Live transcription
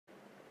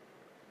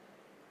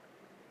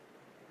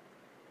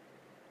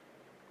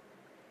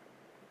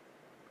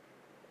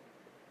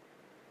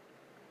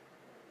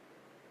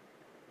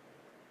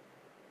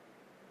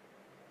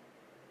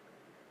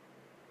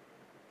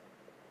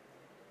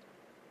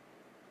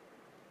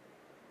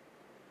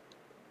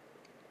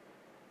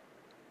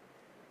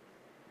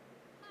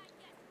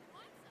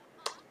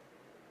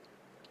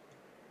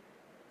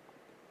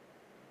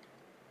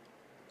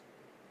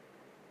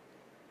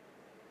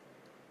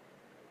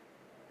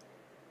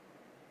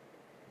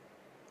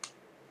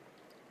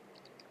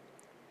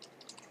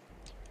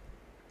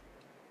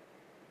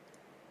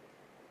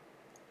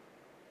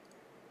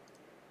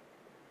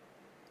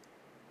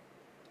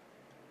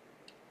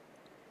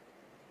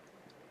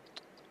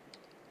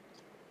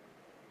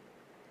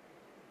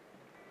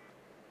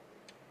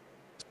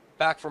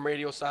back from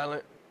radio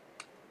silent.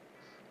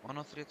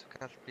 103 to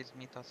Cash, please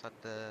meet us at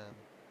the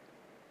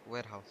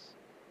warehouse.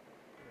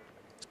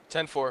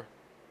 10-4.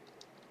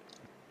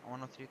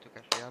 103 to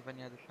Cash, do you have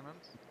any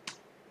additionals?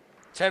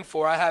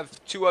 10-4. I have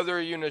 2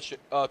 other units,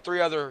 3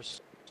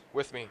 others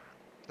with me.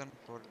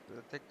 10-4,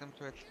 take them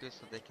to HQ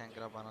so they can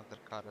grab another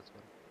car as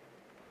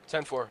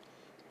well. 10-4.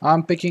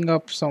 I'm picking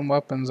up some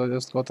weapons. I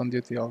just got on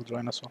duty. I'll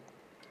join as well.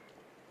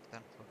 10-4.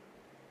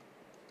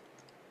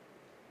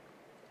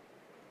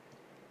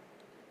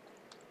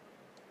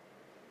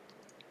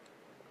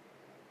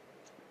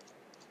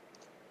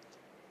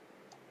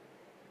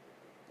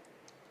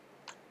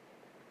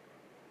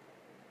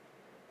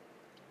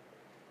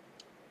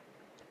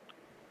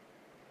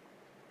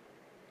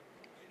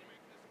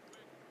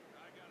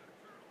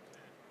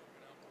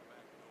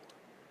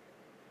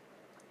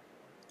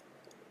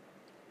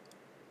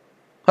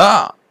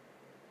 Ah!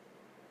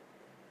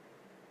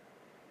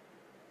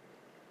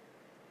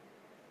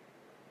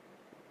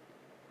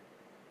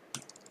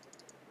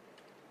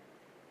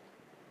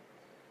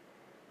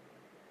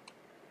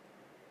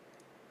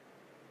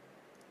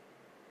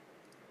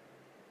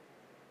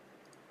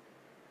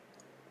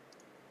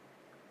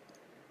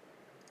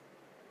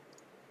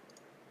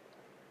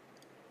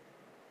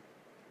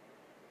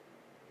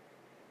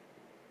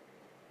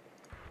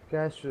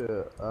 Cash,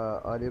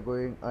 are you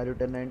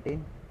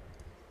 1019?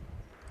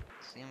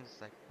 Seems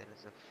like there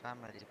is a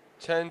family.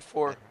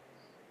 10-4.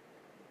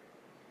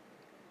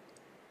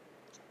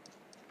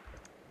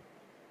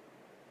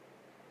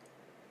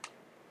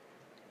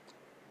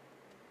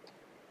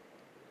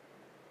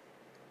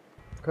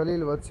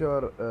 Khalil, what's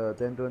your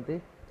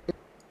 1020?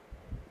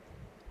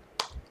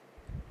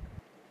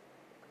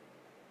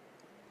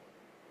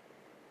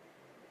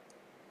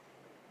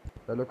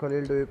 Hello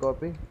Khalil, do you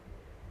copy?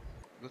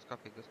 Good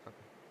copy, good copy.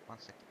 1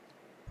 second.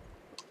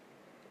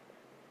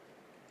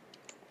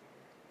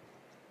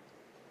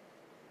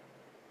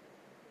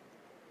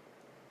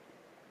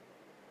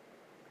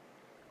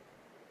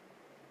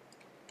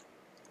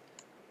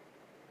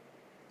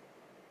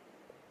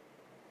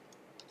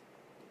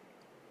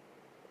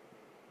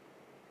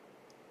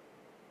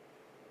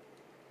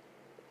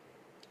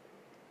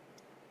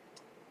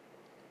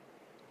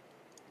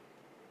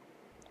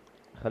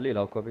 Khalil,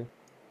 I'll copy.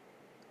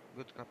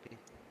 Good copy.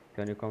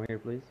 Can you come here,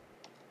 please?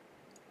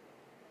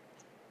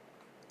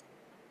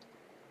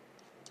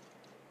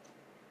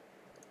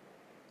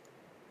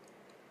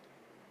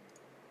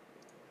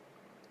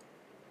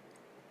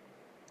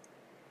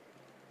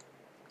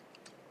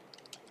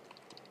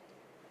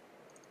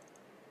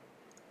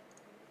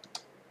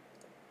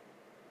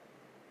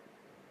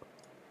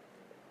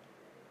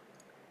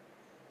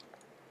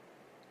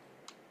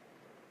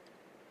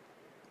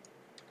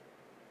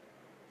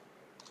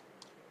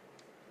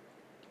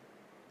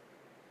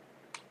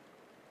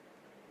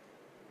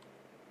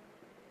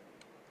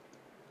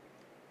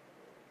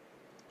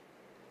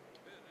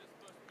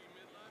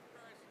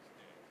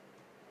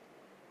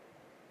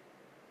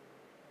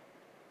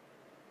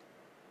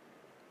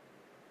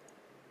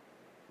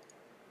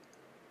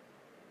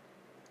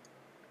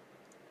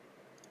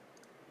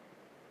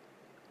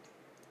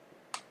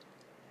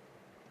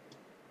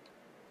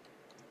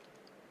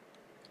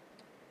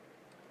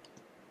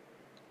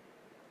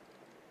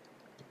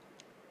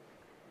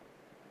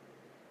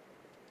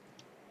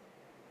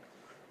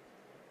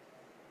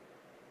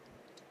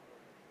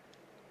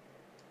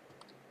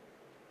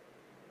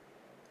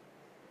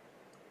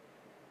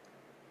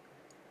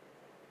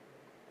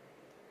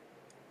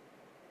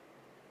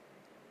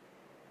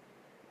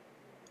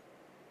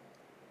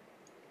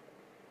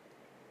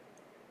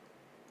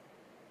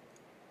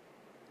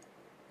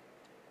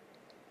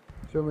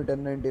 Show me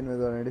 1019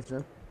 with an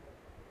additional.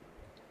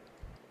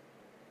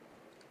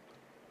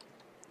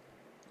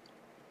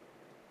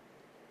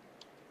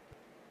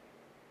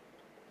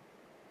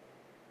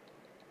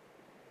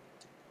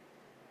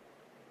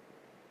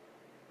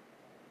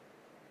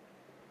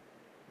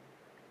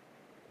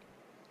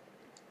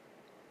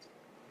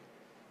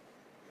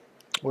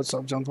 What's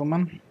up,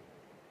 gentlemen?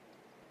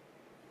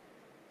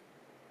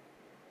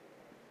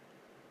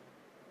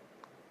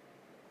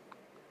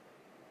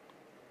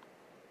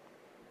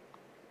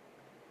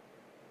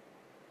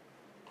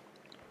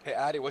 Hey,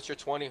 Addy, what's your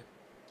 20?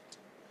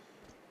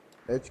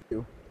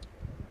 HQ.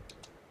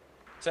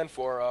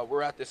 10-4.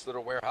 We're at this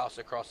little warehouse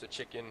across the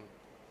chicken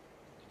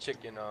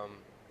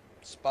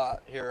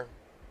spot here.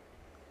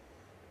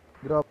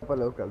 Drop a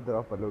local,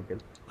 drop a local.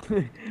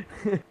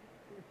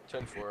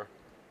 10-4.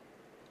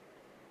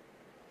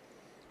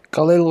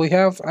 Khalil, we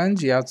have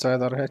Angie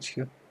outside our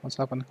HQ. What's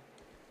happening?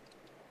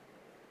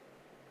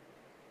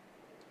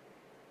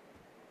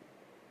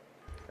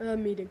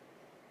 Meeting.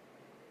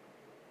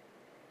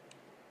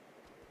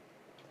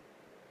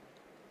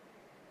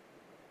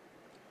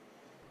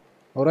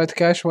 Alright,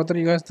 Cash, what are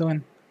you guys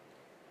doing?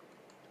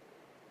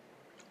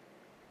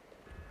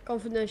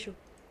 Confidential.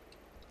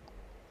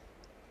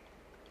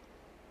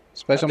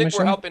 Special I think mission?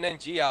 we're helping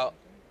NG out.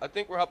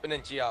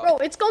 Bro,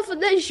 it's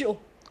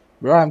confidential.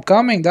 Bro, I'm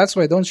coming. That's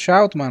why. Don't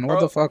shout, man. What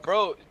the fuck?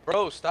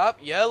 Bro, stop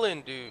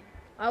yelling, dude.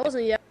 I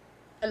wasn't yet.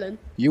 Ellen,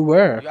 You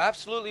were. You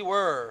absolutely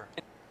were.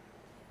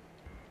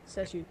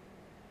 says you.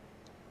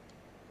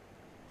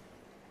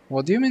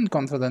 What do you mean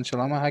confidential?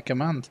 I'm a high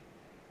command.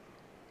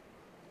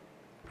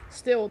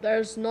 Still,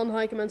 there's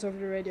non-high commands over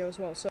the radio as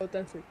well, so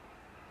 10-3.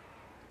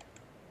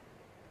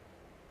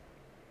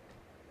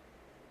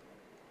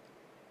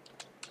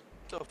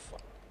 The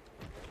fuck?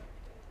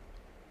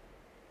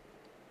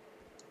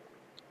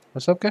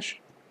 What's up, Cash?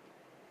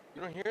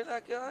 You don't hear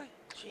that guy?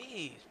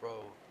 Jeez,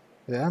 bro.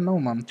 Yeah, no,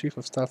 man. Chief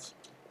of staff.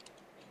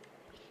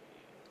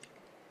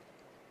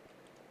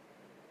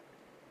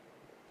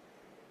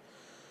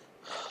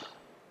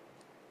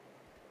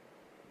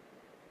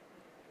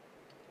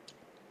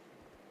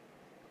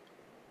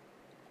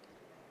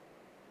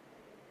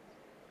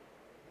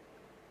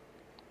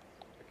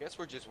 I guess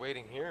we're just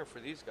waiting here for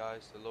these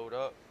guys to load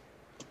up.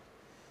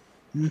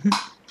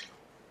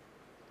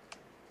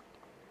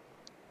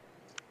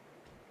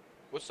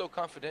 What's so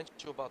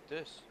confidential about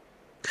this?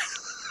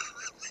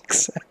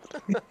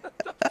 Exactly.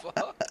 The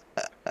fuck?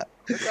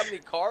 Look how many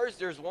cars.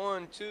 There's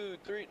 1, 2,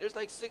 3. There's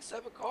like 6,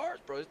 7 cars,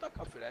 bro. It's not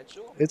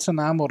confidential. It's an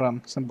ammo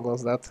run. Simple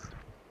as that.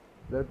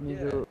 Let me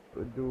Yeah.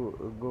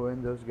 go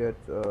and just get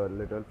a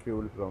little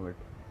fuel from it.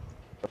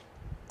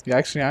 Yeah,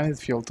 actually, I need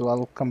fuel too.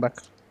 I'll come back.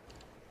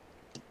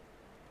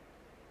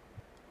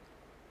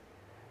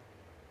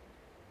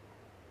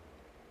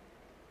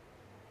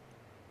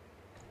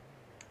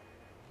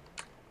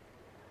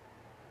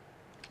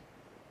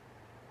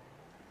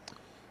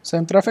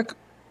 Same traffic.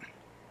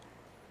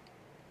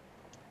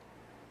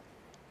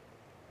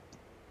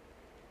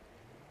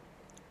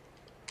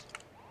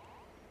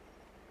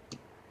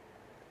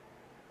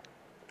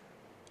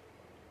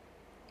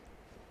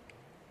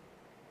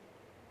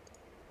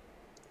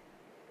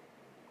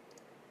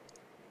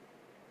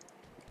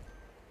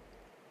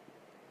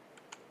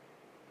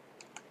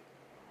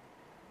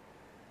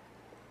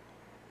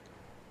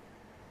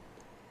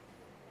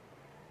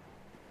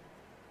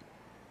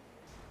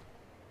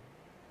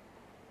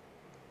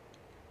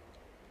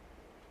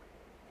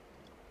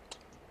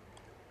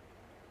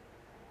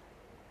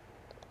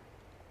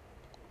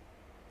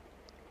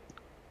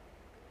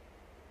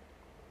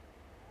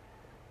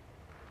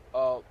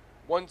 Uh,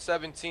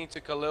 117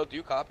 to Khalil. Do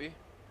you copy?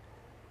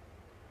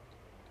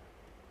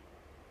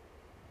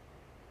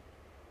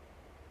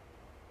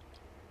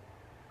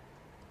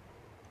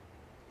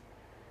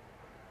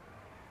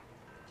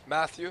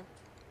 Matthew?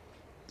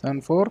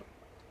 10-4.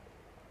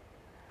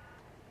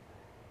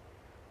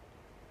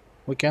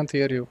 We can't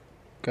hear you,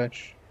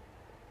 Cash.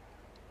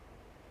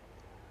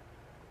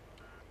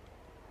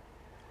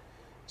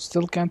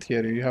 Still can't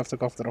hear you. You have to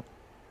cough drop.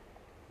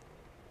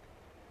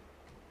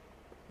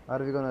 Are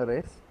we gonna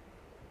race?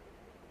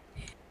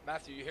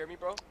 Matthew, you hear me,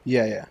 bro?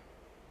 Yeah, yeah.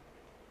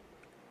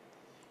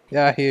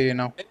 Yeah, I hear you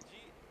now.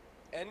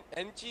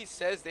 NG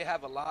says they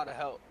have a lot of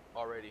help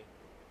already.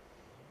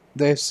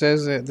 They say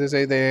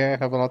they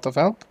have a lot of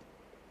help.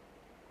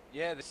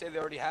 Yeah, they say they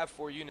already have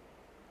 4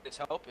 units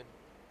helping.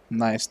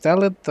 Nice.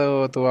 Tell it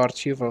to our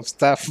chief of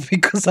staff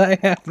because I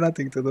have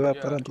nothing to do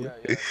apparently.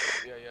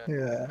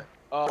 Yeah.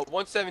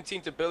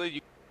 117 to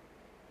Billy.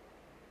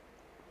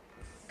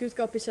 Good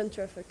copy, send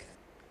traffic.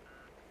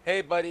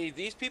 Hey, buddy,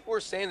 these people are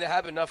saying they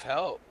have enough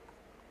help.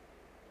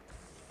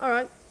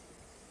 Alright,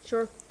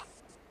 sure.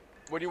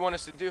 What do you want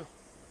us to do?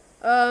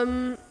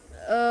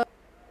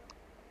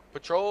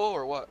 Patrol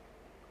or what?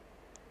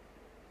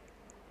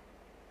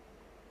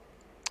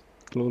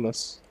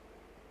 Clueless.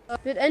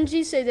 Did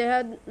NG say they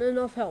had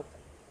enough help?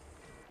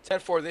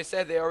 10-4, they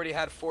said they already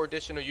had 4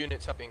 additional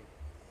units helping.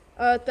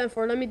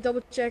 10-4, let me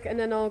double check and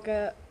then I'll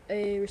get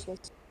a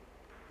response.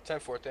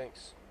 10-4,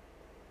 thanks.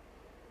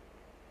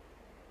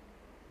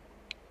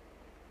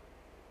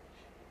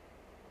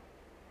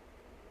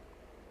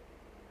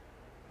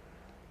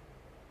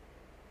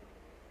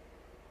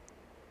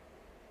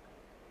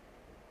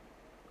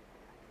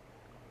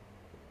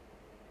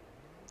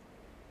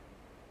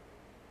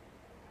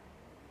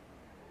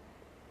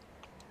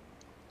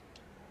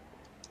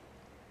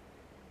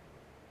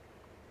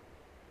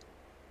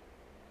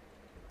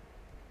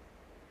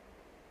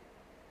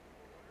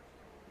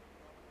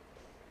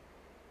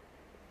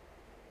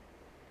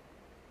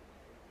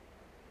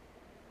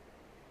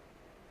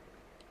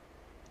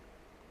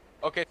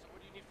 Okay, so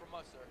what do you need from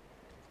us, sir?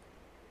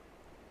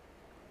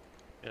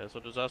 Yeah, so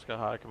just ask a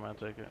high command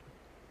ticket.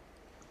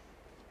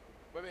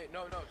 Wait,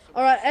 no. So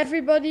Alright,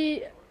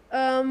 everybody,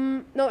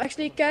 no,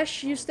 actually,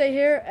 Cash, you stay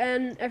here,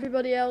 and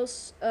everybody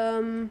else,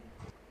 go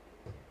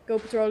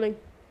patrolling.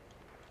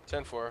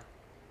 10-4.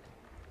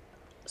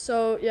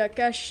 So, yeah,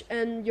 Cash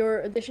and your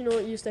additional,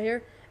 you stay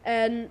here.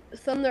 And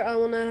Thunder, I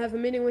wanna have a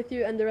meeting with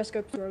you, and the rest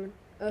go patrolling.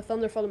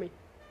 Thunder, follow me.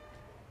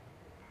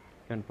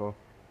 10-4.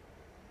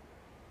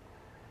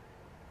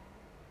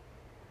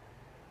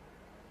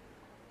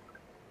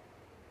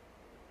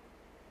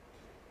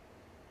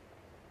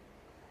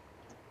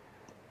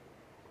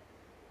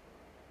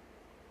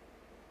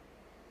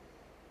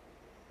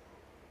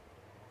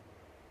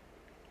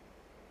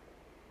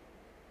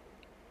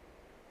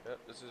 Yep,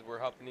 we're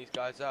helping these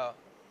guys out.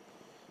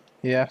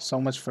 Yeah,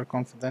 so much for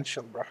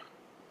confidential, bro.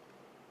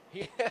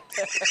 Yeah.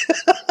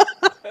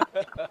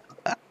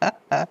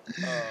 Oh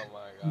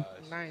my gosh.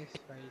 Nice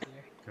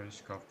idea.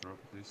 Cash cup drop,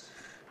 please.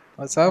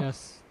 What's up?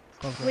 Yes.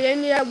 Cover. We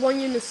only have one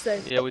unit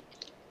stay. Yeah, we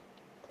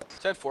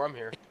 10-4, I'm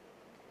here.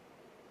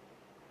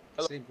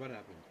 Hello. Saint, what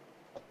happened?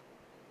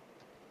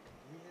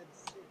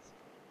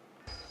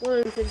 One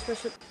unit stay,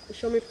 especially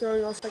show me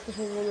throwing all sectors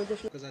with one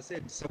additional. Because I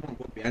said someone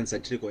got behind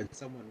Satrico and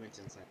someone went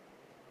inside.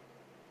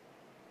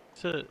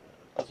 said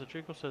the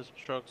Trico says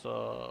trucks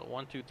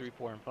 1, 2, 3,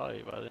 4, and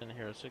 5. I didn't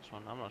hear a 6th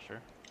one. I'm not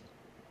sure.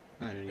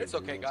 It's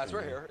okay, guys.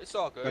 We're here. It's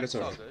all good. But it's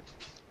all alright. good.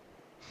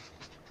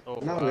 Oh,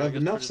 Now I we have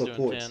guess enough we're just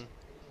doing support.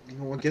 10.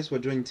 Well, I guess we're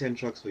doing 10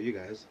 trucks for you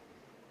guys.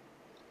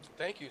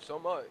 Thank you so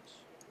much.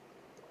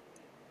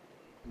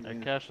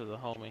 That Cash is a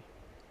homie.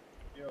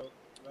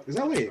 Is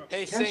that wait?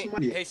 Hey, Cash Saint.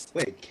 money. Hey,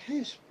 Wait,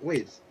 Cash.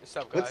 Wait. what's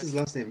up, guys? What's his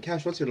last name?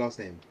 Cash. What's your last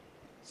name?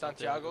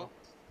 Santiago.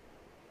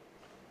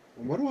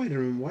 What do I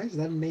remember? Why does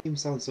that name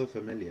sound so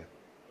familiar?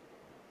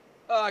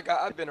 Oh,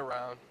 I've been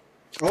around.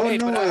 Oh Hey,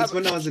 no, but I it's have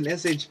when I was in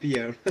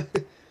SHP.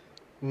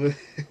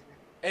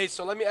 Hey,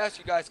 so let me ask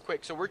you guys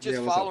quick. So we're just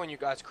Yeah, what's up? following you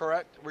guys,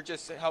 correct? We're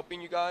just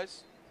helping you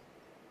guys.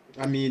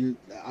 I mean,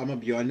 I'm gonna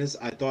be honest.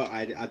 I thought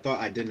I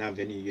didn't have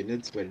any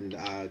units when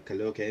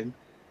Khalil came,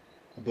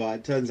 but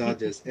it turns out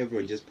just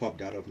everyone just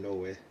popped out of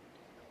nowhere.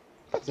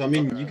 So I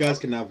mean, you guys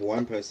can have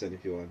one person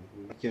if you want.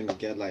 You can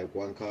get like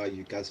one car.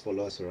 You guys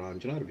follow us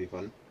around. You know, it'll be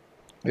fun.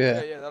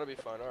 Yeah. Yeah, that'll be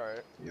fun. All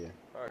right. Yeah.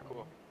 All right,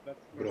 cool. That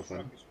Bit of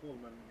first truck fun. is full,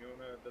 man. You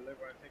wanna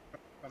deliver and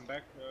come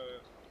back?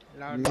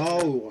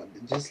 No,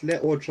 just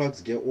let all trucks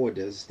get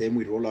orders. Then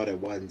we roll out at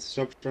once.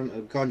 Stop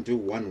trying. Can't do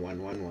one.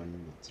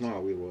 It's not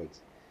how it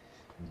works.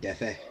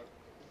 Defe.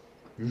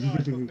 No,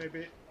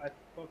 I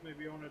thought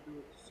maybe you wanna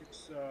do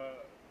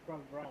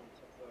 12 rounds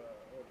of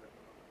order.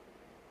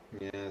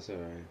 Yeah, it's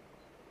alright.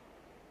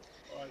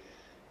 Alright.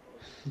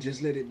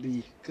 Just let it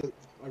be. 'Cause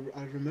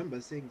I remember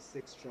seeing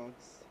 6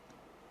 trucks.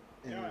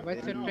 And Yeah,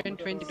 What's I your know, but,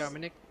 1020,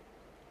 Dominic?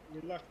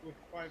 We left with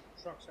 5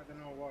 trucks. I don't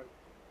know why.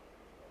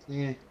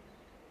 Yeah.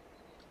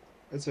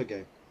 It's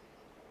okay.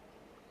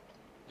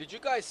 Did you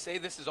guys say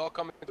this is all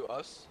coming to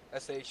us,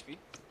 SAHP?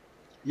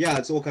 Yeah,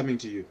 it's all coming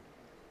to you.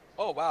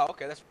 Oh wow,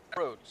 okay, that's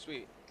road,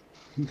 sweet.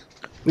 We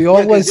Yeah,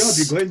 'cause always. y'all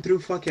be going through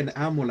fucking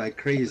ammo like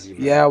crazy,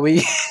 man. Yeah,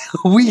 we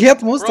we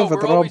get most Bro, of it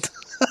we're always,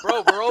 robbed.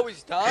 bro, we're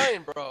always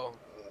dying, bro.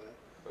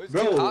 Let's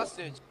get Bro.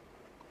 hostage.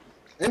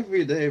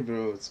 Every day,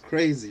 bro. It's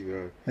crazy,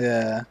 bro.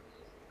 Yeah.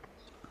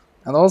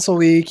 And also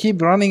we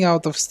keep running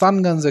out of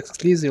stun guns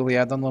exclusively.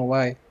 I don't know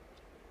why.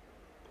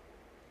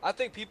 I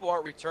think people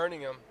aren't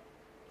returning them.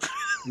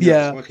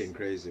 Yeah. It's fucking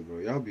crazy, bro.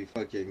 Y'all be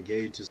fucking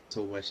gay to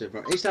so much shit,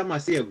 bro. Each time I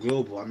see a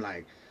global, I'm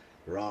like,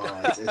 raw,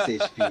 it's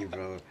SHP,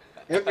 bro.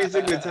 Every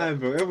single time,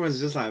 bro. Everyone's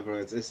just like, bro,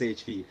 it's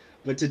SHP.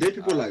 But today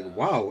people are like,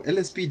 wow,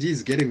 LSPD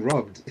is getting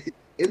robbed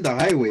in the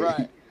highway.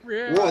 Right.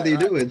 Yeah. What are they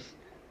Right. doing?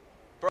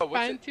 Bro, what's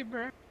it? Fancy,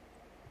 bro.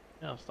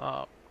 Yeah,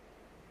 stop.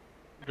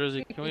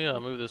 Drizzy, can we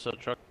move this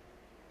truck?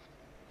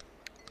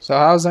 So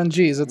how's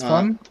NG? Is it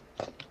fun?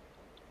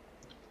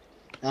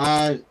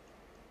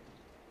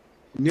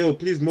 Neil,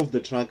 please move the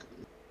truck.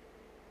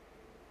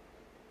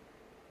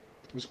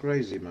 It's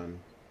crazy, man.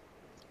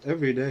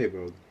 Every day,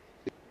 bro.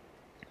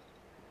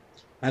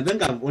 I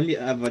think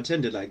I've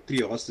attended like 3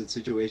 hostage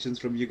situations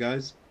from you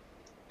guys,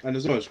 and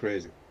it's always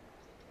crazy.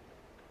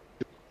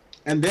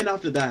 And then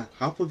after that,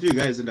 half of you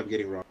guys end up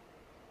getting robbed.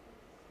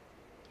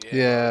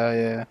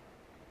 Yeah.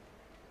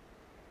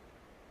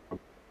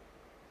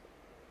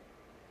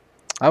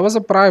 I was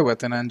a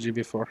private in NG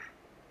before.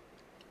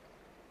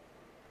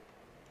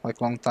 Like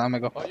long time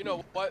ago. Oh, you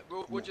know what?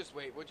 We'll just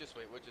wait. We'll just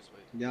wait.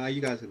 Yeah,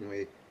 you guys can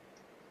wait.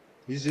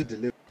 He's just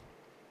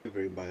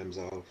delivering by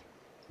himself.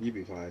 You'll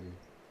be fine.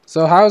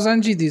 So how's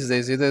NG these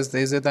days?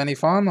 Is it any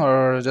fun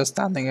or just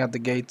standing at the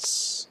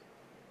gates?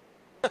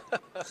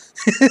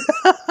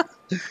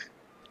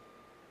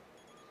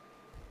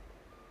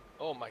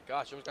 Oh my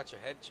gosh, you almost got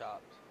your head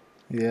chopped.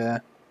 Yeah.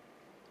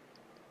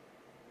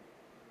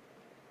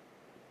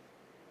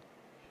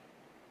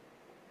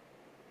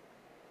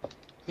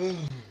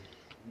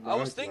 I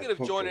was thinking of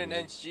joining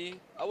NG.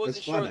 I wasn't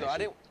It's sure fun, though. I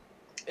actually.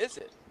 didn't. Is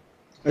it?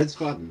 It's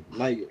fun.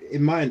 Like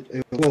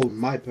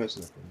my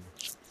personal opinion.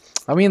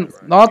 I mean,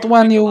 not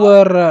when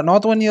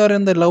you're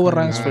in the lower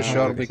ranks for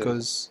sure, like I said,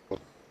 because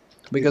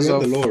if you're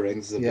of in the lower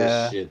ranks, it's a bit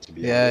yeah, shit, to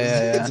be yeah, honest.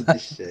 yeah, It's a yeah.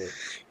 bit shit.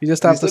 You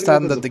just have to You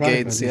starting stand off at as the a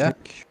private, gates, yeah.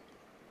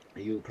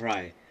 You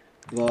cry.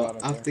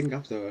 But I think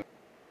after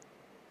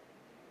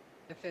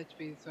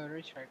SHP is so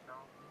rich right now.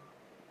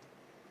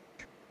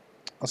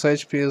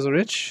 SHP is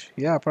rich.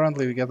 Yeah,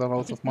 apparently we get a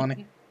lot of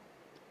money,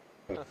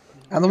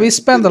 and we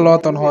spend a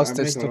lot on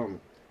hostage too.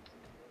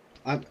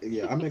 I make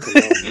a lot of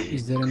money.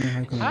 Is there any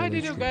high How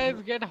did you guys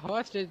get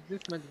hostage this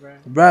much, bro?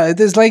 Bruh, it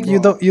is like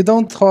Bro. you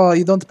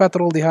don't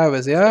patrol the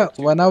highways, yeah.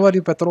 Whenever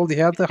you patrol the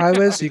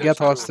highways, you get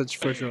hostage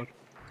for sure.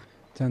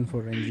 10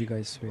 for NG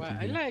guys Well, waiting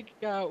here.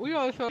 like we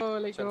also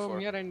like Ten roam four.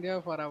 here and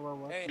there for our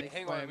work. Hey, like,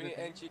 hang for on. We need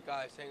everything. NG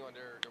guys. Hang on,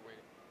 they're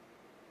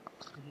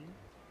waiting.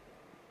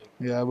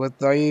 Yeah, but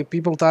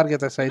people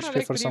target No, SHP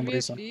like for some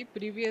reason.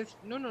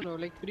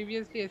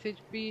 previously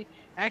SHP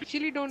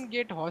actually don't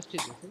get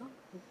hostages, you know.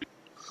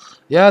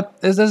 Yeah,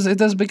 it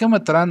has become a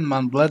trend,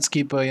 man. Let's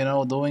keep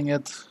doing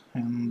it,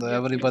 and Yep, yep,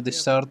 everybody yep.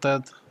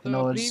 started.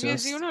 So It's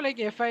previously, just like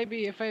FIB,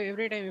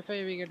 every time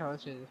FIB get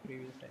hostages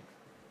previous time.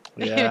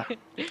 yeah,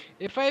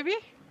 FIB,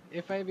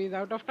 FIB is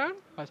out of town,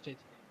 hostage.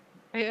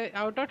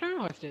 Out of town,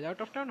 hostage. Out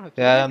of town, hostage.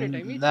 yeah. Every time,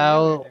 And each and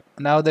every time.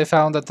 now they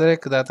found a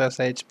trick that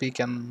SHP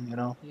can,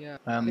 Yeah,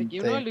 like and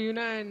you know they.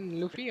 Luna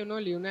and Luffy. You know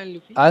Luna and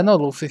Luffy. I know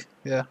Luffy.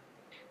 Yeah.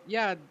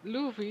 Yeah,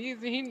 Luffy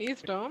is in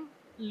his term.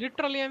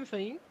 Literally, I'm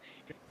saying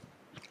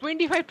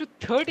 25 to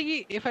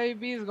 30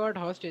 FIBs got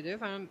hostages,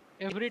 and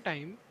every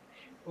time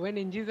when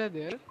NGs are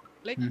there,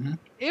 like Mhm.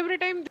 every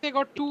time they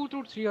got 2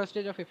 to 3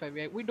 hostage of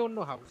FIB. We don't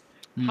know how.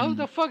 How Mm.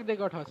 the fuck they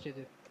got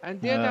hostages?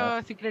 And they're Yeah.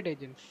 the secret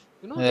agents.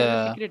 You know, they're the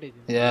Yeah. secret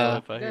agents. Yo, Yeah.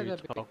 if I hear They're you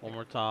the big talk one thing.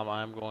 more time,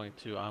 I'm going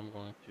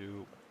to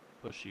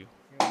push you.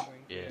 Yeah.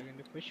 You're going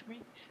to push me?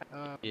 Oh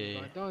Yeah. my Yeah.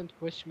 god, don't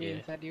push me Yeah.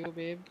 inside you,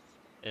 babes.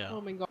 Yeah.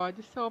 Oh my god,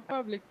 it's so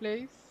public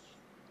place.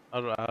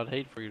 I'd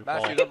hate for you to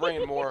Matthew, fall. they're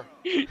bringing more.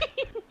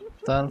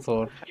 Done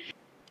for.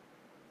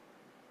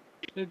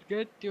 Let's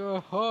get to a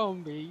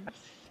home, babes.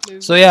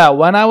 Let's So go. yeah,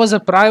 when I was a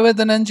private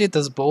in NG, it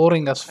was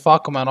boring as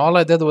fuck, man. All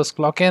I did was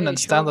clock in Hey, and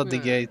stand at the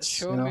gates,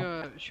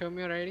 show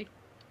me your ID.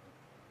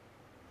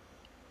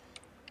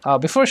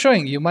 Before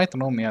showing, you might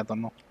know me. I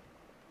don't know.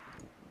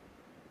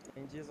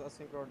 NG's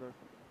async order.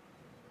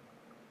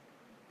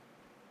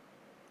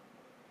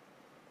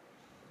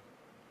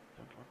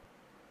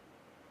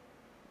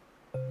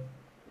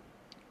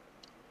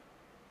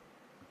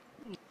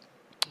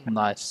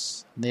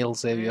 Nice, Neil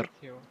Xavier.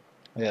 Thank you.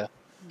 Yeah.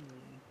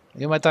 Hmm.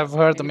 You might have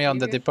heard Any me on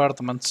the previous?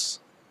 departments.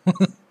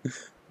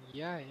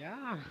 Yeah,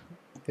 yeah.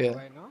 Yeah.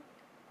 Why not?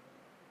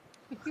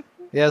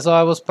 Yeah, so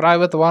I was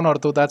private 1 or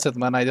 2, that's it,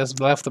 man. I just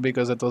left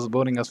because it was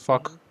boring as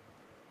fuck.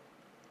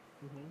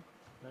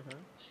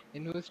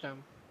 In whose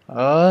term?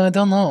 I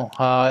don't know.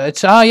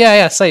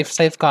 Yeah,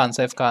 safe con.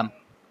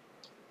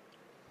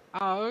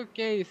 Ah,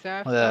 okay,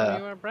 SAHP term Yeah.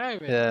 you were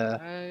private. Yeah.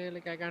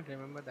 I can't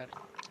remember that.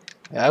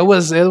 Yeah, it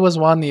was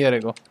 1 year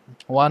ago.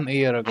 1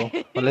 year ago,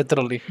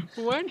 literally.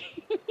 One?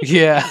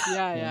 Yeah.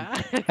 Yeah.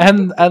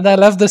 and I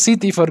left the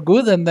city for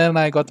good, and then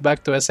I got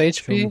back to Show me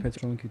SHP,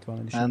 petrol kit one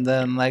addition. and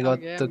then I got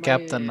Okay, to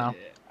captain now.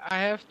 I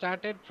have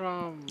started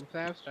from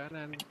SAHP term,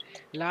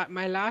 and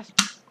my last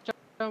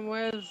term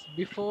was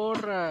before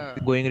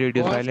Going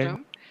radio Ghost silent.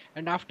 term,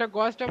 and after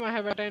Ghost term I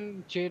have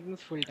attended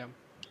Jaden's full term.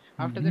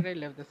 After that I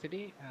left the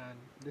city, and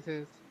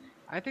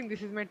I think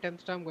this is my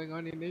 10th term going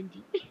on in NG.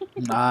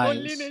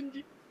 Only in Nice.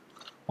 NG.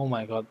 Oh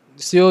my god.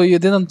 So you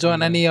didn't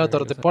join any Nice, other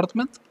radio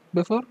department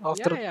before?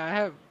 After? Yeah, I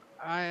have.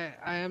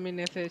 I am in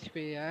SHP.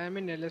 I am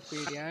in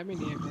LSPD. I am in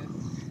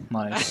EMS.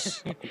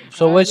 Nice. I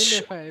So am in which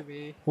FIB.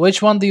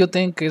 which one do you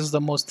think is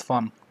the most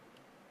fun?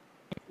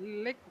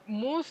 Like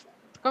most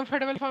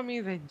comfortable for me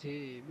is NG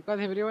because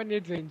everyone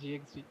needs NG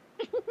XG.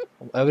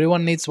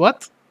 Everyone needs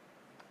what?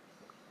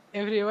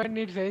 Everyone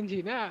needs NG,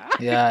 na?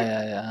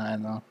 Yeah, I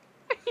know.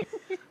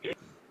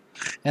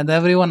 And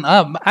everyone,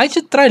 I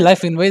should try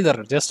Life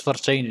Invader just for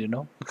change.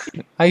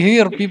 I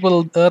hear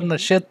people earn a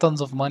shit tons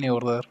of money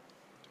over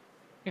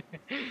there.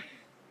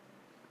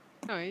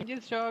 No,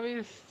 NG's job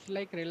is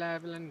like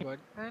reliable and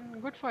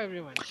good for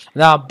everyone.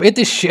 Nah, it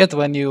is shit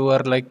when you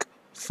are like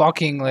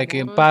fucking like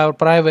in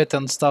private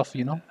and stuff.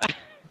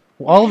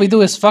 All we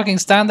do is fucking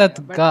stand at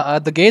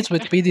the gates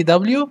with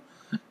PDW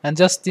and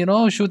just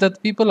shoot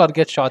at people or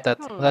get shot at.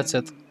 No, That's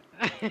it.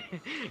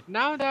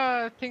 now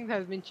the things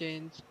has been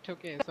changed.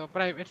 Okay, so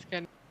privates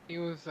can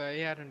use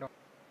AR and all.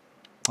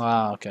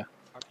 Ah, okay.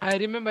 I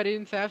remember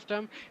in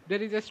SAFSTEM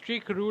there is a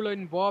strict rule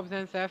in Bobs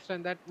and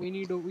SAFSTEM that we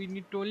need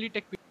to only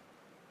take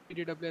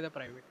PDW as a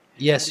private.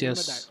 Yes, I remember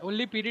yes. that.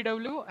 Only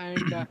PDW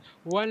and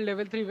one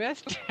level 3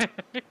 vest.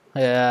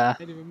 Yeah,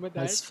 I remember that.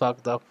 that's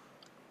fucked up.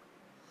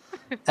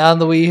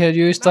 And we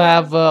used to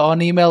have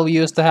on email. We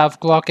used to have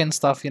clock and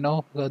stuff.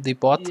 The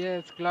bot.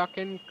 Yes, clock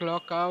in,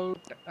 clock out,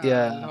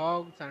 Yeah.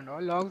 logs and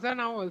all. Logs are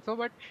now also,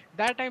 but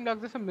that time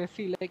logs are so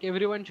messy. Like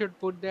everyone should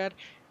put their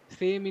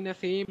same in a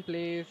same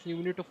place. You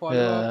need to follow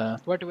Yeah.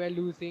 up what we're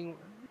losing.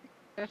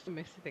 That's the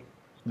messy thing.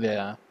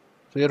 Yeah.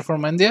 So you're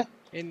from India?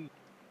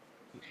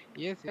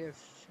 Yes.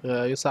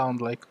 Yeah, you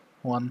sound like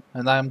one,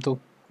 and I am too.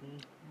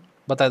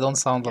 But I don't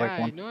sound Yeah, like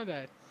one. I know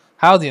that.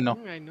 How do you know?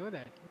 I know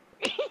that.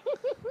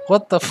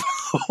 What the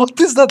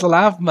what is that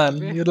laugh, man?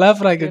 You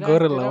laugh like a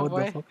gorilla.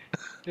 What the fuck?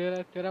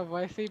 तेरा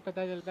voice से ही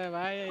पता चलता है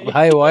भाई.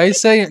 भाई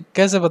voice से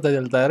कैसे पता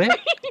चलता है रे?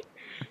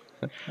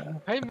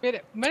 भाई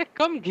मैं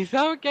कम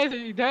घिसा हूँ क्या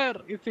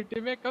इधर इस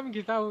सिटी में कम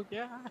घिसा हूँ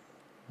क्या?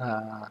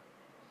 हाँ.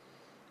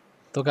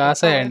 तो कहाँ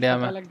से है इंडिया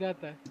में? पता लग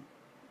जाता है.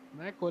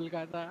 मैं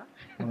कोलकाता.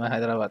 मैं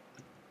हैदराबाद.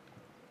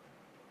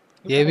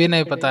 ये भी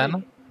नहीं पता है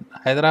ना?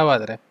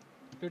 हैदराबाद रे.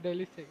 तू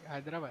दिल्ली से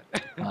हैदराबाद.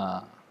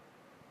 हाँ.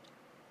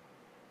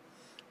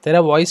 तेरा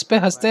वॉइस पे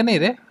हंसते नहीं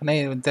रे?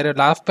 नहीं तेरे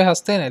लाफ पे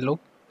हंसते नहीं लोग.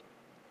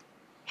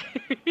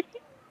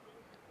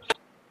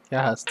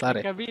 क्या हंसता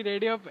रे? कभी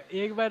रेडियो पे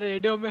एक बार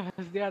रेडियो में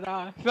हंस दिया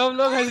था, सब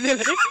लोग हंसने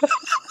लगे।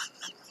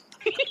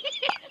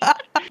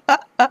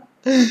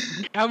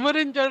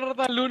 एमरिन चल रहा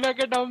था लूना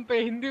के टाउन पे,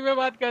 हिंदी में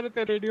बात कर रहे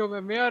थे रेडियो में,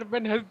 मैं और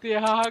बेन हंस दिए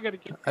हाँ हाँ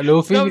करके,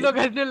 लूफी सब भी लोग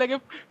हंसने लगे,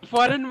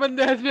 फॉरेन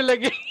बंदे हंसने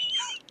लगे।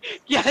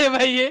 क्या है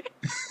भाई ये?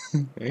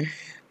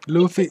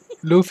 लूफी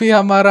लूफी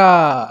हमारा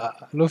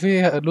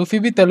लूफी लूफी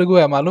भी तेलुगु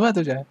है, मालूम है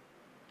तुझे?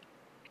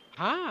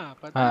 हाँ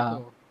पता है तो,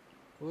 हाँ।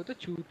 वो तो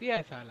चूतिया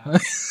है साला।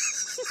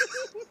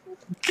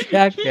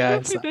 क्या क्या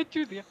लूफी ऐसा? तो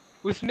चूतिया,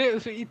 उसने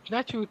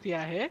इतना चूतिया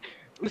है,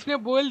 उसने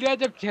बोल दिया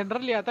जब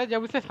जनरल लिया था,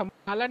 जब उसे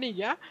संभाला नहीं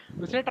गया,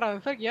 उसने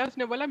ट्रांसफर किया,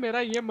 उसने बोला मेरा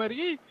ये मर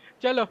गई,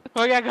 चलो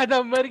हो गया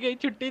खत्म, मर गई,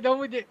 छुट्टी दो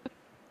मुझे।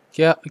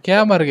 क्या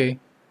क्या मर गई?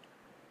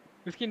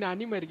 उसकी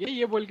नानी मर गई,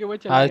 ये बोल के वो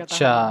चला गया था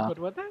अच्छा,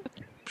 हमारे ऊपर, पता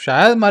है?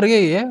 शायद मर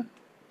गई है,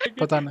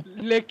 पता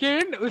नहीं।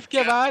 लेकिन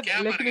उसके बाद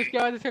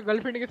उसके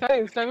गर्लफ्रेंड के साथ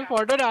इंस्टा में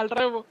फोटो डाल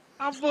रहा है वो,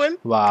 आप बोल।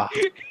 वाह।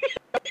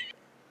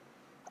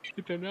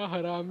 इतना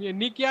हरामी है।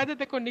 निक याद है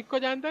तेरे को? निक को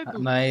जानता है तू?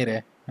 नहीं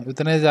रे,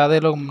 उतने ज्यादा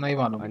लोग नहीं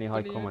मालूम निक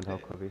को नहीं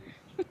जानता है?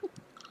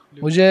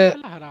 मुझे।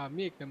 लूफी साला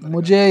हरामी एक नंबर का।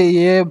 मुझे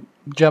ये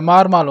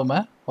जमार मालूम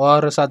है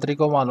और सात्री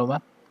को मालूम है,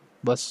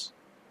 बस।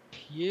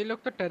 ये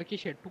लोग तो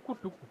टर्किश है, टुकु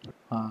टुकु।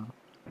 हाँ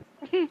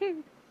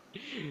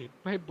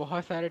भाई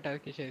बहुत सारे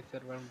टर्किश है इस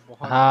सर्वर में, बहुत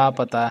सारे हाँ,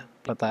 टर्किश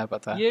है।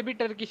 पता है। ये भी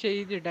टर्किश है,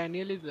 ये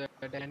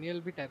डैनियल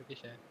भी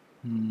टर्किश है।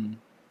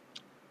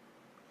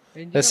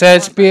 एनजी में बहुत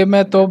SHP सारे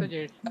में तो मैं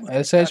जेट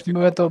SHP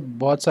में तो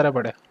बहुत सारे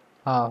पड़े।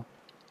 हाँ।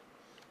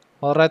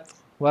 Alright,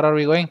 where are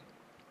we going?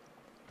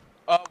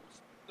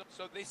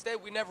 So they said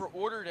we never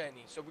ordered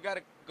any, so we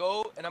gotta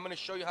go, and I'm gonna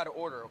show you how to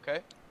order, okay?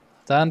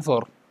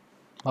 10-4.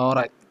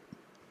 Alright.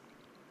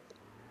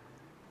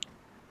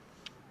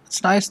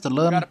 It's nice to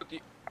learn.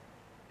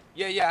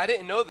 Yeah, I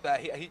didn't know that.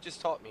 He just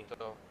taught me,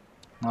 so.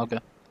 Okay.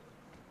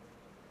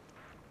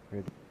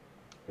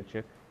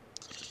 Check.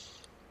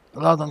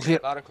 Loud and clear.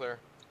 Loud and clear.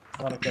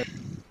 Loud and clear.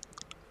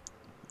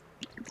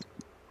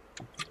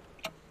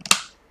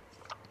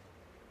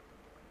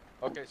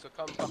 Okay, so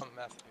come,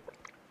 Matthew.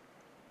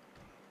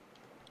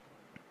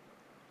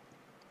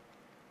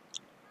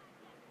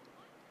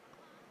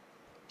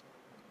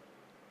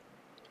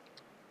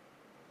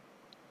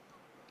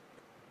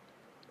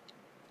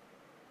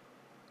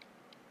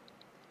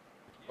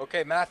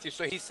 Okay, Matthew,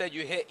 so he said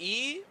you hit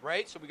E,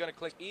 right? So we're gonna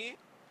click E.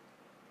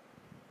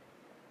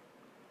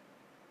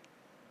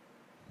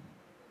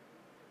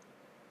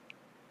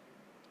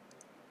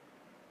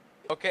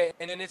 Okay,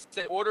 and then it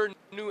said order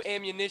new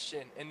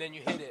ammunition, and then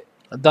you hit it.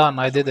 Done,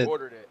 I did it.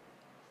 Ordered it.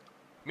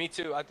 Me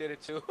too, I did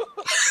it too.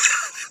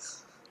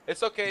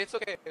 It's okay.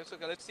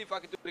 Let's see if I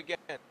can do it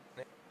again.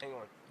 Hang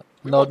on.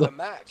 We want the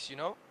max, you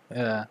know?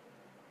 Yeah.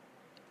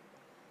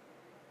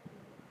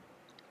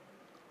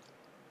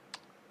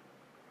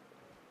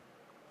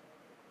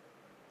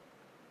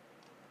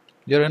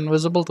 You're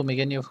invisible to me.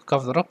 Can you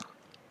cover up?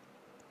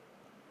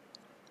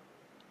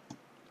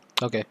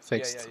 Okay,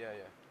 fixed. Yeah.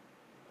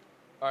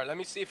 All right, let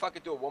me see if I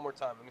can do it one more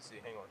time. Let me see.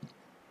 Hang on.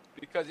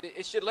 Because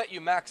it should let you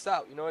max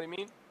out. You know what I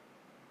mean?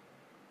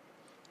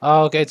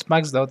 Oh, okay, it's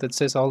maxed out. It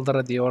says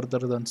already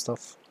ordered and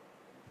stuff.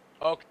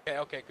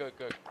 Okay,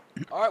 good.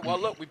 All right, well,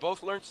 look, we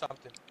both learned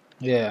something.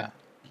 Yeah.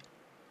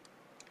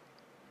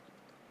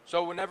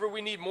 So whenever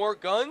we need more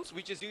guns,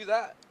 we just do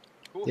that.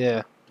 Cool.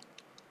 Yeah.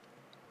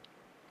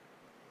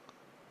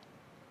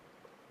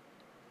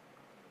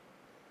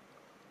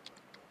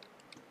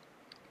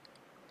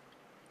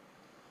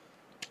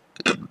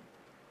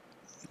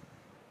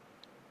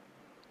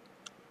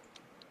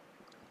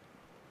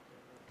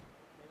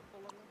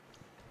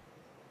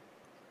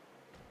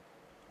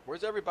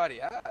 Where's everybody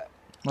at?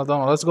 No,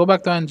 let's go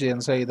back to NG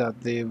and say that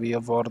we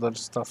have ordered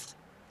stuff.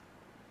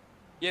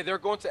 Yeah, they're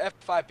going to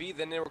F5B,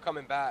 then they were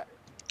coming back.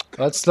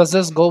 Let's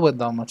just go with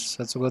them.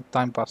 It's a good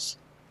time pass.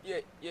 Yeah,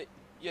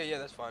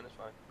 that's fine.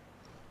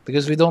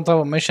 Because we don't have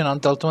a mission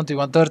until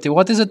 21:30.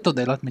 What is it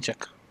today? Let me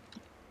check.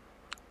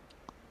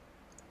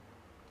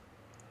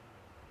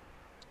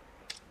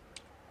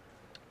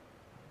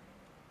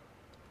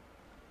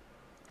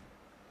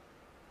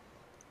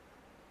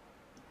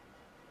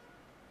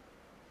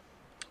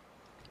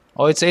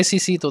 Oh, it's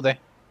ACC today.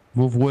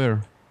 Move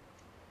where?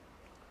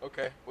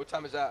 Okay, what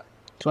time is that?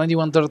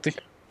 21:30.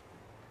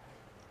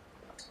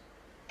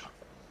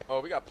 Oh,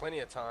 we got plenty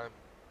of time.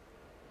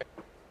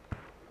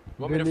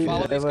 Want me to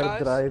follow these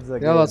guys? Drives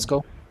again. Yeah, let's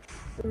go.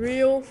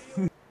 Real.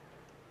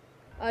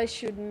 I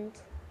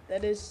shouldn't.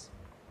 That is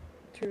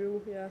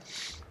true, yeah.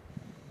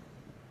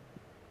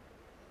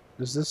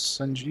 Is this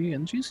NG?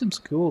 NG seems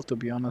cool, to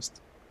be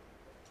honest.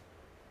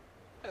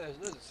 Yeah,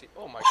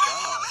 oh my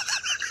god.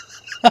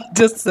 I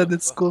just said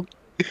it's cool.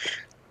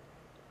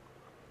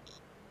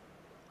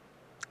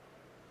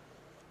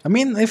 I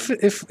mean, if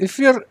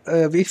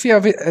you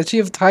have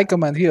achieved high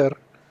command here,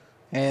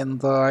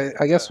 and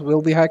I guess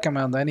we'll be high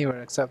command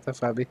anywhere except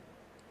FIB.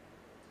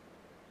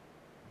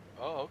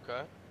 Oh,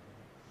 okay.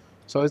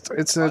 So it's Why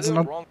it's they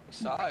not. wrong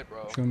side,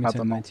 bro. Show me I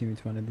don't know. 1090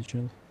 with one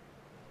additional.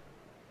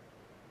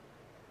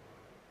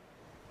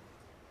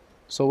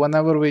 So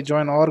whenever we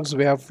join orgs,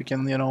 we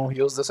can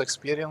use this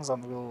experience,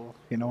 and we'll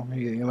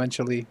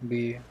eventually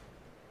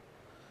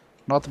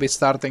not be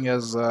starting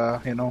as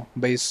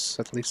base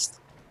at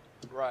least.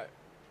 Right.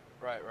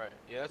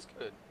 Yeah, that's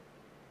good.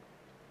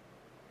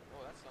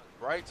 Oh, that sun's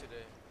bright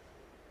today.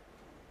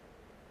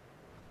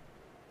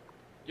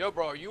 Yo,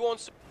 bro, are you on?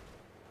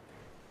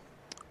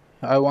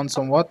 I want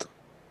some what?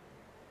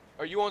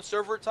 Are you on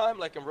server time,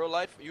 like in real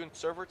life? Are you in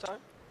server time?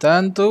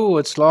 10-2,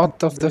 it's a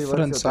lot of Billy, what's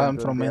your difference. I'm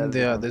from 10:20? I'll be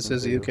India. This talking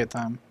is to you. UK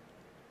time.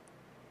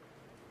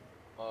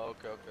 Oh,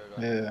 okay,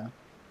 got it. Yeah.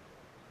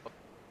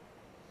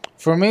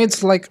 For me,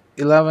 it's like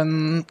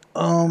 11.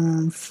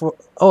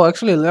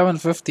 Actually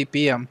 11:50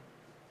 p.m.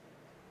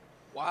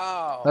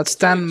 Wow. That's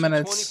It's only 10 2:20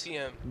 minutes.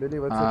 p.m. Billy,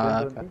 what's your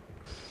Okay.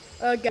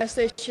 10:20? Gas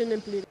station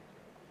in Pleading.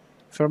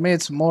 For me,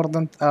 it's more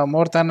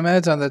 10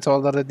 minutes, and it's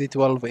already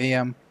 12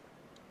 a.m.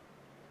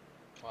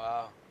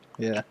 Wow.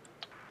 Yeah.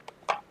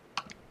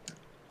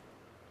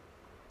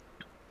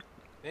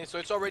 Man, so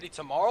it's already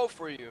tomorrow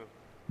for you.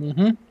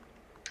 Mhm.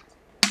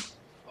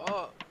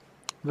 Oh.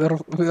 We're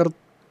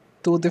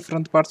two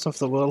different parts of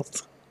the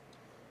world.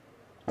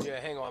 Yeah,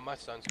 hang on. My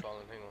son's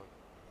calling. Hang on.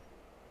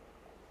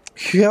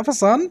 You have a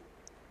son?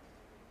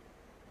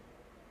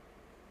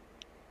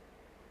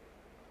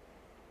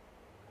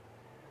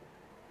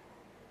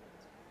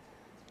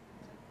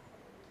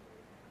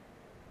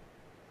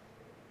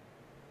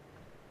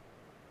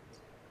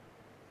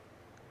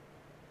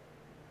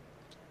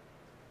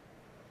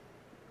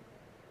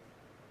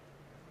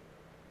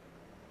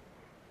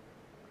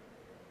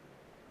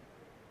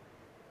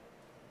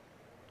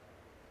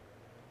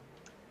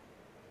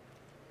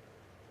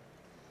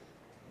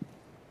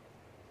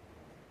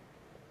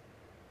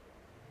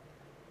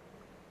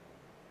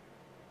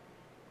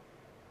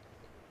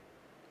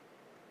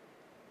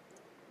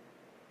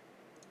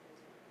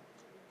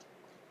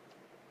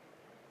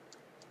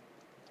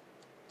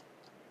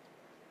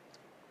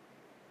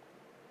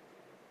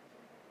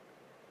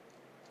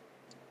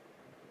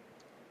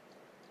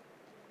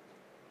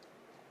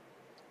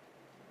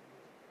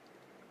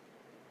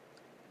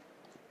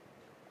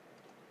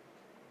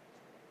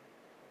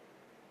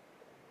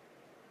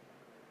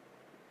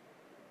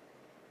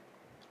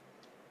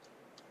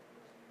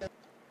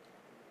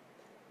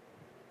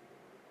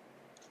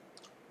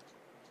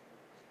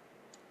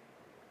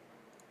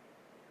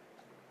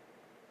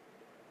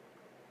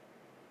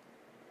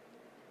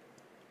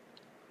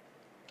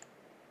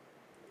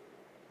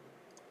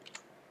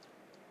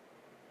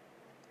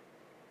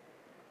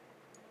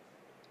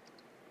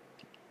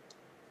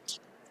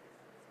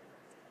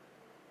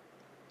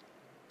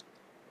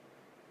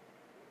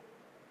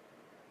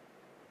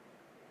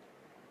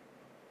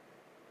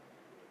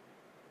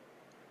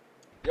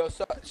 Yo,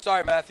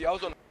 sorry, Matthew. I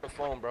was on the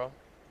phone, bro.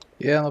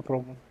 Yeah, no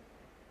problem.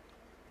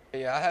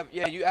 Yeah, I have.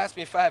 Yeah, you asked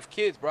me if I have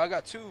kids, bro. I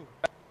got 2.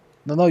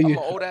 No, I'm you. an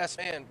old ass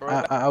man, bro.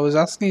 I was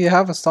asking you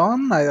have a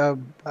son? I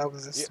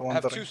was Yeah, just I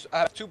have wondering. 2. I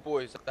have 2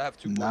 boys. I have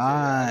 2 boys. Yeah.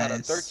 I got a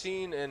Nice.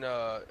 13 and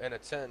a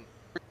 10.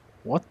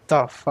 What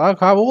the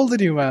fuck? How old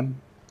are you,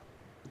 man?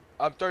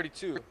 I'm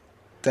 32.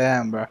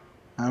 Damn, bro.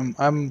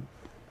 I'm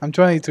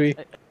 23.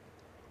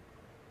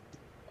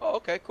 Oh,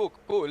 okay, cool.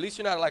 At least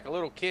you're not like a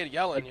little kid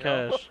yelling, you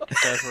know.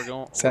 Cash,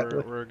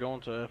 we're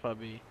going to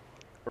FIB.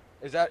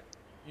 Is that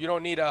you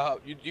don't need a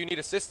you need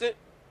assistant?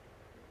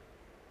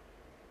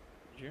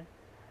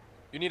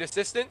 You need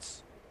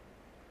assistance?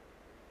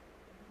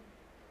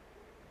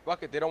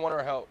 Fuck it, they don't want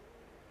our help.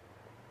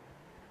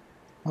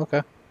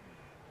 Okay.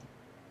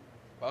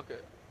 Fuck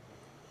it.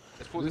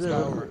 Let's pull this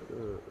guy over.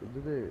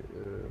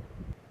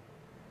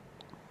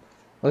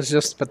 Let's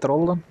just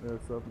patrol them.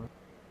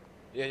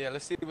 Yeah,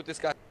 let's see what this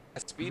guy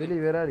is speeding.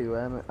 Billy, where are you?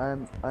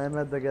 I am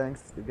at the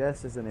gas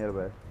station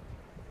nearby.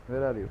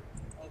 Where are you?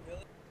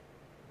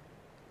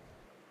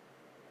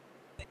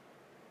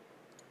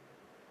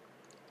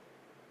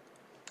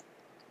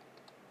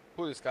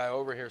 Pull this guy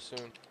over here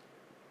soon.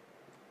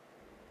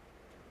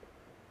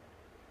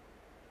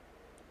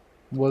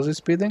 Was he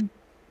speeding?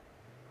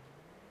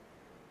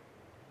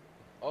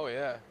 Oh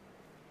yeah.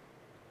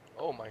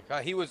 Oh my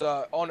god, he was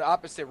on the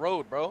opposite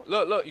road, bro.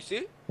 Look, you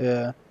see?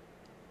 Yeah.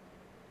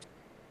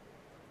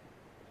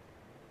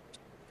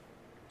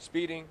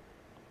 Speeding.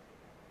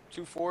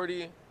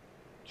 240,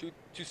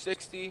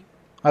 260.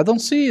 I don't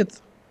see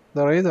it.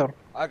 The radar.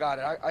 I got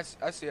it.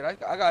 I see it.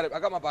 I got it. I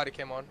got my body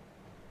cam on.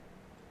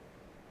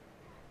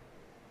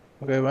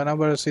 Okay,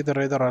 whenever I see the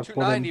radar, I'll put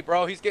 290, him.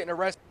 bro. He's getting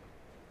arrested.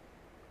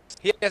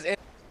 He has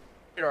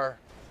radar.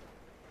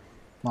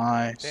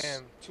 Nice.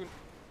 Damn.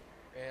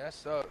 Man, that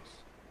sucks.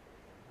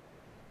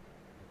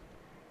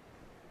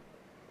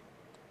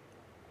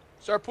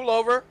 Sir, pull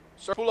over.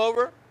 Sir, pull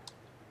over.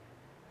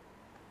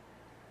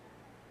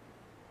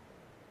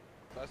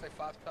 That's like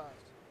 5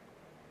 times.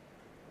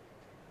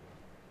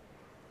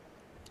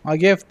 I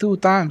gave 2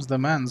 times the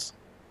man's.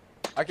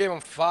 I gave him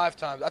 5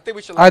 times. I think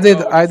we should. I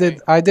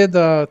did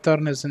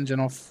turn his engine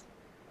off.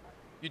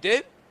 You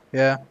did?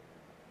 Yeah.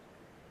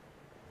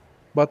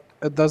 But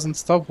it doesn't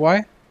stop.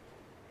 Why?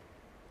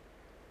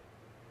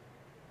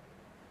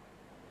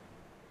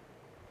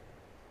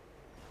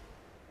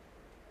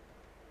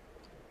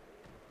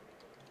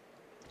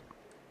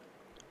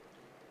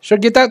 Sir,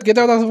 get out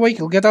of the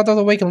vehicle. Get out of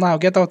the vehicle now.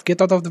 Get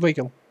out of the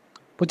vehicle.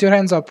 Put your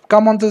hands up.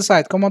 Come onto the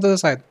side. Come onto the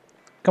side.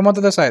 Come onto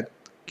the side.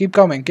 Keep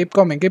coming. Keep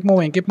coming. Keep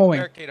moving. Keep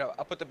moving. Barricade up.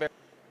 I'll put the barricade.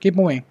 Keep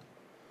moving.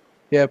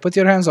 Yeah, put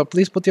your hands up.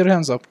 Please put your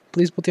hands up.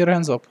 Please put your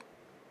hands up.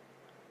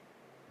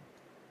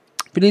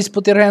 Please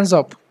put your hands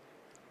up.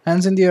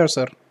 Hands in the air,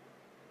 sir.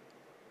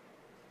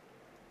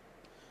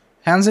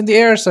 Hands in the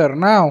air, sir.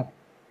 Now.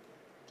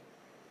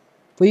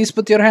 Please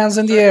put your hands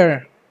in the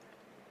air.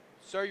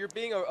 Sir, you're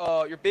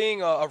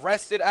being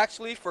arrested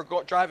actually for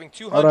driving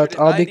 290 Alright,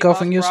 I'll be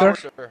cuffing you, miles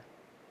sir. per hour,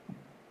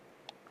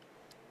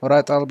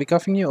 Alright, I'll be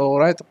cuffing you.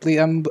 Alright, please,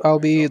 I'll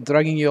be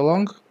dragging you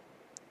along.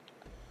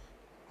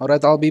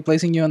 Alright, I'll be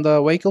placing you in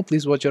the vehicle.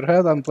 Please watch your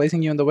head. I'm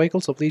placing you in the vehicle,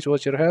 so please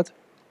watch your head.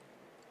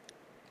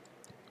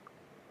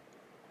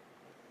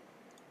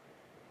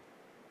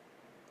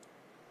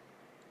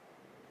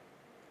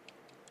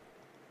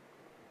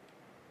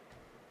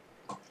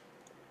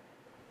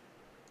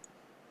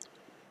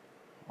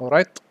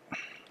 Alright.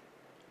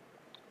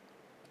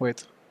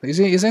 Wait, is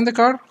he in the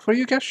car for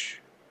you,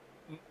 Cash?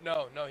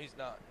 No, he's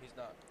not. He's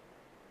not.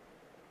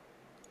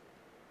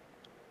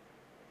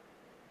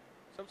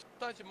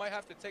 Sometimes you might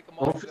have to take him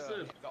off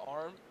the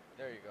arm.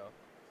 There you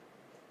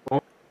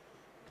go.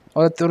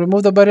 Alright, to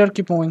remove the barrier,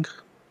 keep moving.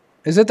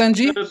 Is it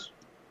NG?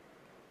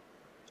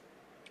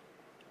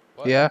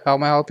 What? Yeah, how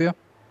may I help you?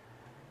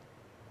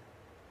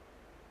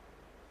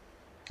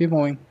 Keep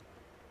moving.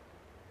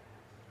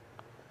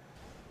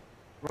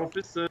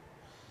 Officer.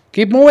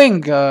 Keep moving!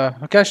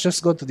 Cash,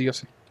 just go to the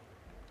OC.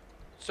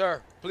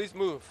 Sir, please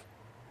move.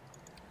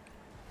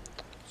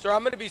 Sir,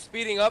 I'm gonna be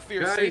speeding up for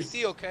your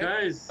safety,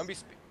 okay? I'm be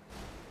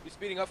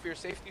speeding up for your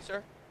safety,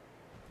 sir.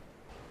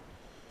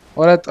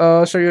 Alright,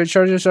 so your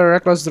charges are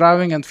reckless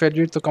driving and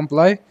failure to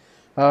comply.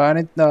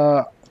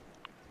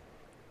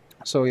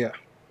 So yeah.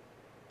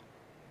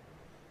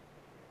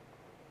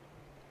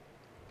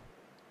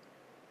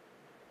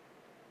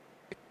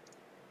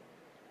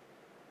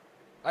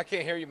 I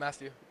can't hear you,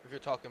 Matthew, if you're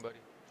talking, buddy.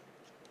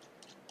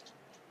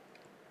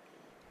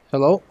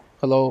 Hello?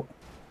 Hello?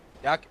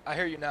 Yeah, I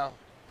hear you now.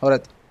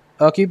 Alright.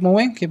 Keep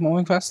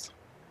moving fast.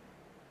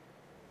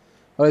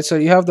 Alright, so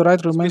you have the right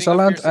to remain Speeding up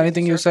for your silent. safety,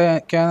 Anything you sir.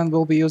 say can and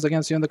will be used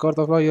against you in the court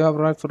of law. You have a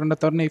right for an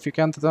attorney. If you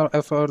can't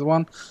afford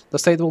one, the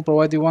state will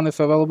provide you one if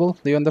available.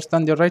 Do you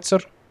understand your rights, sir?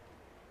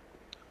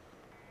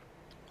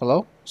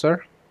 Hello,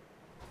 sir?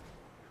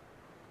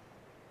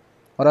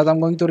 Alright,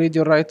 I'm going to read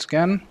your rights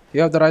again.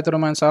 You have the right to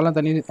remain silent.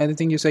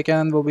 Anything you say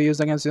can and will be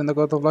used against you in the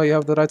court of law. You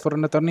have the right for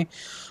an attorney.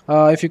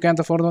 If you can't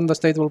afford one, the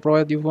state will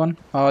provide you one.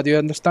 Do you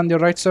understand your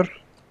rights, sir?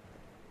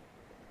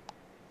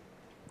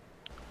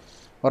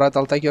 Alright,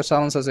 I'll take your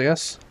silence as a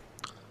yes.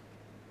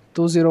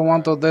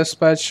 201 to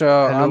dispatch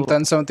on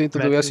 1017 to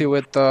the USC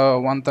with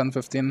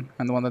 11015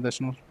 and one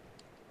additional.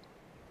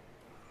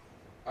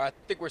 Alright,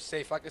 I think we're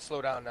safe. I can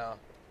slow down now.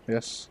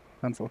 Yes,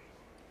 10-4.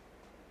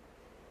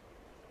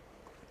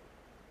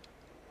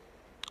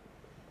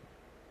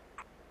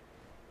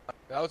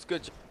 That was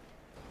good.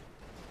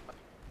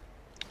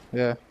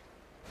 Yeah.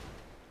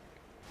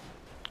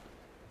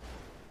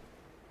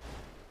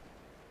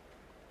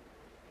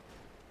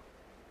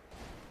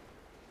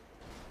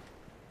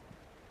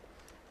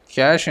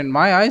 Cash, in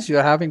my eyes,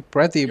 you're having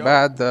pretty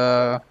bad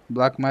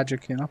black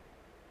magic, you know?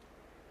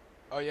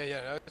 Oh,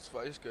 yeah, that's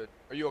fine. It's good.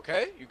 Are you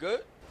okay? You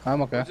good?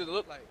 I'm okay. What does it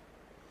look like?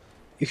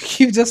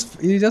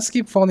 You just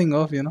keep falling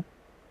off, you know?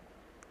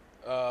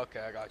 Okay,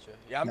 I got you.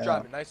 Yeah, I'm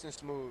driving nice and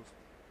smooth.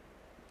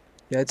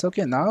 Yeah, it's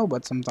okay now,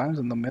 but sometimes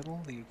in the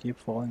middle, you keep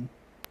falling.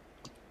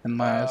 In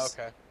my eyes.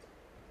 Okay.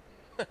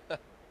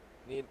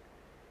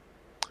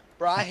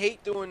 Bro, I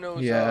hate doing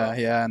those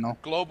I know.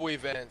 global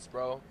events,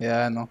 bro.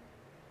 Yeah, I know.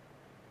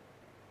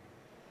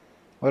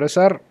 What is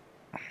sir?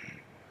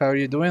 How are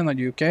you doing? Are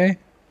you okay?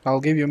 I'll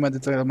give you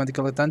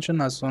medical attention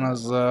as soon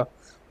as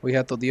we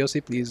head to the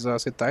OC. Please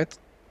sit tight.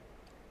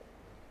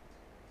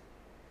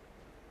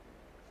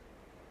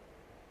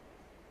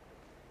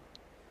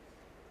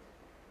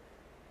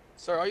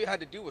 Sir, all you had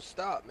to do was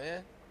stop,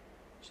 man.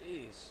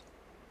 Jeez.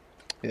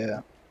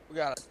 Yeah. We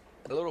got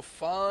a little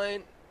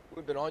fine.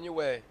 We've been on your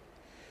way.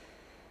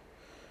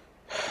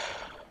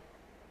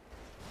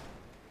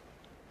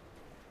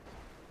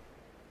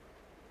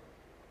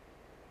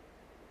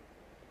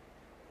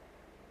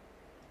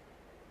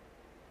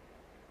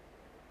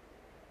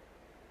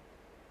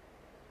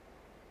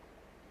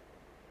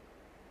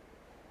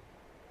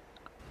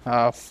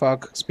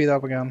 Fuck. Speed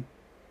up again.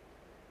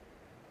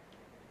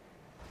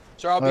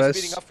 Sir, I'll be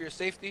speeding up for your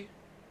safety.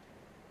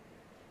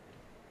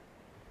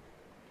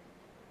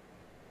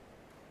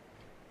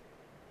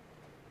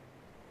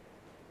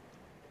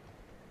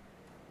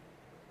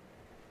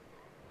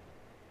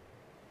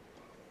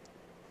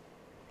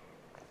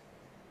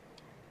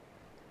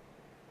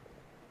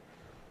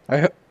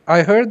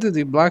 I heard that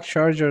the black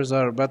chargers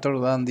are better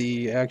than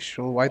the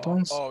actual white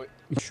ones. Oh,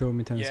 Show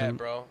me 10 yeah,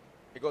 bro.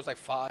 It goes like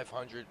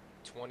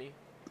 520.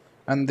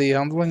 And the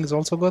handling is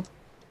also good.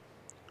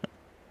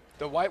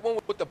 The white one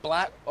with the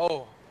black.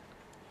 Oh.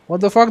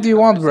 What the fuck do you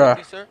want, bruh?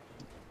 Safety, sir?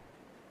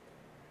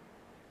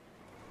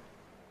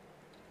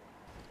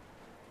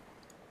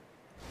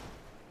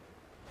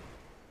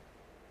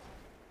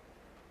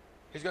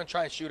 He's gonna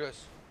try and shoot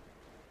us.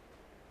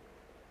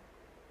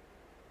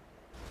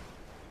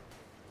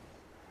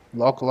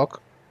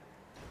 Lock.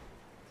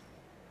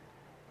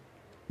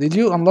 Did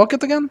you unlock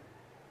it again?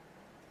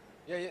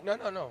 Yeah.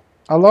 No.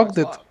 I locked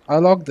it. Locked. I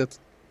locked it.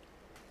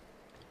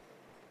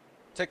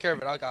 Take care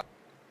of it. I got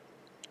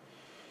it.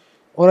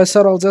 Alright,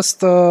 sir, I'll just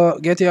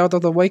get you out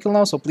of the vehicle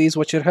now, so please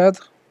watch your head.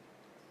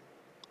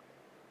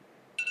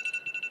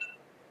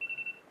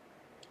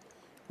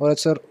 Alright,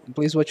 sir,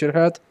 please watch your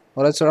head.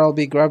 Alright, sir, I'll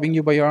be grabbing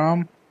you by your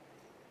arm.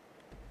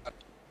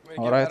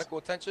 Give medical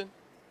attention.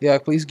 Yeah,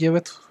 please give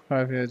it.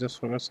 Right here, just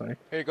for us, sorry.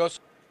 Here you go.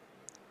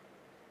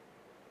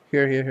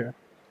 Here.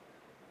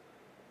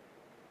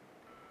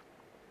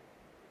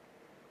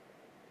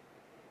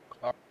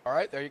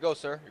 Alright, there you go,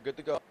 sir. You're good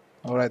to go.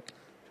 Alright.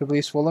 So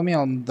please follow me.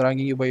 I'm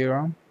dragging you by your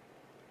arm.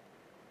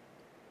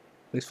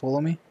 Please follow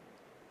me.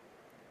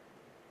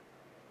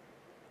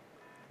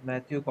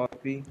 Matthew,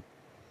 copy.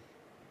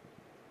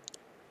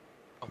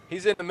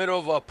 He's in the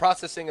middle of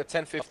processing a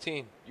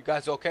 1015. You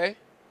guys okay?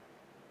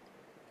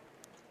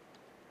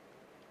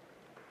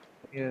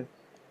 Yes.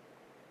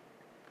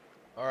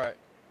 Alright.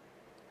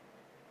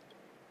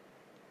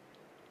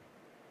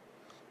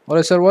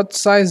 Alright, sir, what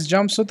size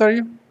jumpsuit are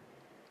you?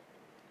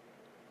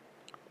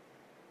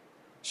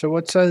 So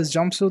what size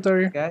jumpsuit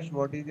are you? Cash,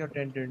 what is your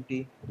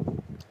 1020?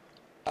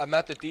 I'm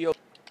at the deal.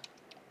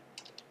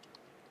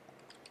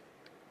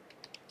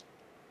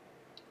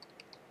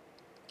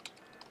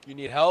 You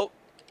need help?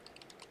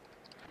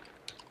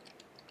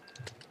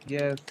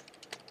 Yes.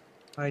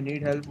 I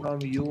need help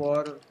from you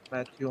or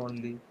Matthew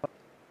only.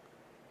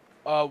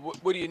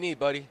 What do you need,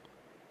 buddy?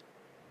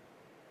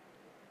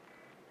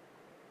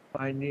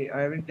 I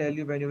will tell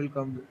you when you will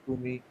come to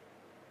me.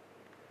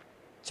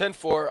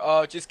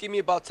 10-4. Just give me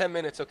about 10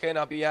 minutes, okay? And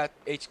I'll be at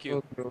HQ.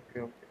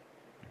 Okay.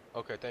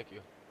 Okay, thank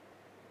you.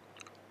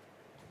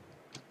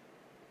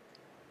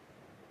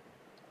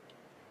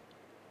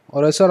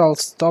 Alright, sir, I'll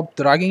stop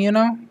dragging you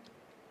now.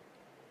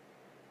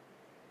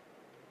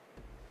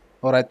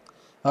 Alright.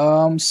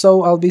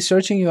 So I'll be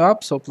searching you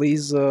up, so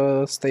please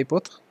stay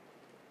put.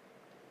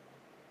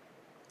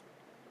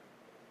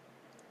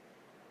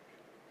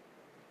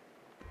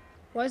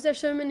 Why is there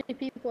so many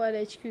people at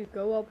HQ?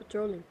 Go while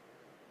patrolling.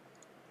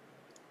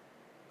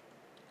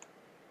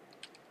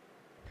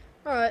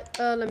 Alright,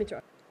 let me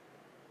try.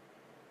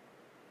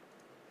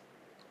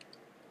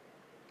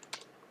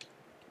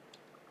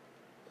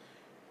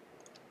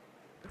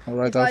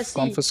 Alright, I've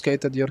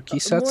confiscated your key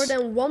sets. More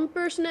than one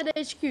person at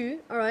HQ.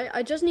 Alright,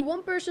 I just need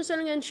one person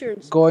selling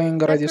insurance. Going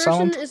radio that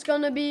sound. person is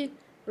gonna be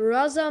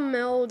Raza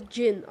Mel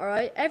Jin.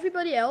 Alright,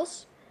 everybody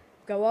else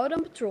go out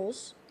on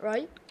patrols.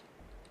 Alright,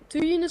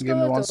 2 units Give go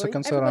me out 1 towing,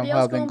 second, sir. I'm everybody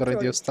else go having on radio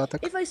patrolling.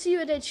 static. If I see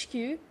you at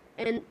HQ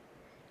and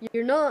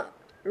you're not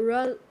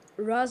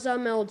Raza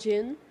Mel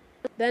Jin,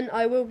 then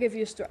I will give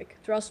you a strike.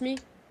 Trust me.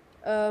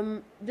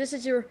 This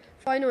is your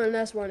final and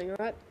last warning.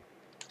 Alright.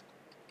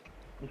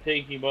 I'm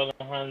taking you by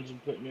the hands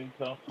and putting you in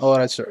cuffs.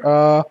 Alright,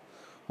 sir.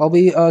 I'll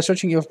be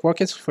searching your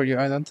pockets for your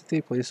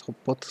identity. Please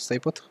stay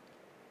put.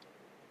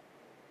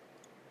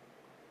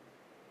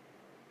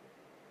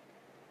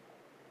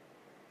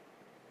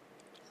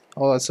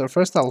 Alright, sir.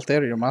 First, I'll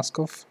tear your mask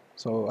off.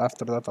 So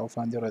after that, I'll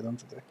find your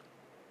identity.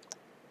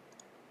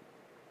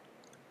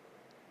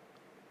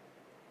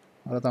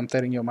 Alright, I'm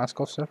tearing your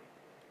mask off, sir.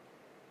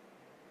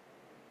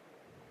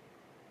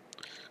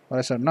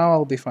 Alright, sir. Now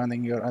I'll be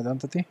finding your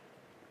identity.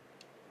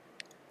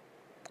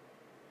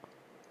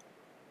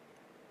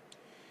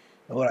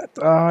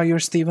 Alright, you're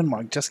Stephen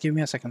Mark. Just give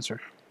me a second, sir.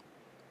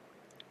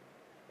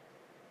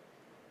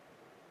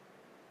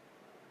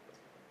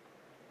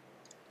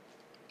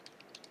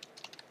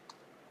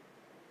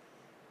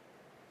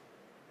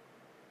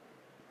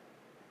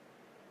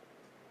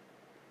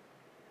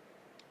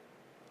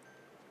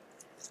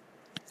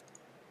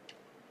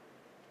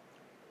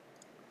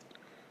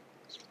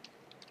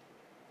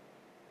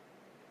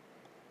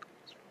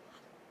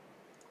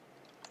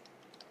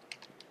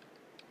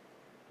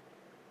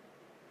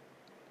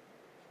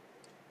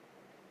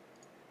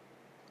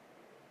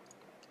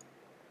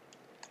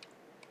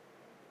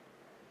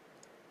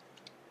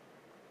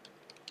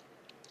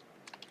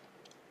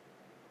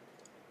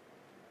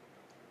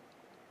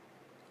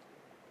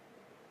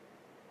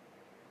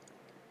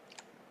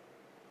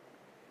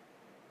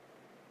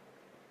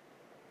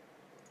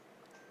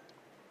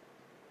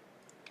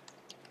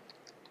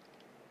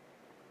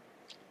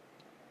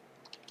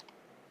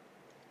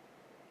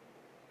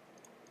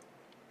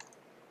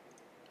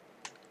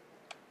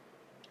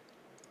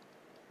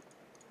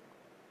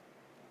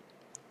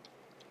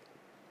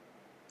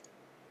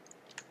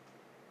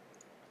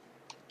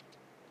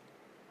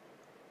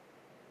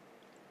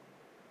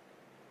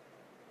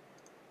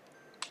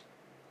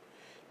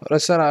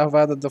 Alright, sir, I've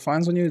added the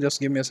fines on you. Just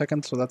give me a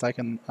second so that I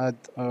can add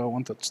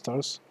wanted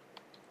stars.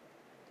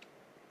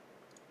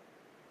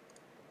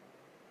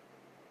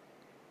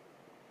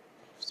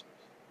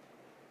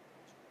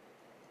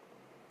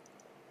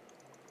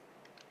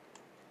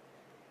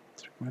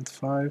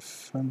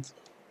 .5 and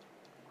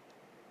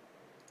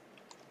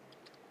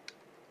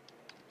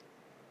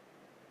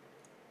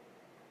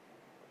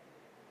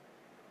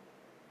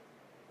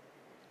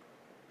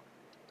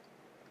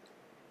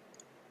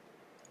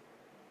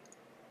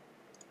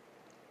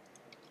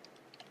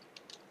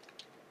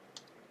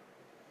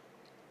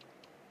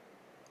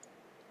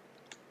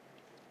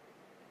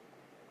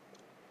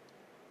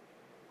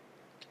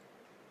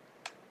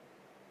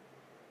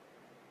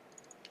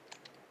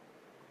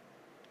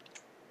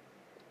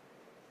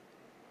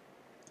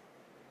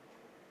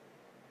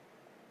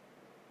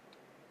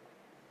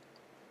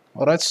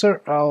Alright, sir.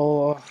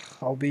 I'll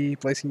be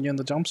placing you in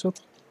the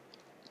jumpsuit.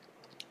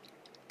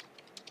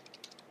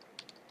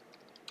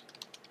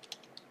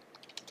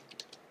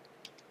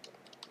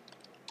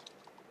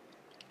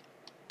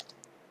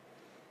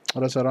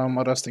 Alright, sir. I'm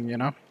arresting you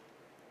now.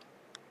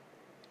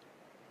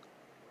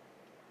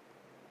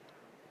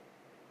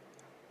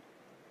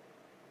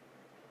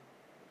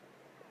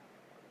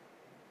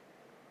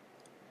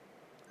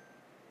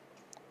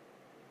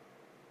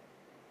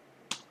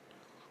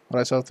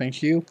 Alright, sir.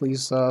 Thank you.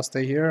 Please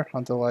stay here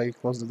until I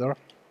close the door.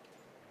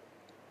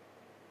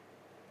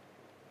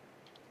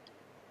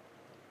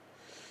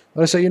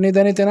 Alright, so you need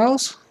anything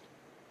else?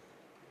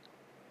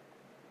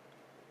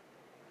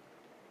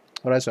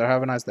 Alright, sir.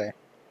 Have a nice day.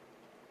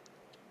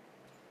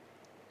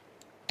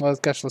 Well,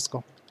 Cash, let's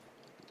go.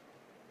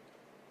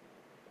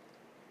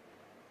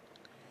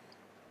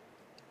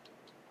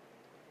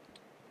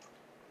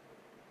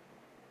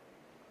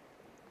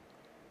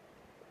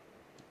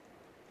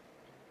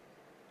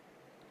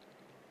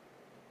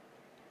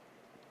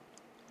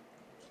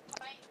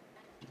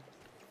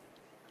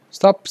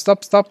 Stop,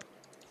 stop, stop.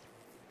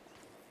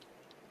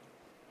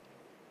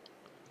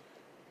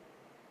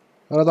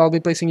 Alright, I'll be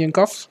placing you in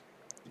cuffs.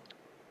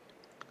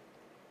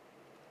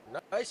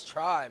 Nice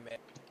try, man.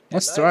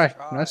 Nice try.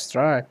 Nice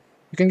try.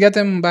 You can get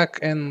him back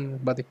in,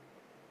 buddy.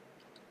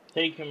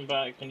 Take him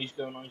back and he's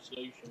going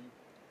isolation.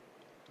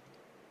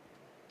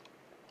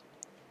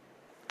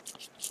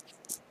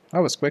 That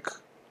was quick.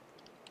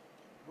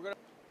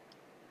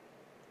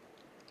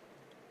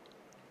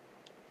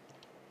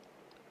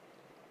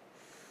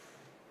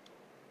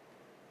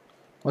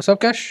 What's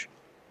up, Cash?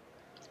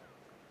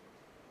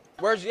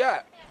 Where's he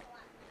at?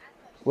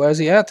 Where's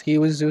he at? He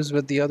was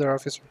with the other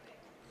officer.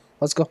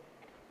 Let's go.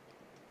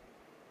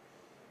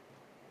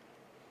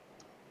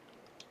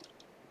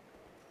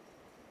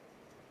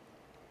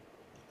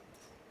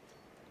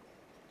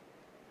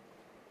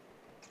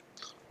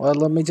 Well,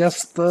 let me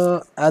just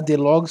add the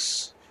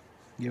logs.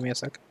 Give me a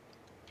sec.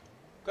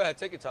 Go ahead,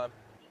 take your time.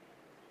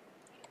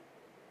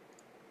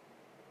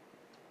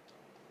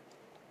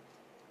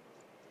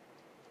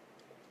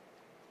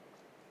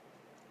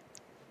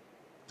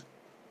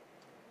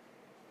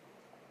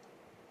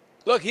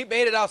 Look, he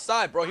made it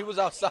outside, bro. He was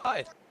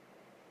outside.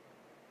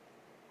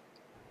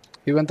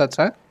 He went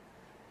outside?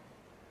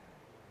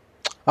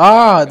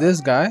 Ah,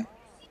 this guy.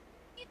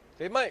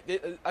 They might.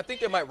 I think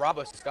they might rob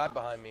us. Guy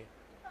behind me.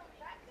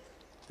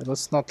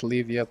 Let's not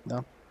leave yet,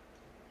 though.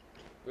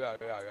 Yeah.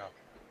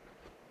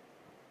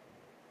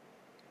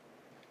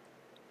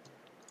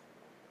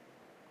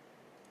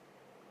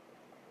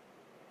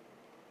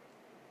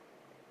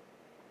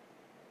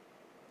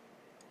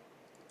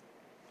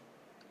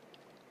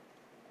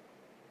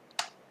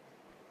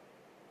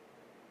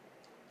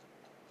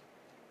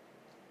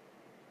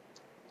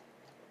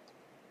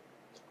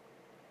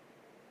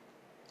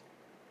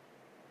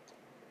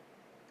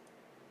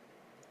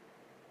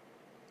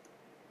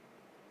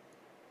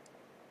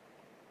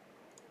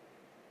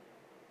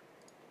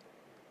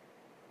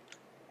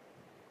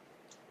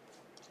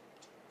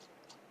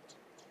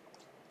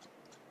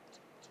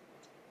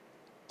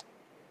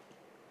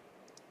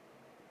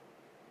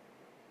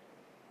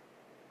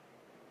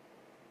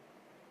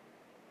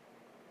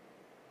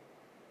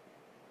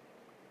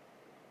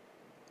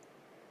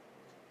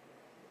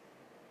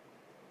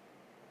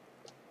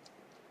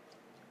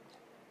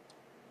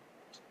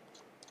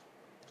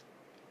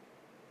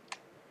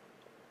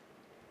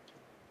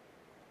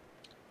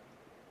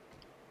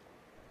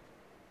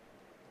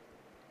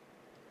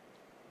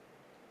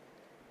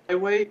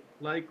 Highway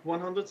like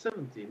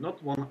 170, not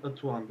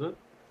 200.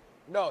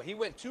 No, he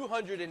went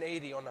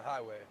 280 on the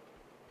highway.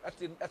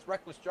 That's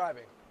reckless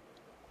driving.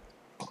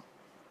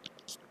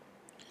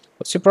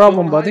 What's your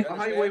problem, so buddy?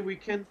 Highway we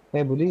can.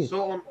 Hey, police.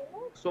 So on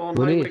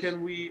Police. highway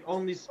can we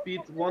only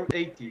speed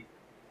 180?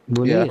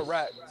 Yeah.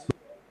 Correct.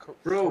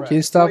 Bro, Can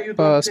you stop why you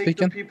don't take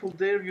speaking? the people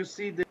there? You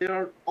see, they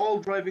are all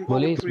driving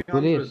Police, over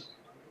 300.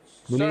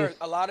 Sir,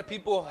 a lot of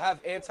people have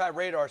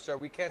anti-radar, sir.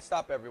 We can't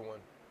stop everyone.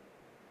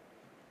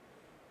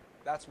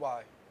 That's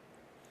why.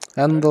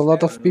 And a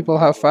lot of people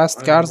have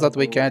fast cars that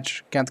we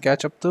can't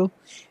catch up to.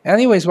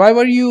 Anyways, why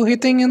were you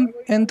hitting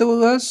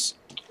into us?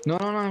 No,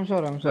 I'm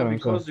sorry.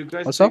 Because you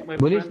guys What's take up? my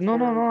Police, friend no,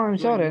 for I'm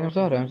sorry.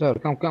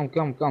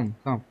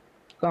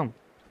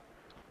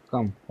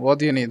 Come. What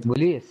do you need?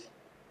 Police.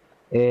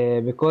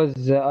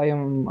 Because I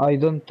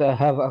don't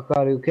have a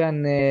car. You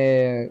can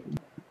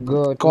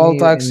go to Call me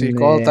taxi, in,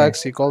 call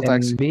taxi.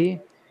 in B.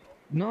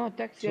 No,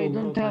 taxi. I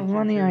don't have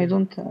money. I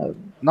don't have.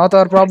 Not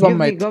our problem,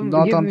 mate.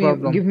 Not our me,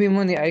 problem. Give me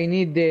money. I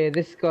need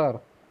this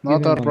car. Not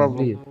Give me our money, problem.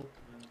 please.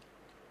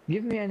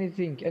 Give me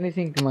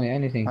anything, money,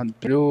 anything. And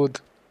brood.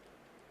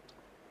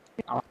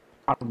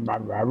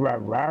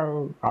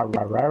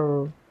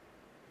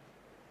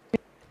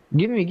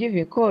 Give me,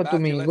 go to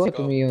me, Matthew,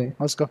 to me.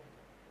 Let's go.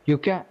 You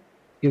can?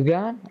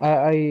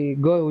 I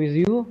go with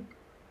you?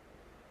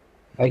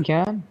 I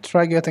can?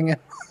 Try getting in.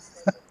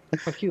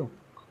 Fuck you.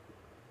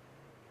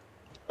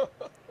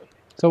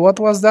 So what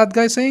was that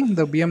guy saying?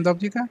 The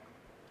BMW guy?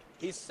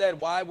 He said,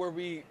 why were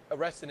we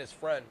arresting his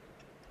friend?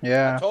 I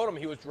Yeah. told him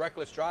he was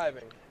reckless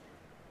driving.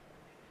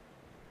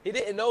 He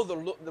didn't know the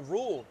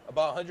rule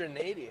about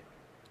 180.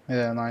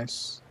 Yeah,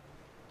 nice.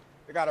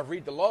 You gotta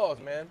read the laws,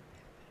 man.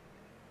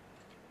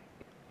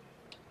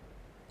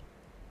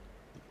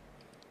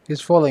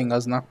 He's following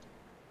us now.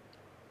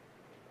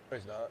 No,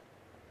 he's not.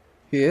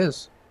 He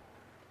is.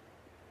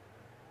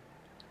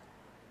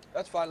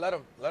 That's fine. Let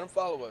him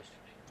follow us.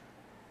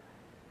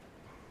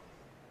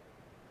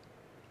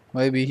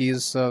 Maybe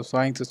he's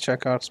trying to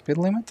check our speed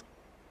limit.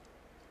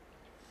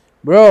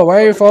 Bro,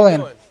 why are you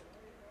following?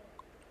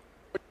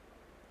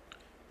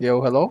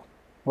 Yo, hello?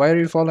 Why are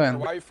you following?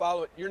 Why are you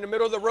following? You're in the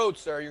middle of the road,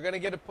 sir. You're gonna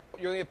get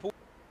pulled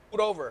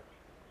over.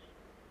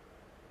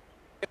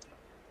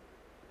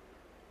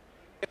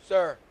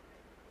 Sir.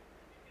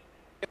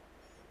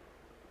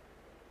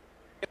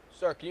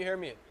 Sir, can you hear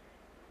me?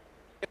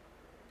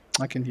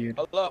 I can hear you.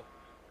 Hello.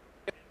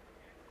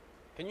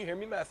 Can you hear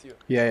me, Matthew?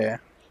 Yeah.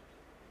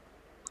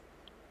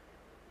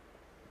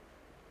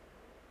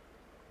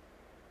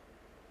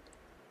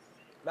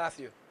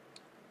 Matthew.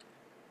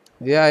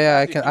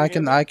 Yeah, Matthew,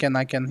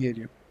 I can hear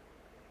you.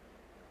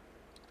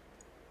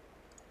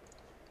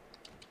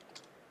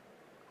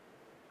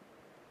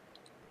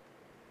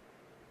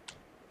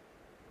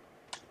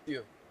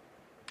 You.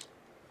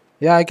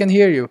 Yeah, I can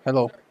hear you.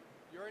 Hello. Sir,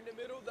 you're in the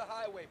middle of the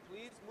highway.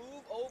 Please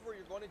move over.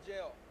 You're going to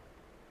jail.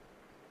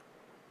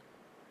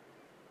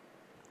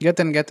 Get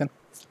in.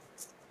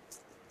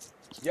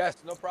 Yes,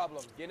 no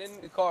problem. Get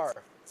in the car.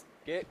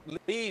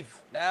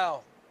 Leave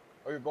now,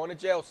 or you're going to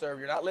jail, sir.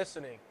 You're not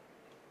listening.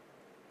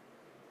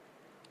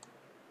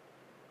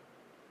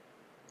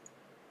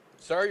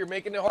 Sir, you're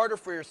making it harder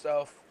for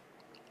yourself.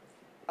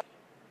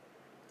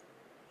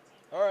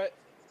 All right.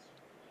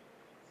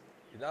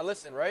 You're not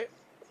listening, right?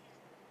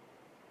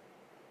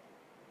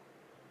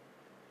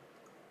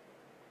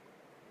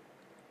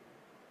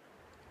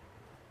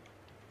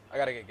 I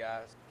gotta get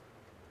gas.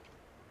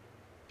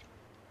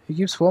 He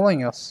keeps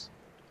following us.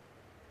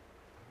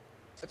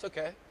 It's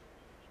okay.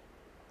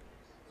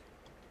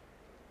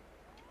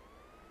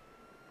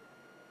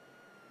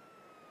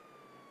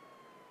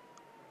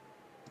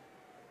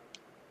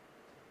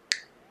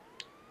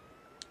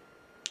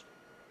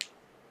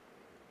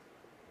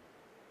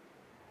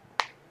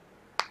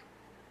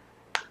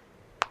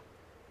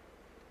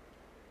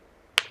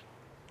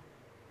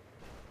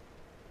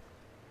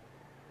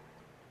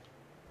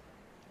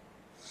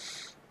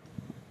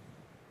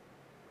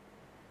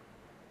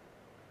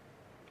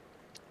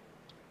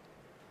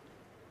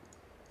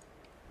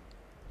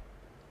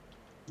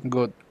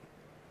 Good.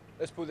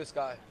 Let's pull this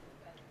guy.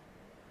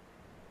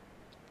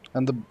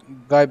 And the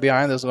guy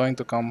behind is going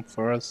to come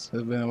for us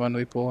when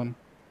we pull him.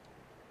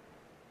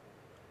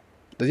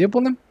 Did you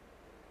pull him?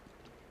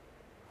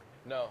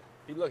 No.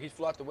 He's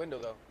flew out the window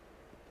though.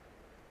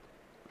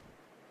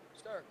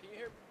 Sir, can you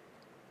hear me?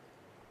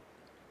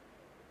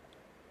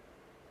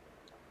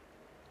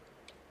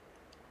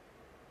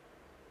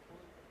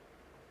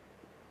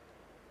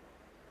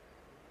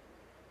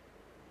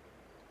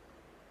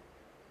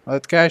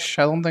 Cash,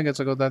 I don't think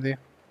it's a good idea.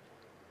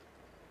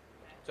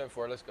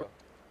 10-4, let's go.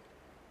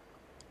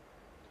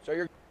 So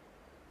you're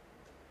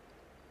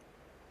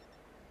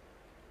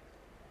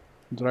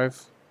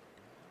Drive.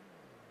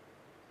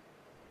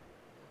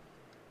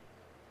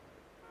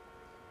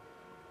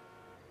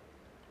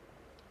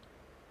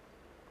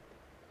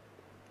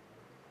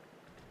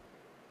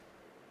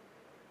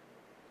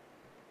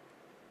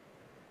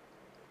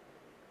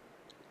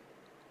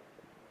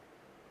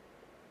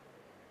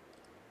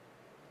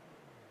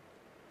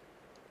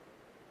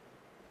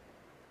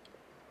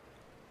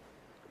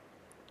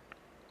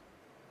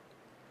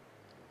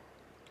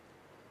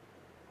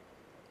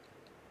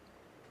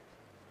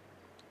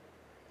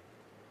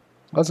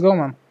 Let's go,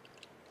 man.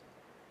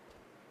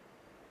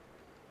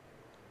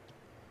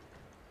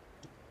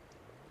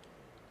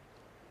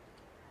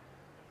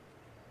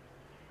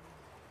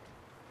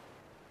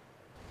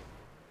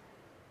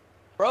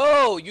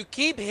 Bro, you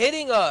keep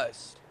hitting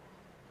us.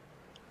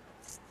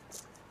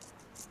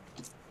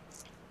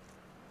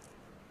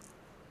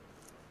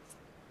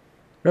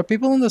 Bro,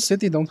 people in the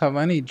city don't have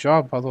any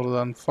job other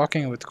than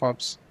fucking with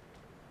cops.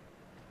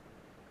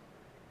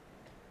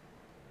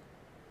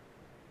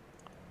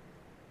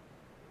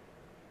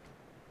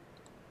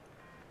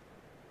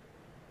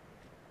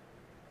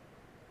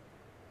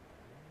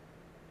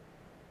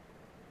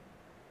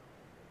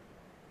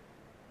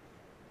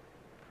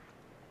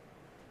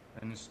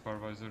 Any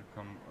supervisor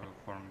come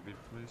farm beef,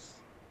 please?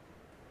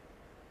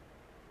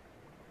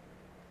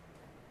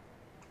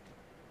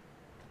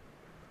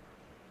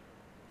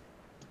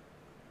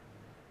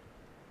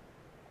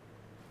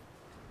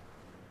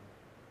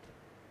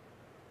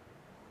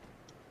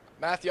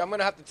 Matthew, I'm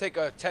gonna have to take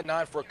a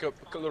 10-9 for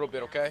a little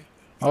bit, okay?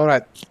 All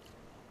right.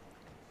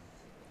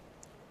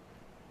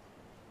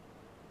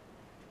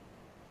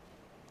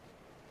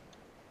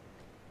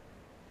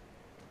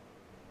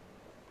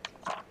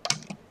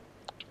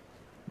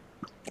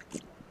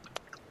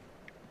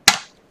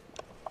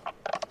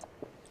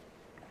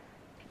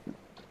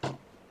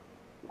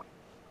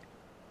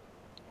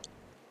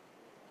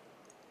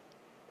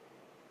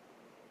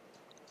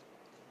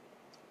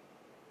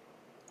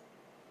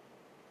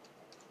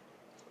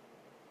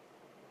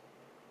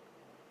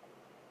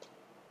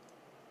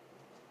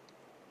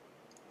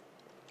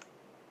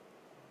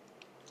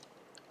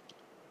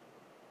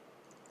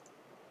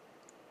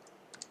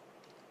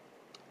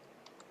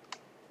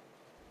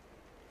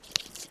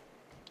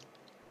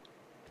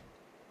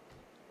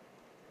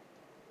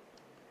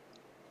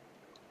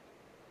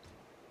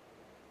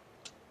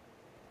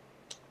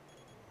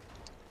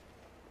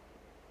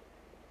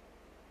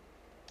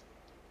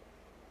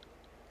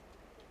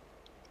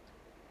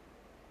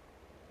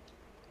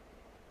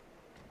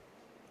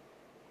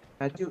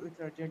 Matthew, it's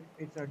urgent.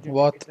 It's urgent.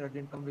 What? It's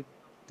urgent. Come with.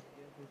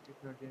 Yes,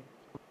 it's urgent.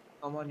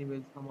 Come on,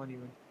 emails. Come on,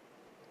 emails.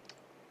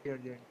 It's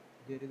urgent.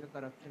 There is a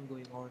corruption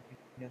going on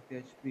in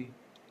SHP.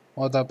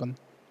 What happened?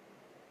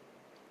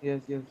 Yes,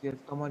 yes, yes.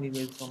 Come on,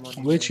 emails. Come on,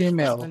 Which emails.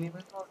 email? Personal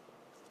emails or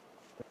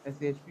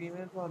SHP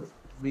emails or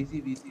VC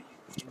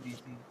in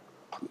VC.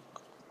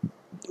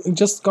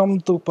 Just come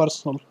to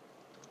personal.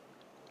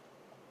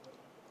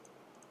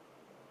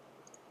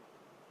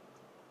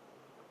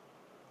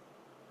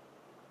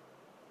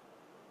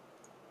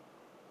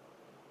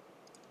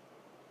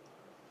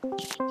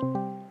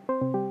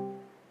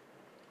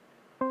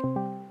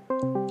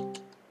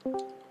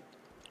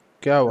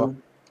 क्या हुआ?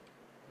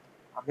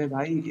 अबे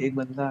भाई एक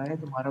बंदा है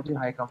तुम्हारा कोई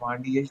high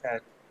command ही है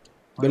शायद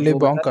और बिली वो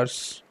बंदा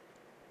बॉन्कर्स।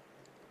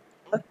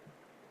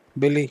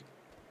 बिली।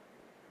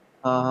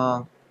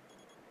 हाँ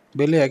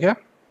बिली है क्या?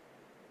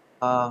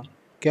 हाँ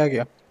क्या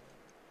किया?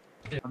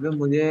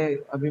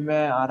 अभी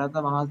मैं आ रहा था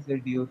वहां से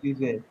डीओसी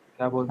से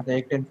क्या बोलते हैं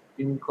एक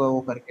 10-15 को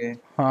वो करके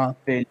हाँ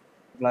फेल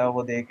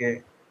वो दे के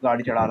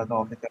गाड़ी चढ़ा रहा था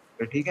ऑफिसर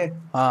पे ठीक है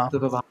हाँ तो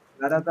वहां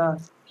जा रहा था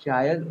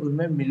शायद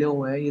उनमें मिले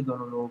हुए हैं ये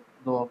दोनों लोग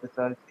दो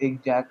ऑफिसर एक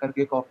जैक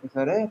करके एक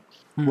ऑफिसर है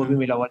वो भी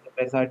मिला हुआ जब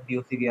मेरे साथ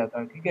डीओसी गया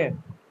था ठीक है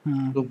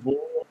तो वो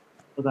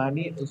पता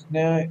नहीं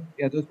उसने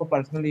या तो उसको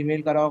पर्सनल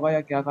ईमेल करा होगा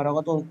या क्या करा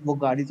होगा तो वो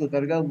गाड़ी से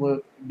उतर गया वो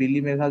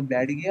बिल्ली मेरे साथ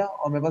बैठ गया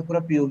और मेरे पास पूरा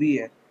पीओवी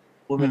है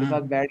वो मेरे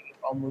साथ बैठ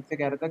गया और मुझसे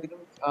कह रहा था कि तुम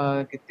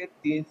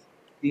कितने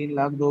 3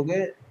 लाख दोगे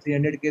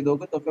 300K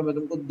दोगे तो फिर मैं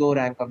तुमको 2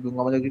 रैंक कर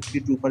दूंगा मतलब कि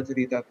ट्रूपर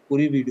 3 तक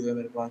पूरी वीडियो है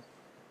मेरे पास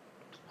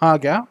हाँ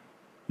क्या?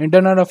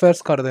 इंटरनल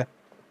अफेयर्स कर दे।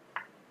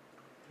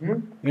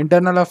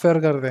 इंटरनल अफेयर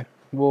कर दे।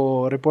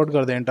 वो रिपोर्ट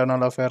कर दे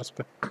इंटरनल अफेयर्स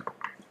पे।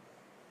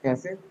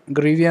 कैसे?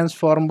 ग्रीवियंस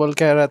फॉर्म बोल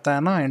के रहता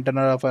है ना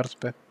इंटरनल अफेयर्स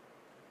पे।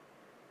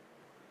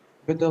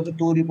 तो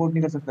तू रिपोर्ट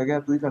नहीं कर सकता क्या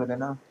तू ही कर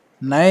देना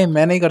नहीं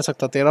मैं नहीं कर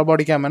सकता तेरा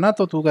बॉडी कैम है ना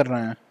तो तू कर रहा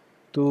है।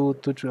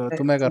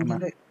 तुम्हें करना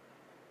है।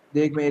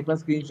 देख मैं एक बार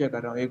स्क्रीन शेयर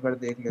कर रहा हूँ एक बार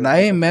देख ले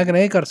नहीं मैं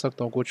नहीं कर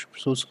सकता हूँ कुछ।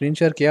 स्क्रीन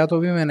शेयर किया तो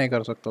भी मैं नहीं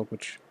कर सकता हूँ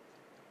कुछ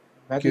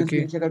मैं तो क्योंकि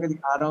स्क्रीन शेयर करके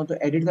दिखा रहा हूँ तो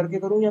एडिट करके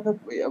करूँ या फिर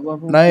नहीं वो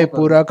करूँ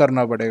पूरा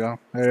करना पड़ेगा।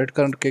 एडिट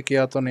करके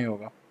किया तो नहीं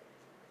होगा।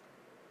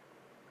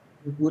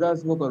 पूरा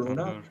वो करूँ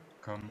ना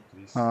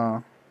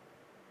हाँ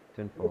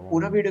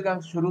पूरा वीडियो का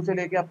शुरू से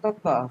लेके अब तक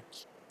का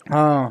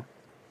हाँ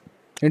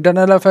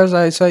इंटरनल अफेयर्स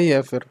ऐसा ही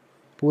है फिर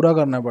पूरा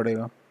करना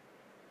पड़ेगा।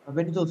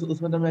 अबे नहीं तो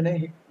उसमें तो मैंने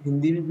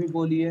हिंदी भी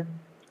बोली है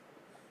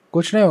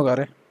कुछ नहीं होगा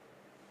रे।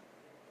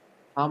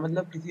 हाँ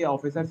मतलब किसी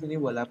ऑफिसर से नहीं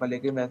बोला पर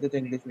लेकिन वैसे तो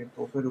इंग्लिश में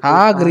तो फिर रुको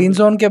हाँ कहाँ ग्रीन से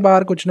जोन के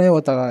बाहर कुछ नहीं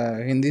होता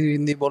है। हिंदी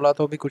हिंदी बोला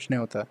तो भी कुछ नहीं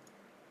होता है।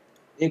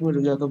 एक मिनट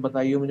रुक जाओ तो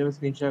बताइए मुझे मैं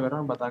स्क्रीन शेयर कर रहा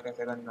हूँ बता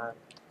कैसे करना है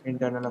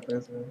इंटरनल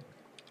अफेयर्स में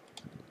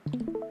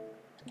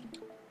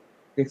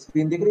एक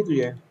स्क्रीन दिख रही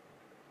तुझे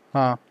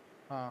हाँ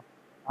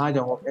हाँ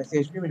जाऊँ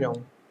SHP में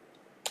जाऊँ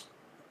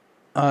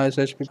हाँ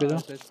SHP पे जाओ।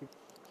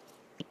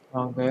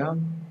 हाँ गया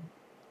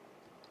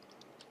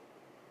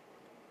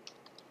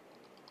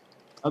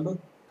अब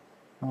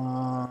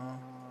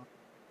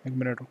एक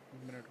मिनट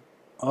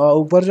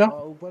ऊपर जा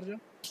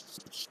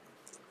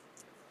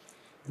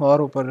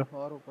और ऊपर जा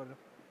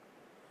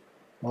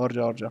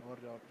और जा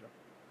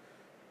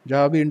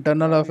जहाँ भी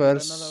इंटरनल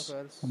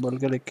अफेयर्स बोल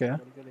के लिख के है।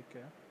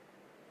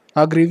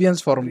 हाँ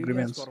ग्रीवियंस फॉर्म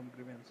ग्रीवियंस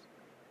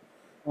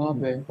वहाँ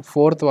पे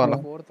 4th वाला।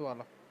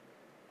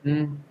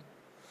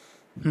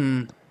 हम्म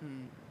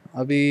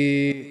अभी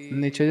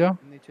नीचे जा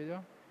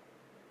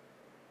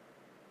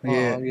हाँ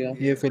आ गया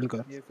ये फिल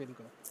कर।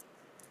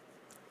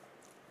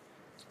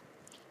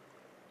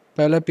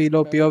 पहले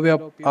पीओवी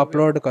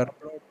अपलोड कर।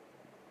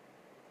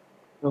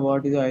 So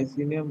what is the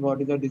IC name?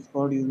 What is the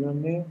Discord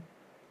username?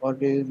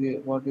 What is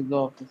the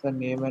officer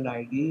name and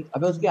ID?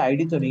 अबे उसकी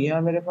ID तो नहीं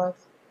है मेरे पास।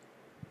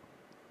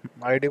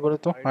 आईडी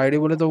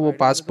बोले तो वो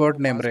पासपोर्ट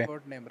नेम रे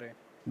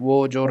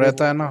वो जो अबे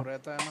रहता है ना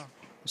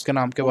उसके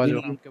नाम के वो भी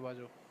बाजू। नहीं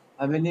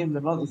अबे नहीं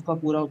मेरे पास उसका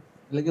पूरा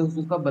लेकिन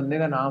उसका बंदे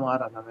का नाम आ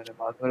रहा था मेरे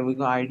पास पर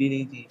उसका आईडी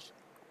नहीं थी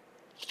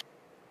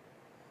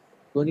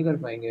तो नहीं कर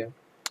पाएंगे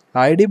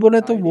आईडी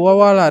बोले तो वो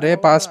वाला रे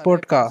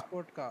पासपोर्ट का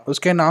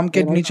उसके नाम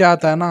के नीचे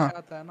आता है ना।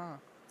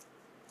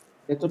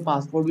 ये तो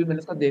पासपोर्ट भी मैंने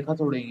उसका देखा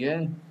थोड़ा ही है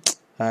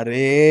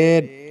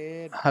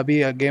अरे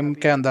अभी गेम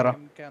के अंदर आ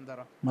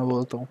मैं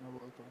बोलता हूँ।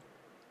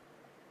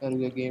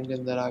 गेम के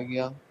अंदर आ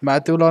गया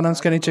मैथ्यू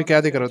लॉरेंस के नीचे क्या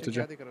दिख रहा है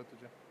तुझे?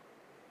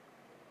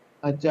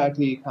 अच्छा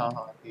ठीक हाँ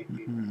हाँ ठीक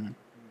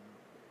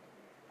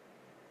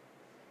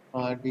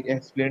हाँ ठीक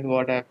explain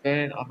what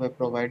happened if I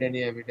provide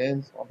any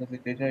evidence of the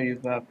situation you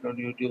can upload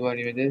YouTube or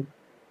images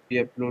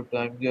ये upload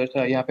time की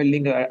अच्छा यहाँ पे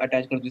लिंक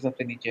अटैच कर दी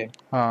सबसे नीचे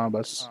हाँ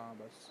बस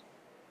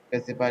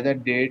specify the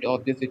date of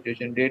the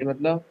situation date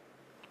मतलब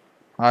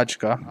आज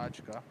का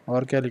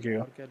और क्या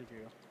लिखेगा?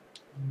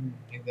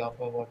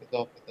 example what is the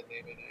officer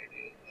name and ID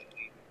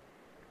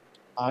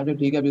हाँ जो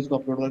ठीक है अभी इसको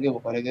अपलोड करके वो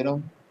करे दे रहा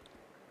हूँ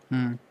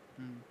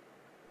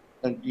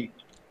चल ठीक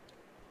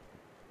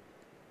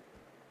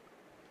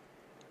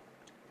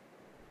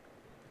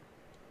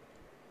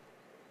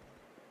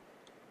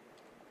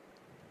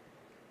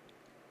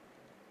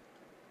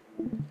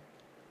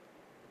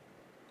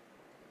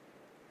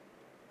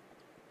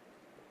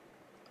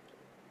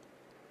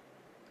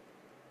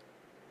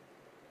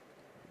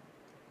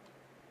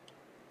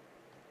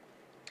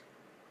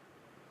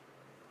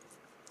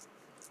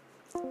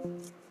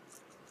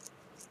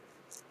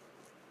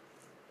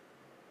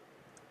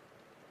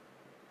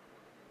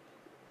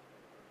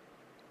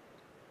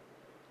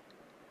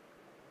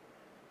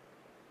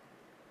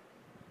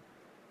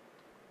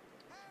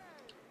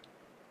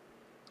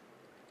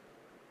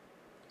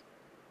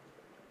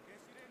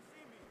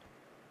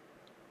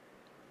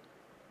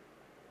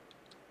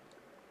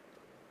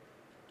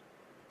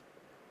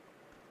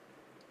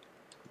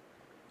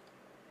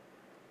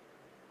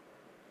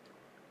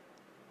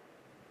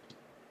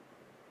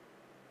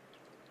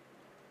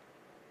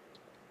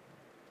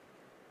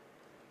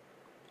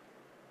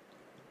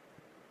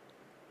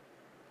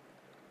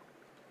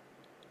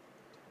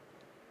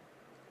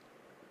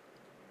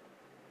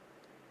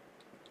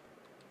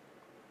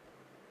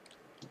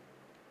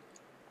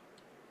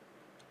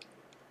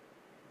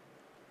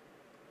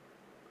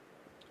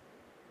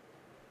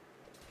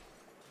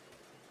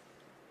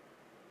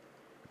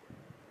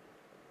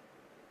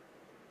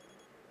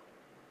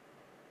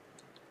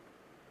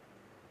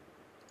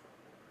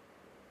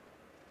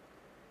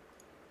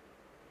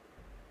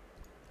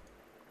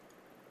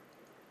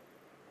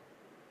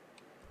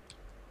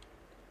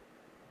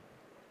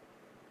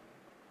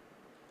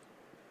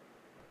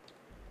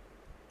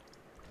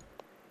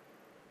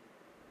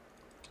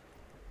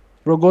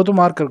Bro, go to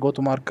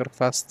marker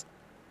fast.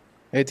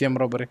 ATM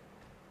robbery.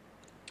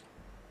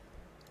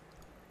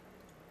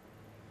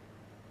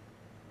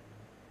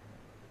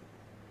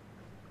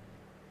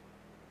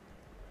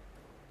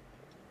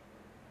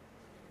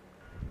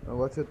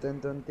 What's your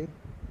 1020?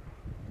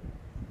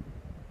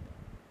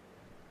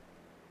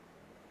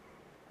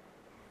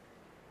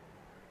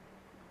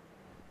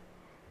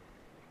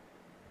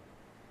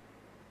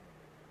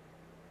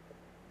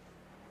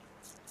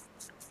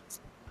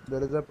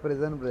 There is a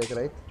prison break,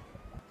 right?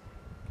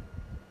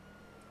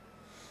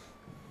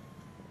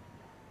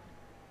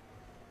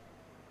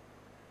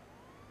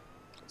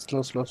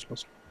 Slow.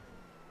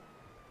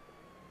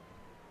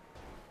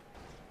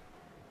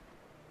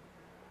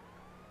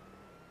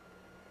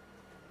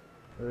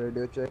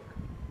 Radio check.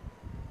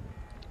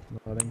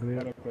 Loud and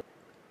clear.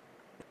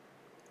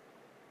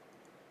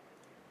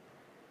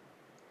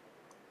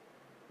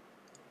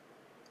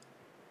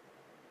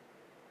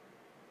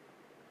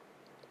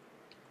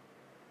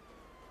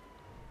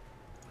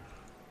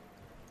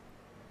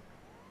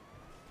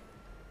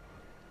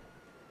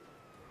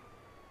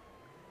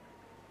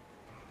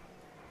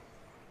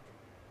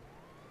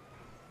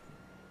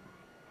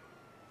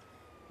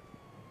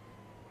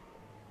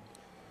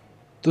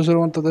 Do you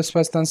want to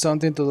dispatch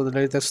 1017 to the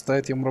latest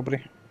ATM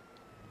robbery?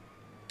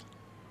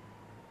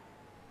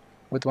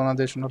 With one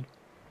additional.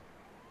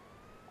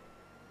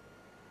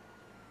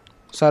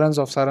 Sirens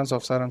off.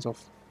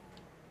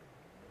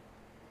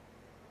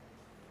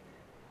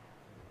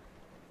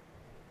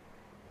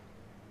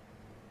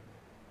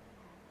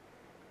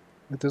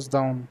 It is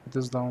down.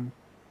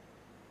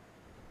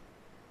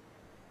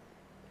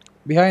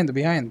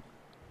 Behind.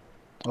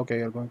 Okay,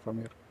 you're going from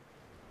here.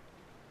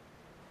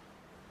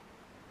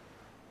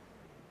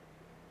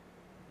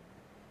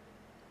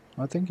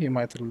 I think he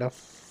might have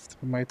left.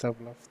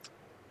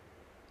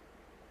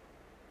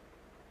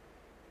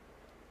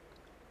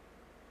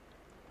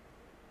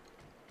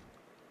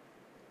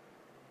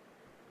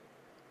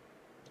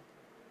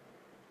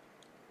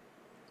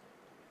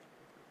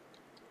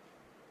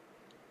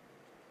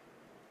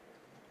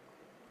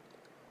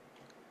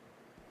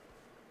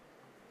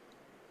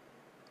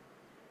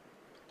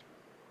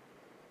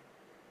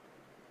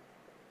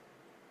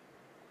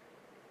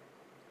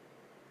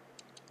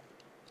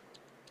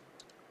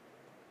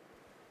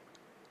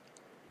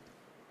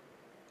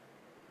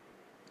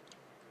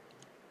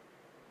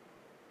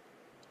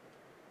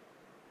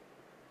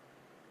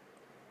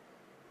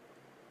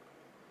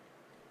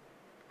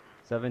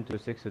 Seven to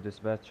 6 to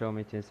dispatch, show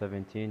me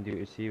 1017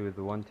 DUC with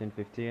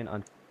 11015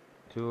 and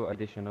 2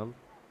 additional.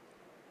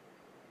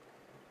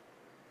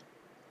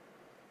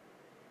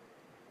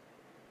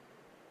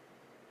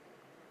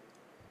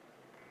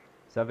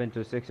 Seven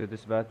to 6 to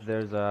dispatch,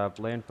 there's a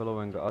plane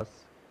following us.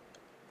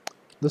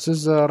 This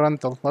is a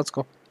rental. Let's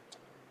go.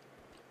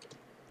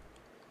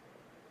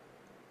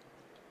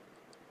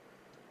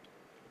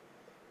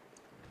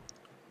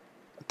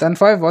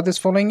 10-5, what is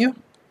following you?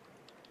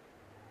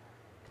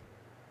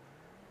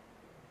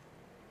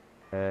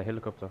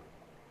 Helicopter.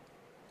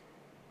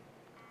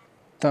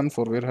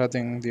 10-4, we're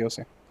heading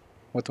DOC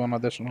with one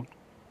additional.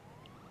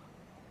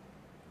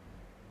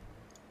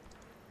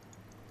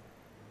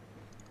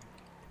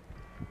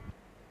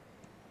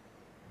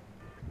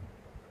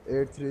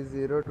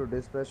 (830) to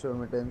dispatch, show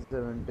me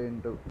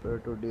 1017 to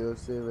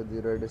DOC with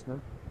 0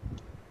 additional.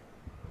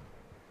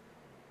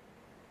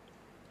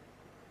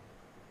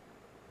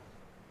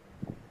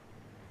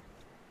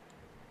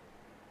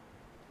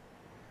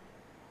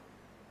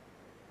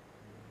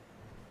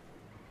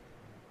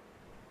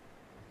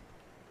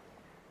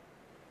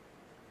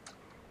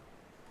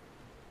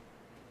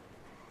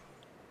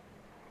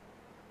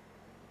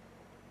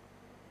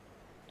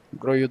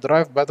 Bro, you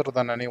drive better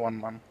than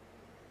anyone, man.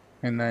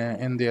 In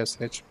the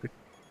SHP.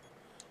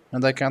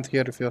 And I can't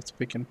hear if you're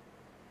speaking.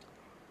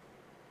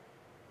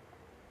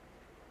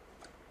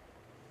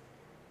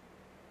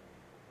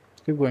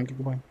 Keep going,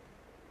 keep going.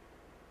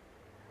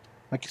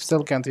 I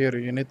still can't hear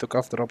you. You need to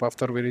cough drop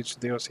after we reach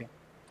the DOC.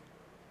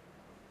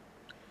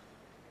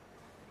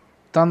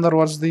 Thunder,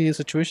 what's the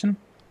situation?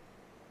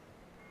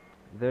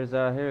 There's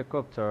a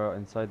helicopter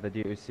inside the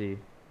DOC.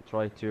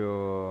 Try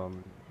to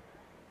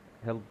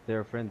help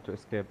their friend to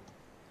escape.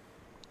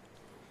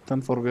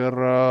 10-4,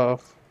 we're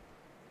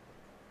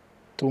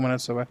 2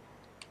 minutes away.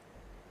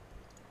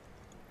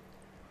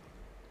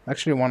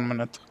 Actually, 1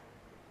 minute.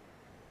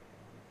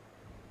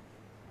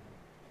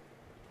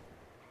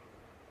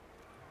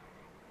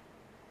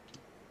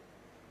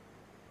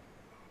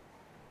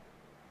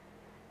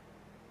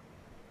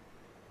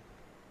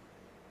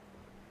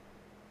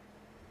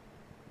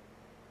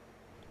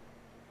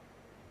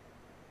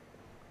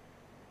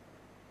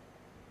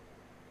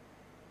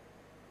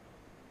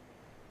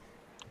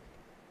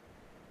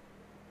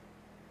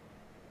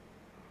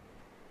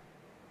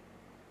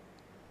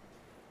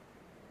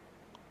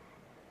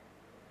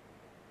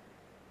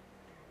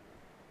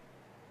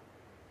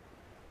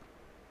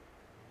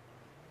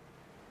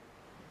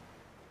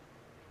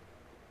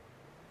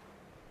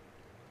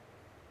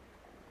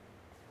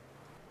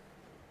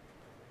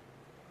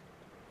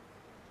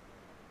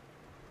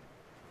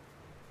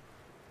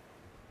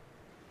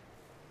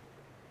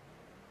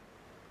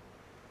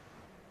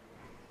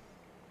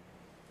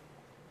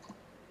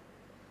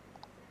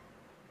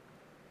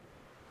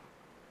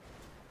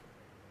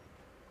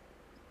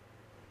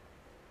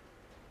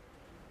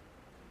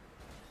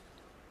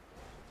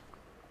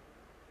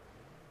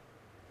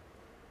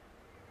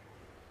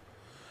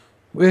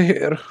 We're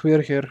here,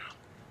 we're here.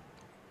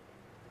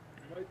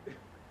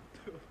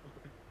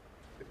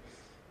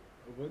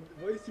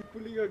 Why is he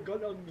pulling a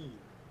gun on me?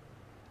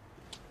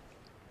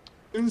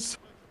 You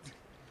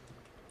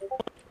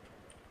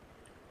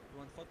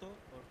want photo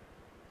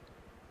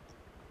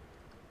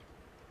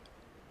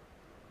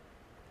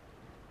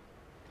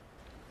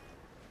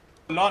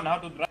or? Learn how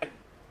to drive.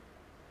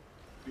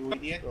 You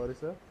idiot. Sorry,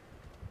 sir.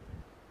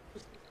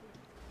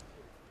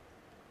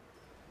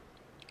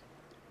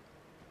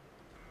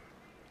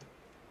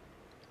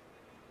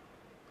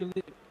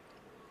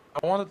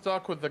 I want to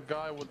talk with the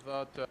guy with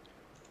that.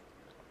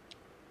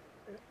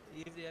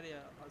 Leave the area.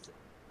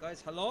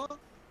 Guys, hello?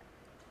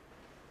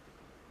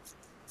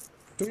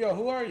 Tuyo,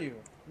 who are you?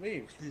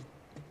 Leave.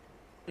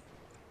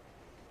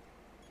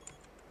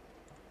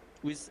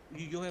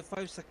 You have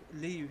 5 seconds.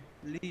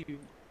 Leave.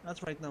 Not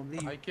right now.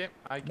 Leave. I can't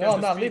No,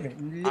 I'm not speak.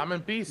 leaving. I'm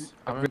in peace.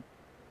 I'm in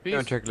peace.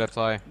 Don't check left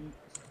eye.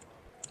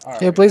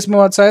 Okay, please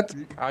move outside.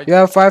 You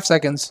have 5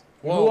 seconds.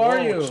 Who are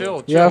you?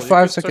 Chill. You have 5 can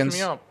touch seconds.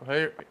 me up.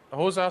 Hey,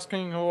 who's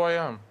asking who I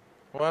am?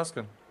 Who's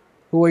asking?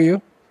 Who are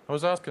you?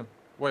 Who's asking?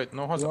 Wait,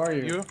 no, who's Who are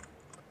you? you?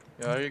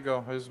 Yeah, here you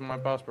go. Here's my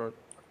passport.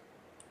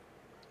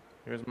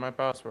 Here's my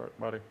passport,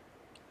 buddy.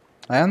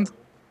 And?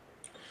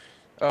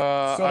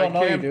 I Still don't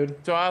know you, came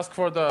dude. to ask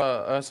for the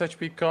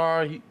SHP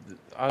car.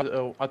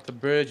 At the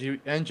bridge, he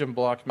engine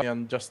blocked me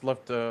and just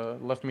left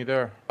me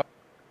there.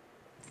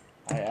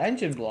 I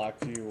engine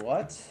blocked you.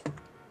 What?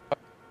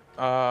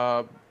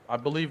 I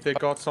believe they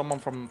got someone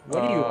from.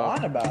 What are you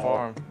on about?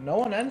 Farm. No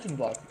one engine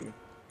blocked you.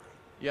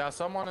 Yeah,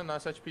 someone in the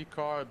SHP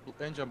car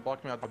engine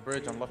blocked me at the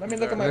bridge and left Let me me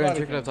look there. at my body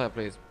Check cam. left eye,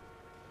 please.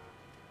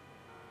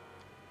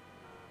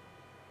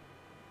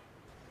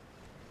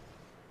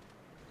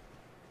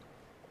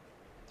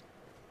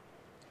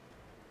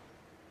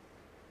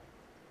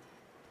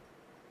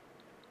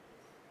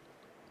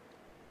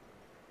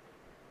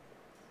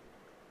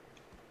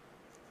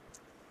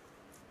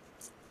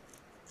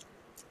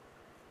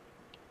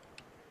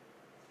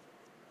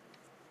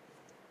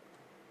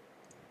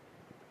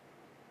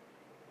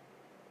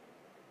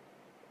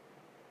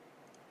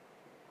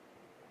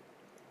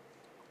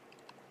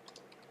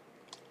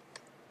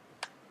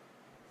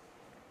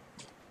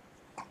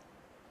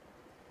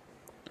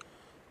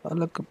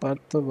 Alak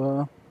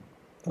patava.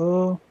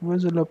 Oh,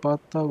 where's the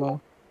patava?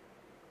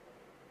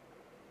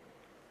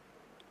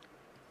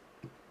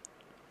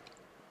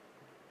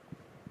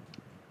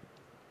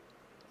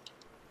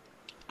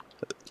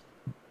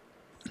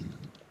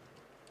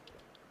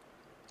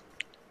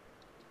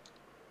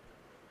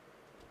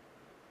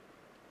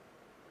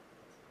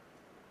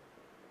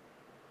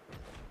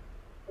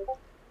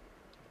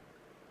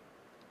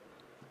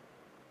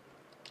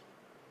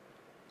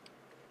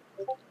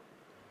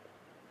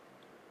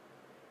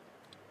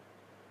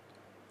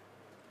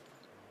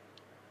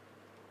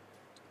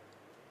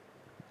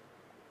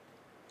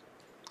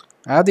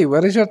 Adi,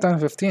 where is your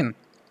 1015?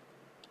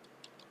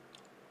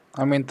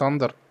 I mean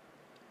Thunder.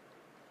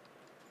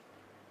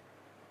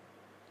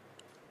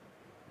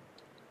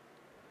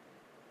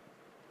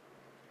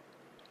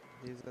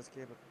 He's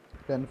escaped.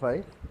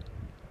 10-5.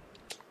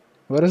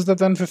 Where is the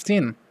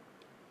 1015?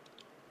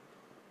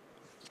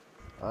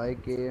 I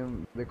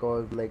came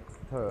because like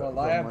Well,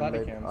 I have someone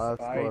body like cams.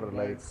 asked for Mine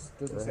like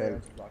doesn't say help.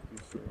 engine block you,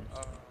 so.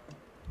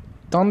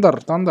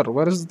 Thunder,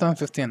 where is the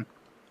 1015?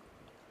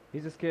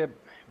 He's escaped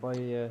by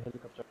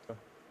helicopter.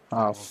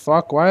 Ah,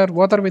 fuck,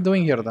 what are we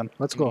doing here then?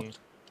 Let's go.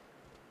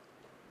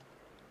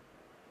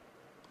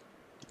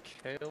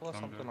 Kayla,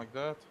 something like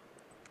that.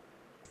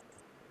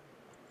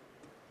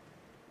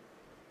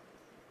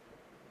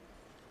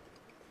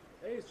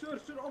 sir,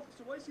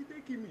 officer, why is he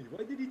taking me?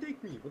 Why did he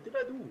take me? What did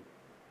I do?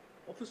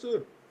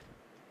 Officer,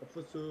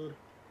 officer.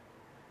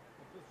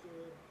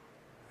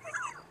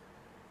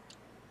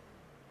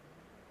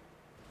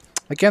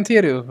 I can't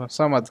hear you,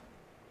 Samad.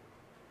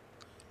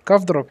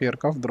 Cough drop here,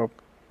 cough drop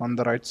on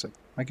the right side.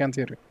 I can't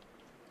hear you.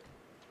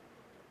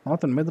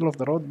 Not in the middle of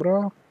the road,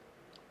 bro.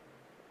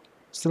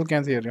 Still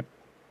can't hear you.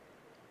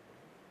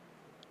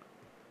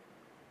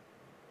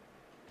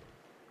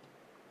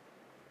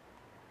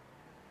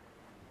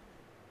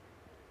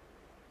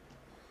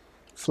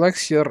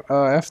 Flex your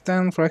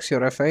F10, flex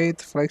your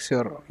F8, flex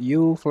your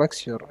U,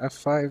 flex your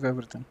F5,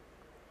 everything.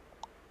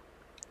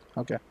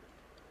 Okay.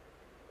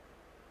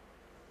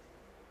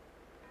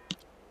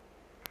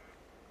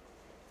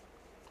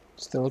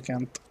 Still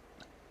can't.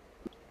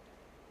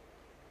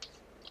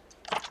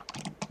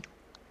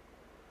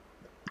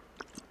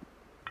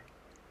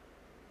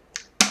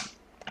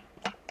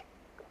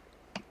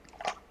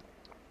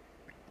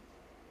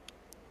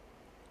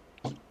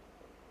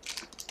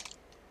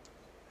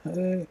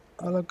 Hey,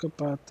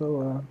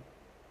 alakapatoa.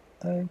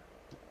 Hey.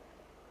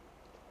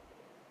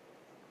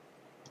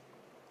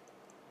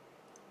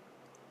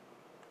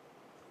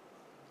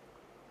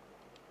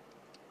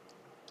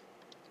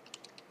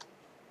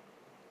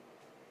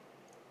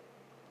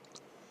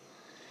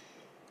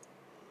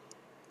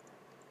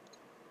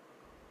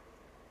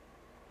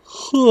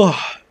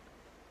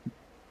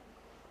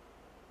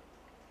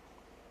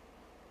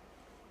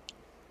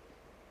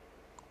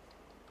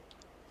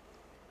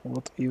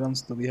 What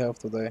events do we have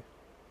today?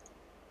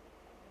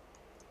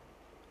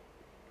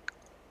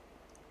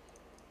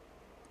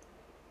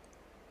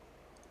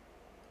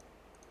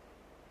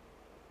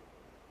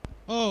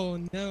 Oh,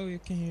 now you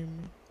can hear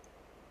me.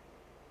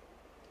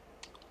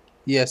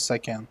 Yes, I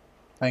can.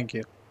 Thank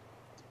you.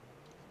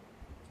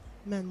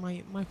 Man,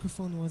 my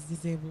microphone was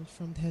disabled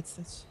from the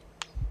headset.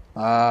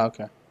 Ah,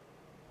 okay.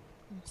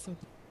 So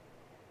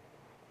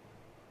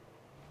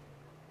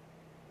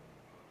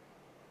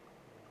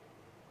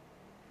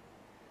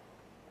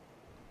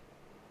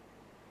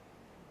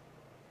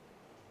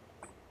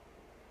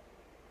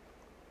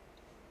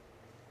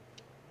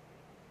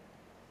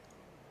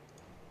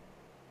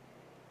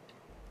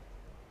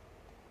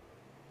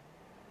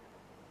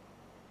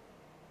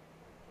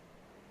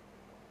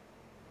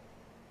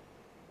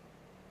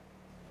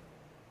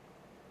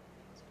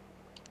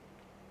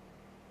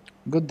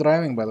Good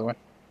driving, by the way.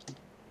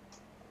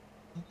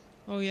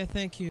 oh yeah,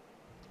 thank you.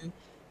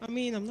 I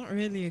mean, I'm not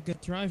really a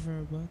good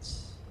driver, but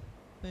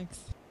thanks.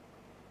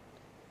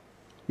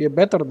 You're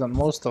better than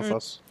most of Er-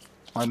 us.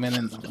 I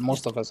mean,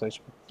 most of us, HP.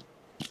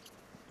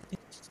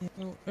 Yeah,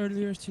 well,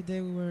 earlier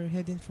today we were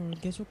heading for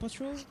Ghetto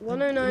Patrol. And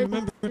 109 you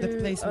remember the to,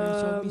 place where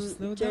you told me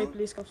slow Jay, down?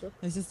 please come, sir.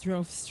 I just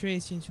drove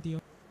straight into the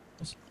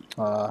office.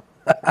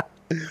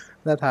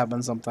 That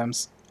happens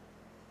sometimes.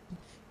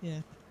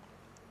 Yeah.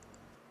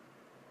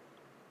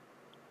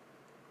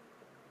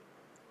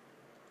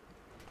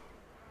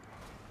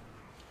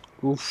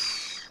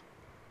 Oof.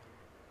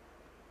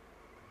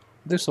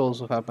 This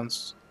also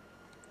happens.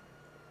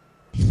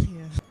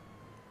 Yeah.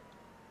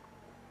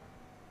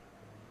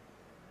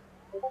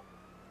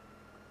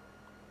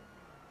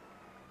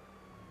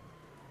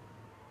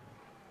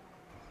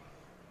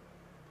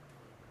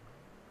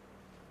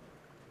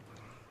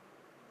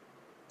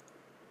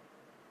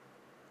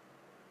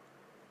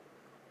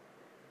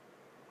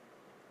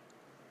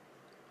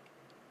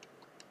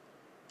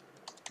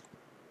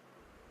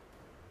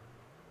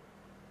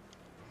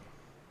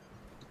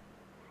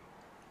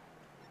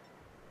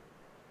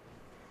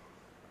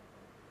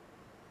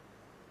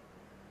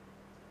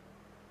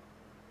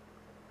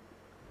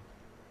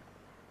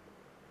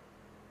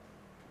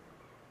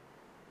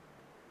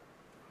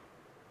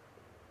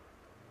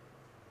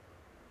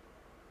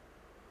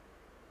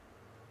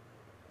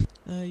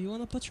 You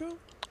wanna patrol?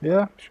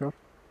 Yeah, sure.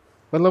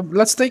 Well,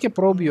 let's take a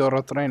probe or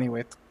a trainee.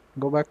 Wait.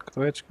 Go back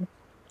to HQ.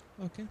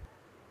 Okay.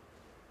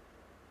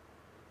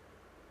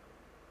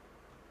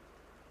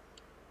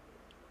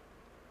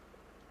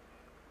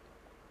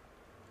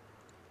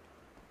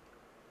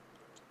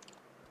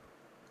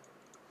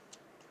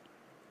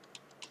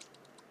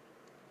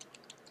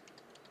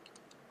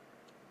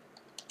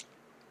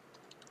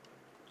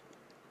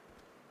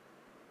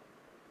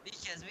 Bir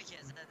kez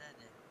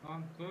hadi.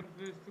 Lan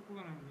Surface'i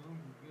kullanamıyor oğlum.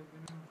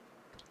 Gözüne.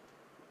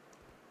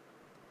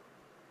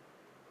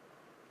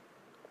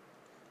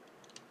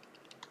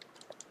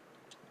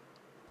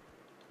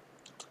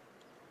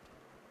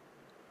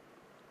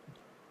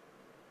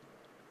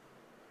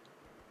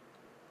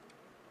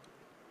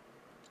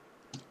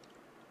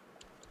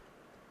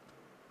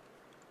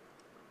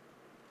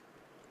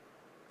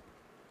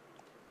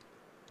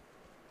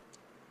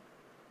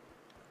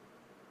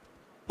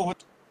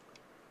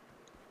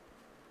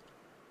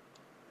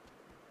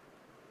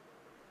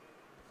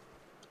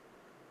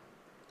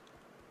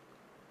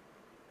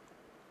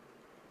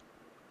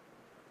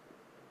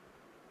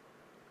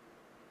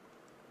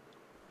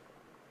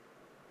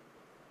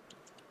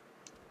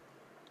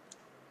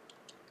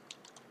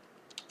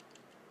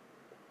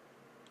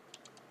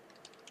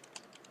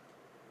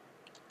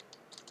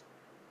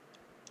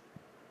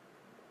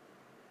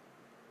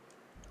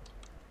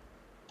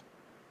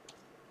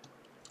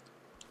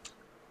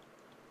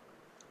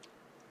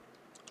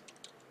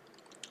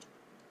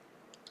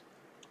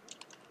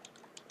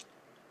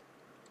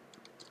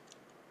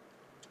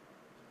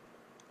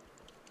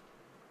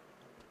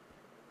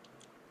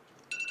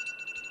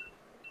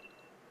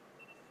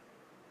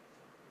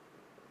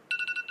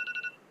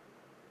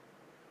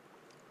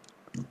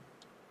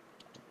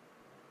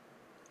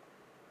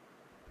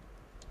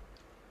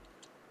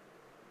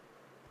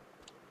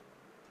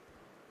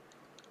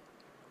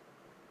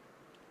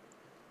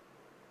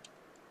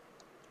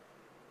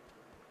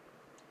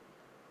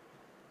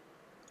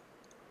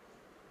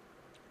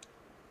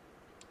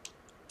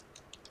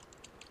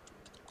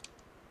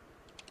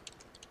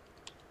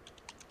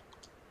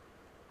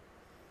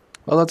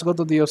 Well, let's go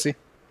to DOC.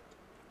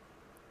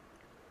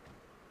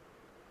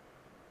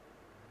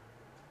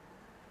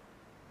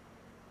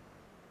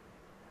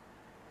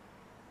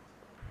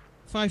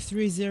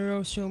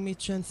 $530, show me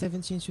trend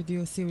 17 to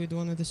DOC with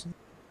one addition.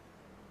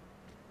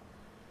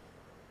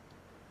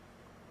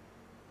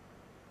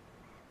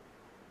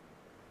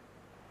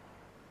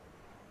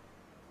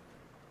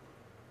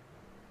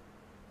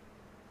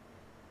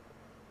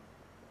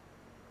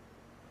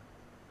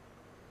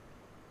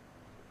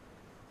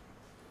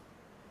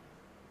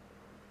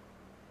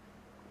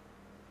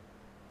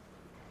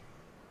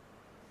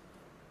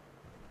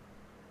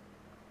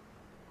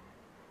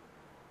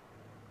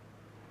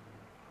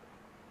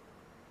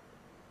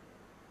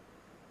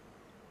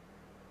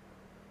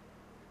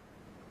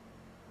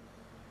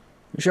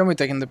 Show me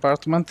taking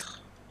department.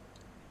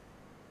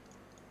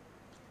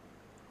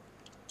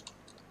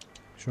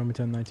 Show me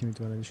 1019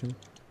 with one addition.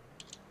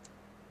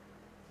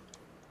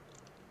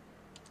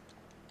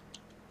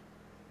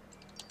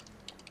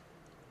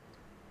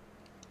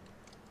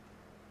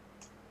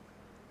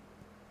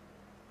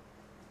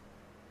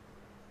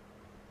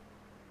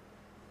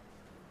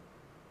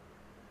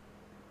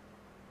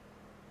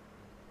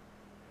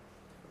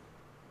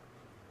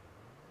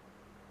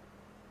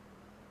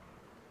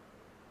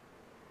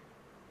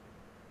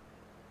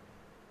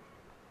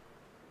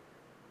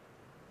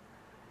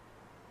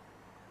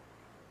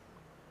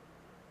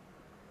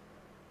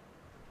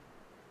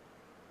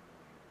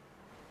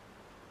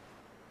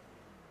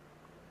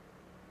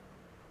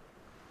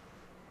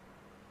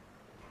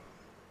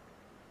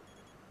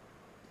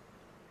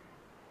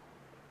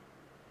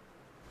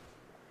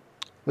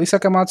 Lisa,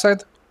 come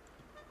outside.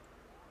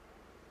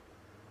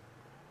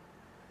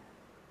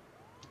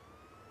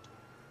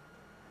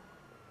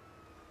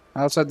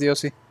 Outside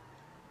DOC.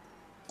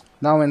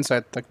 Now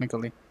inside,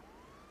 technically.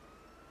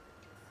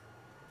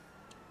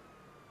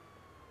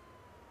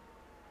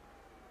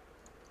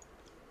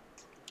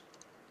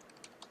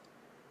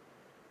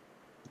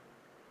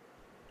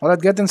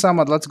 Alright, get in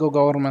Samad. Let's go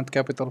government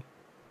capital.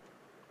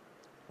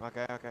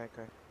 Okay.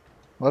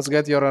 Let's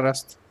get your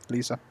arrest,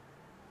 Lisa.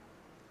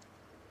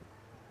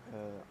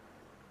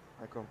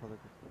 I completed.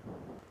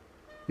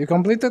 You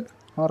completed?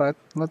 Alright,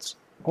 let's...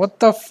 What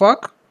the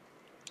fuck?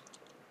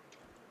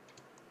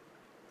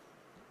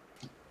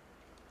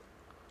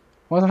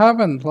 What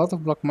happened? A lot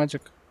of black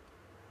magic.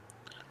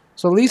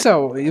 So Lisa,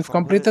 you've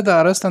completed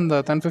the arrest on the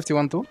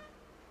 1051 too?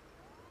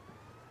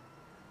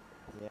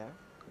 Yeah.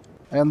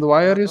 And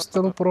why are you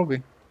still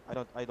probing? I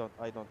don't.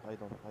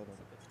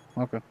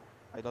 Okay.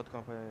 I don't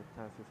complete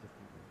 1050.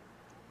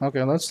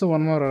 Okay, let's do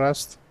one more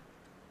arrest.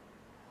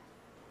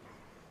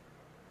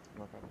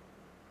 Okay.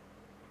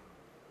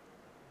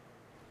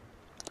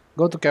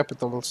 Go to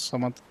capital,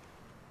 Samad.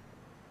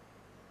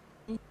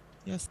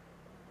 Yes.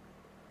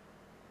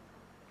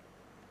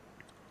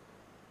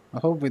 I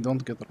hope we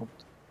don't get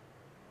robbed.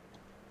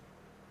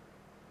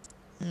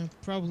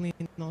 Probably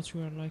not.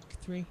 We are like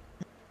 3.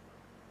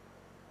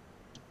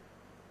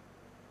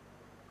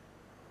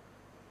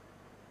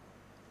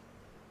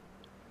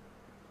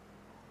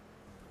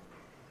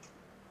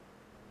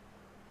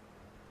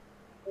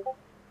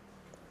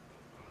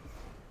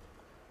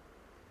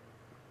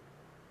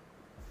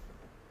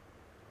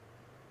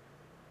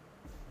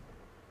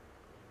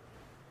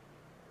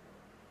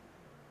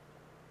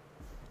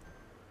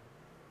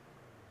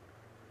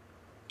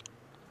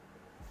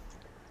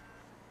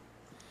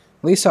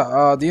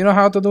 Lisa, do you know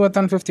how to do a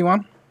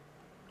 1051?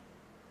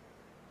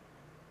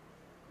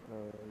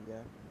 Yeah.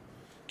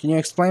 Can you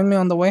explain me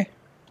on the way?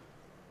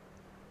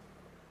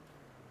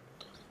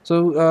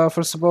 So,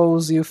 for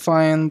suppose you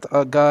find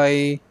a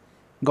guy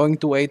going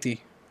to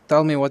 80.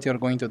 Tell me what you're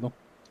going to do.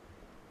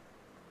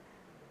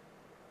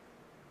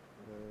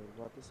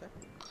 What is that?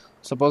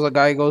 Suppose a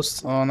guy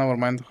goes... Oh, never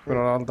mind.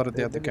 We're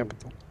already at the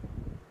capital.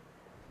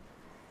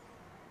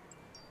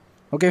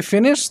 Okay,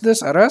 finish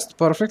this arrest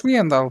perfectly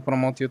and I'll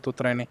promote you to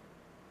trainee.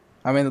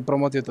 I mean,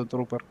 promote you to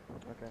trooper.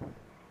 Okay.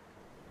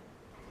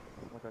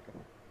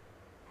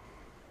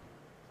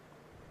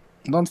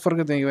 Don't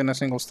forget that you in a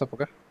single step,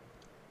 okay?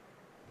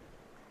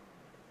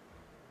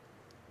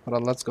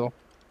 Alright, let's go.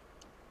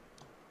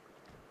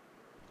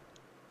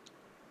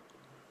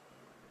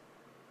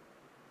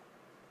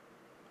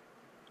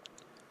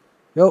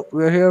 Yo,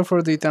 we're here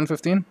for the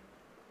 1015.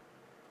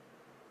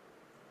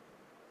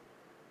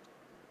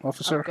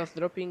 Officer. I'm cast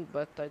dropping,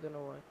 but I don't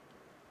know why.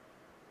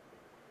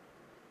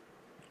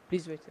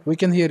 Please wait. We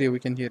can hear you, we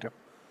can hear you.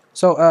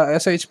 So,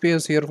 SHP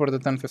is here for the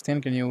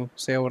 1015. Can you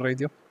say our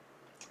radio?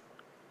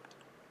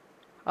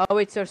 Oh,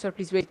 wait, sir,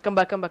 please wait. Come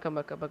back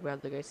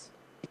behind the guys.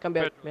 Come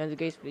back behind the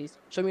guys, please.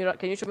 Show me,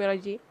 can you show me your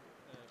ID?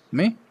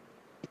 Me?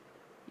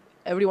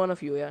 Every one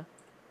of you, yeah.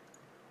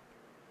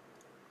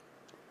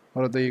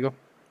 Alright, there you go.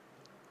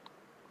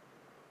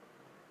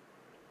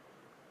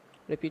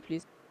 Repeat,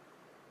 please.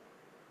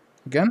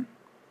 Again?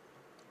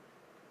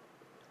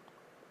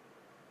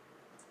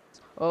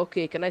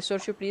 Okay, can I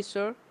search you, please,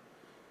 sir?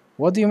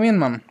 What do you mean,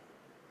 man?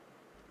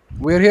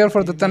 We're here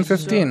for the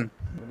 1015.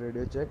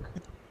 Radio check.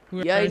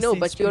 Yeah, I know,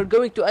 but you're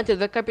going to enter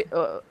the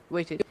capital.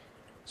 Wait.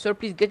 Sir,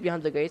 please get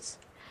behind the gates.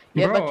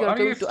 Yeah, but you are Are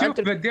you going to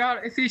enter. stupid? They are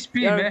SHP,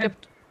 You are man.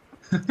 kept.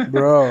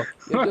 Bro.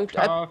 You're going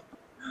Fuck to. off.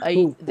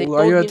 They Are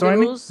told you me a the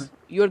trainee? rules.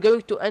 You're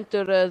going to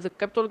enter the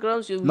Capitol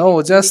grounds. No, We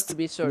need to just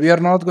be we searched.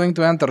 are not going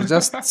to enter.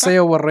 Just say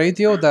over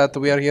radio that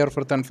we are here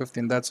for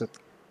 10:15. That's it.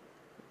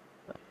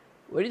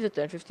 Where is it?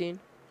 10:15.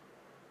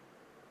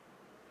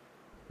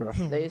 Bro.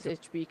 The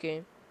SHP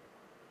came.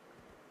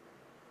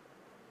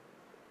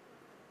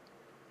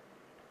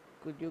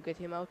 Could you get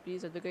him out,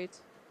 please, at the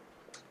gates?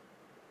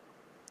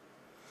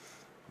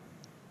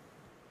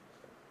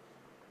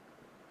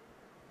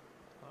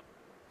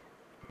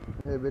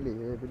 Hey Billy,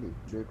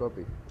 do you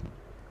copy?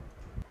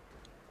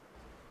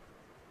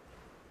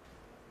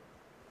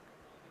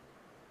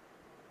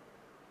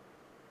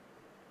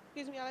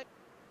 Excuse me, Alex.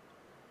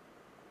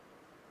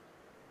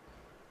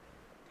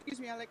 Excuse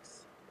me, Alex.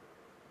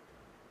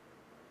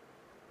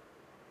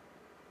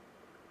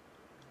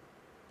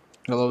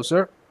 Hello,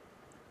 sir.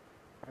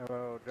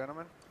 Hello,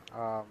 gentlemen.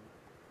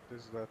 This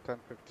is the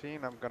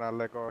 10:15. I'm gonna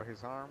let go of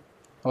his arm.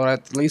 All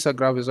right, Lisa,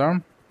 grab his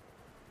arm.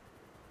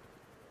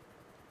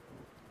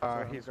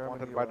 He's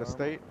wanted by the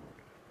state.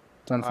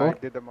 10-4. I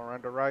did the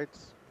Miranda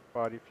rights,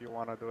 but if you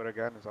want to do it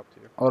again, it's up to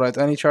you. All right,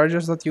 any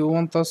charges that you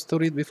want us to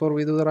read before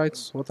we do the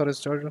rights? What are his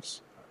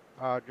charges?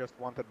 Just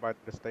wanted by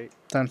the state.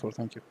 10-4,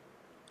 thank you.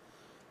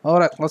 All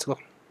right, let's go.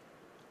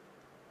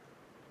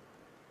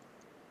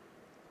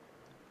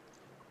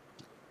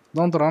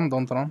 Don't run,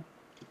 don't run.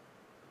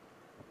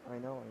 I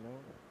know.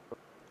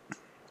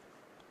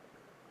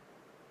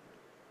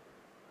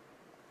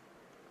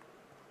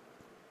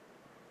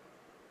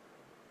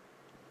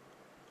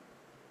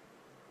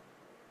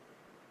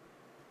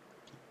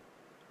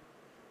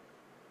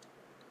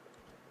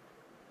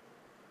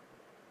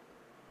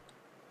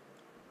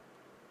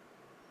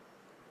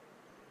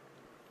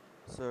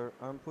 Sir,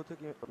 I'm putting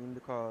you in the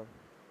car.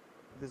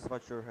 This is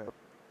what your head.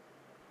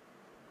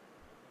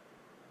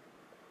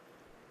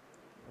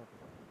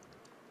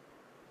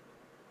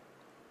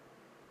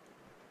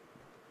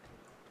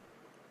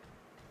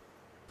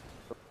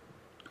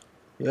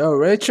 Yo,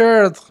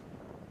 Richard.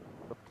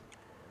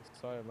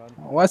 Sorry, man.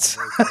 What's?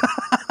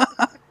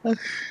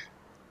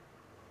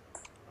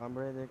 I'm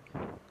ready.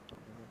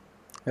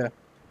 Yeah.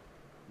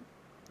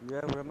 You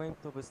have remained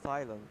to be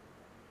silent.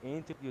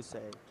 Anything you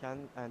say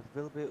can and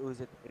will be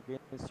used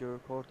against your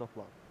court of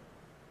law.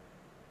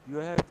 You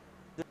have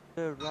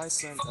the right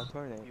to an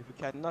attorney. If you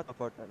cannot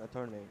afford an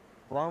attorney,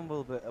 one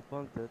will be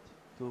appointed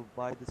to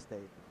by the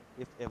state,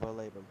 if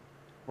available.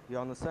 Do you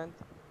understand?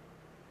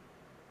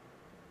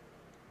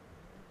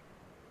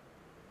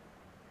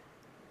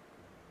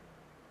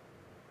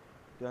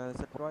 Do you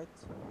understand right?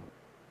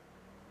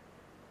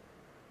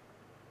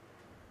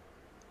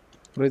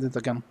 Read it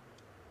again.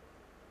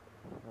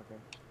 Okay.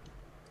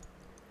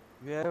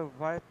 You have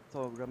right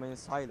to remain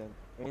silent.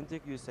 Anything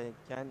you say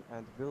can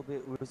and will be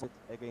used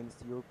against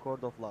your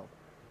court of law.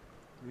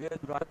 You have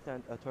right to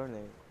an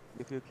attorney.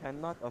 If you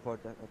cannot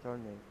afford an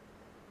attorney,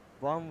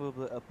 one will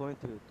be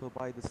appointed to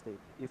by the state,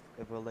 if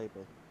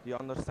available. Do you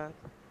understand?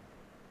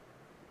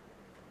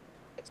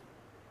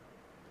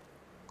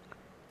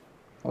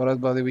 All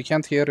right, buddy, we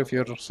can't hear if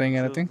you're saying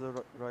Choose anything.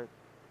 the right.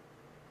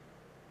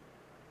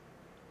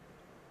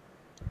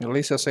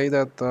 Lisa say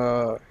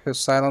that his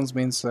silence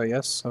means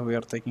yes, so we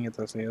are taking it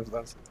as a yes.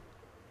 That's it.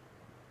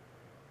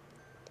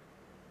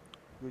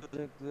 You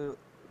choosing to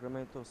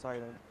remain to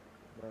silent.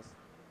 Yes.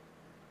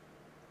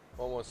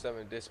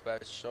 117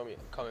 dispatch. Show me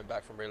coming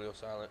back from radio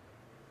silent.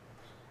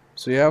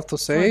 So you have to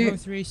say.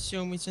 503,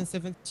 show me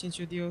 1017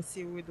 to DOC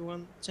with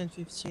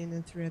 1015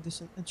 and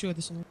 2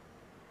 additional.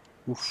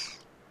 Oof.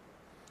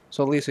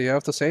 So Lisa, you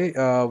have to say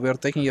we are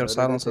taking your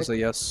silence as a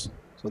yes.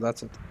 So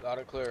that's it. Loud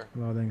and clear.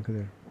 Loud and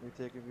clear. We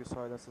take your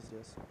silence as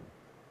yes.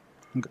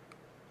 Okay.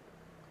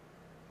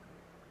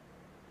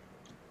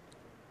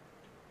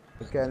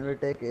 Can we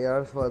take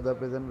ARs for the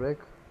prison break?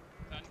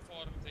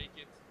 10-4, take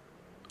it.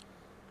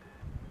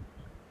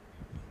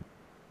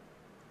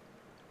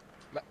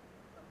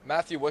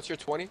 Matthew, what's your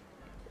 20?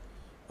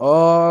 We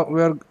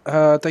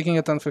are taking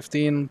a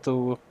 10-15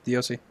 to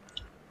DOC.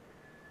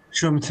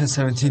 Show me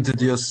 1017 to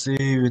DOC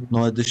with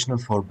no additional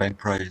for bank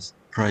price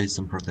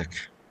and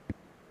protection.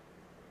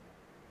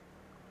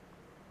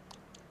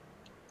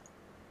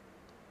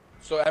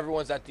 So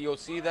everyone's at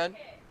DOC then?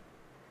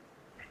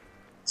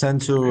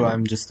 10-2,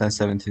 I'm just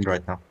 1017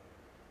 right now.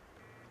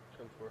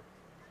 10-4.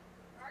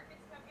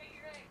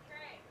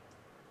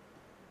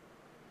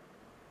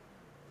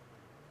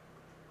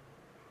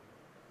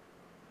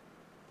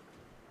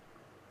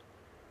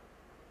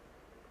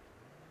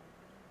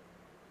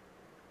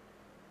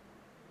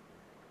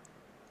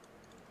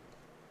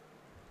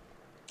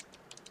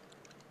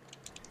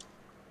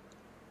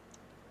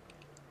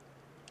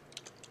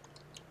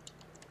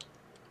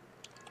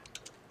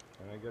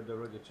 Can I get the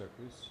radio check,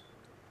 please?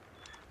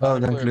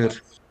 Loud and clear.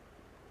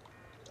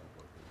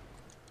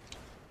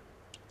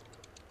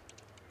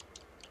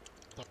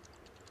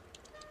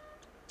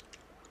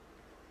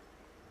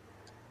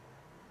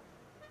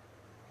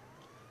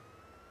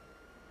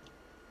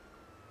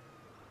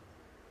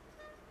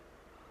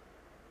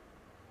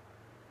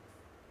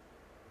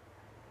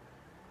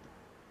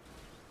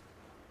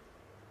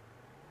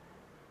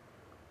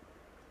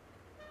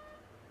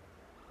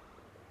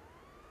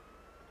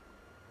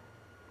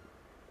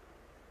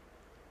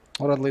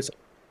 Or at least.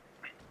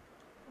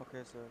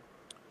 Okay, sir.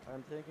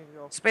 I'm taking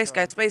you off Space,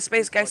 guys, space,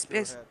 space, guys,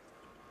 space.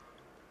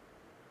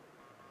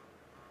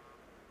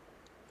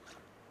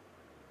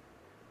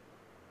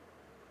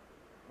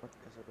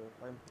 Okay, sir.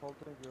 I'm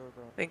holding your.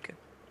 Thank you.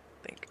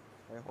 Thank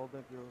you. I'm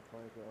holding you by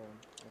the arm.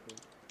 Okay,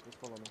 just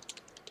follow me.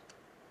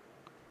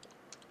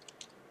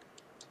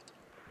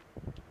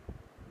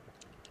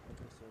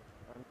 Okay, sir.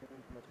 I'm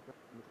giving medical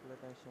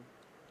attention.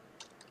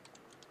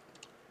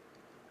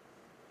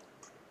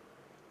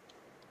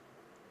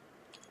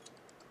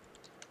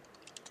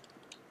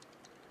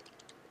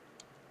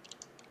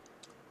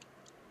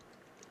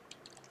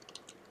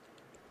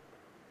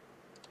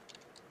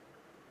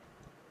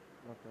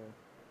 Okay.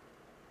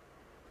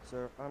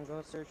 Sir, I'm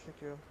gonna search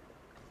you.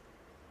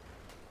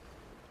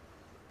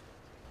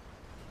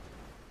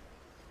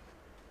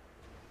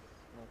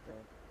 Okay.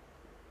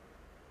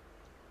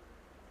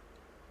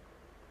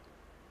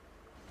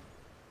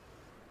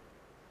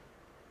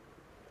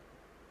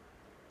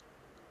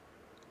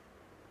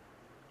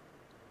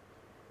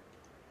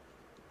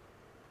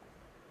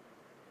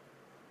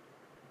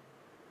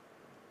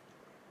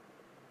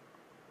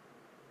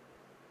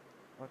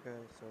 Okay,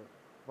 sir.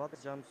 What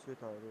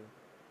jumpsuit are you?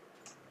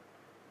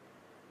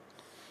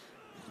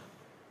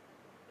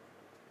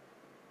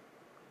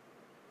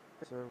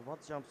 Sir, what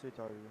jumpsuit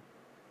are you?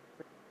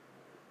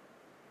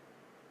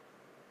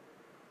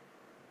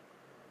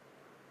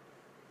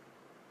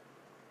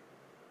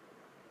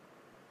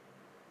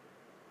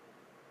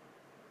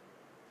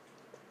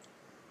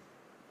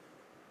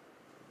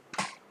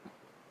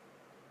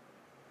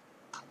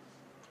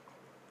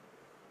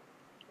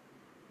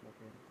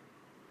 Okay.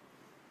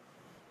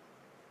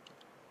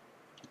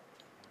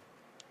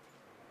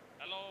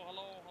 Hello,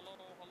 hello, hello,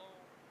 hello.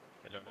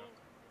 Hello.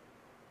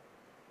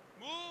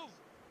 Move!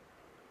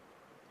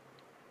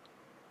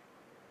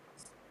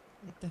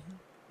 What the hell?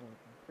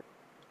 Okay.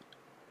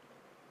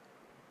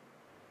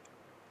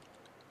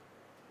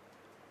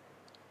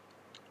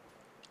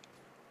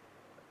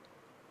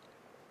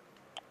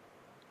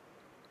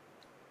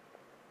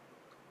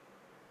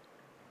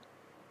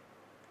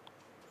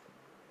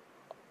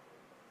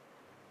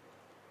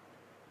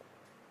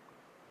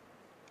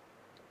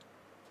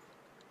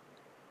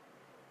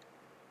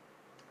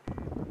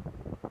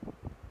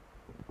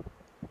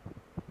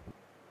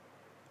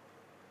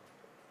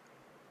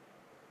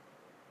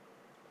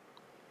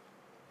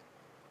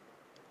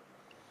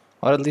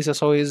 Or at least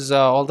so he's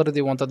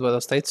already wanted by the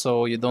state,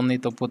 so you don't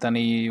need to put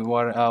any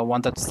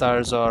wanted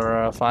stars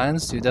or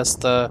fines. You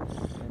just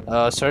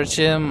search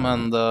him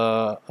and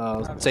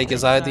take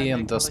his ID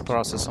and just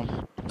process him.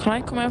 Can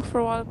I come out for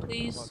a while,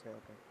 please? Okay,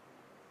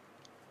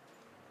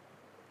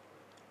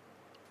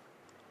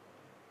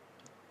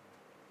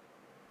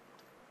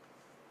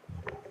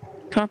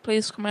 okay. Can I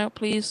please come out,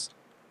 please?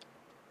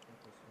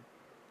 Okay, sir.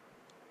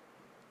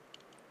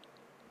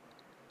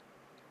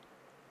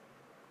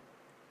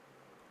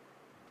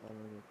 I'm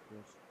gonna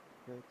get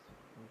straight.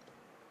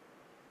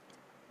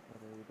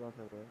 Okay, you don't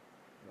have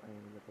any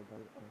little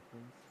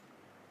things.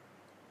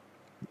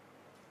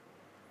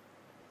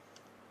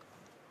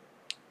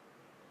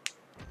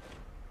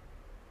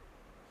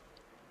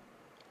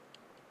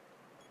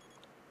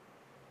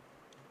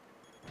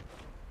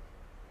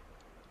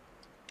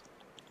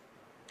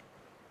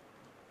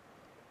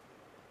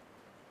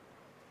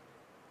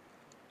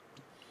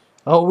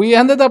 Oh, we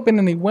ended up in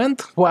an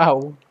event?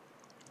 Wow.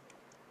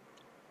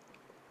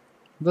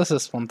 This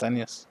is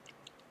spontaneous.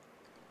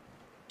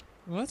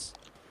 What?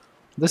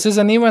 This is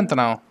an event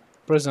now.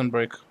 Prison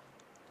break.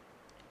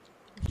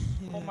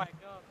 Oh my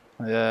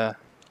god. Yeah.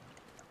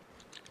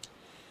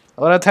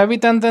 Or at heavy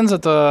 10-10s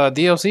at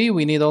DOC,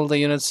 we need all the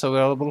units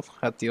available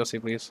at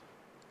DOC, please.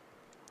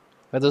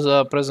 That is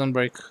a prison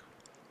break.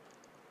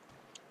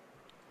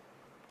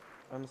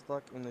 I'm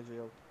stuck in the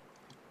jail.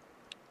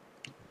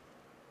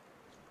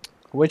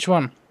 Which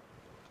one?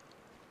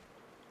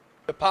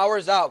 The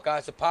power's out,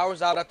 guys. The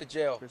power's out at the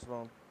jail. Chris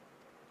Vaughn.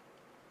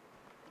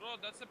 Bro,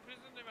 that's a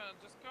prison event.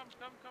 Just come.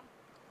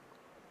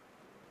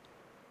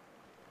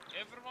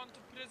 Everyone to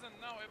prison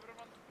now.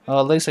 Everyone to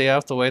prison. Lisa, you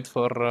have to wait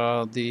for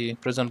the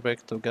prison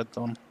break to get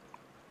done.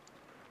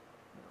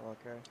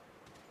 Okay.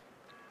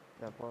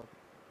 Yeah, for.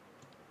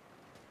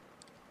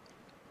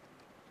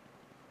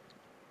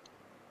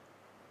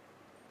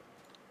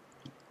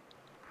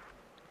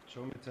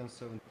 Show me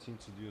 1017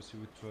 to DOC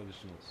with two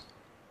additionals.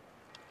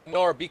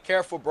 Nor, be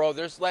careful, bro.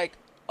 There's like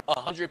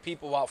 100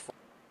 people out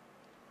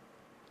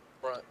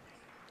front.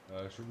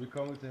 Should we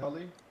come with the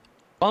heli?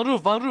 One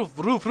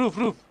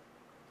roof.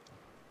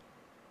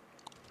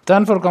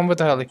 10 for come with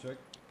the heli. Check.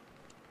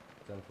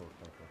 10-4.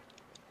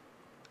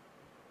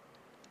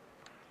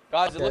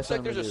 Guys, it looks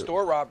like there's a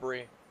store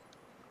robbery.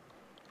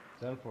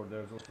 10-4,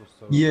 there's also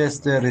store. Yes,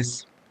 there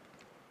is.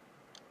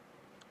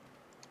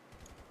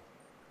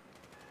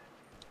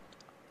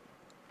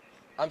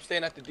 I'm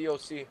staying at the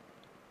DOC.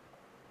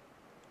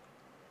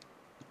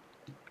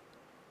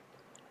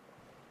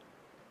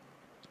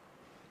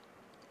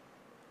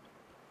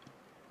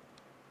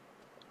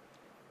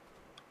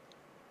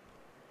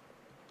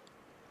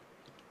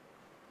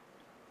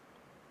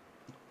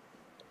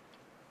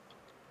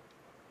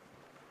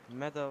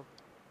 Meadow.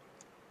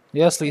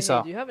 Yes, Hey,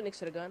 Lisa. do you have an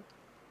extra gun?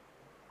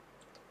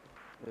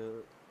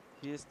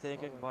 He is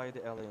taken by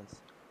the aliens.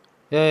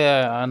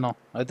 Yeah, I know.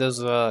 It is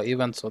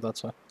event, so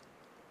that's why.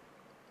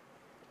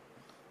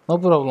 No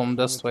problem, Show me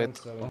just wait.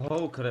 1017.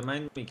 Oh,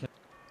 remind me.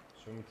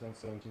 Show me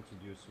 1017 to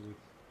DOC with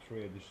 3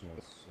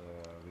 additionals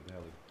with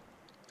heli.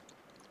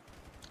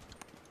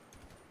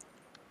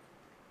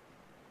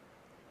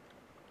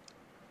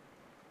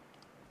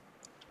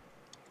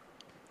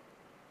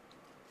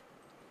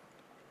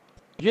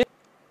 Yeah.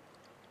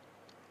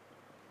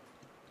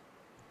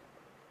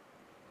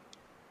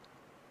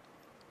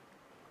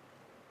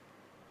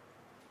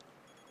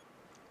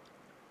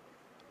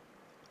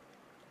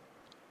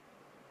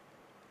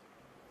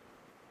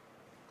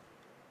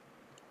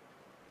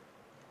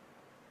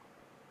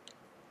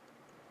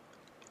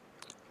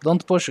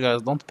 Don't push,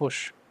 guys. Don't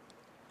push.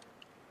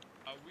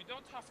 We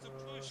don't have to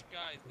push,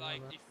 guys.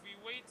 Like, if we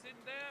wait in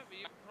there,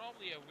 we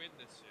probably win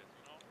this shit,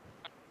 you know?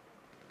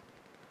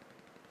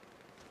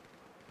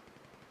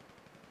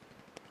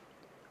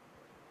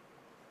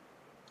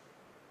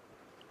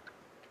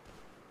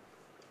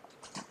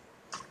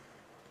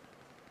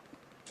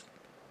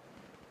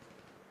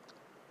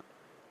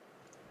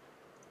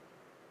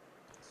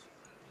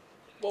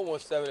 One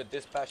 117 at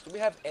dispatch. Do we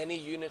have any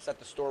units at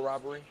the store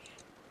robbery?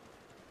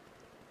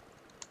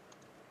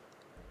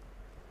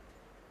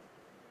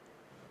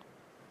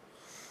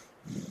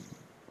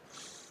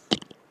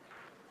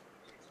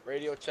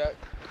 Radio check.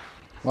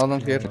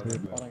 Volunteer.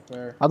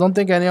 I don't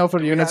think any of our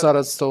Do we units have- are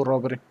at store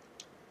robbery.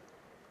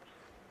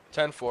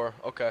 10-4.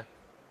 Okay.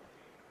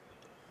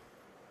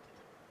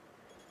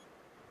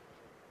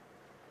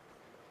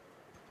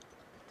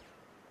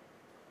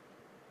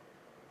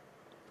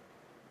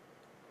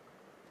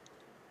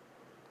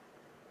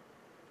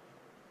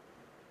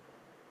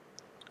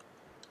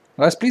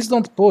 Guys, please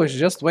don't push.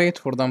 Just wait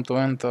for them to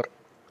enter.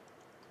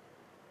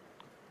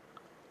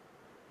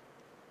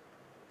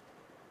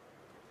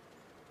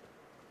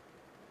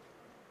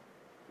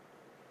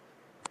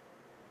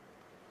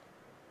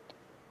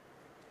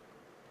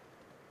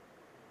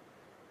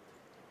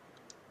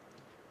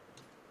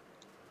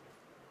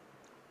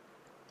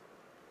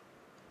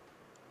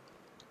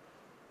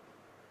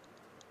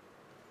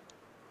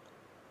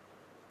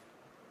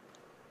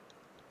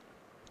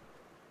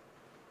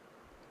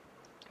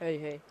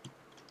 Hey.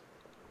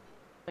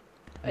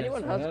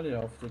 Anyone has?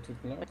 After 2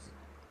 o'clock.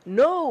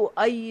 No,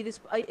 I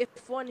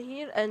F1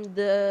 here and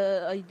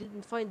I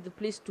didn't find the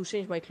place to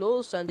change my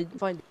clothes and didn't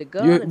find the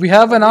gun. We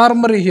have an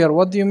armory here.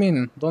 What do you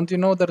mean? Don't you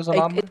know there's an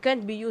armory? It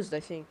can't be used,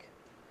 I think.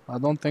 I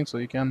don't think so.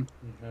 You can.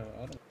 Yeah,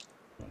 I don't.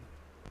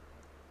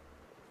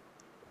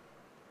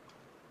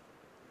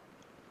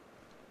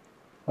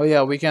 Oh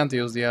yeah, we can't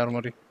use the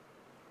armory.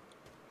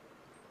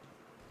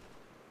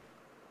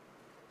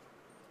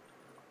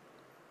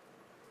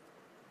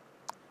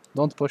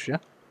 Don't push, yeah?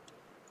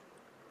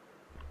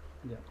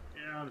 Yeah.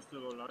 Yeah, I'm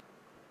still alive.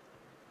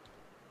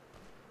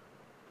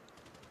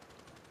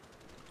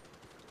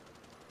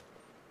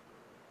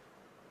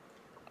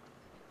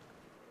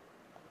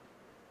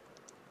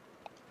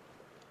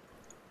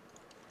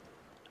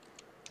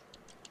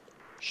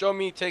 Show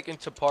me taking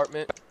to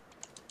apartment.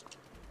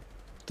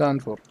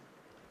 10-4.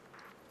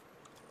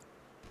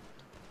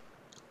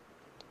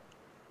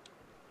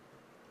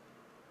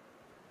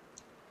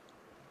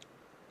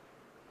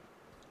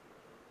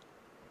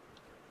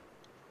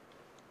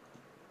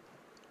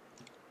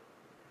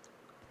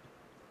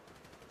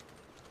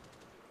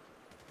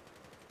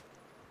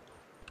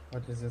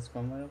 What is this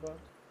comment about?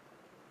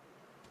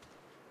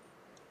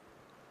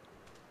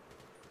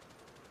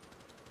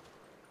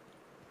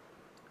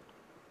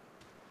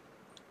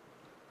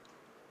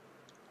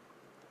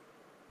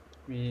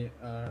 We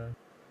are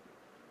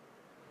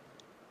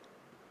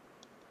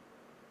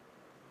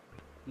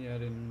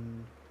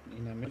in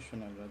a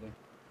mission already.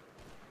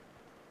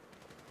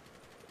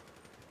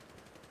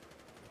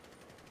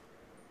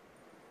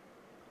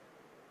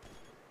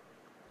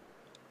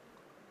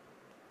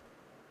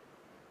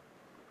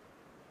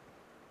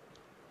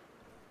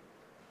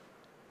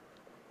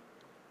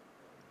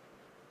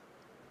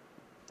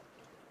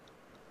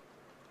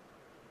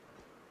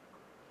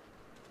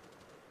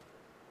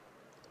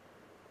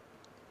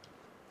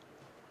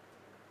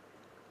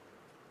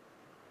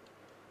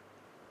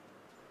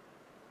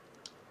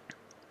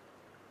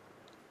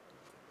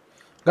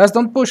 Guys,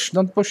 don't push.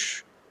 Don't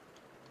push.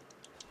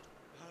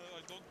 I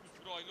don't push,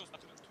 bro. I lost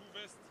 2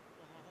 vests.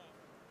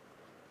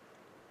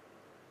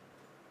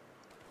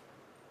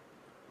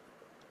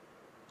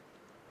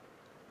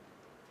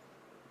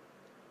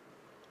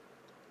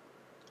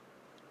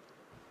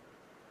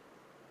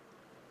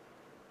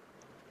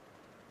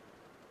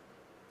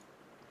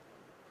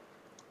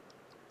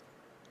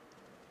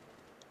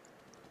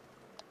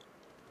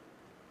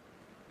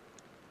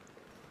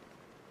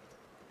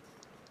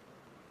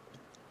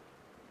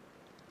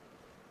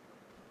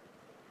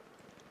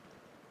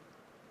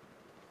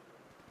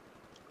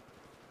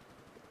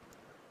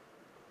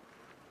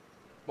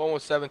 One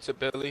 117 to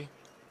Billy.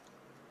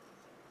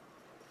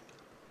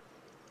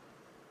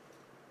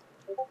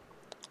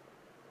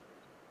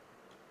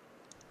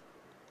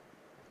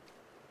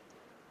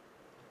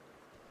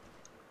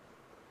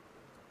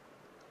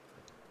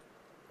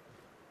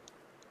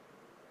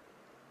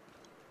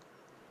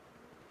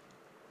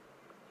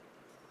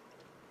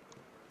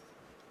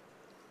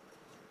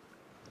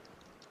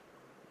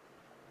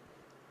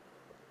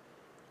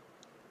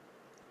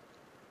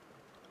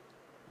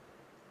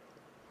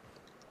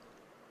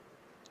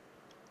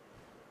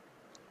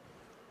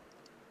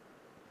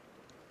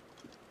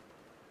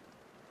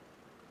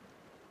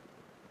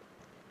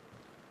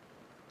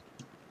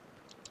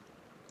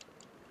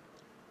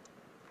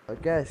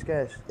 Cash,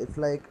 cash. It's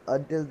like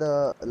until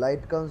the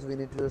light comes, we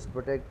need to just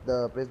protect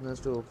the prisoners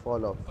to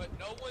fall off. But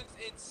no one's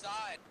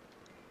inside.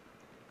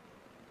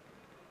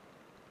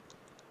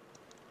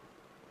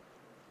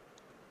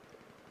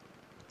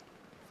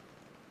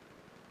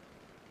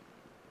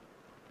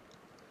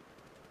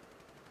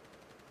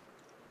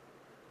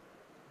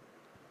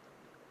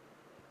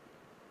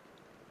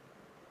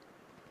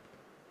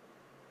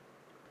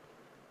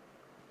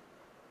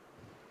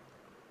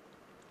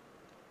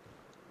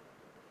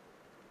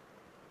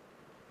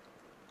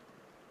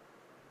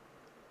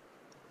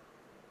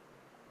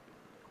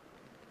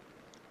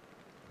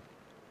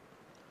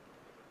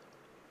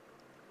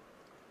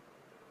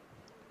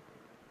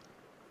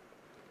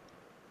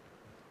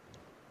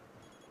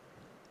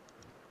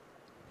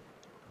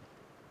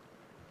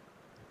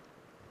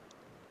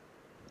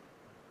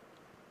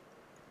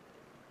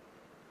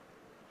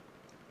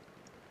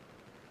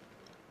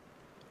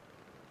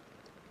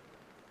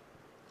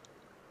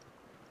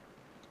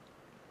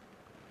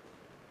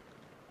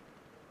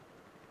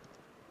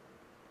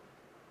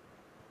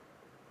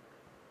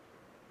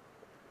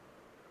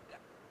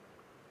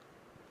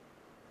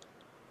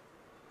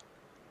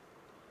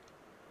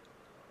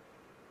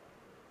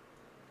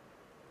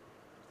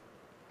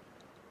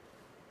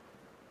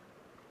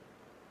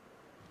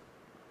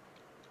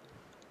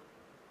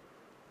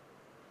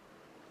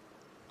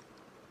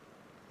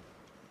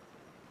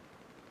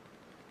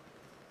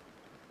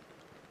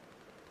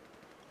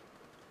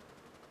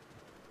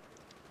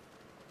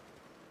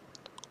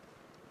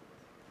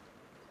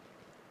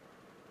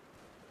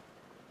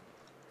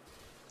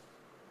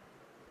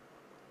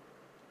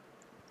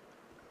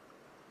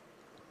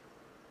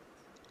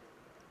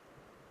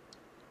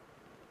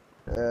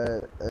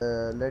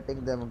 Letting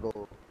them go.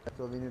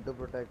 So we need to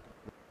protect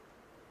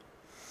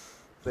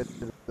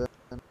prisoners.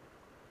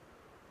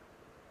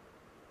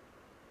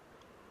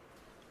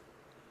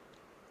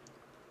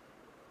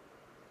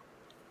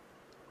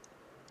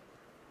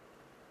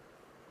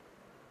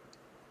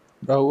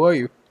 Bro, who are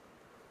you?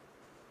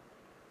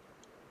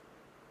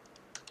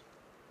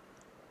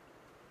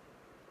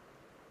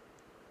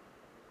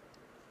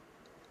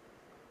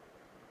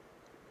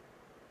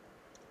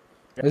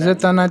 Is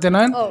it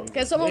 1099? Oh,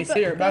 can someone He's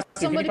here, Matthew,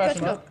 can you somebody pass patch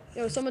him me up? up?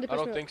 Yo, somebody I patch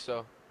me don't up. think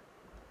so.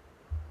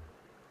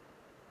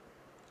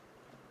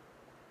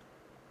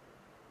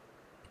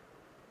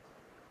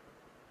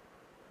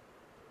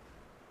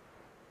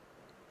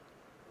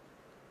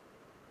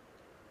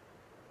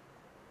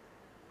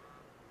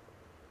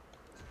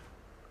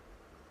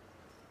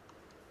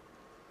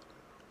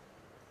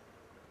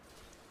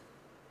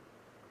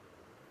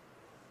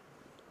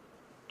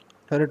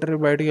 Territory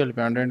బయటికి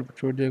వెళ్ళిపోయా అంటే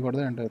shoot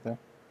చేయకూడదు ఏంటైతే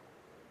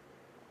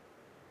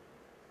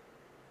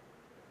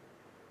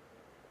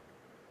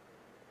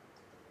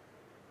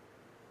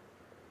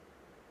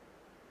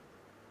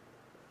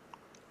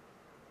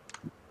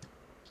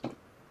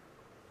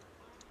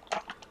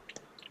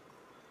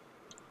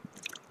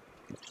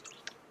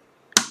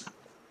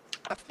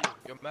Matthew,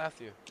 yo,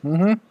 Matthew.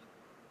 Mm-hmm.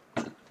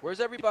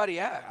 Where's everybody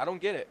at? I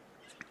don't get it.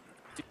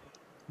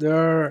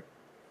 There,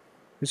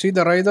 you see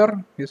the rider?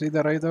 You see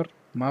the rider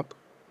map?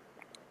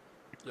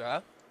 Yeah?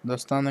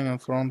 They're standing in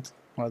front.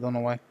 I don't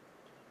know why.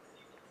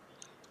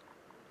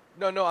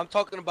 No, I'm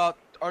talking about.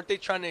 Aren't they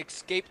trying to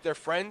escape their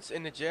friends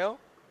in the jail?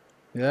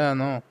 Yeah,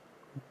 no. No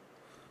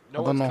I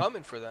don't one's know.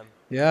 coming for them.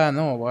 Yeah, I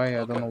know why.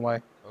 I don't know why.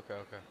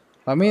 Okay.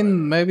 I mean,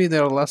 maybe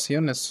there are less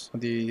units,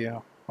 the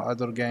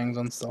other gangs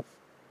and stuff.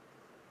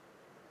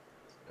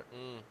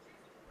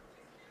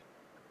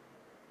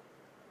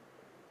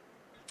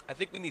 I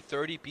think we need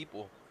 30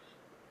 people.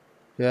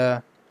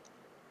 Yeah.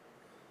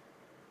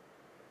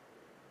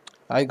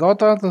 I got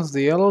out of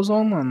the yellow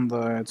zone and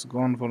it's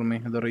gone for me,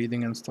 the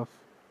reading and stuff.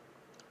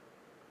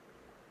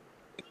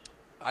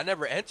 I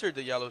never entered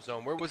the yellow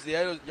zone. Where was the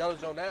yellow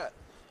zone at?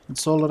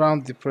 It's all around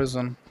the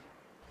prison.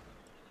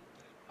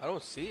 I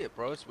don't see it,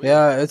 bro. It's weird.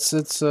 Yeah,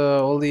 it's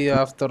only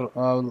after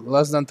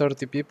less than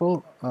 30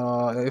 people.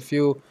 If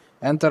you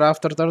enter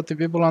after 30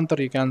 people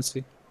enter, you can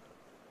see.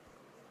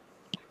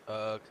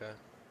 Okay.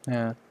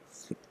 Yeah.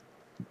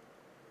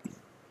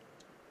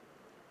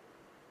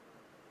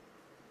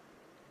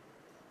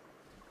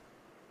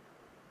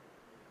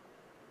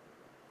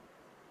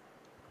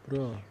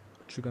 Bro,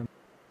 chicken.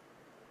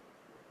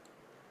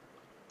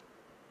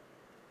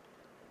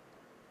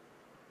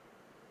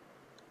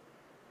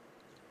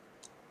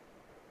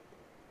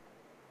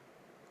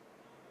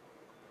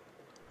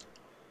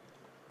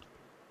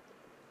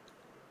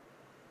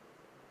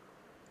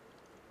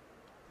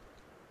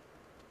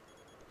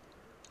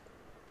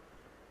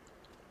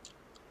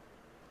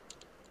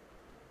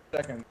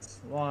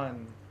 Seconds.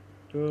 1,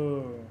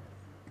 2.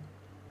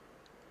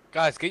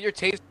 Guys, get your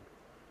taste.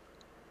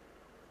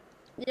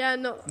 Yeah,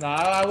 no. No,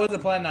 I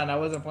wasn't planning on it. I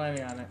wasn't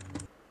planning on it.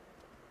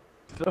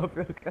 No,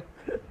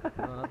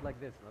 not like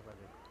this. Not like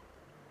this.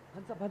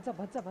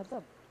 Hands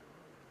up.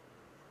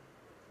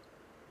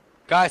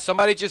 Guys,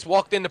 somebody just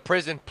walked into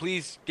prison.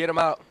 Please get him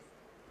out.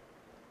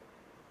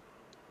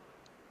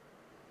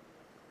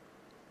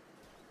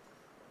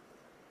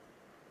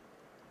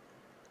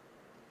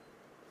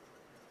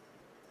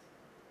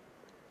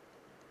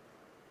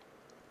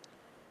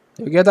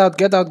 You get out,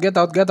 get out, get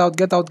out, get out,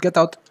 get out, get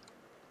out.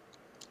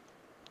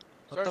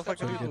 What the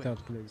fuck are you Get doing?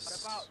 out,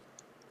 please.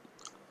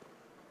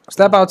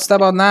 Step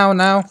out now,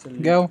 now.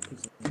 Go.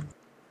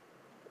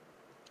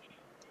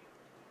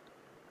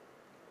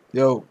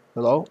 Yo,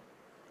 hello?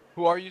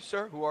 Who are you,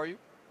 sir? Who are you?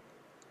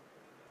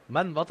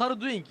 Man, what are you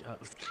doing?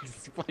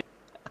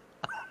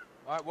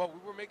 Alright, well, we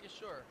were making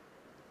sure.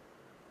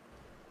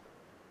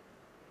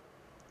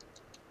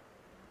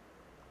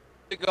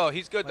 Go.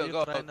 He's good Why though. you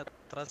Go. trying to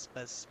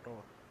trespass, bro?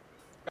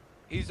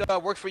 He's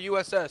works for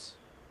USS.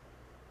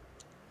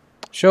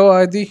 Show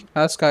ID.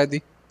 Ask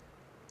ID.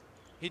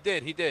 He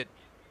did. He did.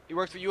 He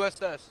works for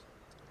USS.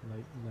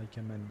 Like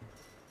a man.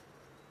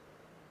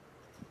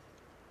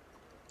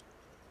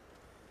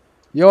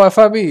 Yo,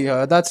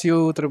 FIB, that's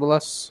you, Triple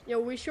S. Yo,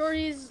 we sure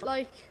he's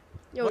like.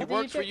 Yo, He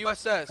works for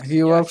USS.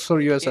 He works for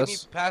He gave me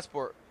USS.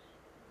 passport.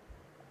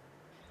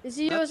 Is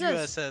he Not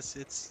USS? USS,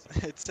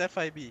 it's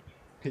FIB.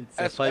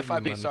 It's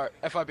FIB, man. sorry.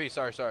 FIB,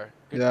 sorry.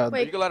 Yeah.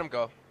 Wait. You can let him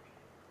go.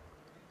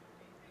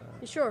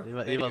 You sure? He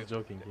Thank was you.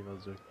 joking. He was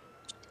joking.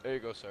 There you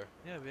go, sir.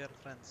 Yeah, we are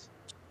friends.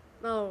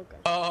 Oh,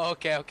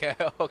 okay.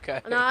 Oh,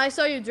 okay. And I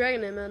saw you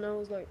dragging him, and I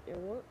was like, yo,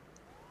 what?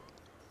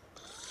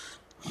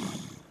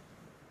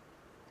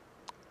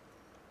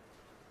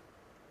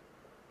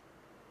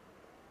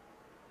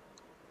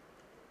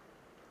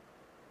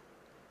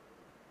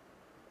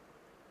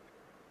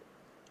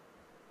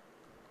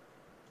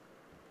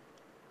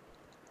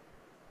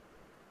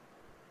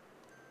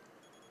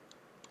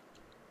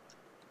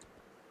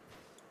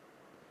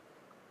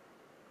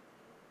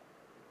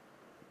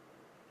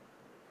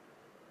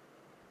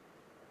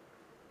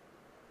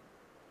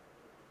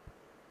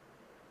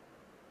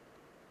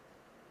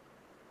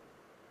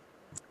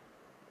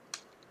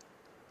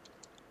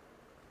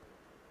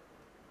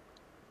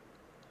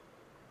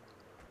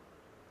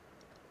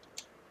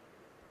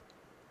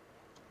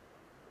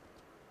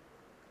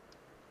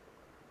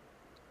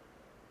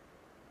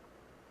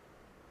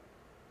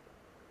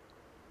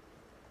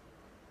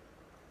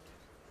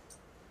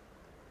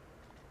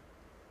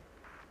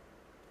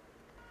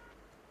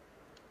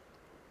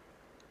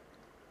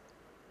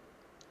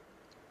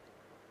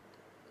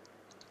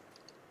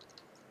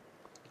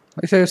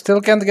 Lisa, you still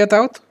can't get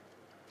out?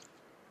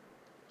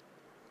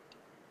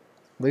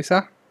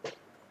 Lisa?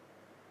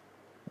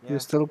 Yeah. You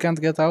still can't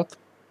get out?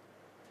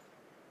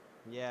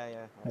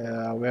 Yeah.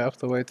 Yeah, we have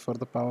to wait for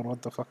the power,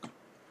 what the fuck.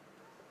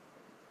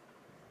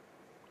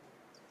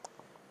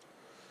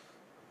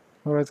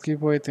 Alright, keep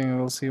waiting,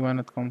 we'll see when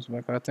it comes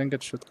back. I think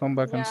it should come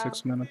back in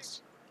 6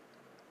 minutes.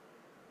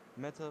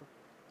 Metal.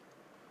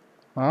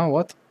 Ah,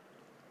 what?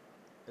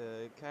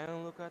 Can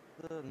you look at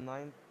the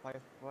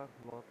 955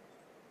 log?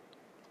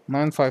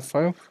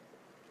 955?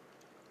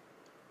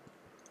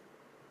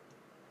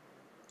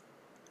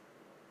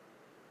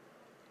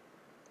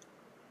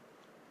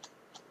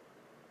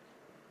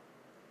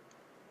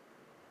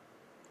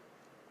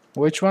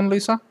 Which one,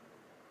 Lisa?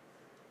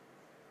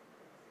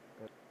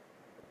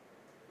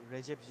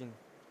 Reception.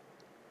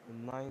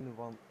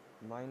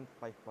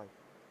 91955.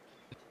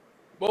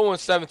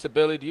 117 to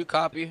Billy. Do you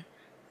copy?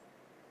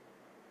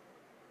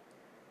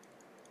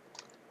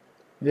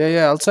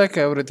 Yeah, I'll check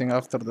everything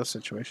after the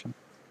situation.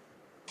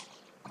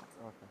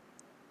 Okay.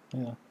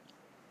 Yeah.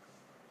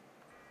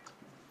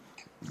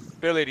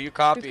 Billy, do you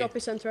copy? 2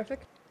 copies and traffic.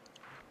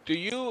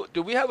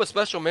 Do we have a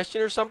special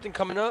mission or something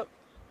coming up?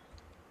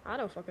 I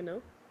don't fucking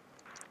know.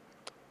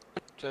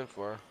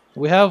 10-4.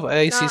 We have Nah,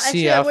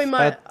 ACC actually, we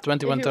might, at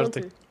if you want 21:30.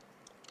 to.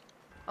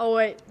 Oh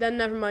wait, then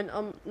never mind.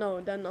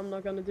 No, then I'm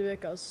not gonna do it,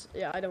 cause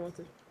yeah, I don't want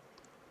to.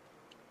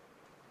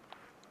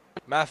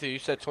 Matthew, you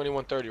said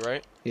 21:30,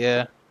 right?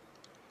 Yeah.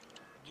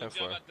 Good 10-4.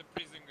 job at the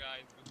prison,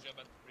 guys. Good job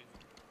at the prison.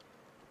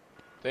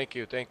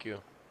 Thank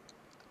you.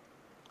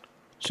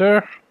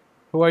 Sir,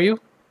 who are you?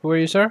 Who are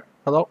you, sir?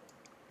 Hello?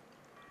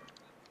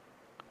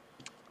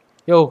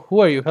 Yo, who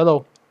are you?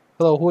 Hello?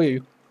 Hello, who are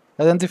you?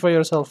 Identify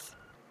yourself.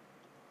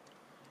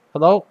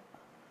 Hello?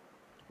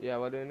 Yeah,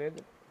 what do you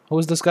need?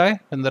 Who's this guy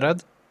in the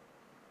red?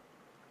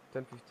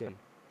 10-15.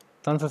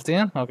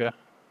 1015? Okay.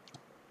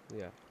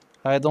 Yeah.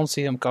 I don't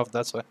see him cuffed,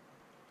 that's why.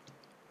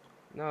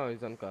 No,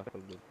 he's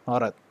uncoupled. Dude.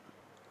 Alright.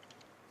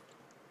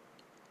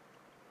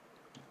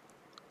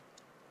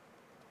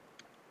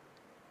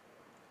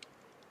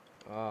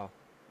 Oh.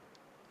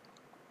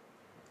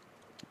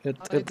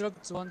 I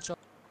dropped one shot.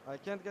 I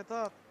can't get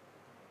up.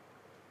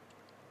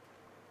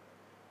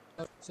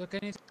 So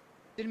can you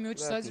tell me which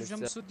size of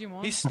jumpsuit do you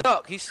want? He's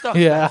stuck.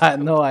 Yeah, I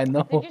know.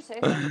 Did you say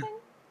something?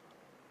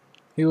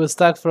 He was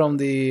stuck from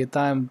the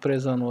time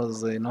prison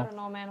was, I don't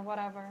know, man.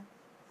 Whatever.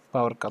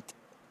 power cut.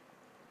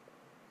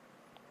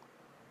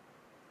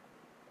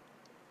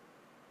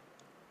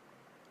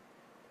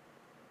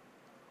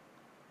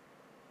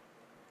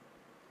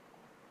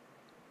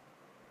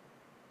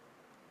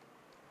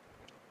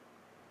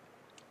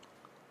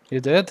 You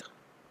did?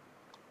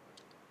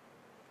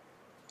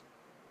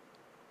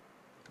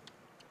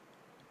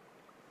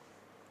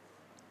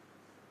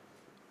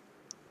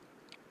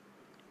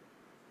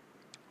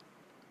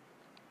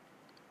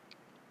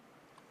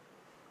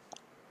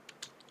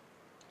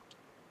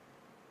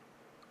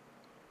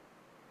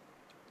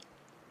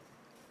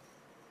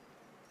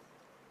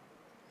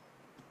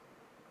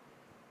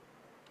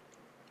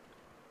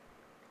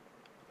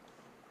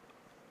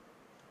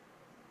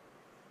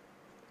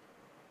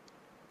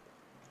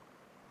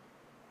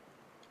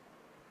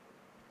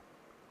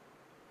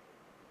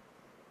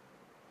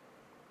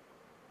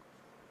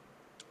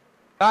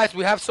 Guys,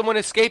 we have someone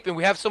escaping.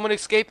 We have someone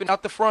escaping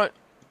out the front.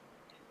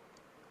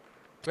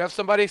 We have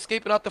somebody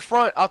escaping out the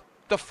front. Out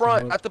the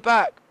front. At the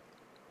back.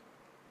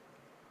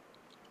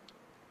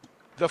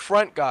 The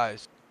front,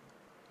 guys.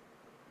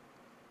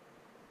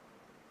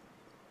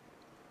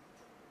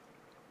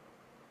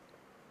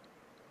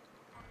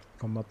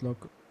 Combat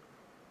log.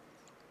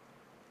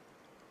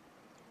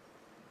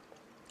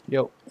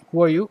 Yo,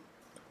 who are you?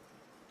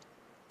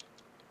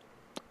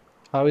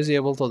 How is he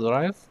able to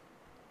drive?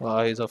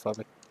 Oh, he's a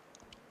fucker.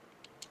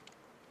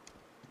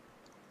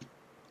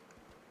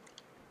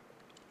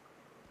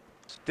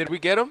 Did we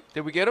get him?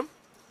 Did we get him?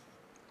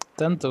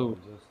 10-2.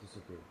 Just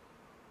disappeared.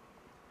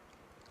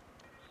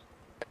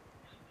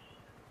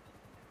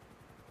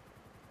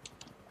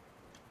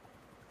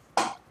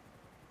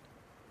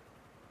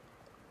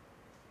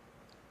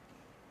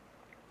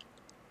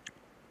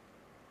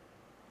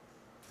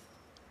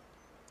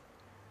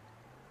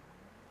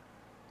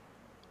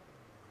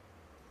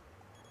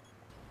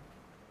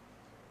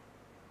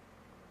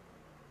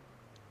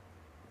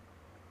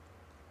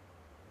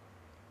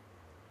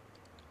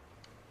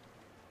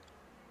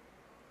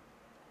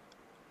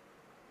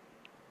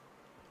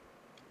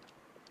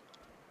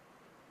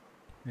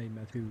 Hey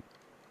Matthew.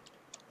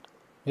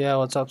 Yeah,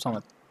 what's up,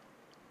 Summit?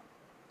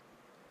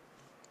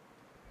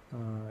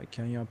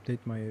 Can you update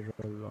my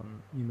role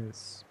on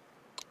emails?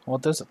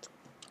 What is it?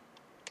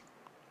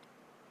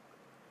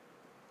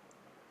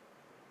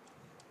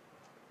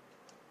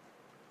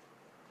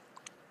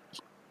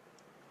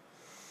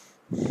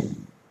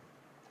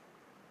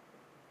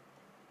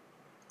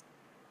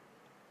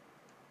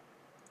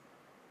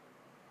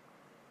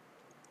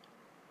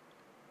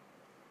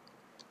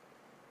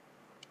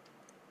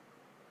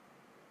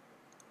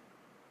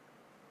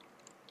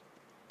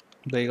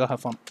 There you go, have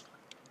fun.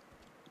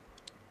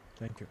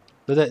 Thank you.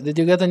 Did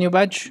you get a new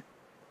badge?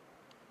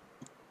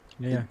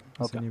 Yeah,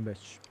 it's Okay. a new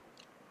batch.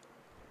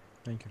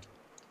 Thank you.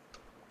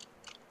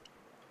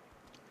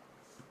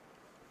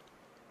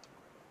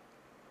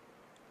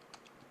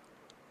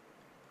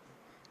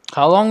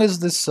 How long is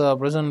this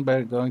prison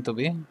break going to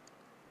be?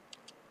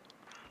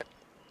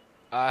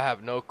 I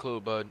have no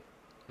clue, bud.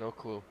 No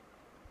clue.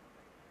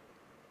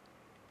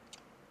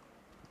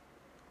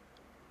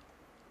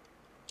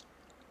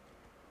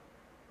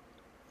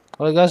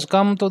 Well, guys,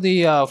 come to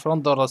the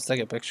front door. Let's take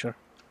a picture.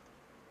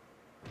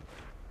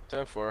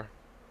 10-4.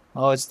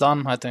 Oh, it's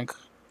done, I think.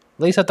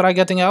 Lisa, try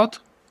getting out.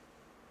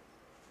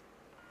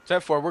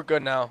 10-4. We're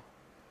good now.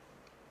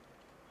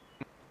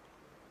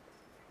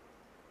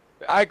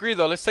 I agree,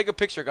 though. Let's take a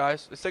picture,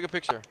 guys. Let's take a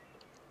picture.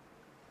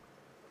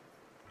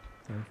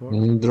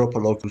 Drop a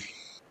local.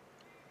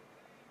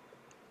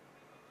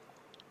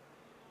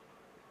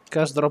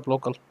 Cash drop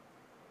local.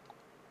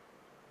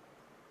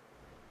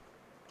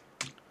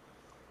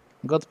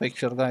 Good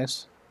picture,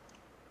 guys.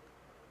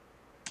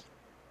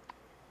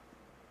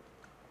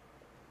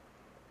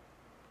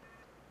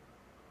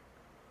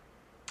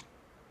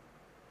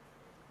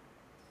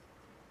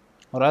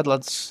 Alright,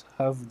 let's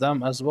have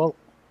them as well.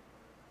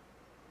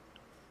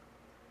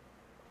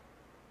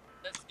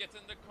 Let's get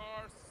in the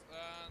cars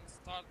and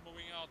start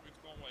moving out with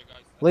convoy,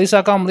 guys.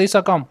 Lisa, come.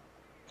 Lisa, come.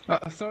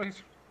 Sorry.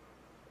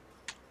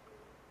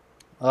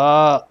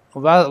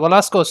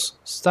 Velasquez,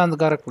 stand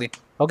correctly.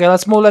 Okay,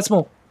 let's move. Let's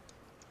move.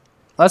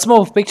 Let's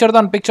move. Picture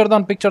done. Picture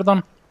done. Picture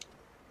done.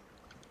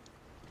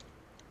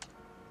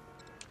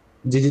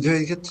 Did you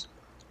take it?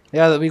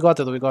 Yeah, we got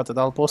it. We got it.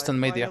 I'll post in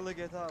media. Finally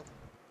get out.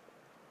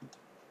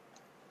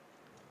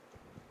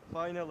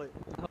 Finally.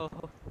 Oh.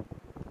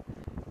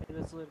 Hey,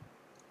 let's live.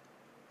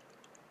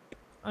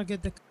 I'll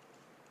get the.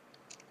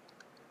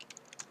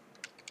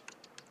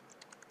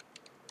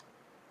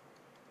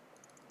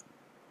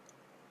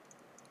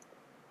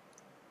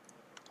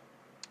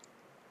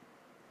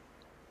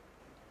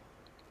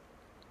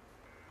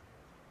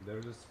 There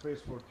is a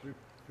space for 3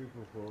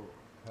 people for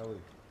heli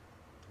in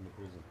the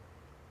prison.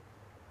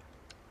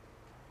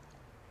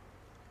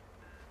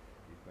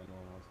 If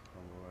anyone wants to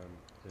come over, I'm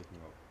taking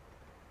off.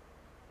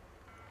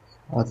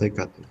 I think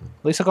I did.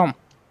 Lisa, come.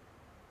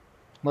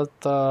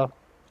 Oh,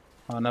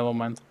 never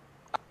mind.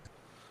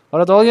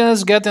 Alright, all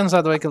units get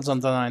inside vehicles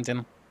on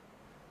 10-19.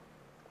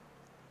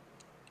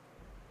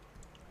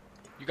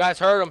 You guys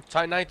heard him.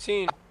 Type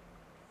 19.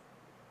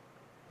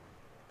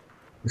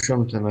 Show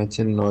me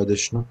 10-19, no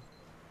additional.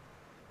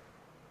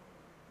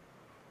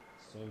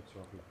 Same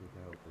traffic with the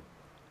help.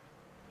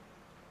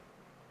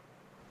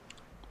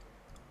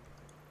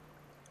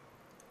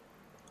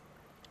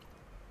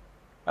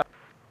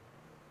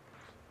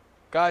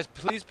 Guys,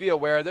 please be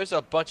aware. There's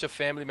a bunch of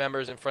family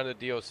members in front of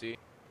the DOC.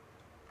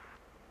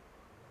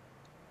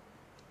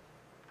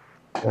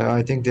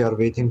 I think they are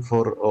waiting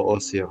for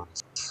OCR.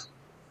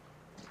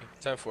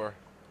 10-4.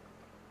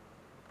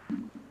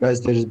 Guys,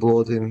 there is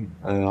blood in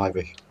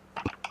highway.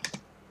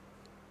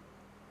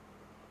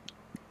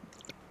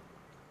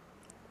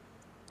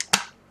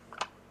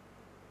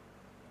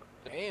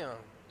 Damn,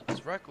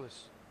 it's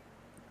reckless.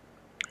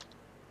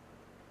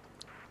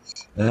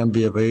 And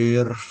be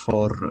aware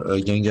for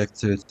gang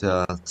activity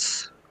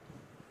at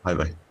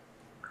highway.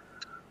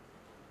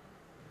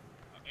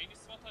 Any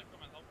SWAT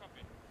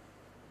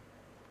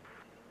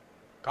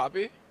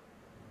Copy.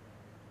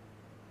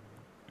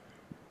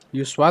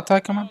 You SWAT, High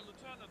Command?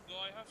 Lieutenant, do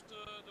I have to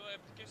do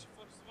application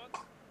for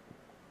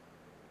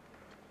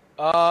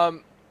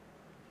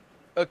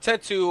SWAT? 10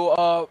 to,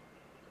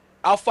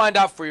 I'll find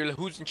out for you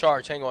who's in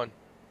charge. Hang on.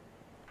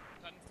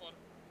 10-4.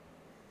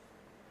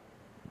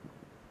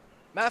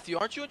 Matthew,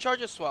 aren't you in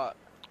charge of SWAT?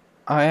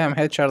 I am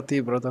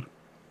HRT, brother.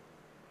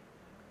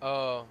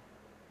 Oh.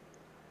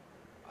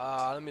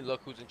 Let me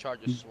look who's in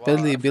charge of SWAT.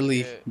 Billy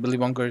I forget.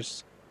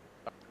 Bunkers.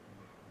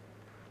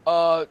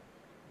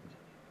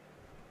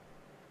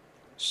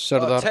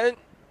 Sardar. 10.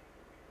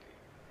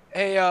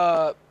 Hey,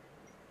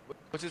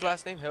 what's his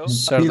last name? Hill?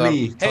 Sardar.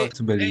 Billy, talk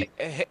to Billy.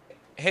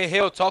 Hey,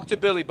 Hill, talk to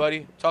Billy,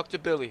 buddy. Talk to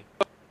Billy.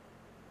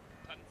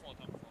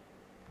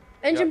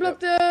 Engine block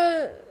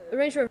the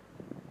Range Rover.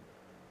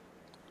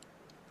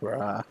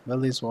 Bruh,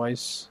 Billy's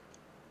voice.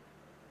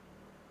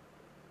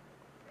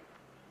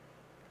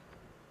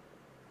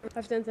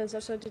 510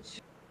 10, so did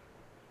you...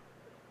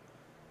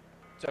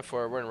 Except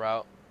for we're en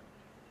route.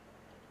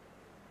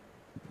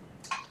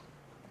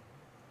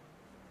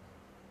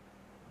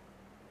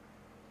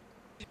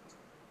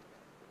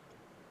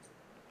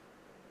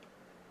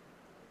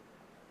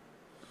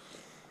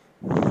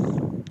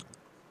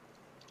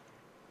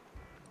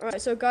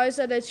 Alright, so guys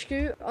at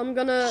HQ, I'm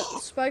gonna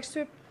spike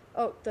strip.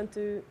 Oh, 10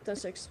 to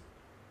 10-6.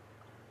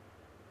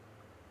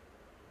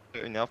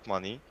 Enough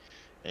money,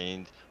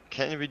 and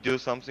can we do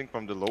something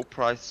from the low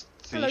price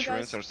Hello,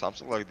 insurance guys. or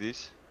something like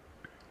this?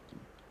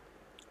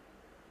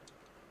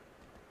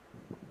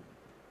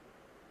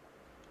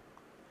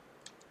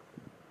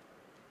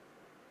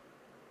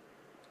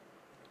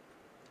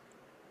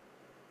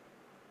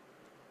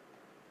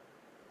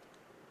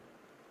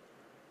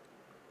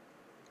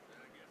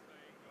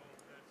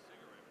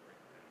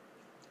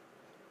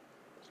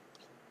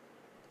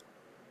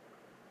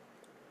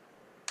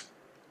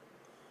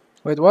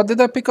 Wait, what did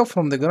I pick up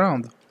from the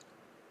ground?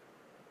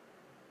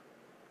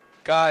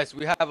 Guys,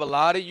 we have a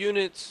lot of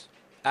units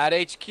at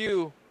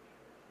HQ.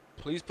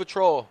 Please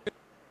patrol.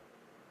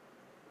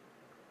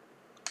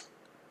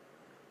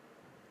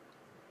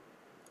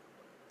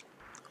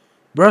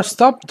 Bruh,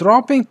 stop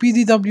dropping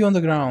PDW on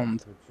the ground.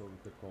 Patrol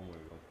with the convoy,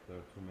 but there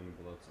are too many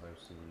bullets I've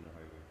seen on the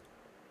highway.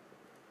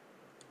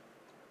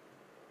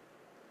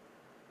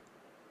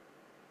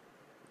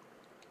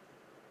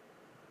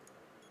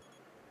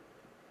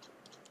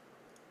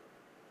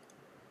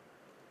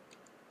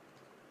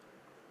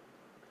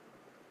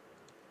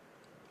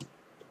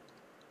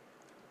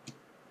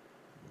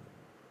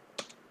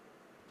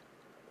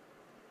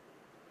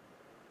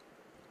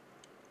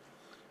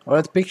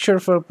 Alright, picture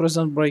for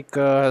Prison Break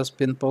has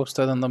been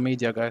posted on the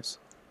media, guys.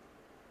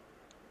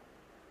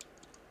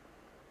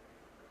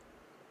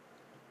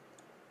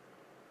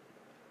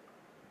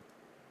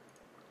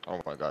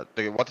 Oh my god.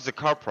 What is the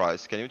car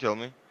price? Can you tell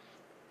me?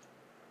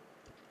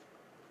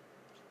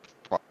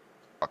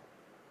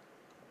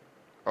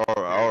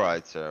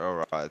 Alright,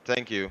 sir. Alright.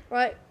 Thank you.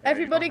 Right,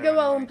 everybody go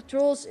out on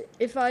patrols.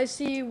 If I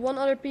see one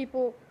other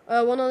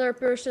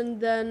person,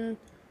 then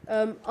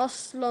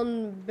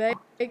Aslan Bey.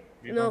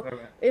 No,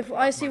 if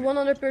I see one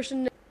other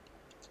person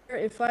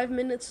in 5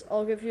 minutes,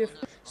 I'll give you a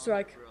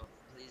strike.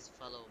 Please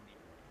follow me.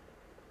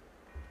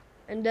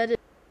 And that is.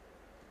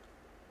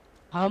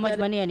 How much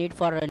money I need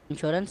for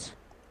insurance?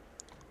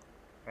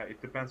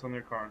 It depends on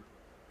your car.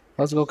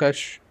 Let's go,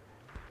 Cash.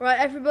 Right,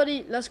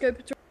 everybody, let's go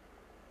patrol.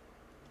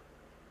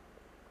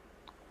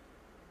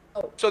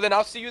 So then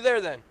I'll see you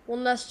there then.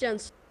 One last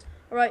chance.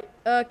 Alright,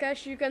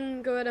 Cash, you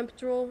can go ahead and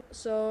patrol,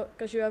 so,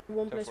 because you have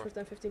one place for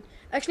 10-15.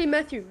 Actually,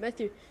 Matthew,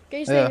 can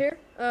you stay here?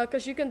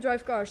 Because you can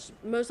drive cars.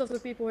 Most of the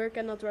people here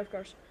cannot drive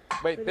cars.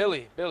 Wait,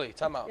 Billy,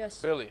 time out. Yes.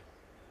 Billy.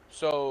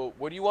 So,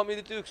 what do you want me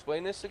to do?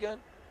 Explain this again?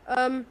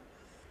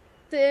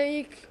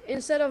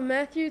 Instead of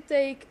Matthew,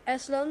 take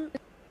Aslan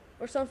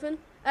or something.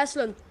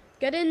 Aslan,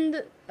 get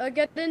in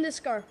this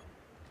car.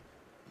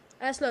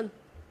 Aslan.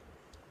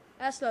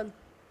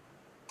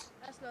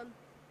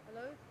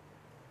 Hello?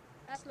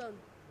 Aslan.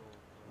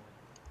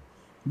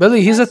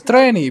 Billy, he's a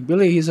trainee.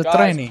 Billy, he's a Guys,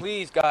 trainee.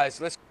 please,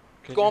 guys, let's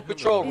go on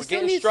patrol. We're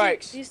getting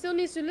strikes. He still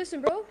needs to listen,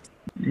 bro.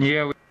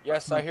 Yeah.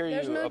 Yes, I hear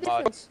There's you no about.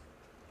 difference.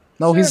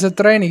 No, he's Sir, a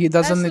trainee. He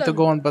doesn't need to Aslan.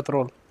 go on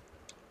patrol.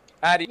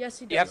 Addy, Yes,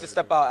 he you have does. to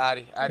step out,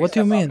 Addy. What do you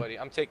step out, mean? buddy.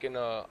 I'm taking He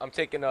a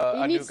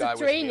new needs guy the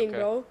training, with me,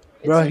 bro.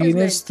 okay? Bro, It's in he his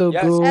needs name. to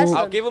Yes, go.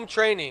 I'll give him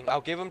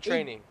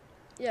training.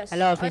 Yes,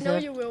 Hello, I officer. know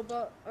you will,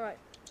 but alright.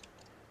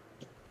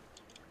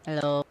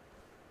 Hello.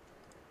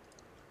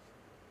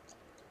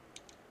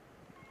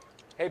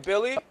 Hey,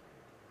 Billy?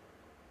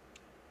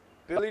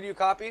 Billy, do you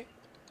copy?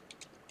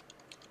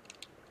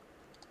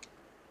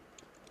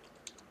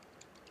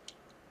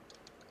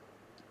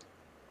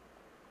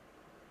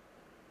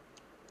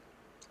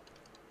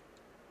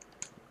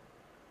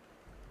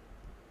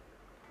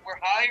 We're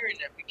hiring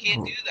them. We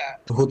can't do that.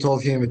 Who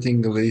told him with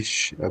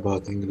English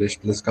about English?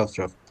 Please cut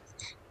off.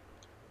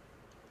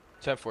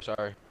 10-4,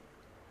 sorry.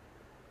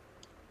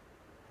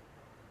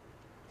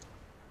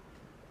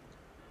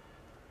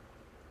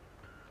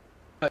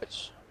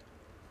 Touch.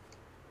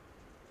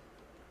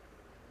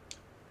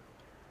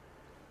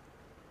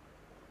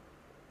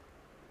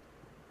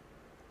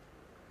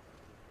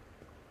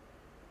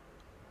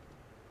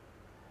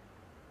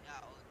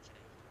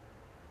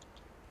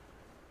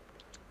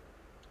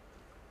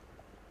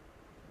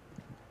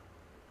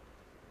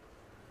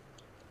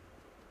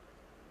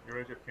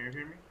 Rajab, can you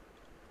hear me?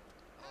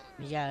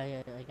 Yeah,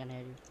 yeah, I can hear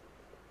you.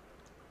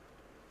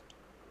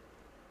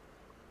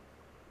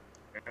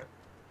 Yeah.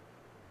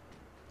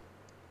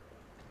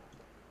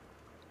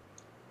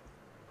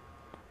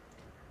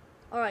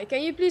 Alright,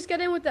 can you please get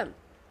in with them?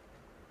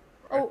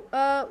 Oh,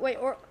 wait,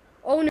 or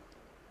owner.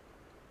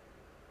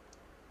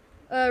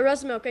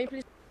 Rasmel, can you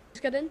please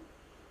get in?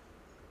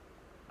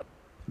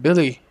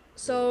 Billy.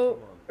 So,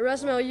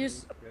 Rasmel, you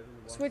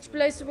switch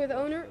places with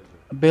owner.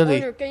 Billy.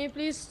 Owner, can you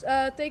please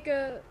take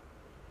a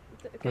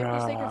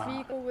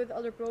vehicle with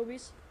other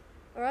probies?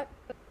 Alright.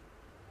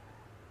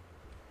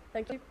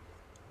 Thank you.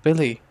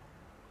 Billy.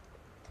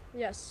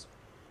 Yes.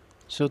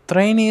 So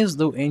trainees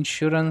do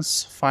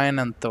insurance, fine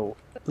and tow.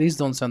 Please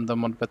don't send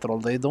them on patrol.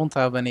 They don't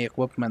have any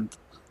equipment.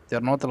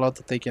 They're not allowed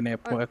to take any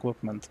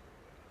equipment.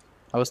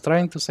 I was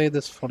trying to say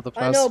this for the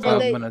I know, past but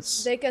 5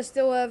 minutes. they can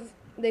still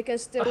get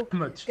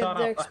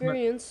their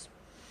experience.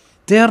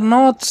 They're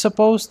not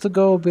supposed to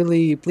go,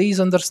 Billy. Please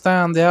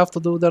understand. They have to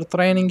do their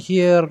training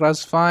here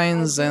as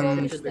fines I do and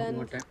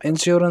understand.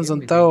 insurance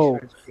and tow.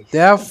 They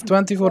have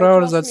 24 Bro,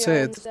 hours, trust that's me, I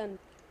it. understand.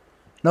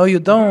 No, you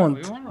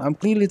don't. I'm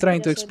clearly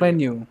trying to Yes, I explain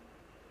do. you.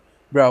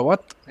 Bro,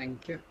 what?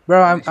 Thank you.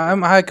 Bro,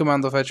 I'm high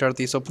command of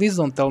HRT, so please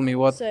don't tell me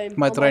what Same.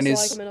 my I'm also trainees.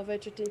 high command of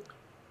HRT.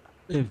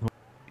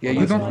 Yeah,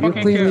 You don't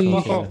fucking care.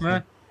 Fuck off,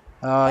 man.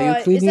 You Alright,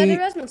 is that clearly.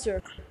 harassment,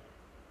 sir?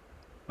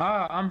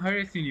 I'm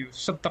harassing you.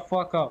 Shut the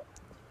fuck up.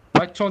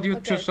 I told you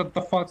to Okay. shut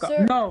the fuck up.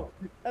 Sir, No.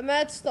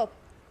 Ahmed, stop.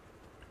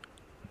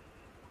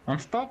 I'm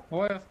stop?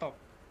 Why I stop?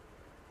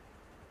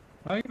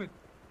 I even.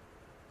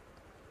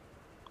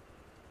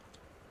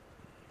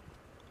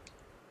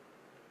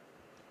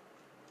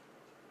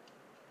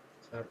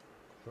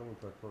 Show me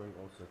patrolling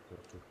all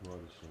sectors with no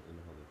addition in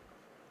Holly.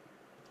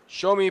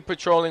 Show me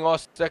patrolling all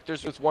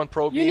sectors with one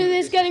probe. Unit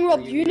is getting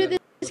robbed.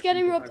 Unit is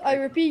getting robbed. I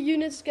repeat,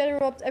 unit is getting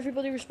robbed.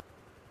 Everybody respond.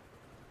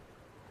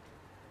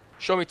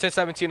 Show me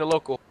 1017 a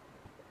local.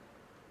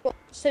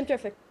 Same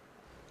traffic.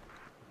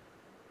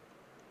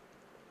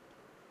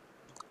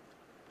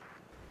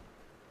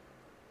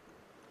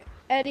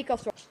 Eddie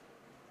Castro.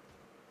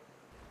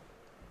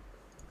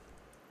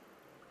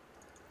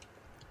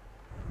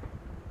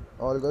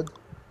 All good?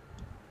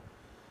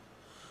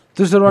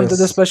 201 to Yes.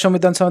 dispatch, show me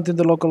 1017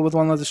 the local with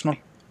one additional.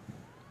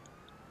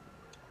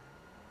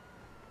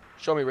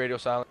 Show me radio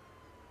silent.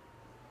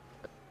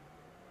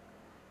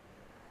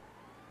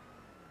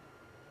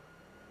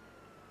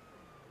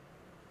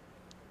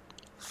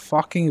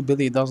 Fucking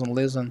Billy doesn't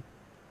listen.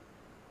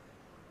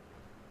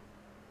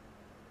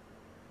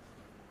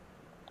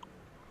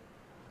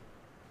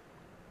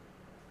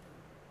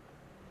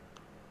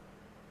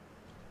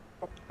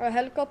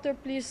 Helicopter,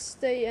 please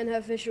stay and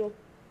have visual.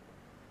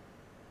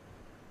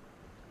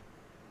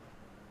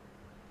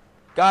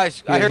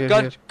 Guys, I Here, heard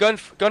here,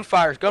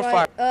 gunfires.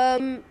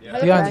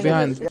 Right,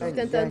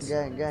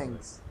 Behind.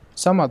 Gangs.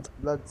 Samad.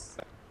 Bloods.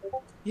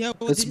 Yeah,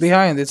 It's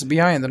behind,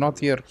 not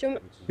here. Show me,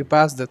 You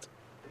passed it.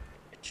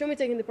 show me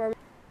taking the department.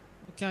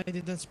 Okay, I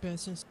didn't spend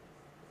since.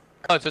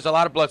 There's a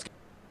lot of bloods.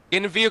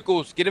 Get in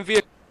vehicles. Get in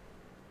vehicles.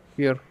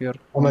 Here. How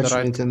on the much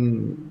right. meat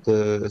in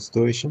the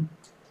situation?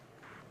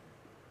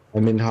 I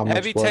mean, how much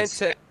Heavy 10 was?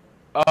 to,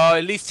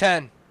 at least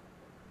 10.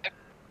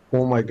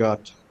 Oh my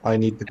god, I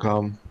need to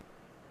come.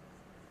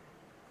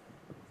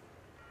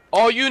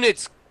 All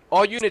units,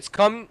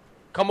 come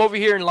over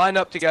here and line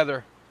up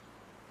together.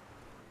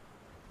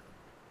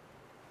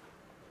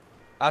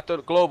 At the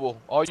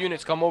global. All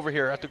units come over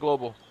here at the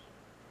global.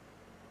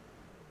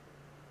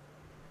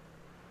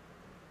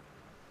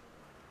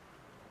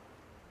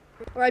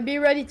 Alright, be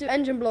ready to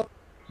engine block.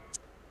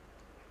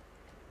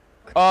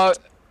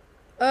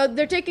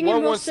 They're taking in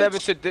 117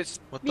 hostage. to this.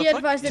 What Be the fuck?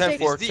 advised, they're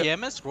taking. Is the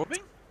EMS robbing?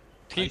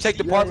 Can you take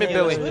the department,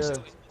 Billy?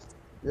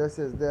 Yes,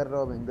 they're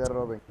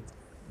robbing.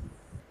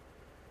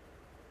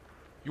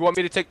 You want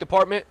me to take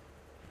department?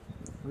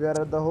 We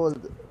are at the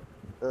hold.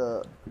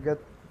 Get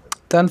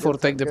 10-4,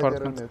 take get your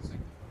department. units.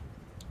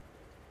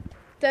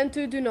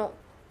 10-2, do not.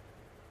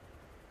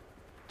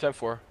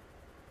 10-4.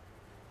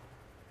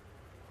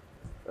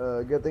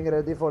 Getting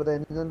ready for the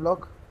engine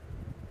block.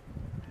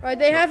 Right,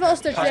 they have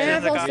hostage. They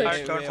have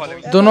hostage.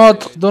 Do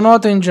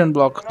not engine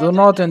block. Do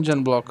not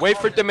engine block. Wait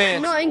for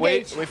demand. Do not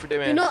engage. Wait for Do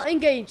demand. not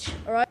engage.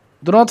 Alright.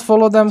 Do not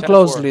follow them 10-4.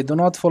 closely. Do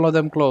not follow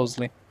them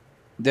closely.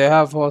 They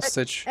have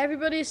hostage.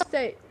 Everybody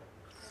stay.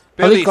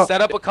 Billy, set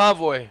up a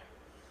convoy.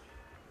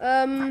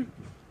 10-2,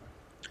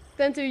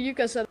 you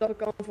can set up a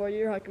convoy.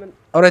 You're high command.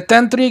 Alright,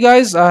 10-3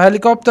 guys.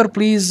 Helicopter,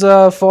 please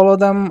follow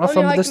them Only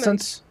from high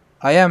distance.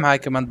 I am high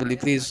command, Billy,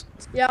 please.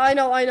 Yeah, I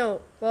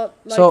know. But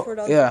like So, for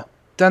the yeah.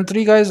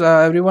 10-3 guys,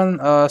 everyone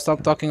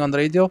stop talking on the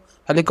radio.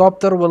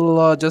 Helicopter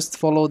will just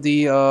follow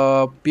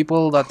the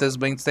people that is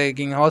being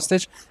taken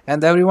hostage.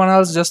 And everyone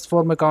else just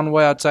form a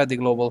convoy outside the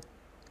global.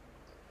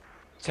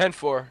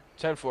 10-4.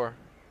 10-4.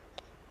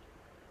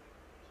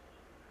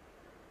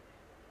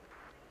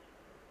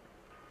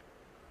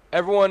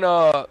 Everyone,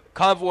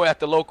 convoy at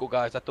the local,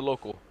 guys. At the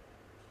local.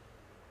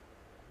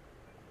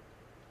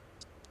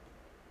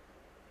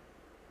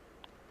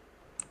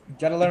 You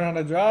gotta learn how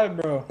to drive,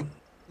 bro.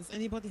 Does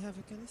anybody have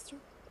a canister?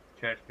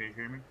 Cash, can you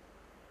hear me?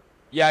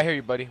 Yeah, I hear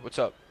you, buddy. What's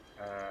up?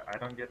 I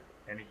don't get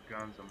any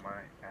guns on my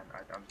and I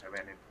don't have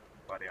any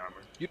body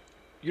armor.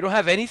 You don't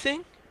have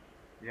anything?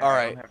 Yeah, All I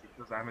right. don't have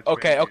because I'm a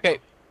Okay, trainee, okay.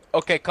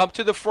 Okay, come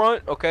to the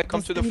front. Okay, come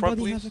Does to the front,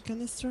 anybody please. have a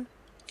canister?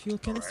 Fuel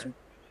canister?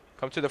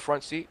 Come to the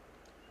front seat.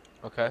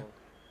 Okay.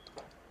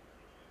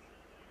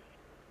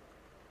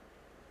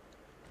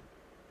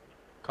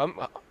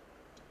 Come.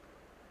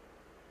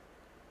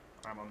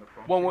 I'm on the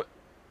phone. One.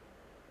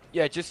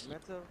 Yeah, just.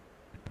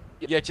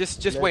 Yeah,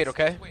 just wait,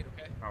 okay?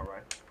 All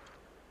right.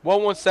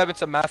 117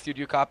 to Matthew.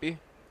 Do you copy?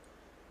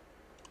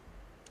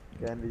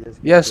 Can we just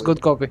Yes,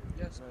 good copy.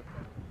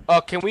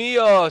 Can we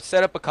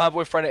set up a convoy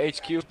in front of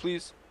HQ,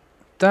 please?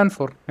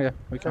 10-4. Yeah,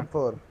 we can.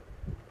 10-4.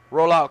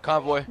 Roll out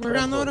convoy. We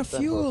ran out of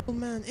fuel,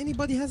 man.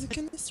 Anybody has a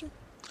canister?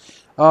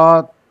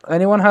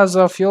 Anyone has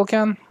a fuel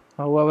can?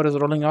 Whoever is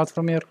rolling out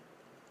from here.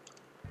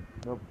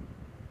 Nope.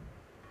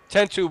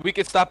 10-2. We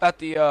can stop at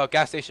the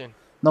gas station.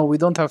 No, we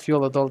don't have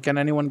fuel at all. Can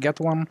anyone get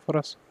one for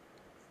us?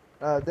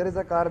 There is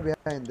a car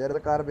behind. There is a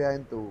car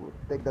behind too.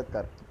 Take that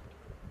car.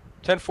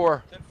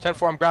 10-4.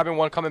 10-4. I'm grabbing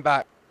one. Coming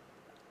back.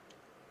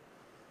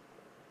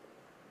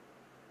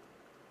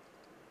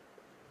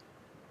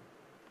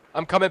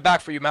 I'm coming back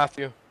for you,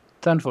 Matthew.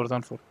 10-4.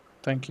 10-4.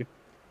 Thank you.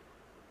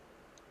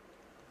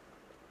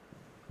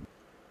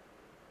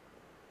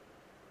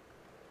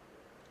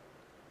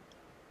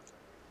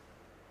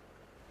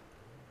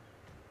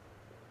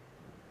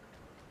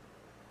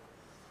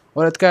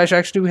 Alright, Cash,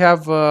 actually we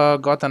have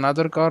got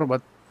another car,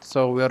 but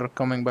so we are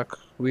coming back.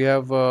 We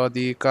have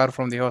the car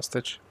from the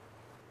hostage.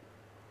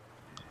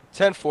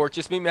 10-4.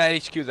 Just meet me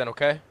at HQ then,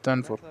 okay?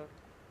 10-4.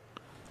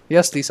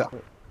 Yes, Lisa.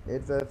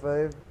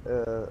 855.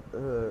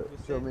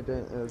 Show me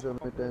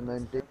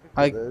 1090.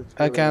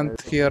 I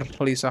can't hear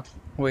Lisa.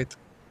 Wait.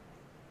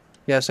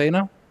 Yeah, say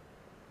now.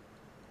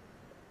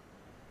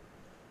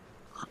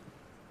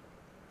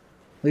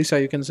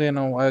 Lisa, you can say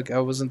no. I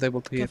wasn't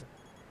able to hear.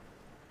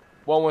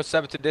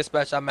 117 to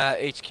dispatch. I'm at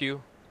HQ.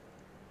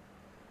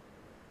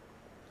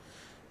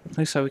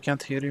 Lisa, we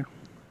can't hear you.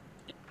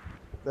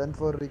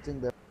 10-4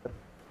 reaching there.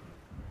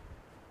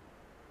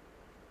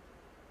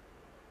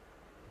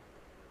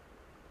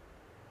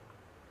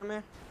 Come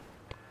here.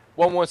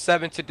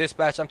 117 to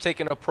dispatch. I'm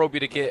taking a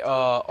probie to get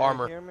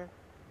armor.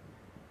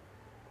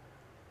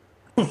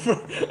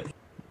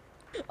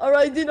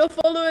 Alright, do not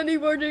follow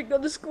anymore. They're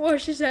gonna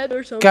squash his head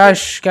or something.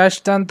 Cash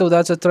 10-2.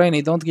 That's a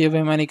trainee. Don't give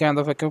him any kind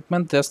of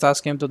equipment. Just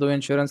ask him to do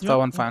insurance. That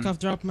one fine. Cuff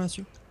drop,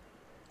 Matthew.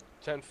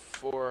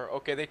 10-4.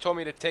 Okay, they told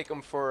me to take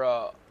him for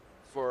a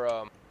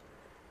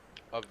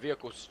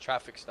vehicle's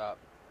traffic stop,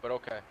 but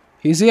okay.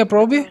 Is he a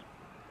probie?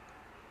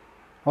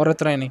 Or a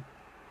trainee?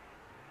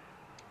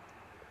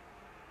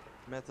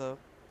 Metal.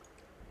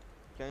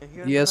 Can you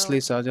hear me Yes, now?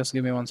 Lisa. Just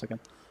give me 1 second.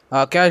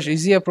 Cash,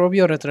 is he a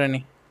probie or a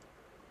trainee?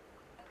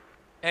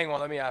 Hang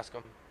on, let me ask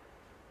him.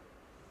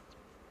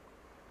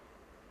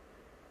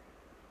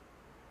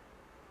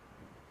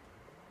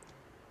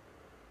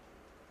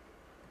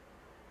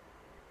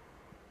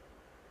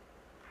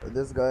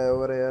 This guy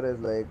over here is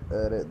like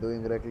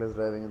doing reckless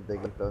driving and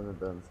taking turns and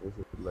turns. We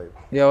should like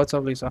Yeah, what's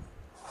up, Lisa?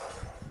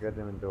 get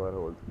him into our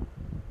hold.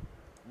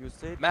 You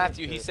said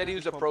Matthew, that, he said he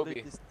was a complete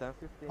probie. this 10-15,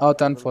 Oh,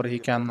 there will 10-4. be He a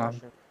can.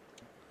 promotion.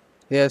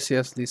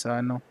 Yes, Lisa, I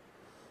know.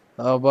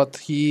 But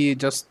he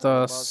just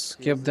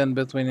skipped in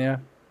between, yeah.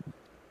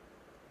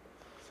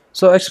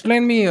 So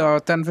explain me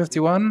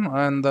 1051,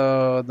 and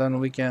then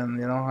we can,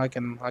 you know, I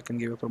can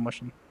give you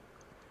promotion.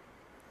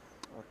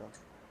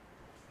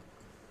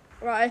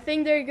 Right, I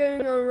think they're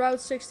going on Route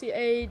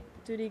 68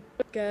 to the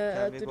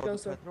Can we to the go to gun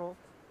store. petrol?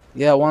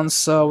 Yeah,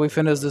 once we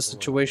finish this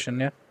situation,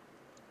 yeah.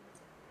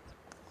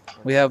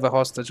 We have a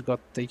hostage got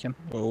taken.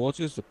 What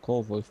is the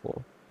convoy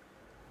for?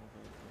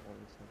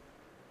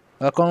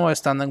 A convoy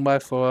standing by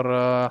for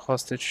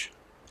hostage.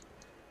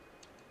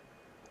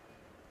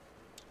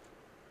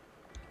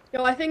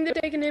 Yo, I think they're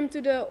taking him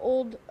to the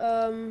old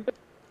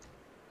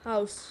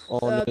house.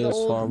 The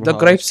old The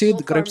grape seed,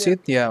 old grape farm, seed.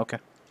 Yeah, okay.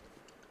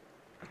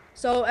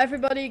 So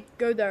everybody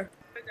go there.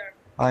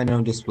 I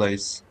know this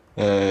place.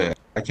 I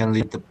can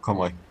lead the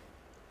convoy.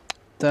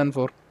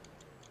 10-4.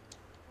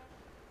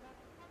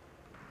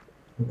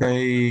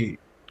 Okay.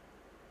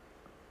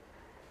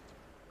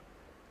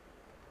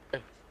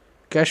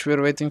 Cash,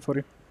 we're waiting for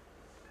you.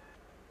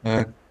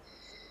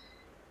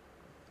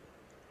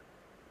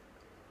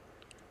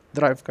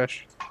 Drive,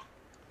 Cash.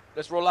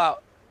 Let's roll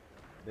out.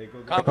 They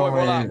go Convoy,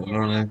 roll out.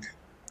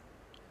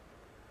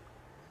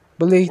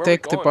 Billy, Where we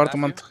take going,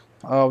 department.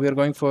 We are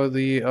going for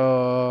the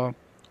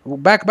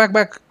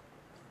back.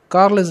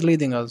 Carl is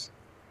leading us.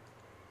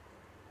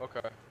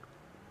 Okay.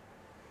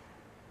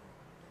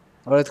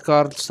 Alright,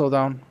 Carl, slow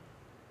down.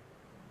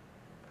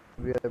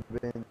 We have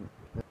been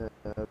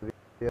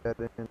we are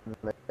in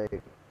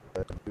like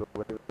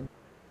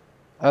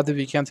Adi,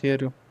 we can't hear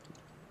you.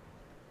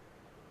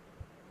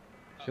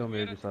 Show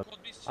me this up.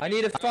 I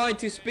need a fine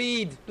to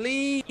speed,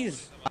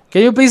 please.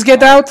 Can you please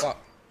get out?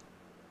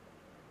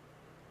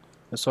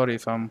 Sorry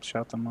if I'm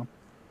shouting, man.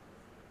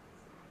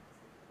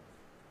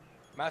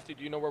 Matthew,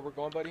 do you know where we're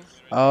going, buddy?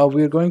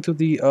 We're going to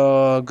the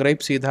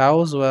grapeseed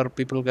house where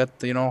people get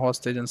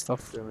hostage and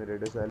stuff. Show me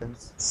radio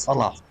silence.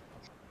 Salah.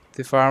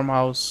 The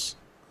farmhouse.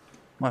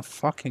 My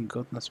fucking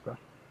goodness, bro.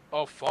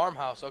 Oh,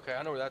 farmhouse. Okay,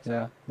 I know where that's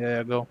Yeah, at.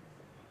 yeah, go.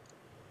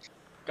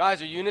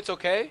 Guys, are units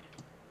okay?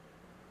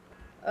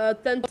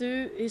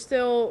 10-2. He's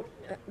still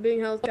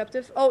being held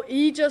captive. Oh,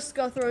 he just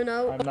got thrown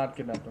out. I'm not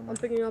kidnapped. I'm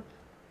picking up.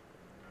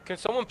 Can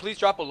someone please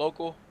drop a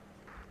local?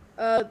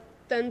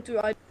 10-2.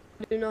 I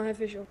do not have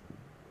visual.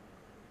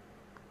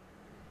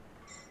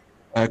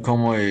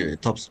 Convoy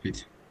top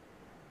speed.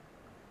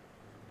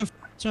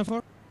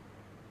 Trevor.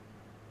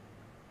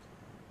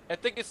 I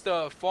think it's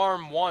the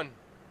farm 1.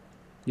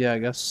 Yeah, I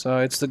guess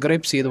it's the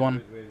grapeseed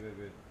one. Wait,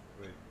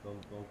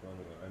 don't go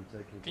anywhere. I'm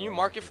taking. Can you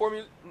mark it for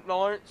me,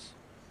 Lawrence?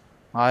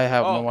 I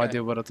have Oh, no okay.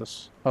 idea what it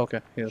is.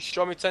 Okay, yes.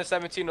 Show me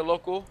 1017 to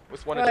local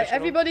with one Alright, additional.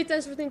 everybody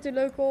 10-15 to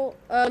local.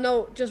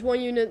 No, just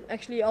one unit.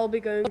 Actually, I'll be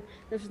going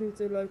 10-15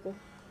 to local.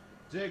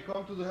 Jay,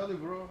 come to the heli,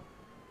 bro.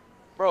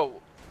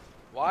 Bro,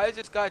 why is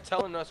this guy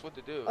telling us what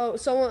to do? Oh,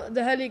 someone,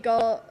 the heli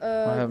got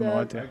I have no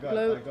idea.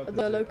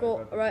 the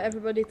local. Alright,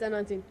 everybody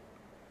 10-19.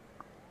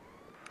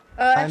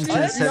 I'm Actually,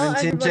 not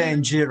 1017 to everybody.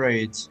 NG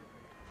raid.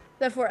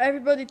 Therefore,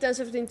 everybody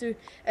 10-17 to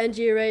NG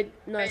raid.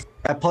 Nice.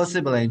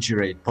 Possible NG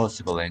raid.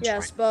 Possible NG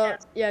Yes, raid.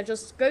 but yeah,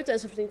 just go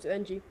 10-17 to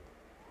NG.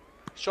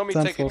 Show me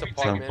 10-4. tickets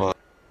apartment.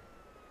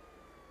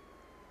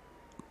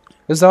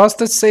 Is the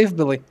hostage safe,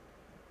 Billy?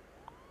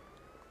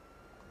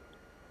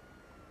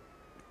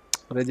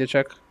 Radio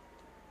check.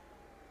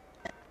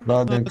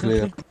 Loud and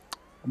clear.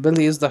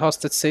 Billy, is the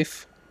hostage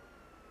safe?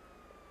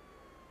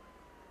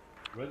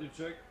 Ready,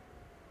 check.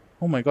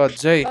 Oh my god,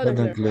 Jay. Loud and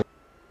Loud and clear.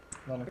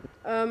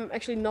 clear.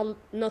 Actually,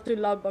 not too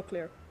loud but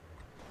clear.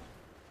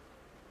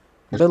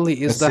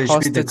 Billy, is the SHP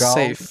hostage gal.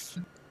 safe?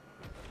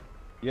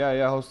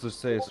 Yeah, hostage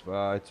safe.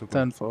 I took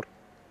 10-4.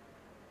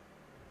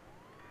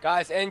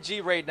 Guys,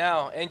 NG raid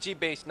now. NG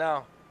base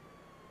now.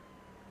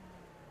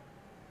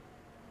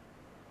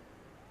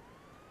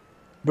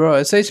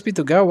 Bro, SHP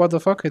to go? What the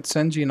fuck? It's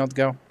NG, not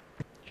go.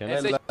 Can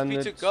SHP I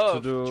land to it gov,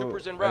 to do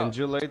troopers en route.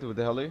 NG late with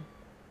the heli?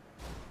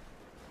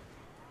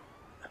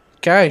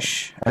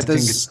 Cash. I think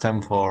it's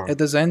 10-4.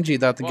 It is NG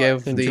that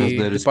gave Because the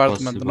there is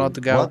department, possible. not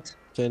go. What?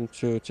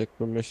 10-2, check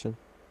permission.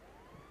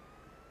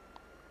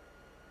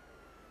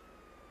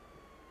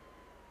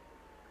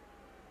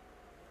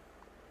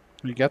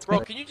 You get Bro,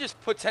 me? can you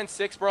just put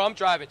 10-6, bro? I'm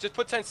driving. Just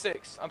put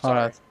 10-6. I'm sorry.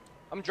 Alright.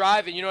 I'm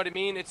driving, you know what I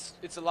mean?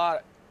 It's a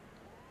lot.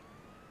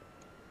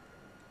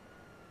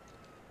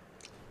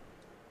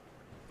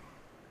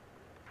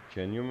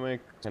 Can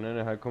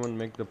I come and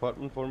make the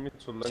apartment for me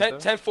to land 10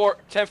 there? 10-4,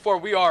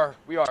 10-4. We are.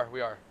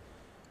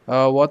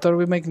 What are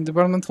we making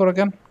department for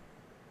again?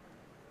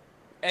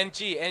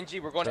 NG.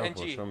 We're going to Down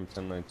for NG. some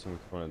 1019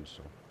 with one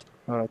additional.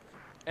 Alright.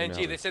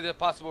 NG. They said there's a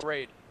possible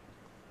raid.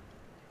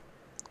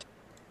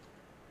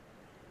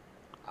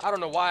 I don't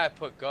know why I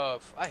put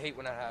gov. I hate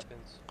when that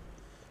happens.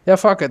 Yeah,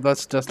 fuck it.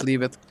 Let's just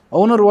leave it.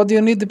 Owner, what do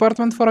you need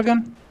department for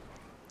again?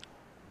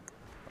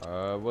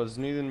 Was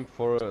needing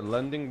for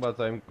landing, but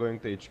I'm going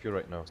to HQ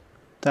right now.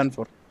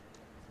 10-4.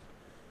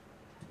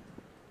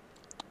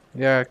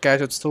 Yeah,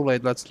 Cash, it's too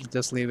late. Let's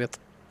just leave it.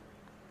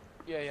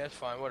 Yeah, it's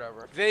fine.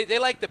 Whatever. They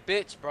like the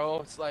bitch,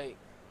 bro. It's like.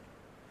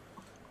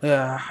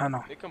 Yeah, I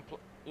know. They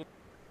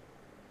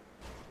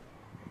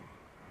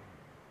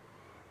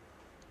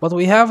But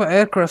we have an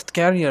aircraft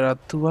carrier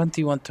at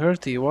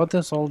 2130. What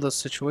is all the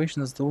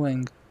situations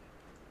doing?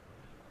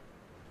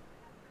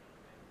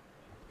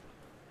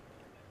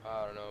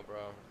 I don't know, bro.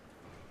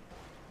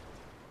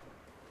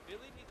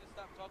 Billy needs to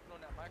stop talking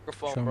on that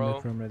microphone, Show me bro.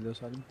 from radio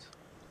silent.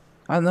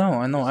 I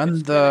know,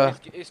 and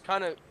It's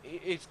kind of.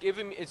 It's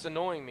giving me. It's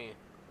annoying me.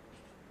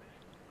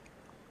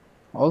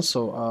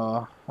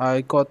 also,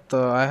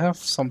 I have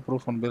some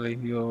proof on Billy.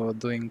 You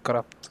doing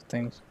corrupt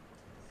things.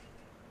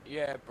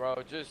 Yeah, bro.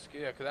 Cause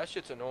that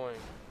shit's annoying.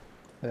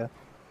 Yeah.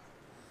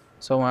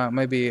 So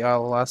maybe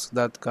I'll ask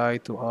that guy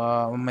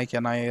to make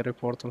an IA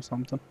report or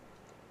something.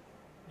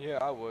 Yeah,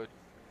 I would.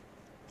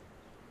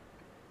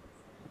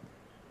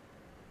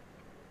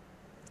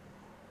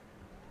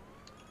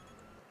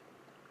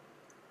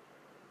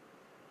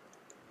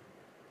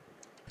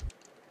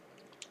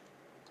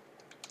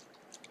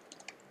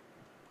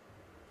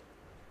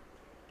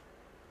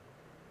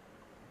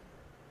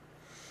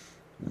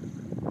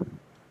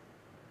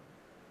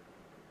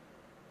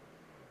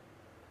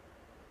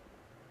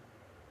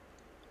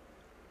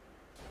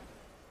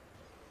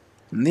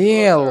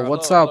 Neil, Hello, sir.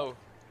 what's Hello, up? hello.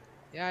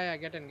 Yeah,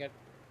 get in.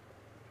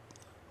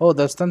 Oh,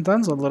 that's 10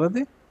 tons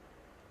already?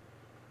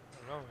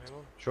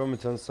 Show me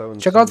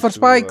 10-7. Check out for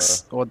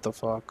spikes! What the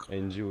fuck?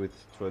 NG with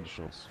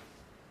traditionals.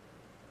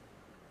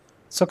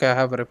 It's okay, I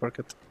have a repair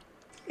kit.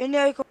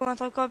 Any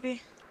command, I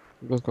copy.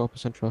 Good copy,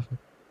 send traffic.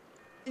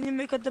 Can you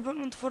make a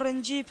department for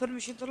NG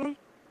permission to run?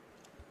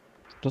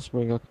 Just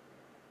bring up.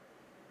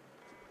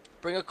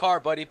 Bring a car,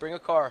 buddy. Bring a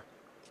car.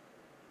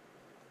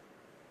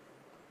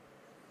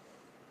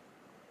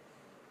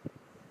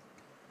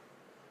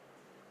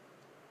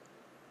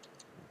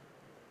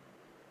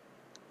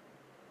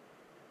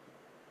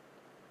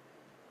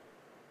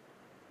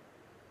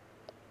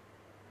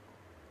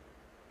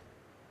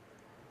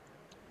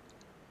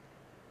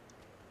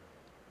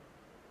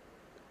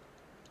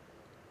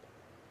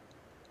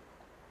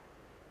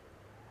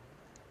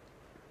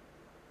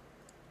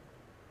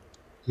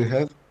 You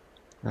have?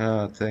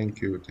 Ah,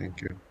 thank you,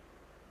 thank you.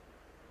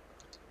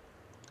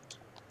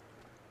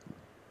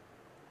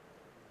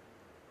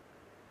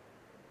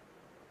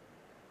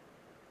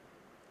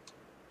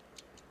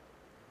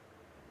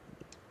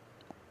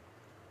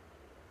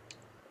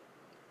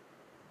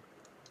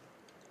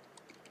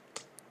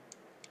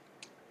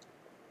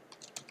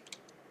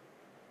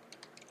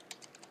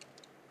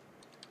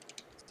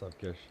 Stop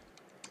cash.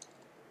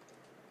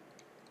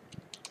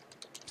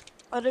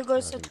 Are you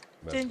guys at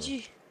Nothing bad, bro.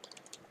 10G?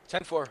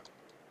 10-4.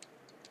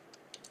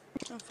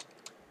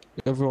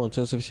 Everyone,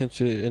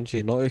 1070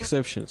 NG, no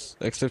exceptions,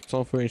 except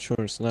one for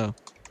insurance now.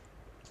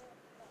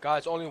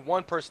 Guys, only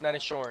one person at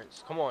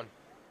insurance. Come on.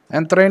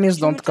 And trainees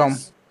don't come.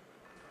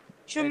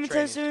 Show me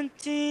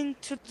 1017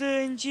 to the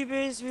NG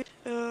base with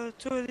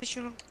 2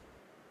 additional.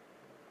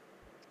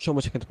 Show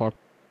me second part.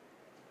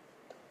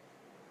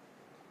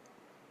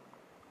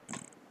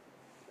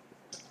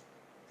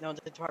 No,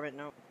 the department,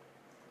 no.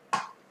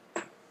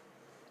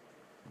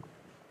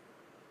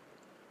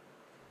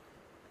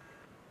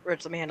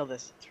 Rich, let me handle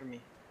this. It's for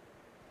me.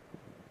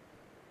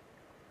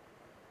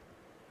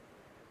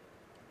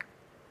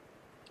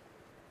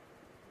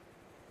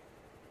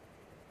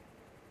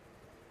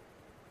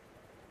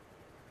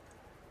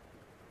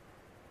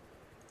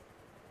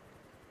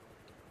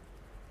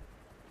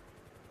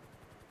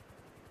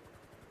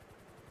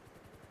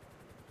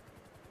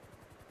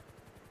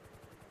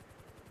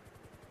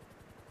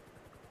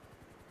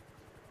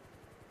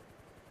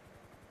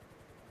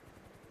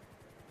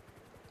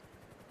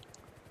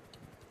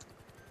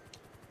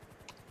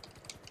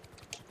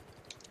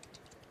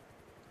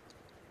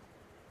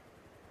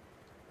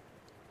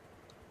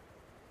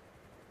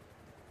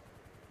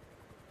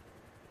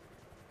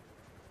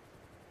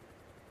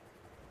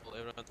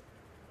 Everyone.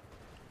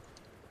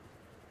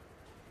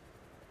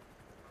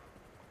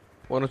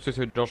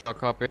 102 Joshua,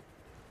 copy.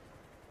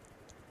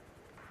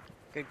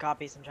 Good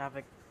copy, some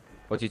traffic.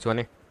 What's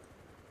E20?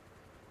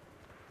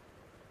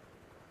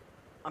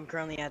 I'm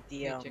currently at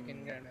the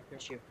Check-in GrandRP.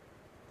 HQ.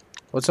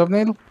 What's up,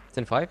 Neil?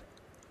 10-5?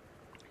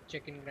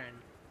 Check-in Grand.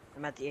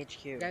 I'm at the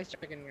HQ. Guys,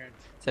 check-in Grand.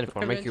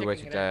 10-4, make your way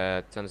to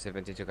the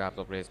 1072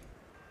 capital, please.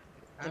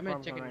 I'm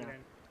at check-in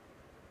Grand.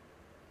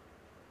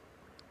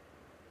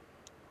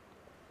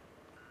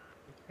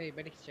 Hey,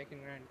 buddy, check-in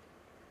Grand.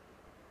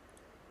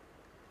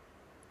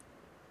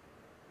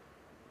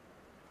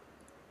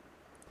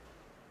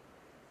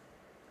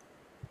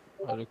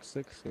 I look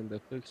sexy in the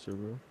picture,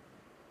 bro.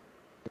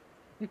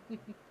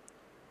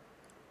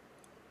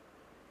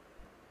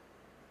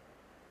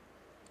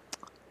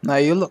 Now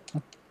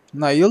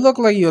you look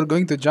like you're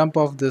going to jump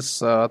off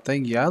this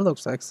thing. Yeah, I look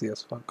sexy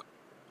as fuck.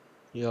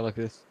 Yeah, like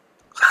this.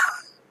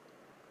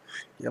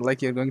 Yeah,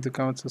 like you're going to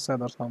commit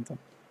suicide or something.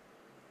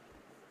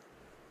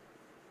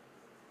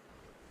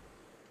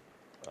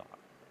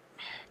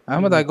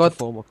 Ahmed, I got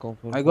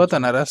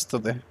an arrest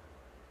today.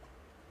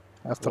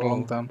 After a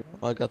long time.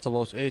 I got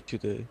about 8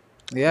 today.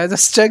 Yeah, I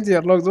just checked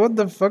your logs. What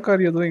the fuck are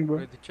you doing,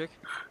 bro?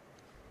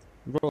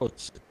 Bro,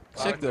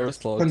 check the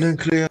arrest logs.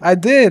 I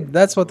did.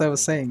 That's what I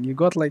was saying. You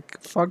got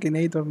like fucking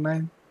 8 or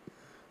 9.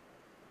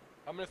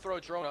 I'm gonna throw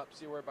a drone up,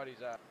 see where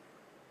everybody's at.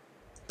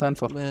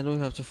 10-4. Man, we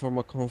have to form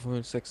a convoy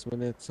in 6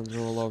 minutes and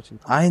roll out in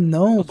I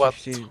know, but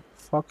 15.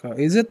 fuck.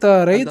 Is it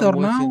a raid And I'm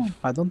or now? waiting.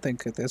 I don't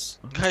think it is.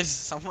 Guys,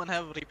 someone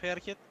have repair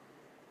kit?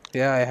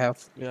 Yeah, I have.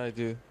 Yeah, I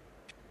do.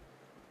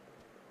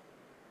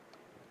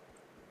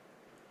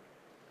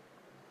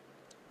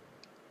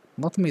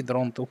 Not me,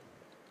 drone too.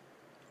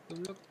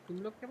 तुम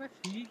लोग के पास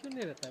ही क्यों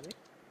नहीं रहता बे?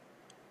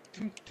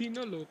 तुम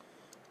तीनों लोग.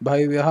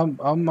 भाई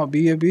हम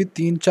अभी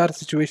 3-4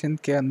 सिचुएशन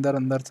के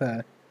अंदर से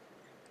है.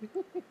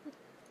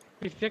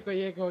 फिर से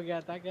कोई एक हो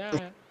गया था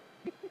क्या?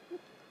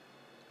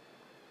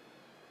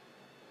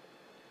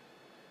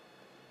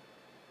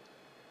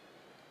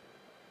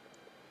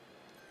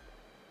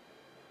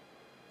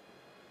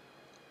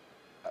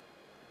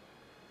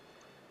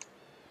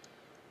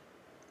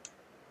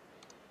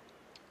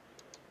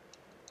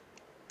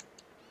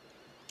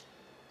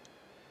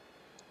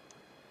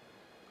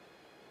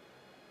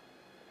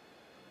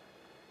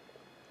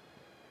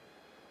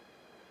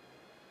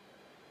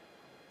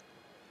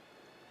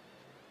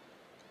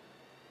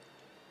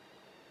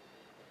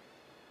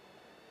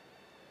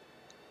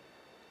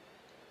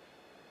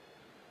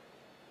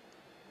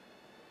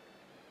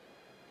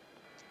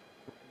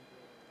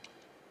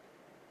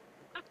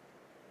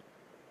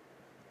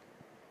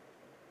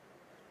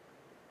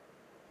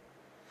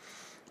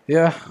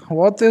 Yeah,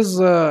 what is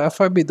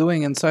FIB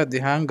doing inside the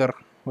hangar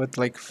with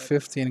like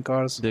 15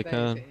 cars? They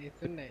can.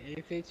 सुन ना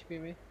SHP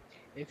में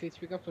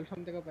SHP का full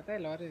form तेरे को पता है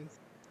लॉरेंस?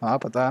 हाँ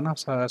पता है ना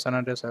San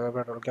Andreas Highway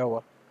Patrol क्या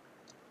हुआ?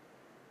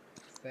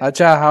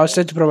 अच्छा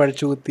hostage provider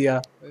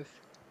चूतिया.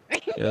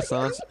 Yeah,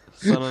 San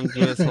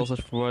Andreas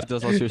hostage provider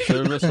does your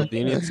service, so do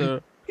you need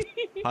sir?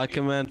 High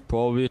command,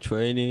 probably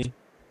trainee,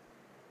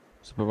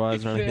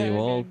 supervisor, anything you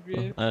want.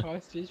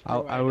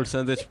 I will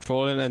send it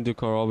patrolling and do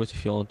car orbit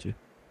if you want to.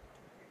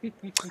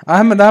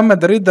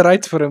 Ahmed, read the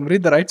rights for him.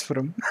 Read the rights for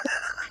him.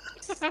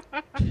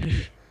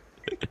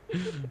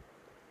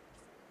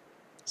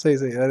 Say.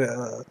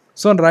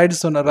 Soon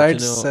rides, But you know,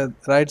 rides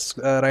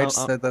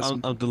said us.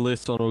 I'm the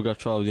least one who got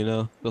trouble, you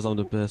know, because I'm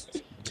the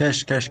best.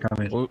 Cash, come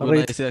here. When I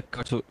Read. see a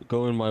car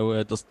going my way,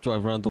 I just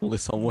drive randomly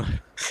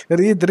somewhere.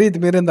 Read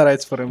Mirinda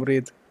rights for him.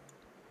 Read.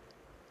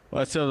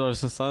 I see there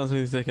is a silence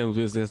when you take him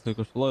with this new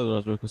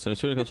control, there is a concern,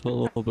 shooting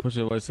control, because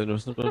you might say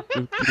there's no.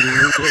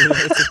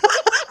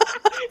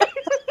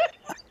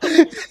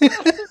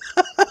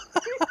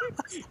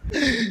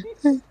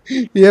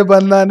 ये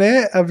बंदा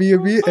ने अभी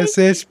अभी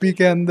SAHP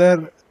के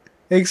अंदर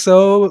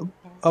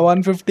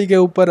 150 के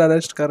ऊपर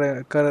arrest कर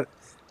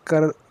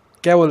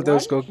क्या बोलते हैं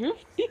उसको?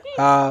 150?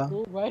 हाँ.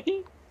 ओ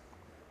भाई.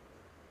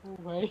 ओ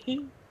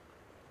भाई.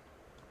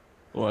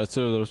 Right,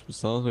 so there's a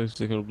silence when you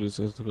take him with this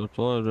new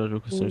control, there is a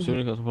concern,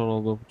 shooting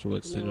control, because you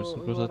might say there's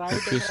no. वो राइट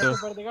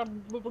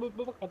ऊपर ऊपर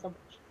देखा खत्म.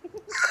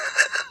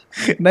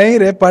 नहीं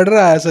रे पढ़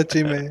रहा है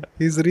सच्ची में.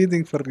 He's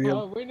reading for real.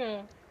 हाँ वही ना.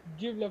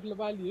 जीव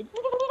लफलफा लिए.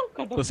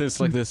 खत्म. Listen, it's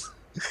like this.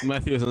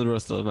 Matthew is in the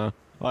rest of it now.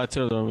 Alright,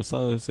 so there is a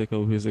silence, take him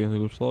with this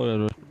new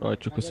control,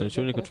 right, your concern,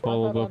 shooting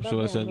control, because you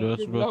might say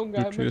there's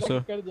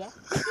no.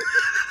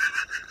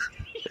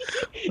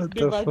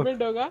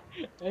 Department होगा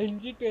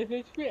NG to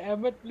SHP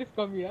Ahmad please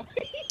come here.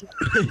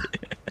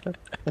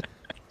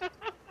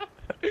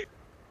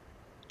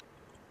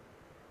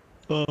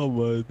 Oh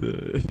my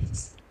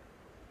days.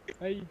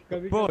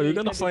 Bro, you're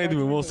gonna find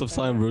me most of the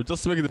time, bro.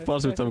 Just make it the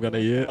first which I'm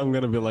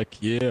gonna be like,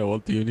 yeah,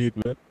 what do you need,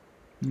 man?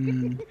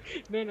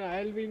 No,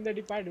 I'll be in the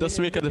department. Just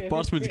make a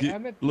department.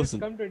 Ahmed, Listen.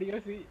 come to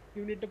DOC.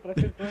 You need to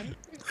process one.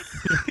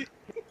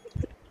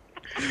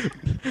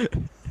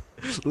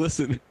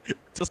 Listen,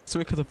 just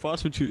make a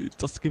department.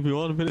 Just give me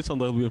 1 minute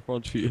and I'll be in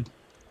front of you.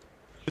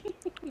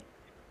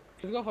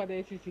 Let's go for the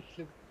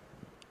AC6.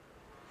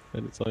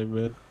 Anytime,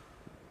 man.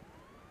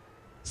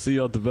 See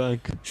you at the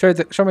bank.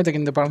 Show me the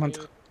department.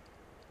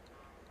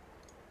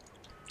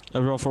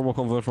 Everyone form a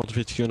convoy in front of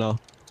HQ now.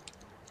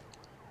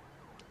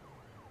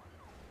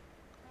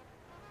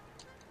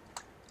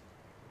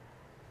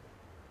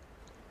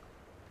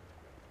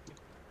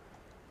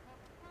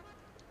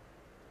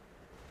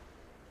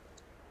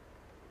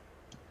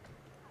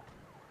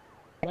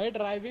 भाई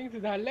driving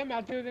सुधार ले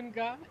Matthew दिन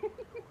का.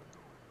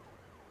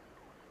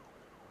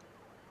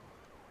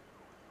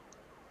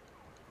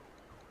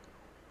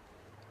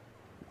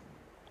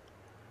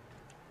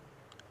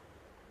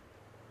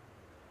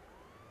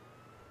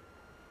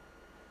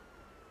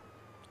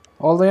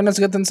 All the units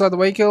get inside the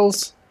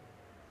vehicles.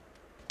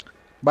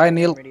 Bye,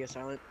 Neil. Radio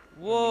silent.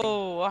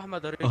 Whoa,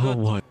 Ahmed, are you Oh good?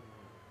 my.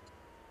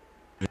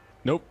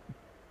 Nope.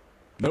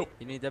 Nope.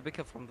 You need a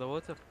pickup from the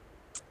water?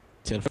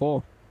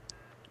 10-4.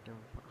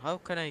 How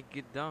can I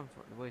get down?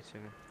 Wait a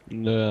second.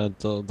 No,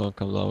 don't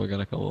come down. We're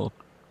gonna come up.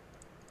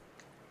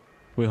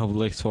 We have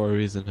lakes for a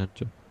reason,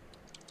 Andrew.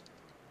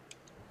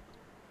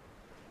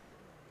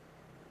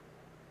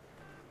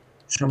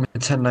 Show me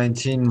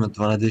 1019 with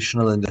one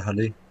additional in the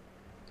heli.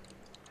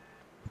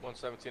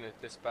 117 is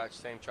dispatch,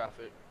 same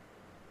traffic.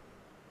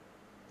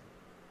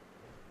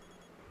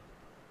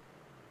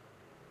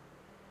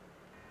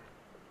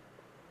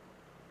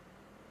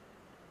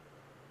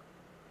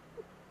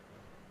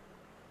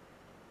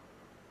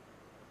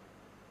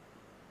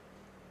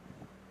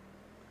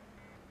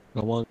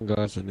 Come on,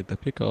 guys, I need to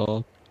pick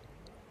up.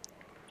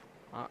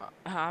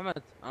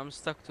 Ahmed, I'm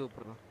stuck too,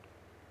 bro.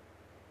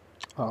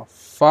 Oh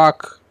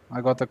fuck!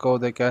 I got the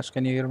code, Cash.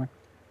 Can you hear me?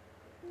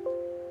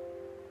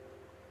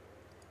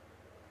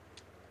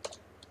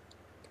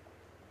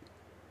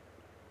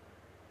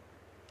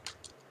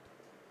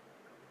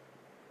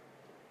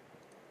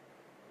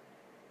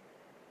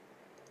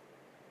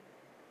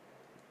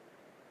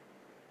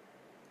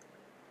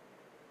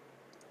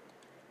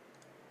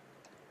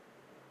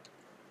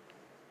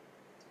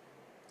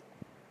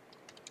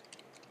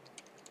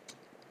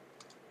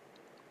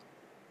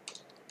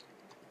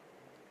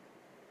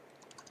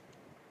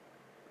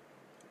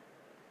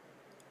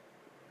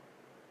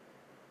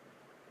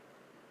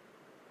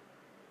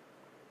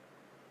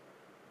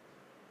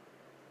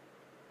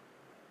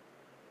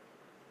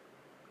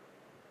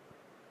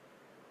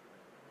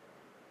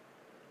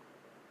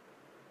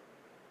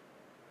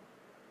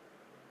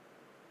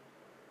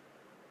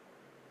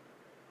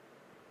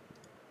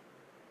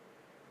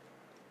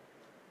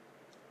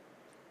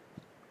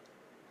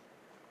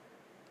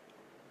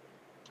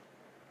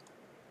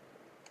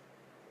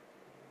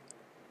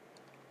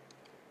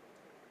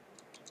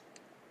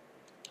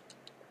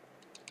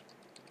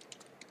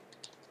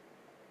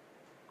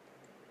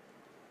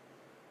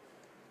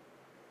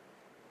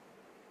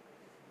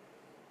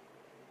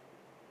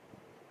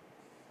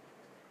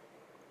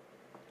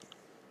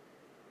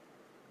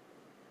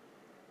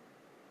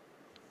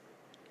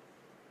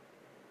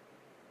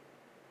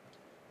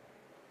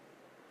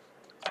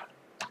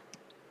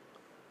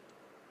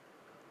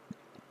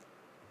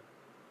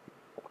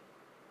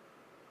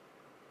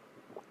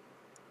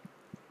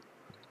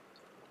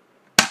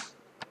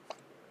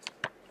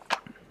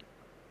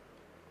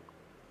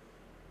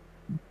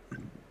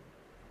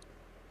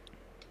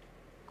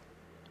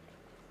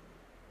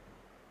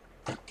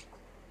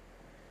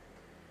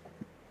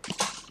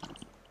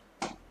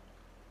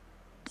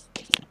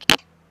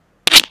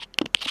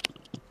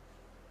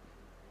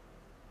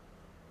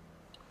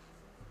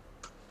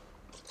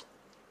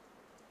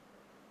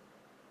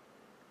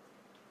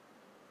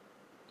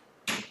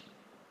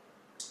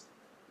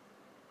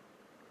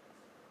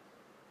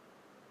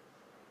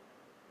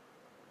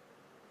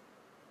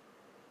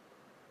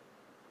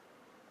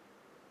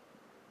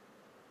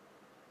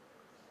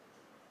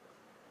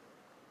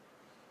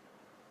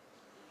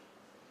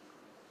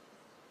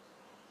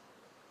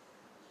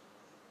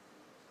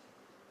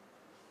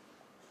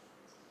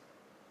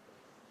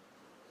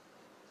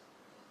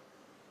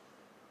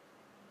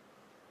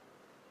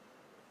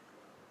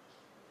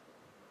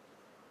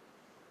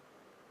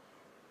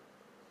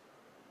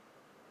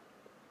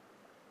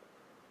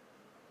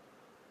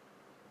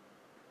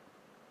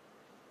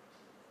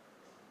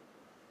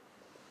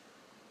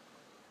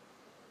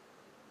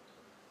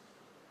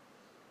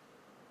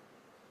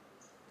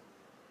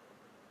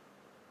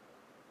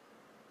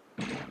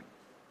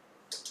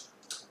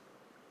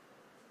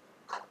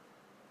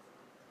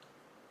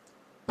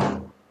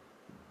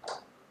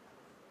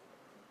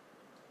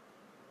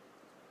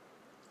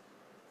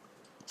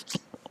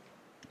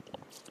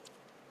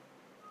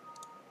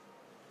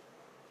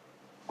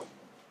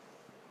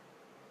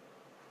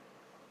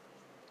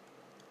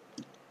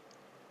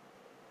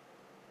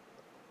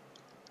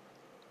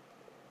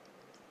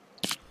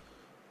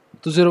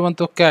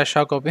 2012 cash,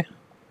 how copy?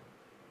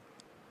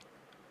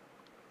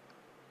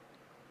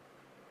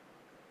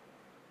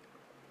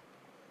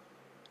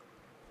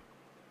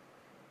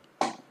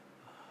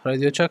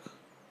 Radio check.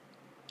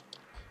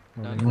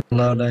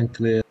 Loud and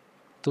clear.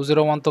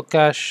 2012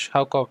 cash,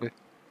 how copy?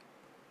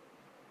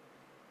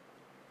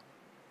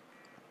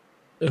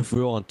 If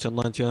we want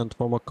 1090 and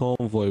from a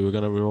convoy, we're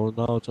gonna be rolled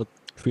out at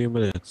 3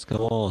 minutes.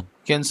 Come on.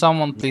 Can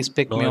someone please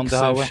pick me on the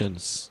highway?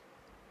 Exceptions.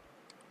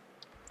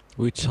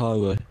 Which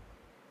highway?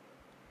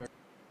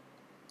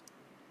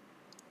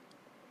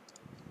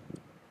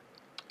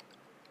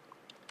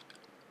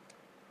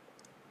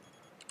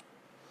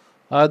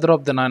 I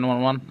dropped the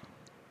 911.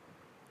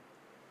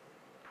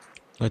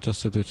 I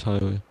just said which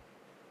highway.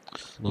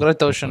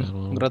 Great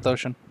Ocean. Great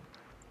Ocean.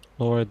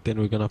 Alright, then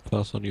we're gonna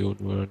pass on you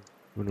when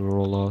we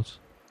roll out.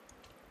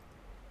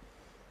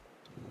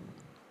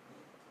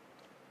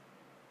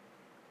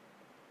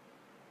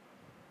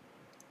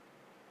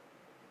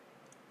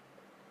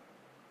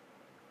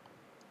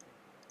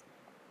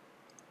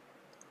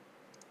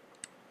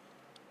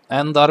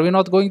 And are we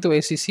not going to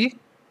ACC?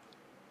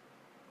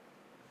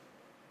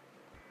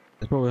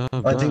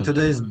 I think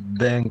today is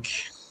bank.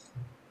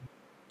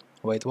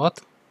 Wait, what?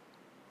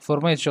 For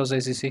me it shows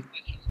ACC.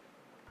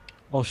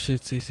 Oh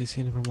shit,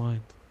 CCC, never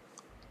mind.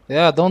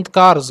 Yeah, don't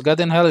cars, get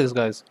in helis,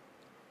 guys.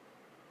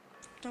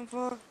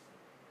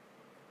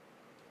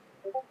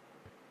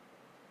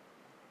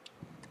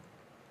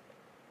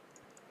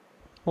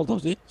 Hold on,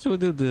 should we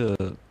do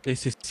the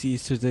ACC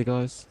yesterday,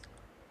 guys?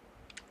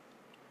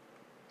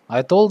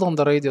 I told on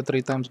the radio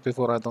 3 times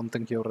before, I don't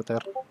think you were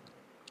there.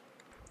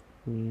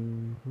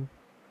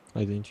 I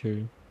didn't hear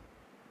you.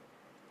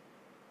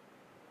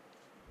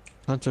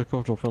 Hunter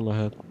control from my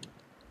head.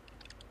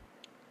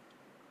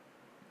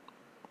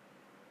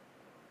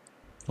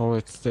 Oh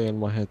wait, stay in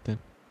my head then.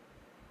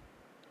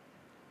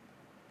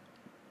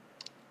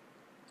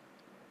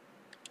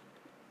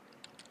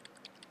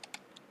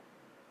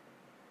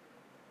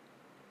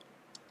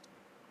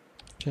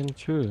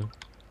 True.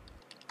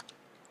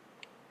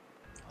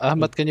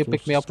 Ahmed, can you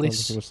pick me up,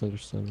 please?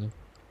 Misunderstanding.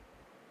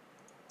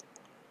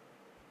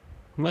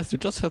 Matthew,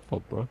 just help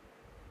up, bro.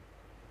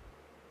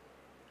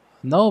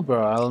 No,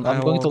 bro,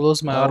 I'm going to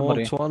lose my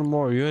armory. I want one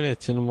more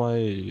unit in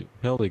my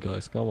heli,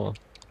 guys. Come on.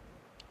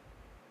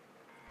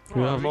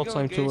 We have no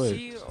time to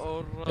wait.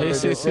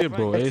 ACC,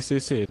 bro.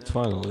 ACC. It's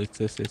final. It's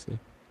ACC.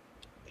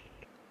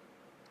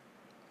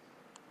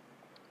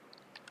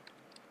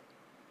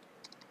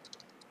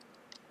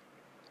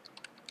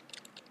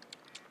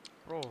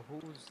 Bro,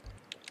 who's...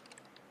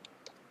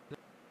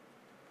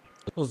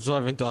 I was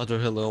driving to other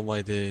hill all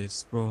my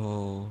days,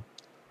 bro.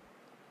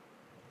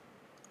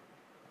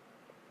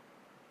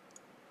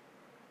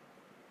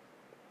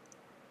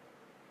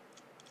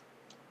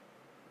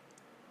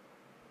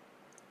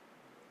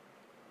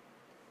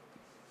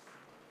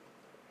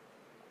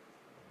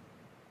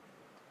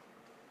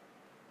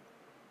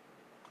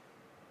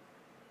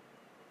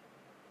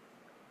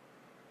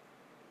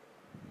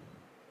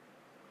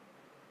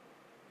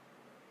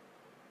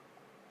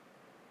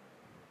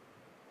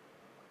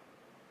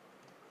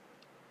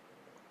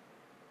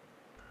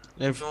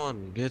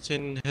 Everyone, get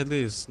in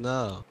helis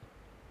now.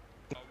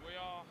 We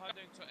are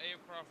heading to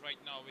aircraft right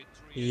now with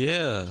 3.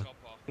 Yeah.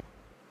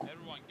 Chopper.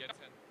 Everyone get in.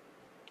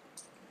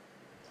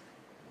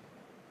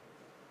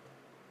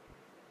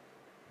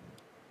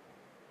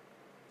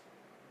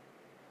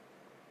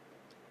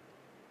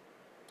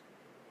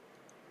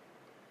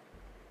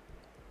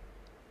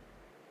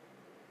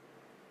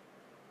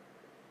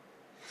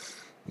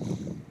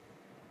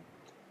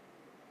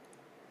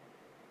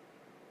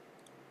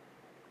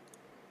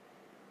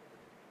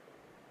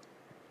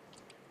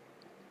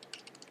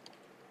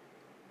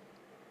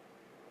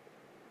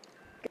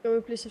 Can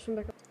we please have some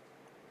backup?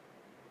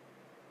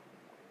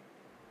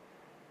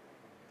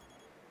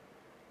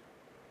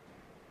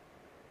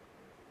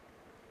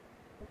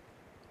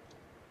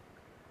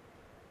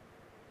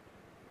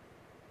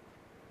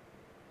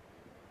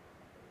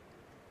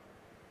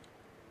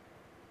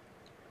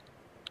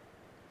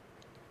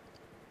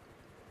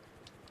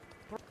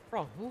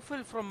 Bro, who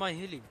fell from my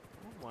heli?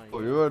 Oh my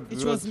god. You were,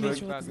 It was me,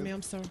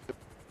 I'm sorry.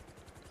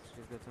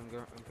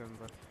 I'm coming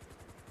back.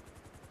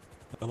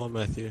 Come on,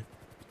 Matthew.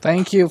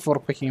 Thank you for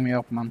picking me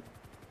up, man.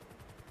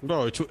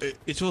 Bro,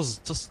 it was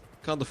just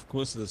kind of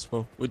coincidence,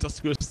 bro. We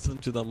just crossed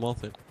into that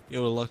mountain.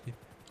 You were lucky.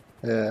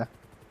 Yeah.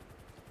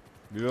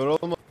 You were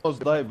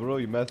almost died, bro.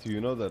 Matthew, you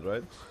know that,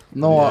 right?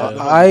 No,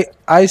 Yeah.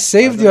 I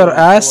saved your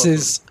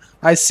asses.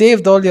 I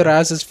saved all your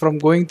asses from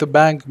going to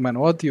bank, man.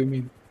 What do you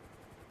mean?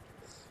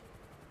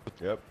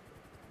 Yep.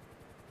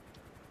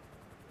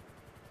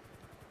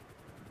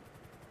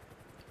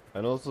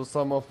 And also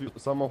some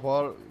of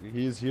our,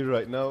 he's here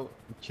right now,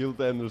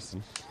 killed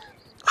Anderson.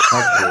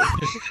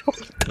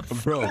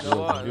 Bro,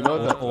 you know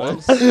that,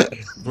 once,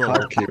 bro.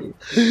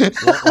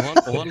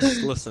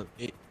 Once, listen,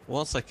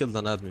 once I killed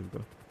an admin,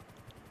 bro.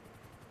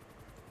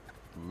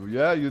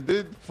 Yeah, you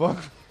did. Fuck.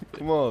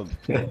 Come on.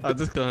 I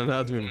just got an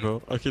admin,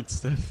 bro. I killed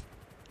Steph.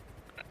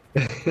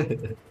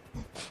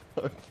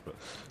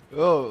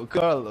 Oh,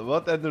 Carl,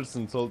 what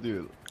Anderson told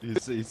you?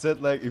 He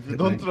said like if you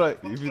don't try,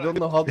 if you don't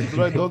know how to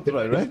try, don't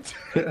try, right?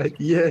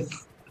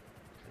 Yes.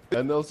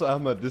 And also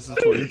Ahmed, this is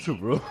for you too,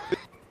 bro.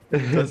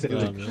 Just Yeah,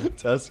 kidding. man.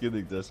 Just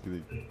kidding. Just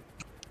kidding.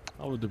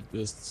 I'm the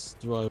best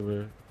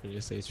driver in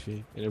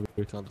SHP in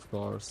every kind of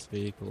cars,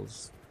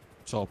 vehicles,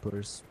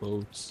 choppers,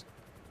 boats.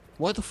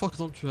 Why the fuck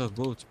don't you have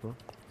boats, bro?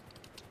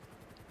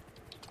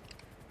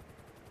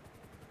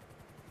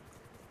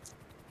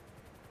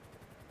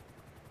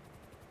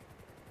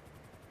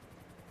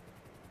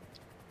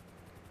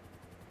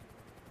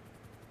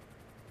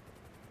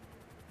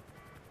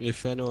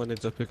 If anyone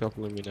needs a pickup,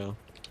 let me know.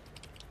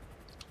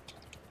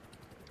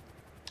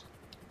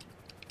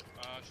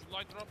 Should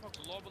I drop a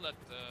global at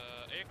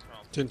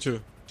aircraft?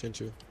 10-2, 10-2.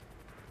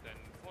 Then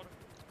for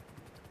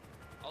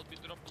I'll be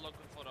drop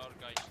local for our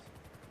guys.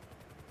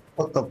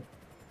 What the?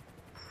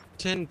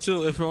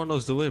 10-2, everyone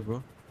knows the way,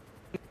 bro.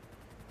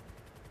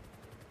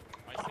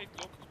 I said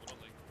local, bro.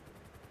 Like.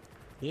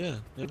 Yeah,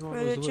 everyone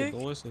Ready knows the way. check?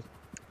 Don't waste it.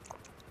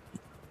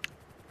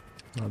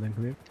 Nothing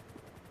clear.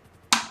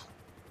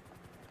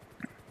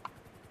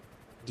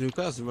 Do you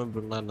guys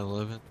remember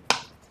 9/11?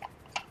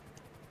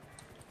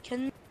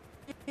 Can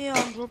we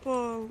drop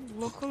a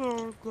local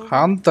or global?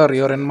 Hunter,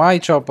 you're in my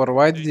chopper.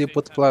 Why did you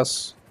put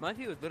plus?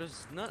 Matthew, there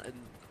is not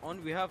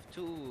we have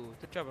two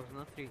choppers,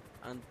 not three,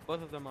 and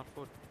both of them are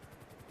full.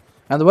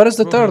 And where is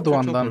the Bro, third two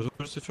one choppers. then?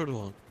 Where's the third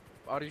one?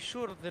 Are you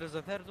sure there is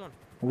a third one?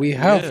 We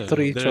have Yeah,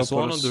 3 there's choppers.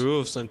 one on the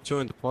roofs and 2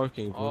 in the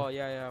parking, bro. Oh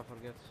yeah, I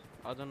forget.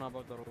 I don't know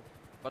about the roof,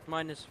 but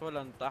mine is full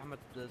and Ahmed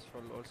is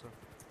full also.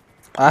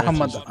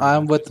 Ahmed,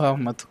 I'm with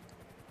Ahmed.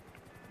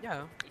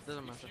 Yeah, it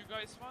doesn't matter. If you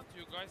guys want,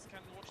 you guys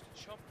can watch the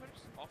choppers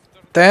after.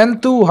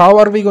 10-2, how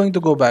are we going to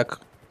go back?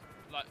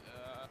 Like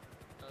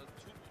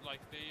like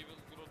they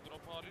will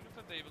drop our unit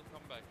and they will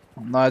come back.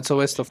 No, it's a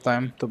waste of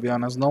time, to be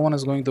honest. No one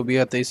is going to be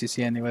at ACC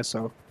anyway,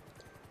 so.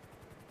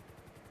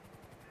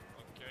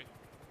 Okay.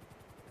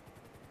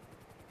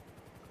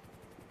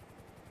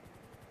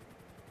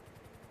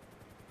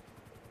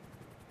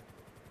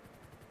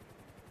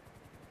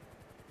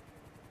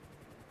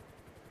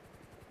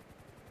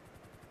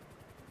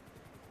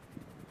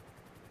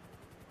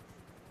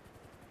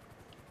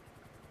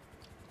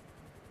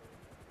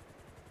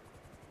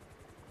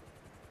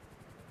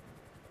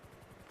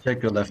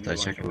 Check your left eye,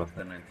 check your left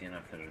eye. 19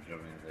 after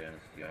dropping the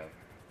units you have.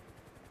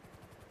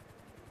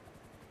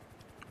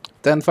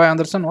 10-5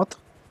 Anderson, what?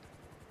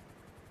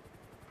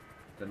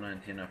 The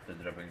 19 after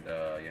dropping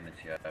the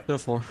units you have.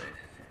 10-4.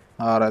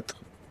 Alright.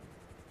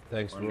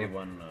 Thanks, Only bro.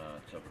 one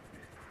chopper,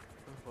 please.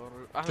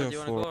 Ahmed, you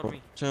wanna go or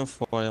me?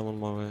 10-4, I am on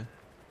my way.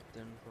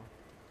 10-4.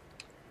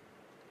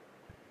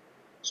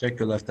 Check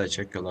your left eye,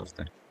 check your left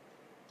eye.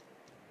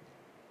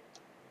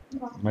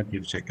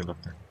 Matthew, check your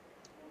left eye.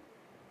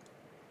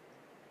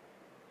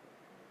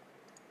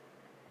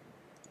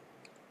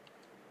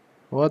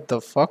 What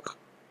the fuck?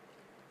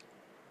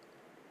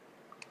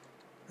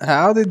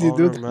 How did you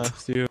do that?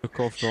 Matthew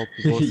coughed up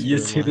both You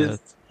in see my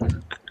this?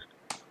 head.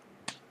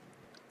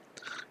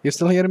 You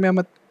still hear me,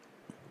 Ahmed?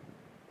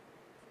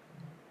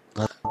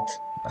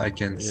 I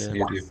can Yeah.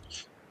 hear you.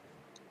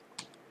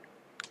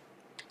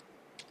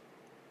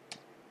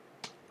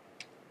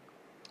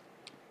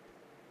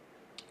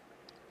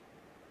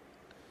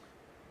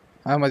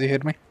 Ahmed, you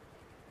hear me?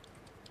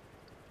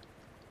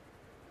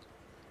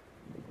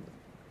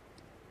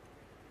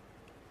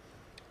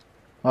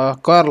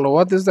 Carlo,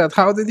 what is that?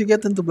 How did you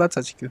get into Blood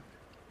HQ?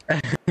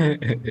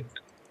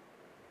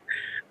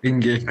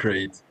 In-game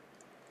crate.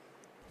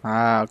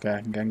 Ah,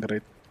 okay, gang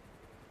raid.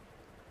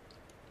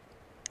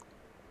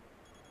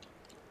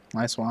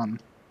 Nice one.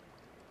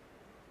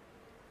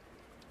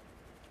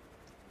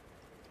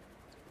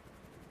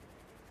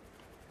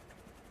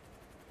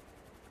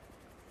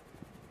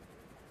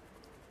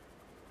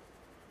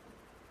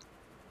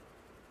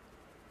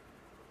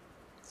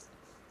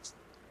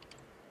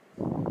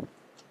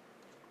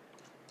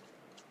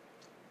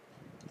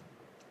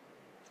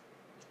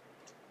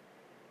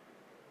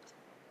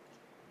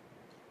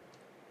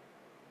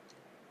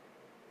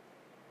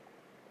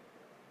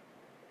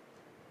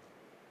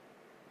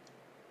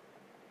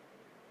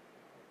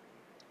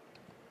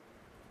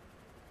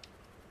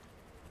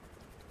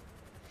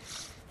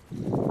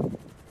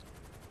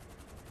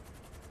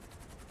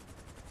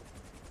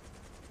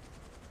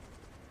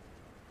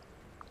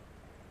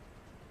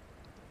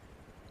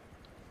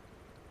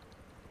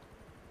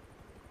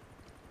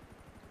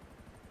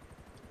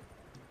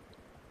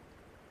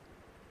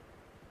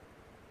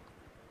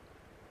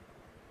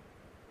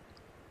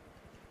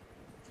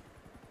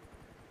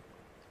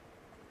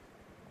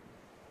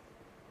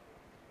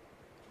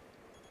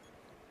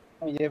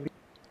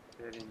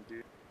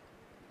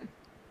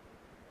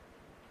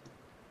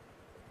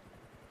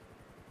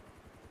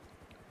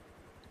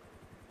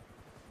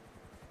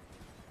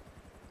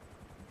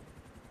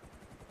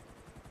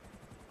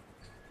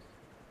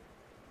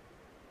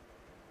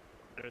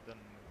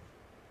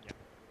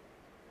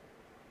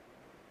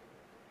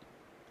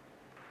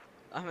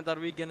 Ahmed, are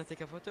we gonna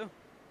take a photo?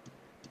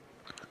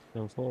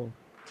 10-4.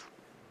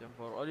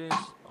 For audience,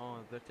 oh,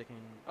 they're taking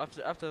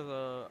after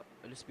the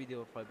speedy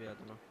or 5B, I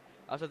don't know.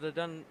 After they're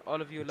done,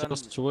 all of you land.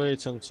 Just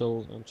wait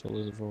until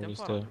everyone is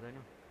there. I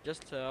know.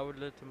 Just I would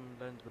let him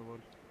land the wall.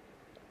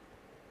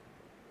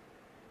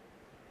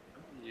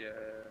 Yeah.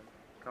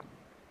 Come.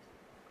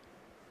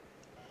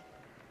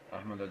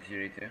 Ahmed, what's your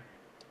rate here?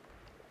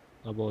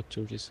 About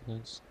 30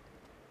 seconds.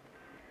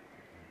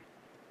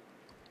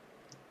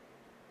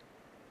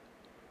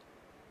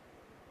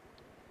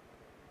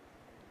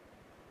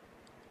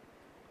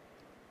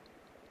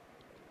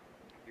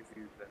 Give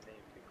you the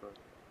name because.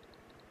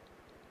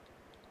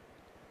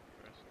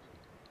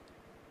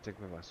 Take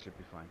my last, should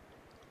be fine.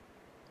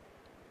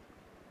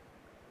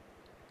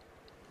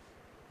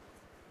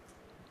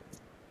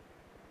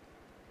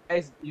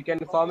 Guys, you can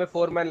form a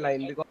 4-man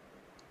line because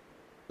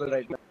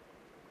right now.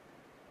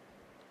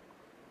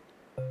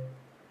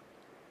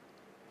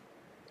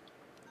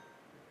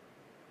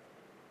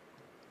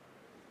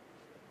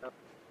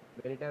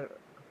 Beniter.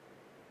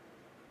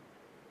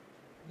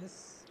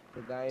 Yes.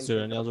 The guy Is there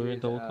in any front of other you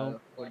intel is come?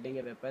 holding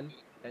a weapon.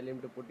 Tell him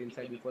to put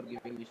inside before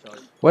giving the shot.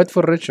 Wait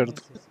for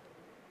Richard.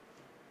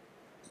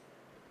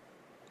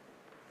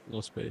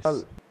 No space.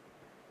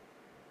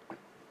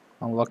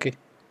 Unlucky.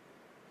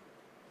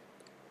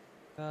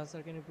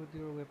 Sir, can you put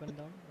your weapon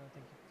down?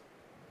 Thank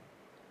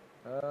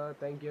you.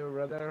 Thank you,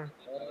 brother.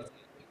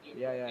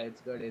 Yeah,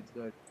 it's good, it's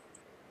good.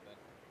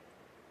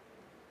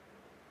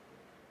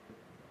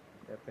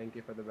 Yeah, thank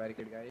you for the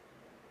barricade, guys.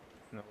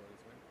 No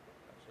worries,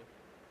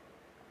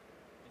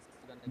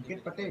 man.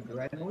 Get Patel, do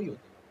I know you?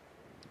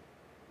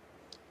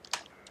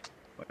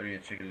 Why do you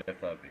check your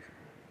left eye, please?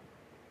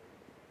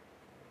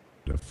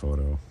 The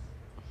photo.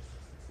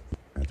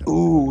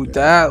 Ooh,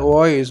 that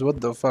voice. What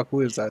the fuck?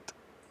 Who is that?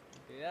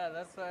 Yeah,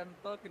 that's what I'm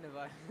talking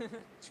about.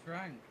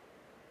 Frank.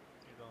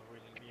 You don't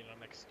really need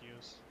an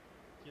excuse.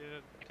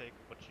 You take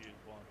what you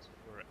want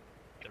for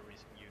the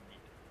reason you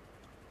need.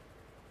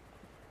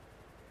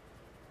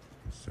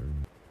 Sir.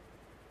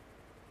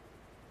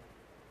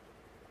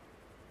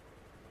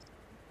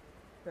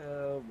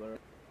 Oh, bro.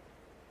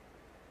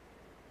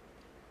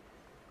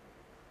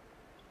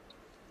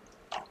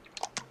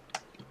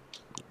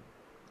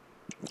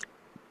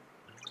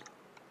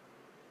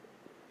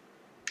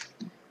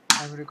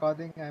 I'm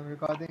recording. I'm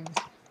recording.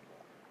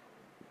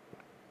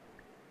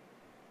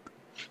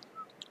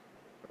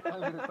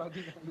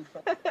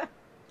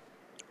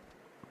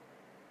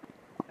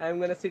 I'm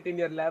gonna sit in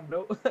your lap,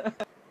 bro.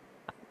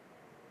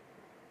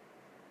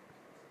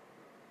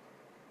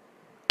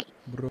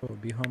 Bro,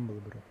 be humble,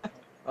 bro.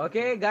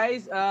 Okay,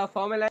 guys,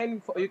 form a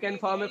line. You can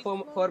form a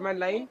 4-man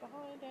line.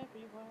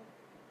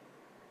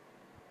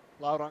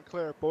 Loud and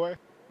clear, boy.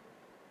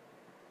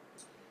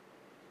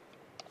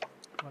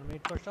 1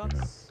 minute for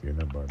shots.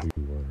 Peanut butter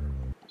water.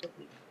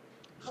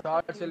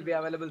 Shots will be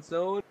available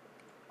soon.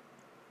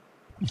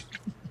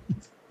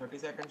 30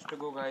 seconds to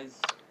go,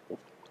 guys.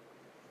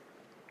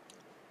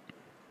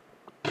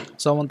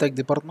 Someone take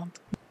department.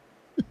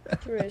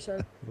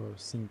 Bro,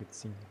 sing it,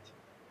 sing it.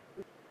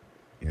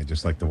 Yeah,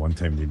 just like the one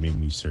time they made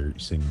me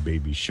sing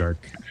Baby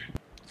Shark.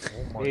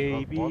 Oh my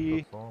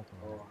Baby. God,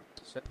 what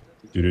the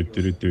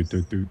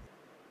fuck?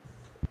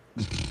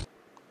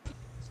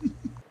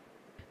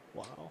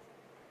 Wow.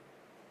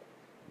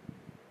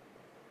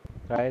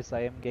 Guys,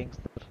 I am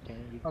gangster. Can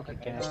you Okay.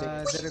 can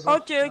I take?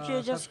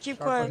 Okay, just keep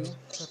quiet.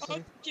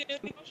 Can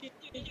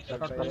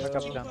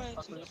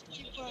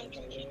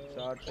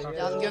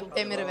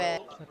Gökdemir be.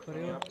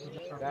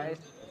 Guys.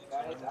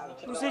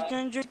 Hussein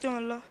can Gökdemir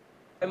Allah.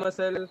 Y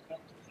muscle.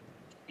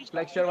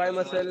 Flex your Y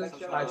muscle.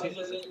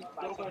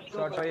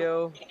 Shot for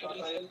you.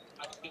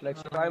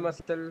 Flex your Y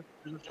muscle.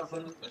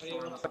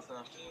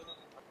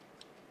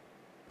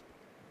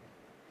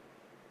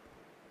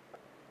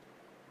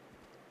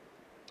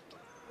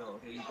 Oh,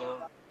 here you go.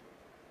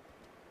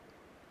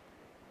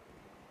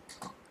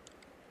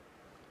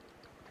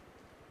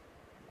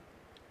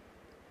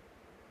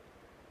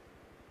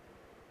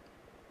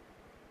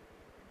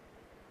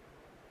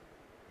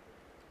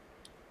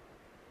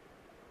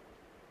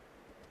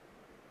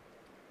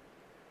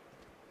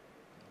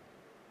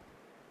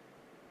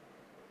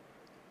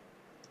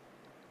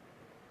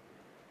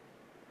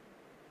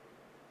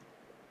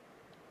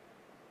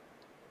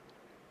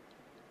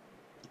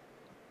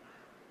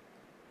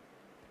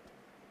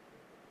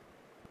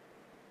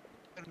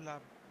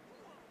 Lab.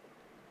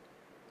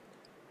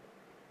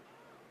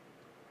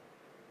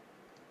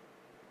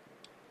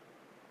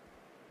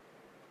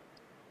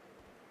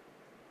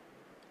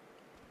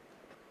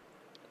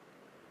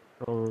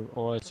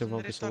 Alright,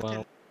 everyone gets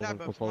around.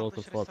 We'll follow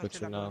the floor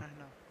picture now.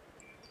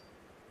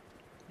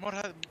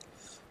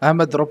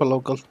 Ahmed, drop a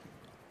local.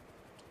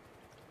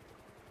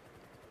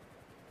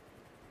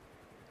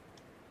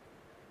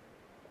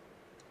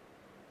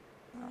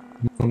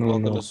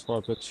 Look at this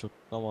floor picture.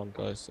 Come on,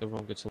 guys.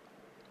 Everyone gets around.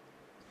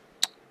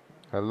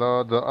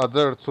 Hello, the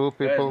other two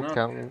people not-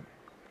 can.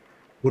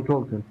 Who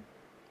talking?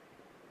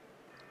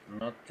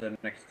 Not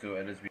next to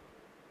LSB.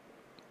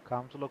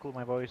 Come to local,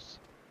 my boys.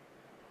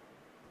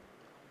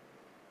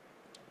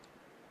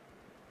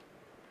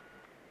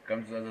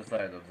 Come to the other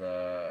side of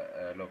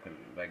the local.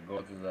 Like go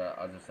to the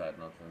other side,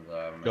 not in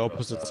the The middle of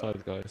opposite the...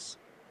 side, guys.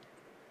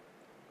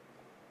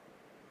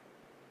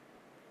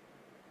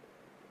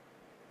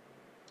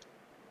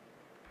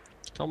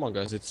 Come on,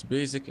 guys, it's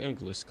basic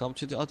English. Come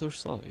to the other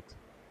side.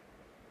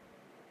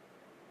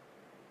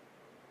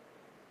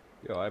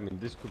 Yeah, I mean,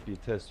 this could be a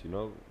test, you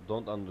know?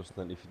 Don't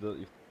understand if you do,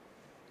 if...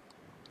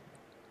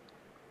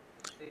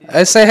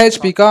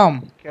 SAHP,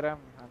 come. Kerem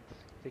and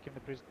take him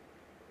to prison.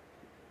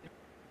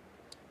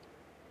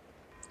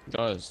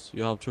 Guys,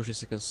 you have 30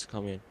 seconds to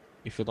come in.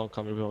 If you don't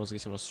come, everyone's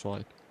getting a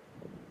strike.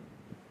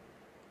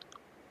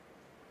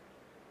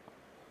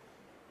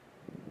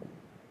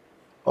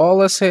 All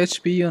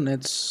SHP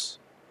units.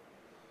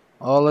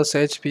 All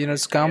SHP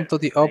units come to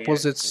the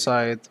opposite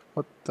side.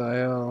 What the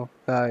hell,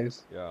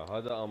 guys? Ya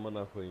hadi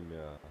amına koyayım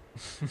ya.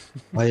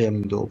 I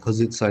am the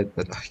opposite side,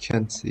 but I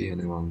can't see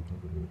anyone.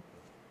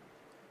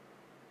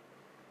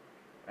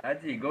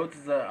 Adi, go to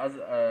the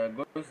other,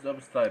 go to the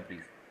other side,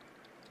 please.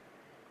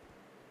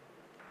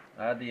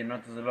 Adi, you're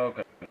not to the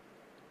local.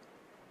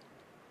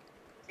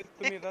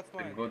 To me, that's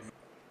fine. Go to...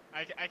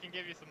 I can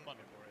give you some money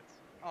for it.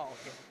 Oh,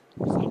 okay.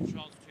 Son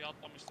şu an suya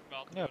atlamıştık ve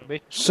atlıyorum.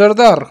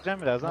 Serdar.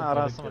 Birazdan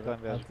arasın bakalım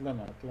biraz.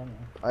 Atlama atlama.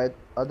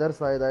 Other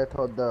side, I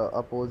thought the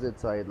opposite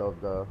side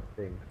of the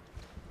thing.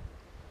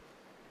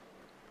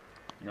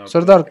 No,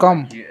 Serdar,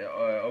 come.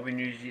 Open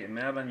your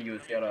map and you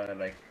see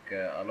like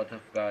a lot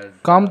of guys.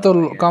 Come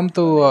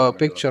to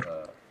picture.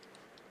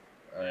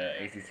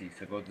 ACC,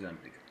 so go to them,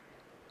 please.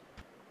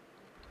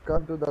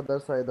 Come to the other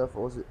side of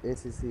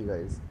ACC,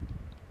 guys.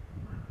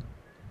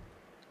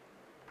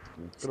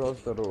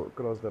 Cross the road.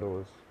 Cross the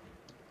roads.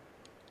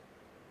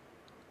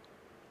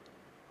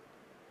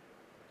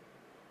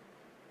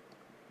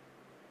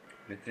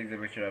 Let's take the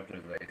picture after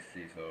the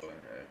ACC, so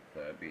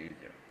it'll be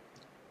easier.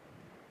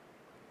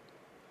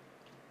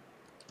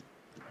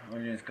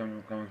 Audience,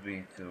 come with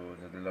me to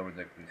the lower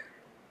deck, please.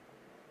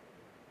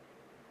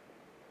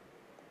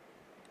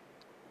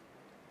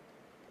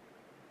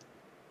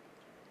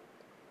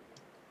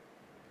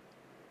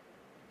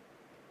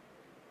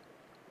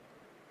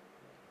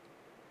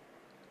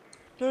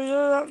 There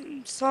are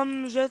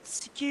some jet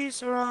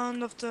skis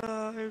around of the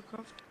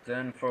aircraft.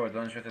 Turn forward,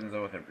 don't shoot in the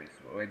water, please.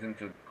 Wait them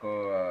to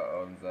go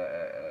on the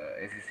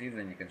ACC,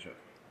 then you can shoot.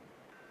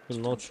 Do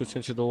not shoot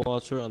into the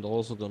water and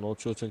also do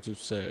not shoot into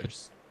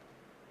stairs.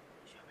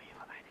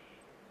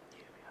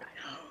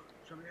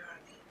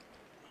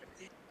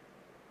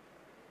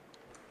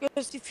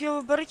 Guys, if you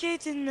have a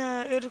barricade in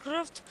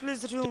aircraft,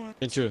 please remove it.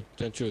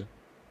 Thank you.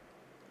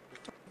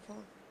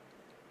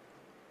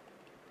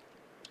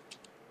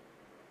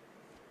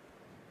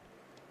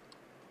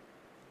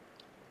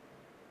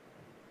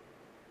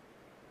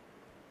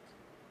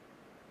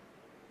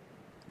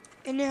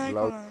 Any high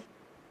Loud. command.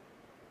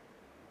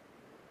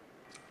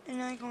 Any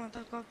high command,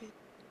 I copy.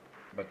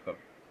 Bad copy.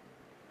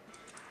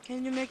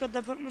 Can you make a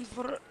department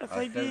for I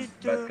FIB said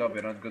bad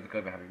copy, not good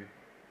copy, Habibi.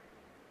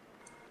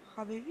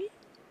 Habibi?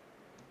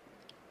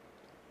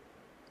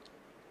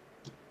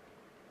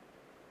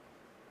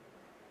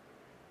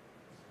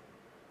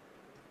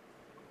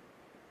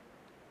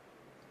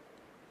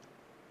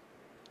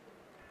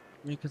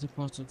 Make a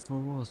department for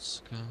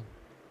what, Can?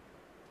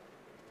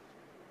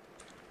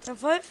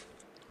 10-5?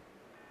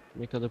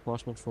 Make a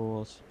department for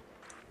what?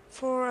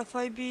 For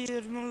FIB,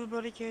 remove the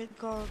barricade,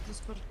 guard this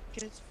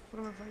barricade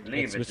from FIB.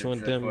 It's between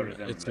them.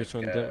 It's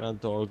between them and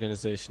the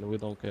organization. We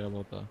don't care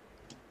about that.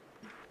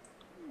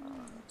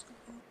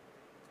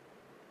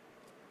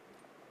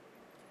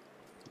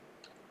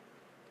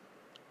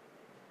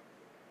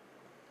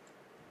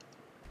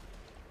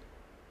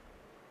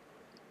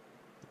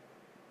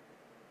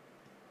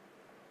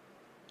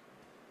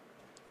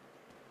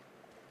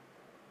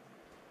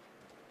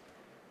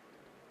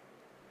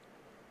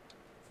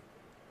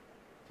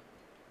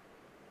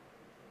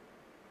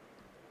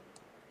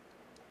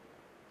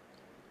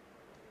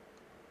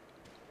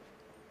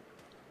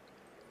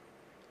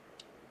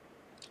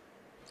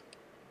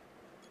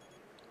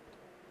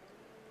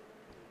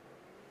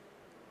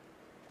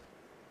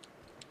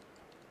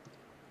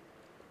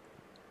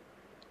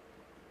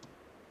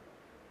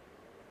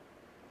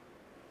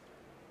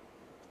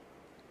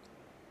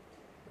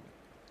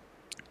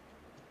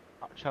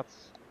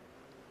 Shots.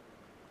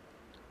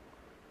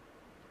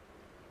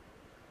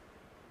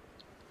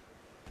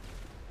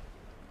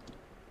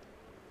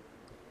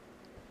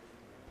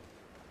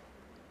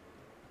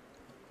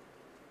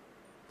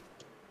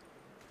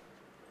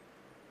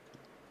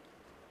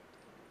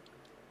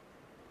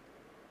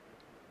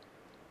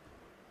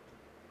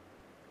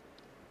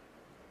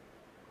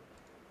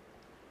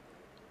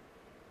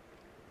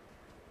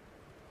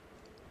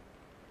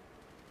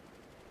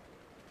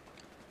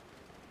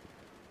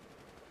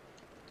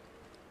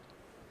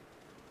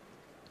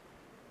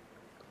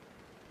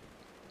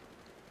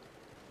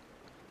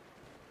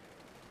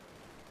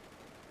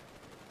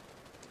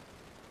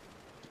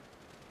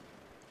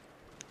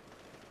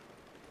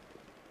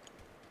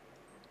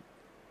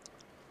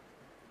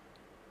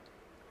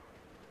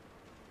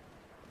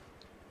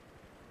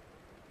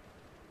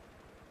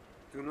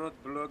 Do not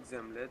block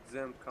them. Let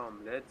them come.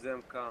 Let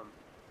them come.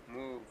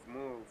 Move,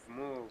 move,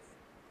 move,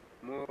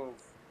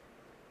 move,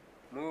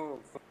 move.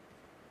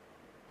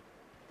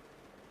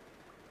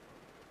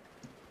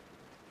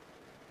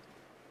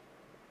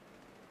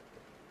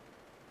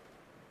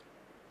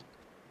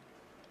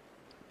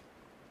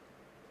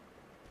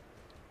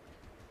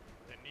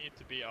 They need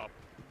to be up.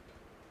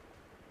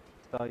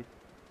 Side.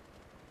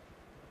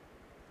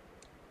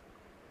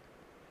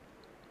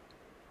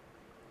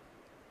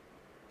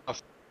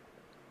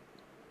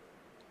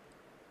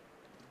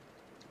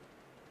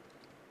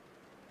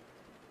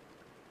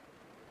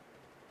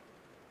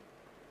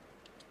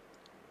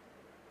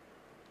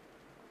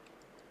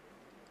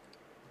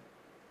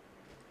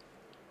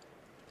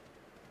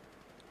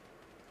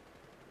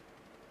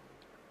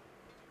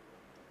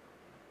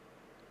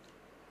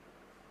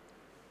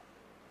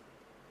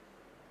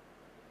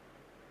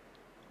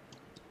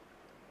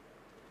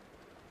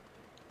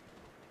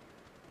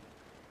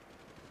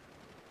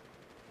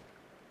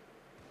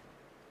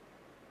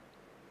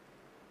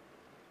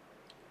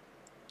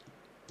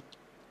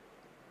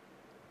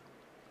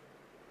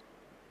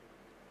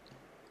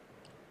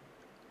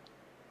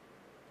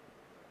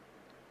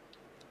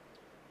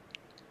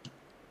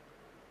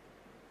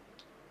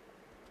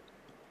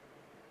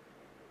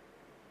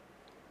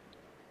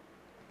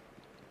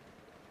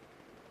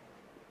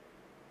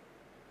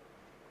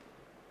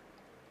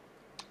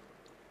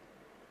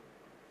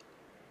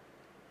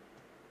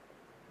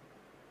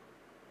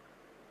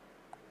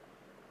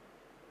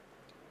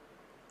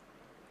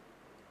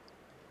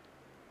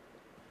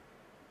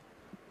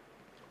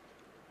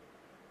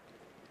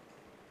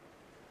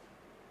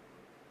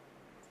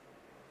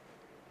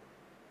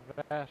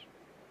 Where?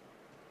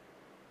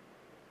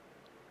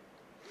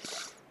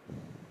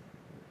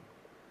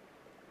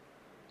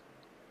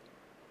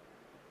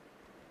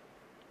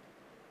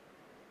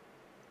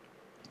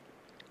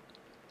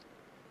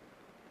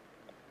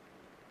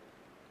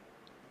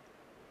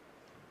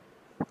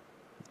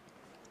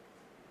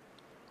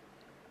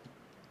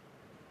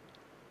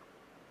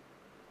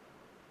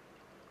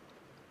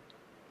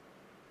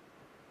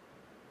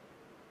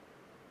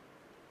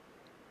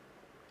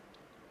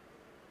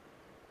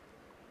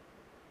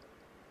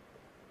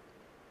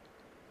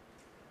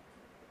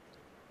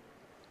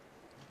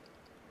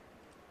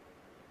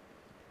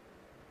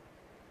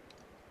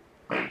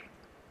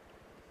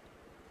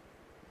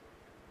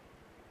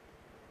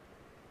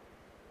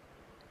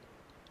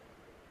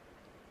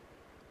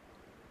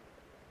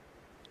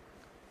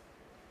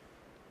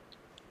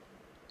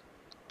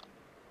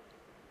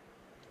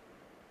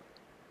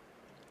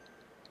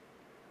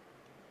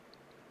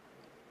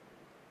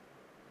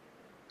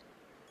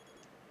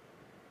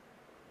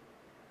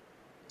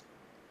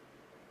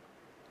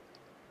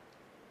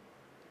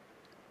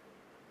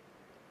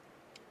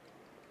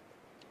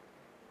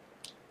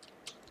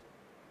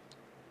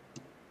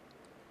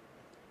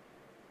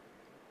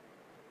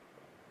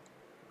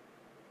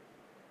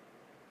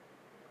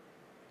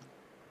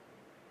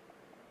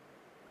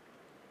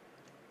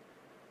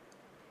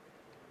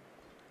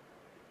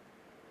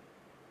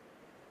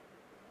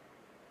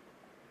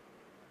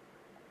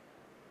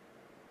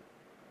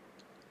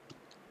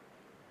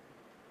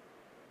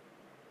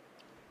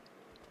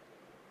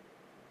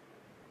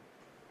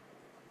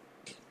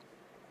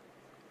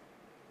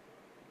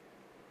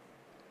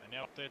 Any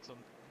updates on?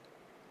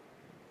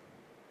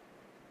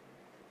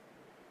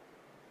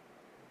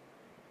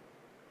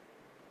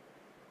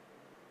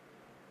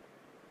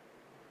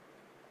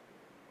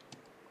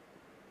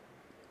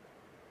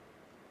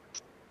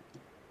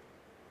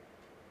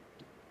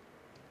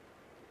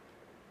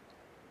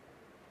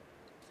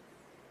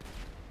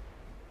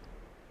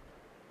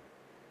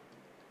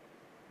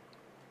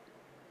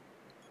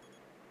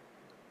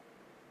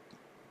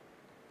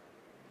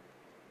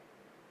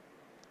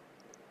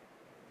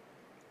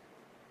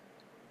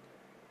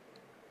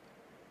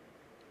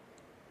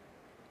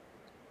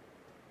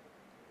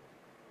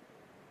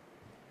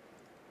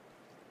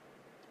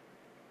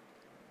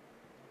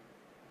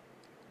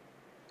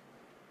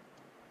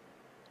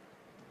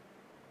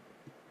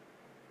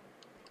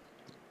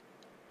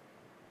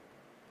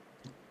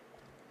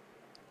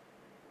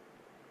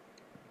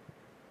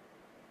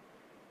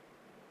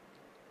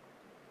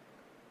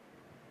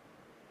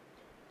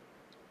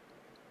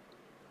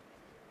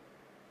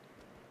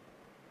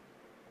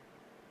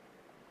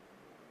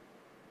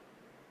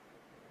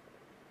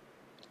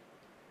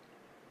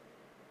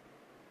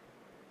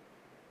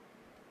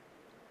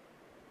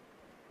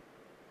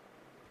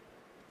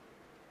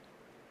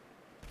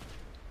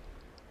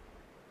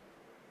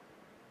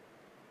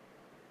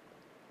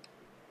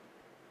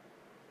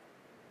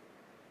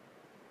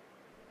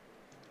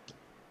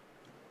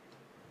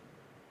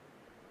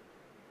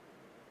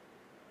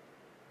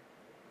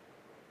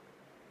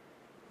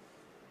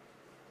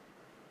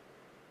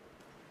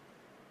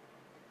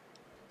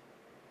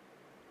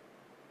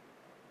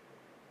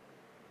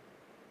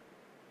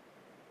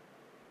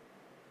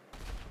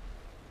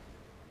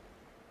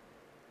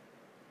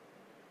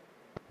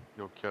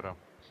 Yok Kerem.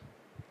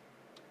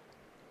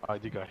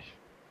 ID guy.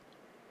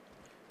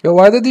 Yo,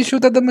 why did he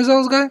shoot at the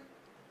missiles guy?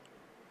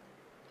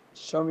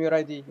 Show me your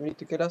ID. You need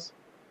to kill us?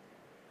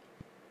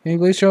 Can you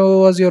please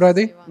show us your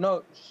ID?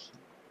 No,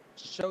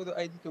 show the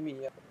ID to me.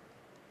 Yeah.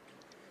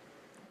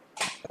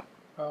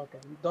 Oh, okay,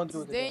 don't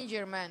do It's it again.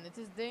 danger, man. It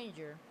is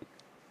danger.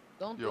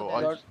 Don't do Yo,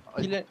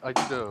 that. I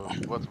did a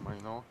waterman,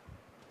 you know.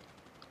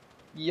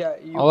 Yeah,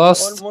 you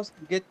lost. almost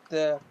get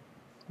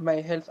my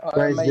health.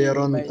 Guys, they are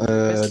on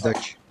best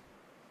deck.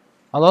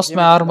 I lost Give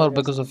my it to armor guys.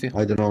 because of you.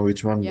 I don't know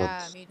which one,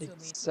 Yeah, but me too.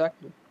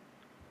 Exactly.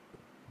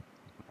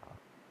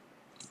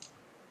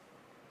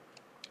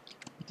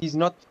 It is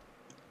not.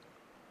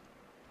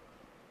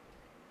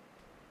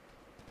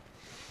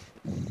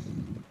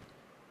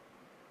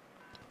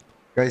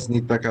 guys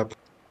need backup.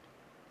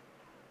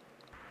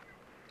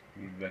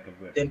 Need backup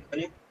where?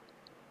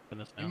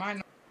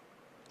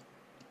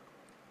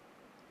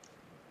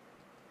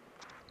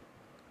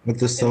 At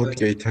the south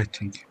gate, I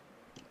think.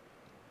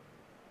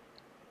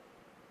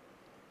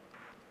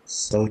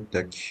 South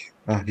deck.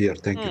 Ah, here.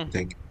 Thank you.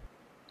 Thank you.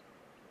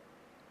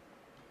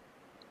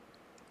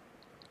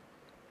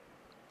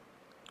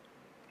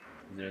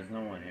 There's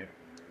no one here.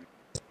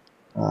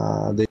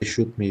 They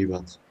shoot me,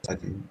 but I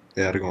think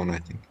they are gone. I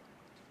think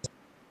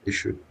they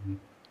shoot me.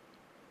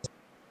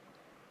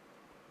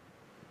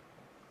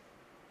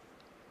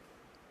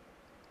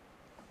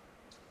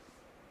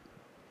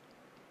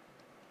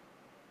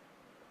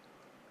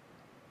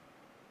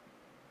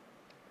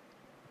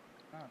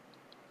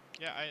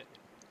 Yeah, I.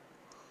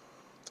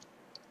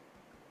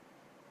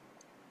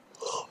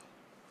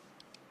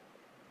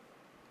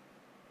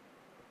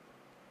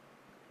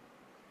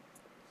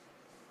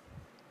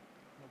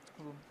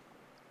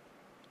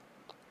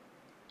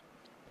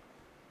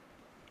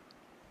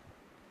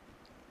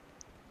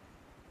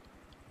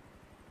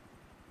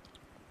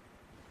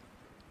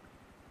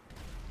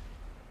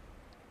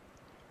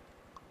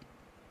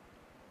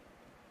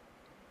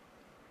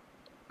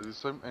 Is this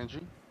same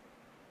engine?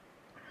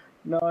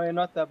 No,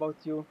 not about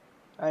you.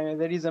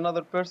 There is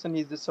another person.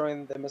 He's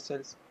destroying the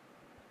missiles.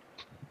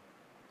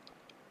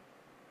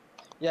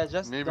 Yeah,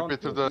 just Maybe don't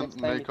better do it. than Next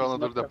time make it is another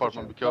not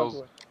department professional. Don't because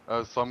do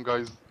it. some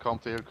guys come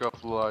to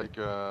aircraft like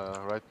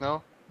right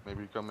now.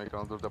 Maybe you can make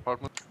another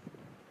department.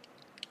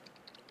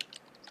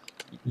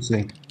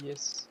 See.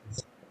 Yes.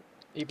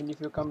 Even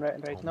if you come right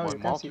now, My you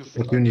can mouth see is the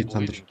What you need,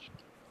 Thunder? bleeding.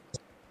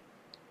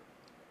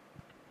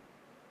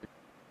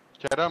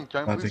 Kerem,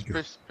 can you Ah, please thank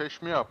you.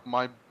 patch me up?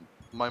 My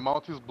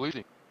mouth is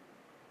bleeding.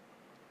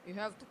 You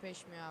have to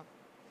patch me up.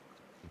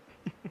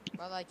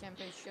 But I can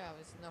patch you up.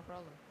 It's no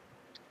problem.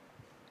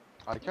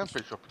 I can't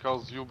patch up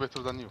because you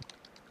better than you.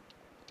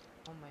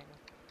 Oh my god.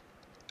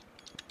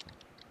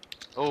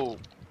 Oh,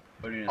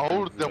 What are you our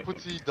trying to do?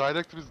 deputy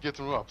director is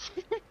getting robbed.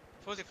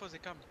 Fuzzy,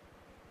 come.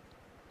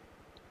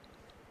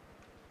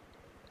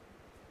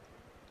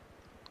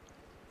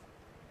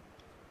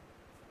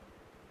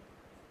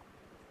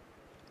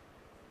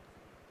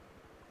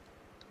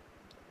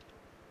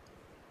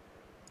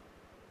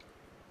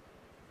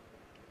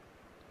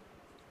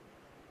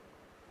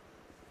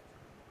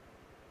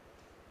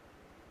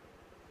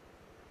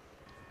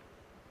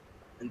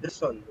 In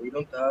this one, we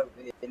don't have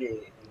any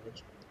engine.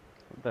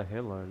 What the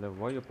hell, Arlev?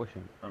 Why are you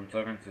pushing? I'm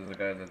talking to the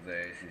guys at the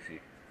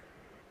ACC.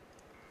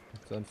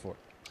 It's on 4.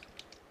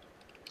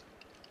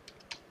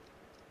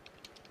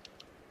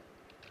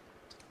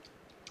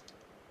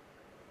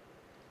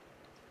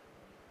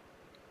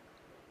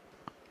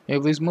 Hey,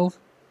 please move.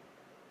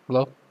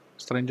 Hello,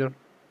 stranger.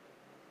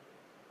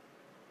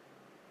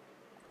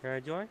 Can I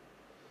join?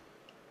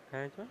 Can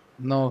I join?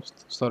 No,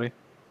 sorry.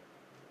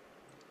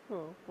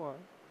 Oh, why?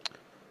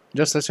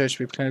 Just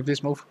SHP. Can you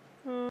please move?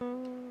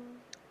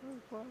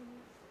 I'm fine.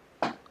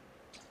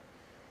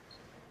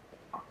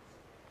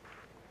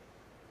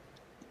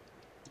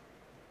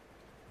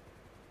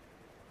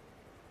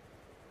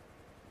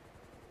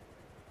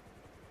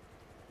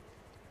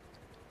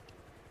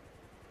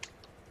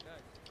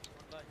 Guys,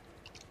 one line.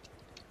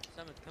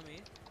 Summit, come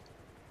here.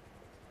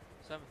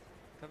 Summit,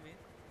 come here.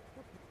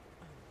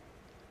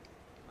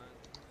 Man,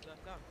 who's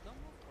that guy? Don't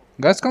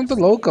move. Guys, come to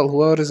local.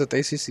 Whoever is at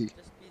ACC.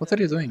 What are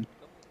you doing?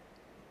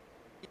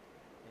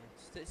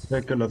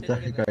 Circle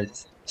attack,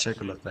 guys.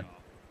 Circle attack.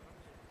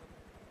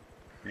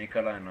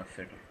 Nikolai, not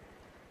circle.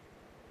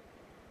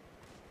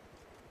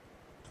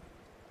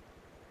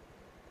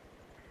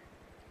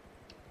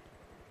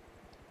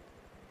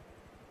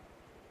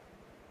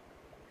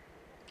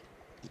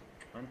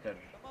 Hunter.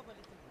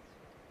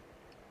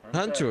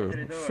 Hunter, what are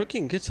you doing?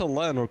 freaking get a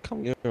line or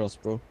come near us,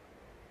 bro.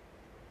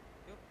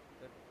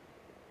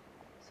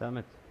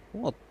 Summit.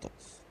 What the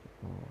f...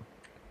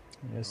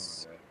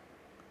 Yes.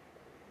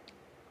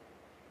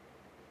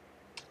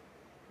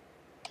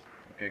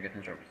 Okay, get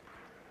in service.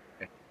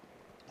 Okay.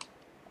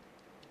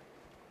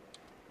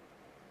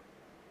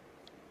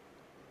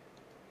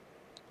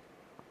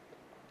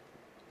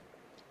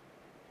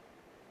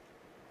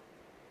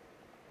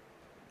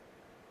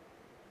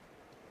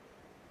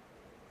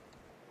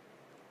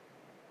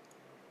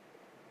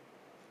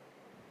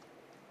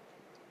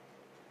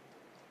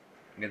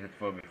 Get it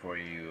full before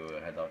you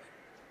head off.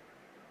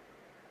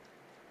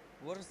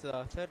 Where's the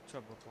third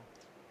chopper?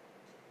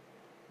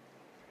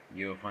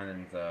 You'll find it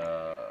in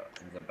the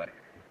back.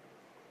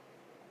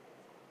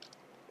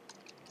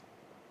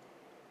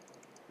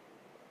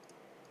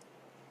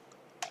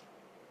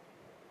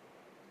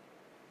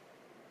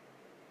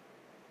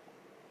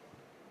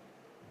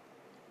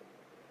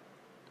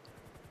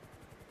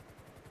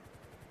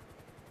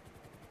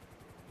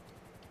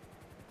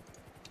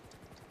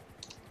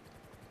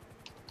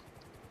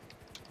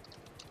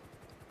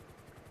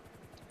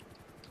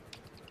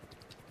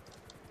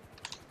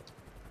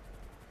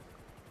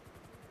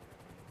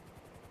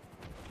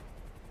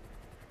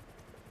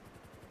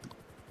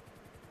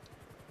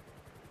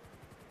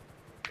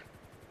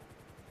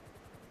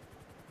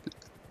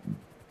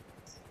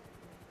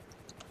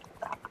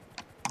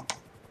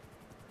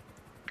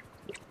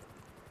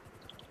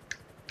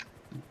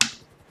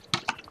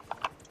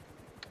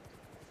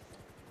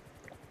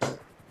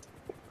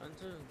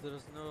 Until there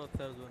is no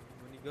third one.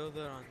 When you go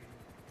there and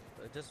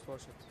just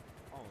watch it.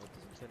 Oh, it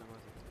doesn't really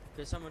matter.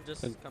 Okay, someone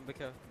just come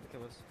pick up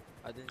us.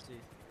 I didn't see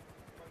it.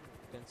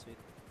 Can't see it.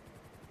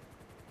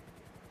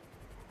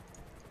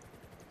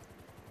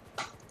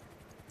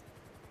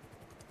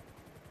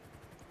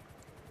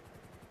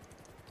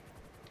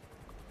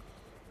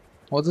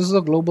 What is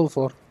the global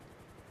for?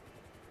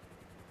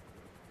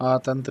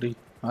 10-3.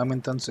 I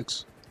mean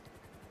 10-6.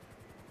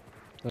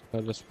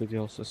 Just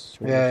videos the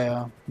situation.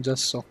 Yeah,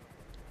 just so.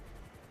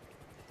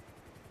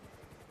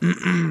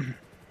 Should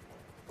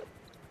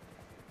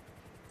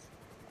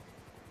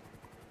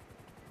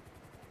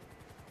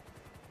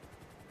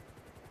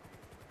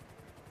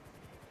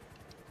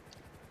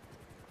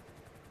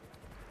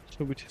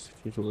we just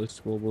usually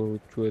global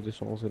two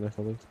editions in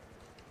Italy?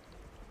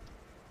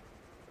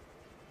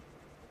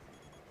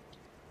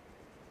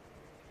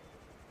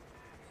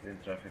 Still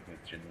traffic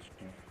with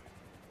traditional.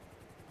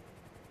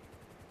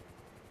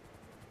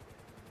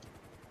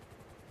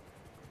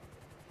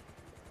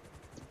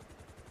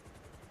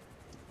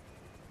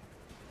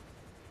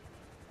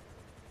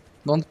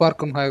 Don't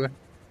park on highway.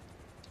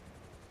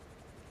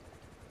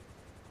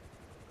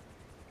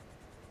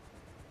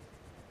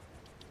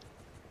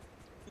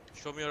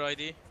 Show me your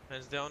ID.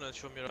 Hands down and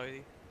show me your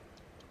ID.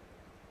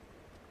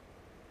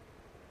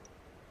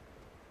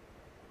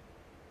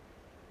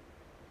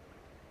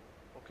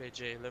 Okay,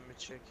 Jay, let me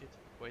check it.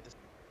 Wait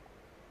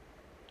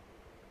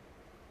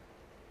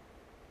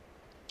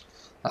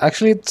a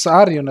Actually, it's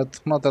our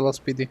unit, not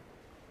LSPD.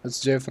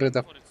 It's J.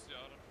 Frida. Mr.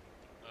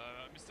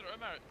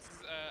 Ömer, this is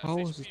How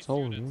is it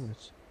all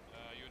units?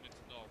 unit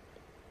no.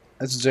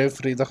 It's J.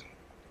 Frida.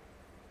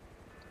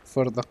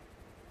 Further.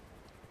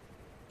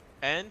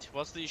 And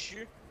what's the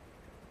issue?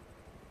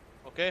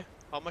 Okay,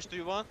 how much do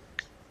you want?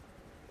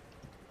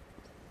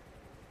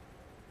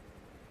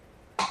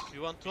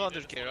 You want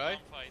 200k, right?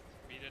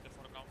 Be ready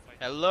for gunfight.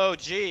 Hello,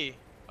 G.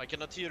 I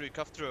cannot hear you.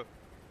 Cough through.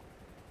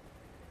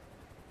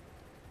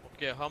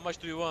 Okay, how much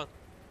do you want?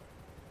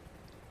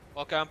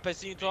 Okay, I'm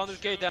passing you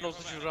 200k, then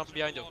also you run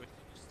behind you.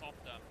 Stop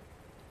them.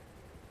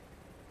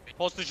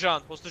 Hostage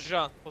run, hostage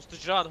run,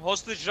 hostage run,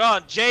 hostage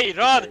run! Jay,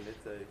 run!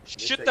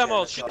 Shoot them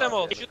all, shoot them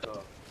all, shoot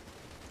them.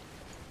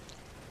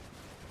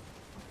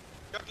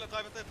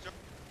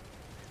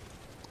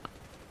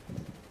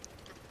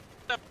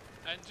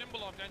 Engine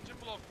block,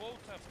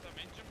 both of them,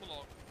 engine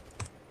block.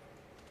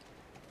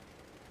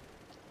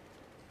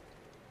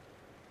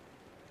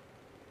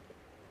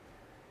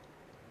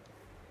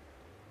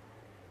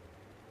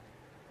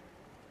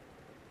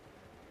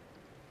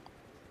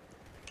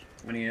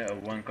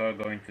 One car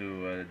going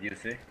to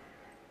DUC.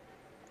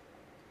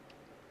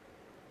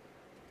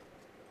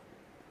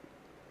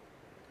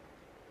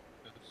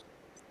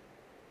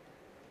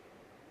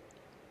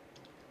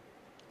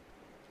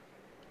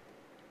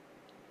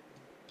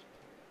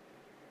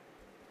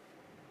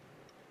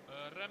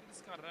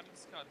 Ram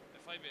this car,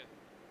 FIB.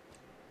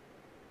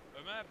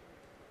 Ömer,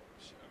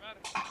 Ömer,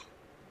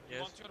 you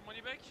Yes. want your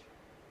money back?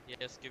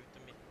 Yes, give it to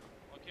me.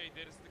 Okay,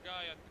 there is the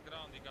guy at the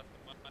ground, he got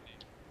the money.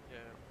 Yeah.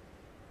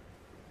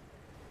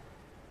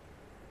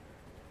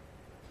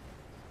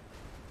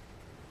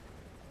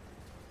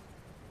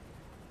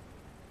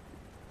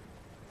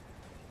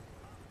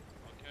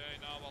 Okay,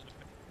 now I'll be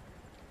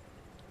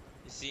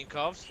You seeing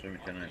cuffs? Show me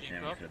 10 minutes,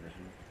 Seeing yeah, cuffs?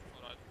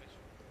 alright.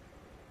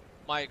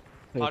 Mike,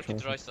 Hey, park it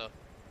traffic. right side.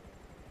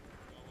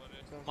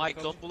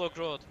 Mike, don't block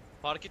road.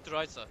 Park it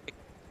right side.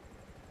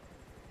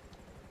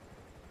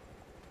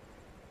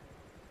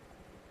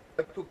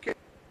 To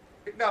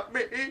kidnap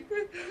me.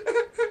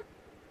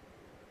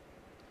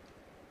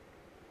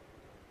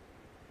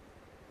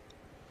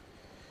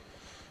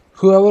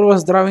 Whoever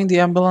was driving the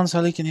ambulance,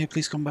 Ali, can you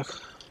please come back?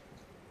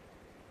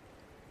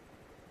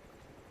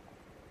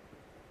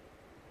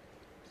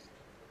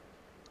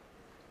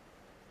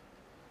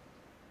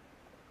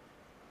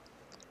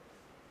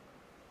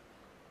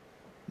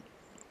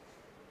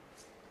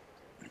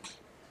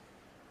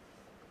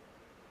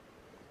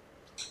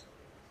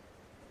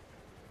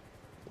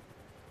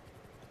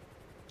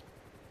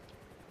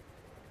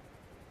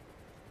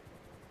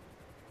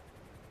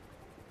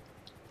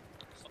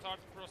 Start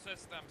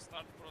process them,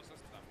 start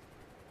process them.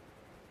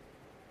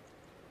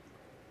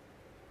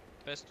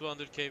 Pass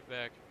 200k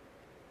back.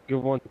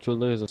 Give one to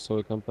laser so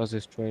he can pass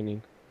his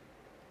training.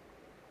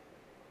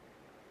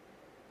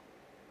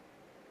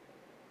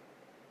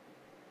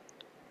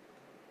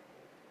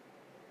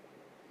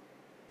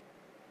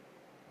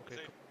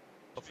 Okay,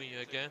 coughing you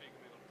again.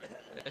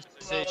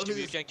 SAHP,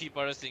 you can keep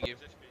arresting him.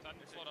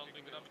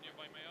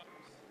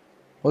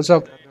 What's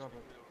up?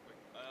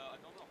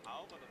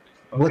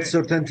 What's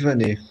your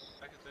 1020?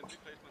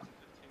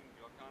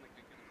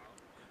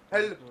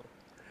 Help!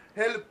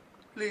 Help!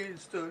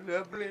 Please don't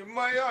help me.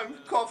 I'm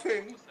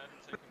coughing.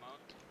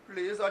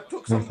 Please, I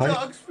took some fine.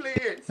 drugs,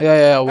 please.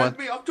 Yeah, Help what?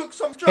 me, I took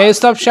some drugs. Hey,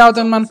 stop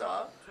shouting, man.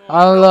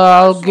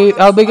 Officer.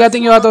 I'll be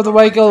getting you out of the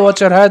vehicle.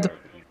 Watch your head.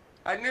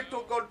 I need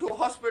to go to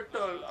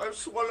hospital. I've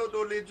swallowed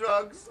only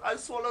drugs. I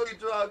swallowed the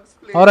drugs,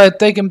 please. All right,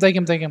 take him.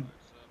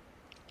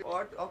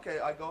 What? Okay,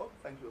 I go.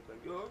 Thank you.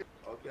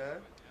 Okay.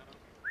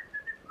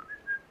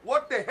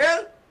 What the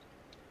hell?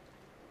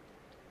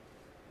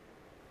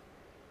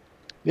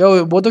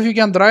 Yo, both of you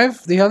can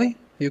drive the heli?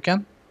 You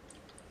can?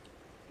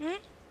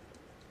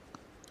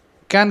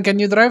 Can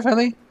you drive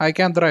heli? I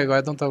can't drive. I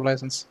don't have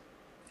license.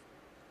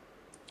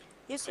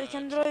 Yes, I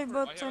can drive,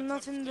 but I'm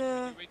not in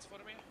the.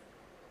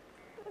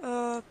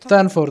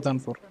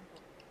 10-4.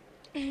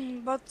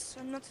 But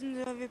I'm not in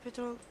the heavy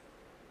patrol.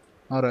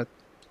 All right.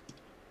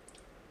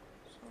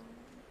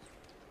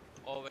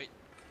 Oh wait.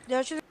 They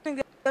are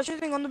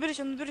shooting on the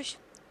bridge.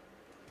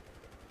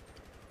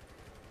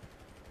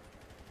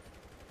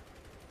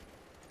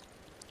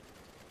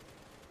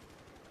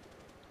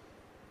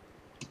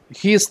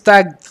 He's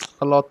tagged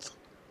a lot.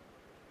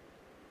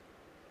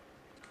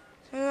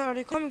 Are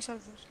you coming,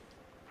 Salvador?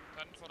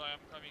 10-4, I am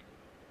coming.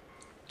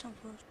 10-4.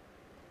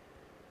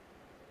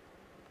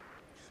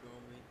 Show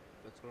me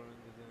patrolling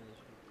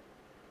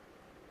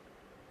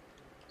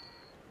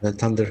the The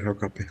Thunder, how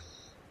copy?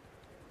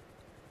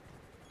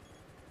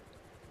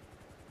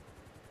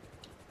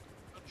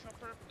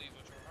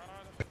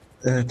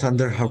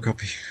 Thunder, how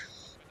copy?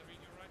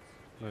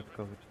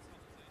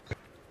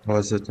 How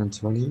is it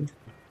 1020?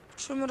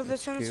 Show me the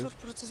channels for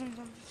processing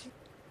them.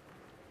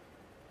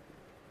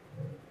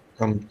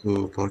 Come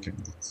to parking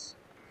lots.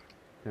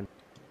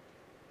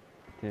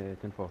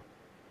 10-4.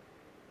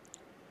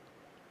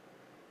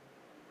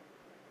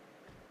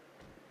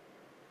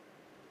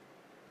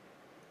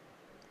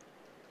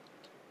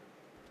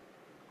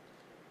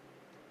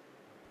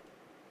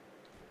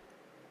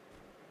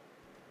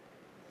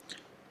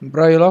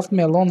 Bro, you left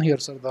me alone here,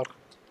 Sardar.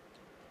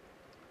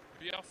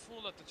 We are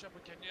full at the chopper.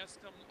 Can you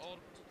ask them or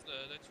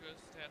let you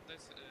stay at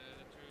this to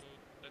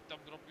let them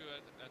drop you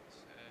at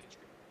HQ?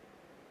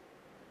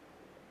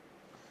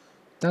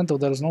 Tanto,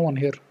 there's no one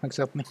here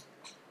except me.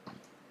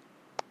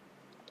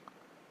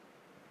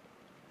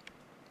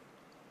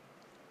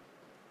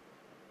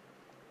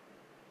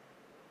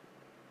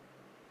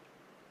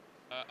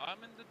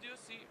 I'm in the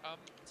DOC.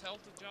 Tell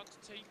the John to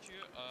take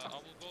you. I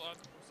will go out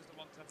and process the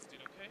 115,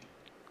 okay?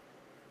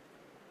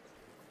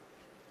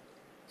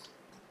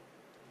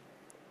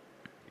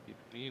 You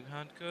need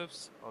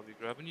handcuffs. I'll be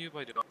grabbing you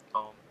by the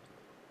arm.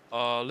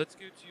 Let's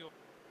go to your.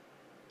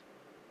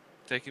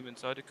 Take him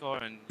inside the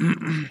car and.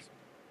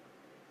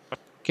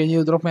 Can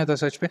you drop me at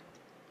SHP?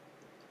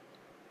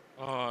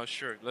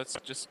 Sure. Let's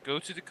just go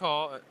to the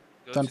car.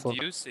 Go 10-4. to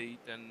DOC,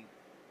 then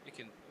you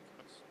can.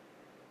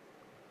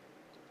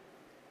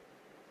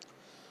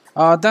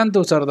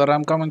 10-2, Sardar.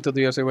 I'm coming to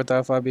the USA with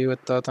FIB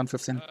with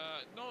 10-15.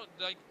 No,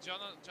 like John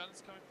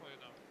is coming for you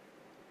now.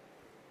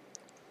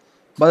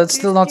 But it's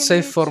still not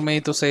safe for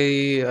me to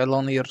say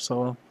alone here,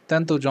 so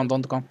 10-2, John,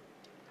 don't come.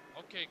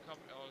 Okay, come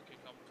to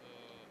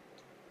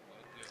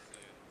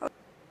DOC.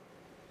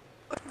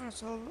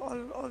 So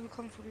I'll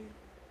come for you.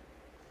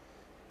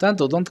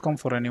 10-2, don't come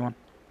for anyone.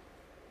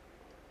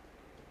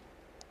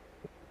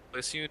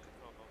 Let's you.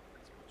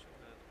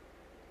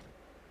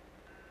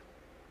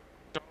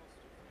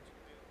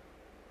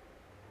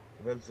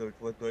 Well, so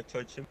what do I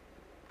charge him?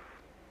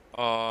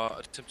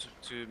 Attempted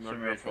to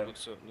murder a public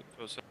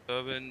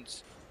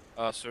servant.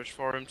 Search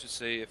for him to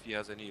see if he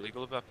has any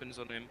illegal weapons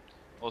on him.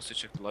 Also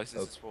check the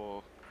licenses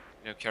for,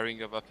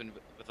 carrying a weapon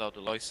without a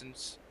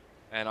license.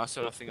 And I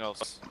saw nothing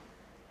else.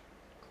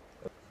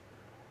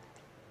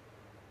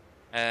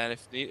 And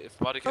if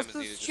body cam is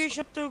needed, just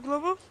Situation to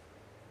global?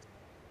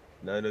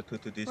 902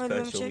 to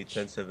dispatch, show me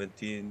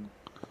 1017.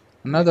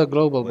 Another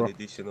global, One bro.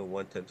 additional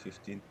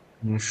 11015.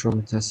 Show me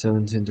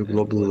 1017 to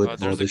global with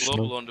there's a additional.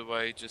 global on the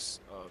way,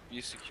 just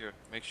be secure.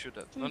 Make sure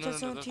that. No,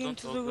 17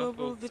 to the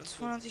global with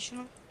one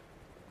additional.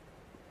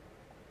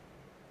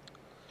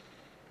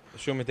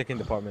 Show me taking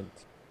department.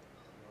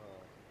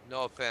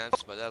 No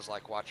offense, but that's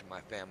like watching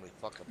my family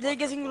fucking. They're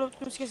getting robbed.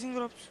 Who's getting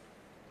robbed?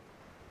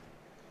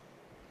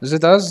 Is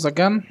it us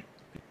again?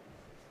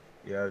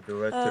 You have the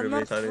right to remain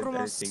not silent. from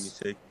Anything you us.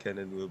 say can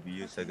and will be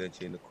used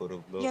against you in the court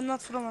of law. Yeah,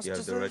 not from us, You have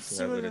just the a right to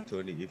have an civilian.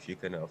 attorney if you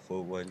cannot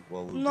afford one.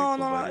 One will No,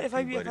 be no, provided to you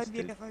FIB, by the FIB,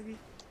 state. FIB.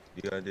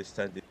 Do you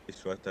understand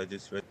this right I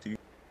just read to you?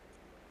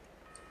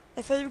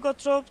 FIB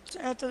got robbed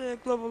at the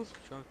global.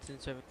 From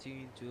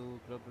 1017 to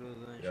global.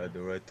 You have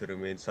the right to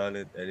remain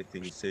silent.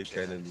 Anything you say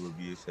can and will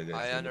be used against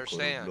you in the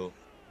court of law.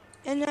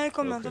 Any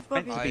comment of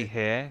Meant copy? to be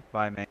here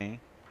by me.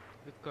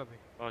 Good copy.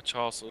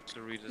 Charles also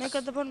read Make a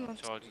his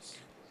department. charges.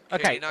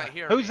 Okay, not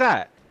hear who's me?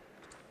 that?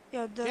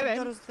 Yeah, Get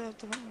there in. is the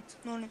department.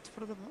 No need for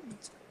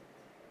department.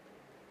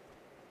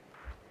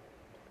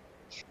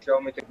 Show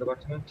me the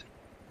department.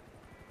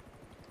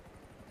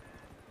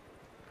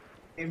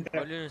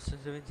 All units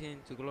 17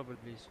 to global,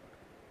 please.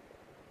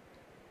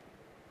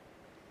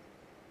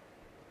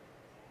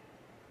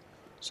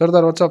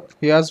 Sardar, what's up?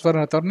 He asked for an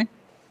attorney?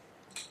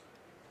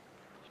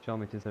 Show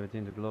me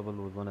 1017 to global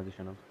with one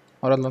additional.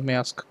 Alright, let me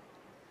ask.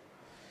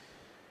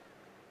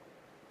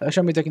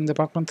 Show me taking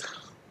department.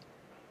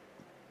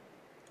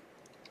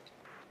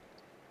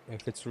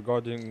 If it's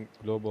regarding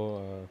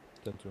global,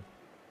 10-2.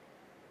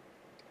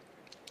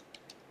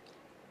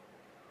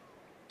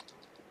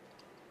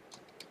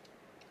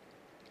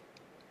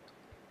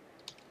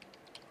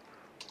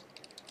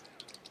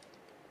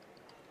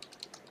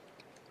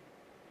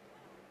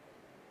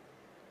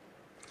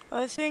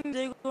 I think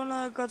they're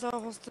gonna get a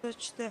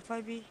hostage, the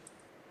FIB.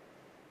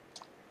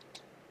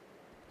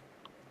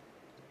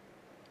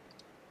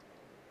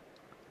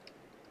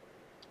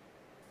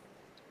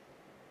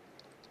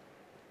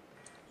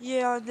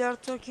 Yeah, they are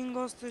taking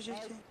hostage, I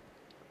think.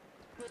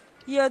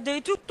 Yeah, they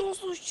took the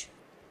hostage.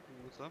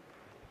 What's up?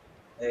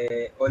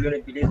 All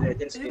unit, please,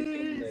 1017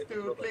 Please, to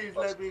dude, global. please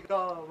let me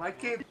go. My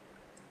kid.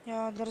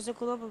 Yeah, there's a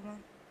global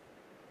man.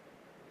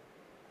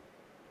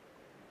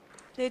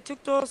 They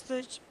took the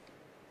hostage.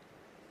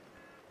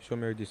 Show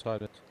me your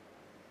silent.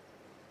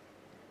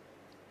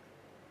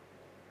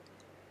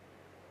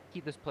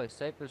 Keep this place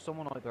safe. There's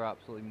someone out there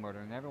absolutely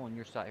murdering everyone.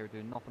 You're sat here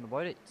doing nothing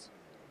about it.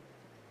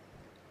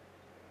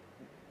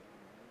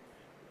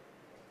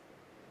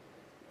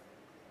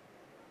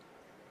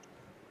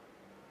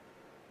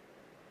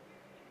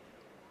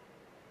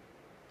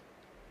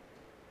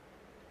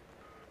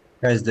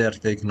 Guys, they are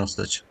taking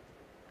hostage.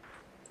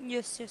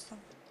 Yes, yes, sir.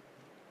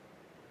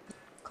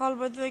 Carl,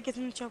 by the way, get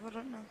in the chopper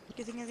right now.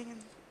 Getting.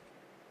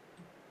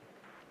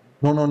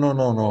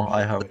 No.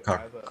 I have a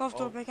car.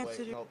 Comfortable, I can't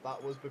see you. No,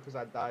 that was because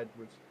I died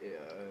with.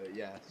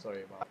 Yeah,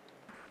 sorry about.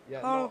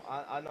 Yeah, Oh. no,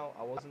 I know.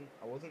 I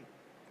wasn't.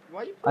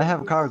 Why are you? I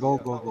have a car.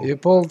 Go. You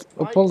pulled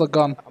a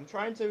gun. I'm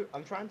trying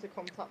to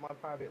contact my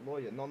private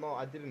lawyer. No,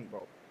 I didn't,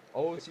 bro.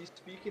 Oh, is he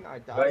speaking? I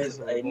died Guys,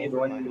 with a I need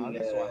revolver in one my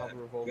hand, so I have a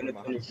revolver in unit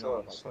my on hand now. That's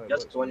insurance. how it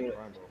Just works one when you unit.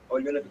 crime, bro.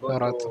 All unit go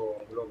Alright. to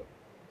global.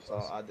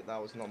 So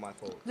that was not my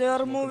fault. They are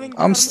There's nothing moving.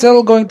 on- I'm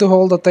still going to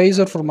hold a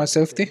taser for my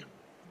safety.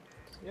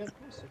 Yeah,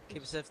 of course.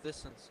 Keep safe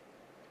distance.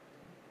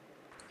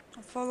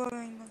 I'm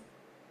following them.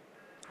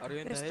 Are you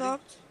in They the heli?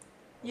 stopped?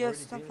 I've Yes, already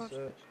been Stanford.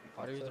 searched.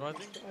 Are you I've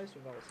driving? searched guys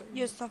without saying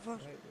Yes, Stanford.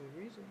 the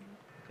reason.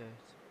 Okay.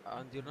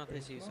 And you're not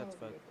ACU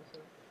certified.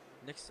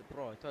 Next,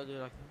 bro, I told you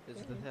like this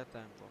is the third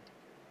time, bro.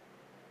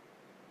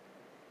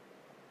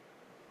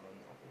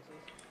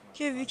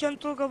 Okay, we can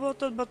talk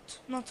about it, but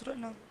not right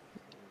now.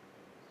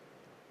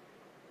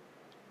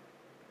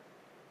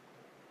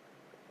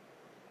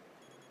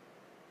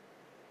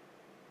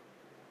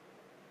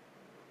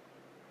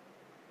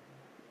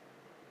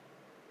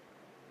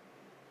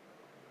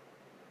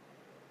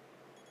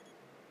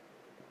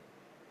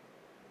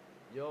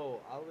 Yo,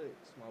 Alex,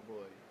 my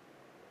boy.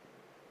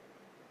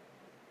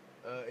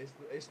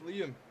 It's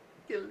Liam.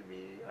 Kill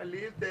me. I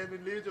live there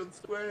in Legion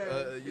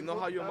Square. You know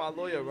how you're my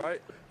lawyer,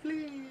 right?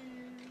 Please.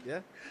 Yeah.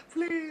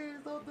 Please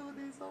don't do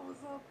this,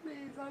 officer.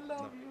 Please, I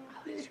love you.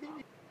 Please.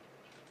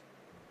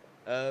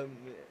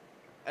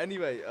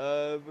 Anyway,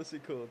 what's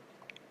it called?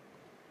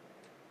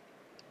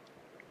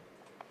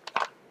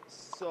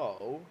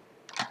 So,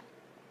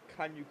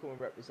 can you come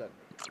and represent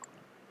me?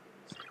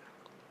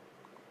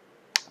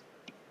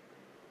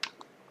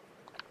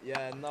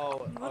 Yeah,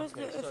 no. What is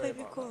the sorry FAB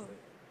about call? that.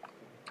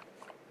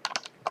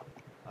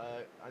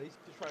 I need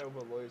to try over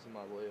lawyers in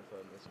my lawyer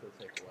firm. This could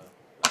take a while.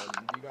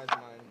 Do you guys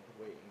mind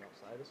waiting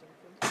outside or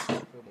something? I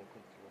feel more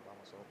comfortable by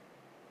myself.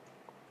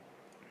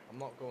 I'm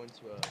not going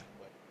to wait.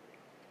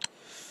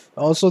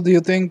 Also, do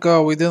you think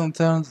we didn't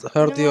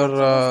heard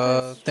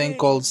your thing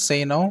called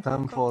Say No?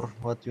 Come for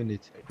what you need.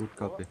 Good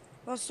copy.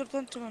 What's your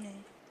 2020?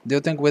 Do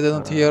you think we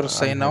didn't hear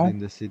Say I'm No? heading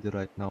the city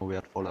right now. We are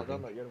I don't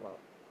following. know you're about.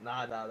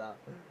 Nah.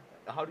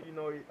 How do you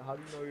know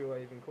you are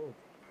even called?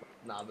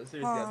 Nah, but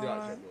seriously, I do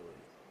actually have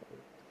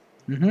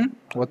lawyers.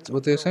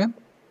 What are you saying?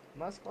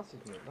 Nice classes,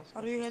 mate. Nice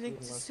Are you classes, heading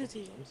nice to classes.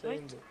 city, I'm saying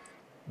right?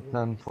 that-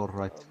 Plan for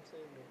right. I'm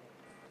saying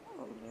that-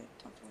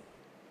 Alright, okay.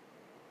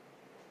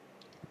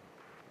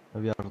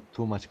 We are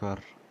too much car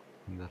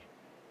in there.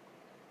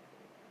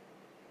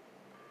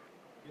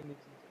 You need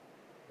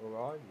to- Or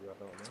are you? I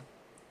don't know.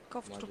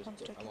 Comfortable Am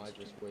contract. I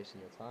just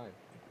wasting your time?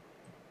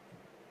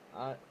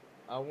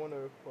 I want to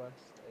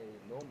request a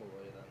normal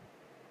lawyer then.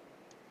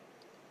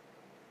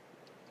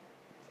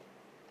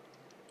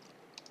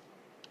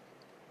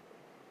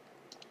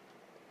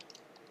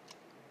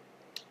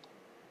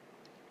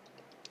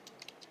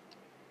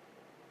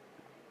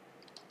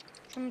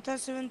 From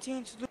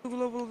 1017 to the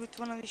global with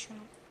one additional.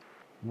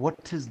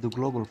 What is the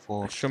global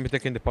for? Show me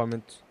taking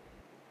department.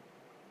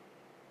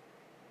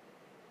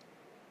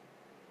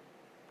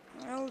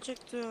 I'll check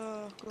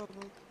the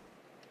global.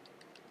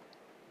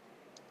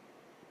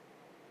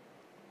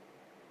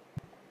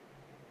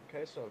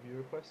 Okay, so have you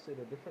requested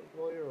a different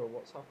lawyer or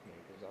what's happening?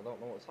 Because I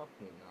don't know what's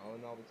happening now,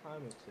 and now the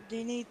time is ticking.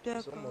 They need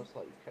It's backup. almost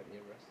like you've kept me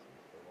arrested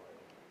for a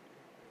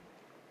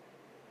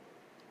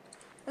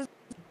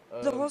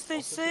while. The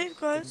hostage Officers, safe,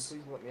 can you guys?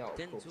 please let me out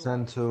of custody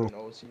 10-2. for an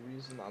OC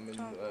reason? I'm in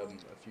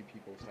a few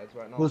people's heads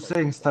right now. Who's so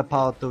saying please let step me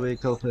out the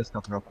vehicle, please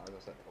come up? As I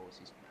said, OC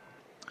speaking.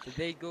 Did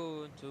they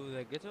go into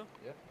the ghetto?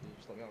 Yeah, can you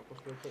just let me out of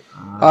custody real quick?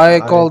 I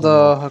called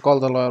don't know. I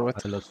called the lawyer.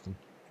 Wait. I lost him.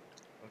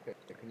 Okay,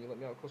 can you let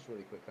me out of custody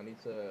really quick? I need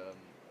to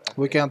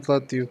We can't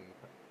let you.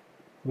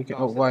 We can.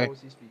 No, I Oh, said why? OC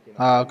speaking.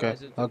 Ah, I'm okay. not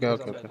speaking Okay,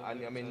 because okay,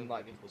 okay. I'm in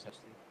like people's heads.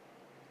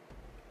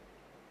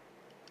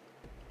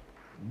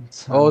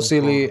 Oh,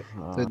 silly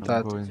did I'm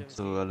that. going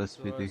to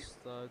LSPD.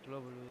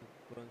 Global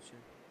branch.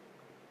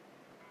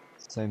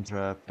 Same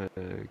traffic,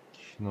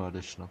 no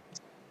additional.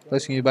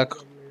 Placing you back.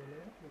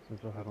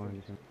 Yeah,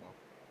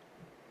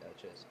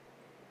 cheers.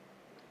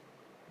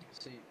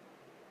 See,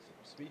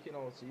 speaking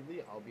on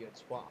Sealy, I'll be a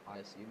twat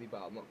high Sealy,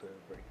 but I'm not going to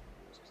break the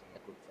rules because I'm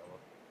a good fella.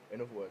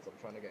 In other words, I'm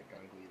trying to get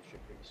gang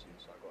leadership pretty soon,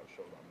 so I got to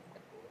show that I'm a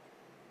good boy.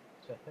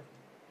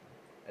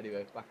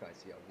 Anyway, back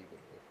IC, I'll be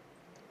good boy.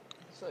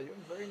 So you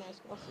have very nice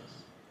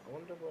glasses. I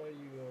wonder where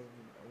you.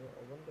 I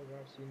wonder where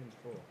I've seen them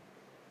before.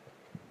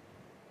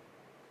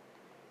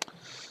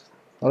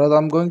 Alright,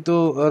 I'm going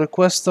to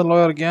request the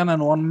lawyer again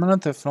in 1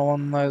 minute. If no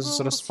one is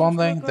Bro,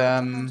 responding, seems like I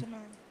then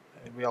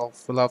 99.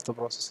 we'll have to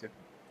process you.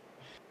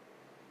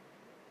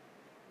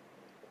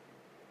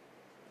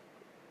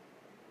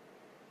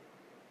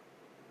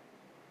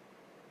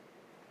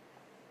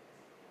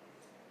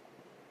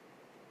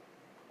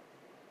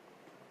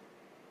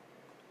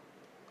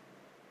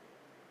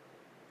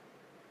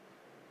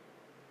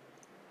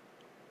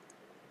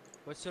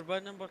 What's your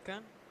bike number,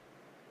 Ken?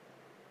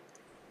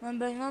 My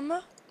badge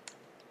number?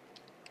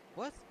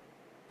 What?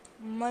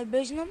 My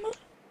badge number?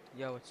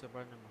 Yeah, what's your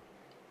bike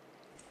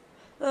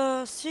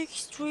number?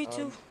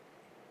 632.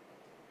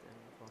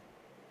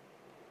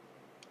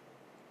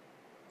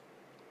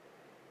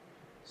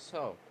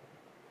 So,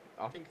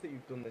 I think that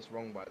you've done this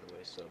wrong, by the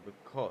way, sir,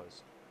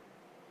 because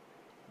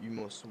you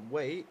must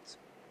wait.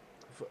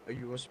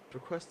 You must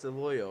request a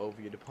lawyer over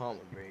your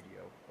department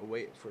radio, or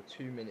wait for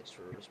 2 minutes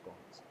for a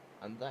response,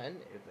 and then,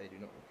 if they do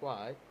not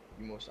reply,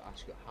 you must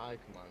ask your high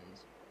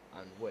commands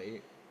and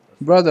wait.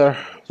 Brother,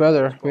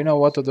 we know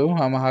what to do.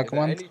 I'm a high If at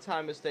command. any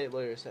time a state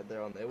lawyer said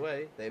they're on their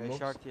way, they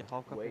must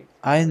wait.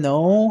 I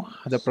know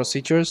the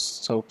procedures,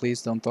 so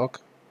please don't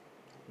talk.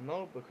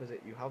 No, because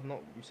you have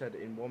not. You said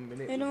in 1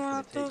 minute. I don't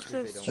want to talk If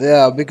they don't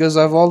Yeah, because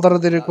I've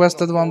already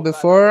requested one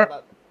before,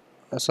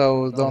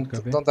 so No, don't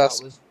that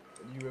ask. was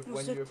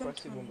when you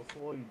requested one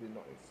before. You did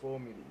not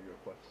inform me that you were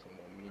requesting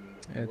one, meaning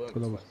that you weren't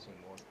requesting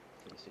one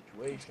for the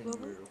situation. You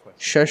were requesting.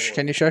 Shush,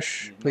 can you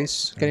shush,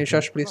 please? Can you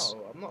shush, please?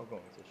 No, I'm not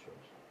going to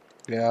shush.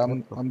 Yeah,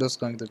 I'm just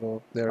going to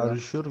go there Are now. you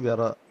sure we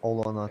are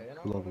all on a Okay, and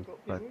I'm gonna global go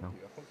right with now?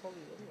 you. I can follow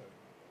you anywhere.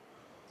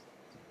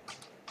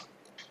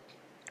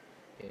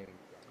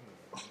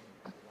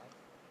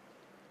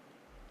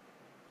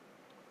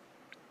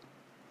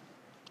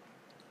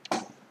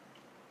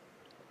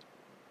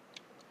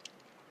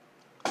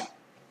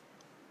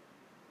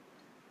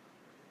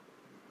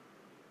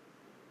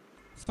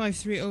 Five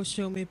 530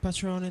 show me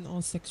patron in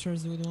all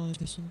sectors with one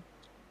addition.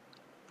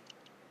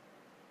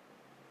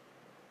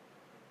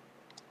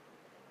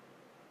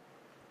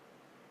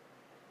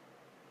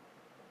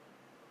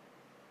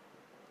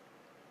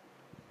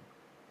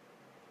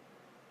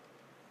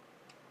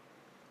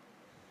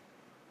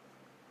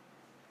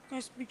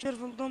 Guys, be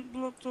careful, don't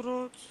block the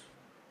road.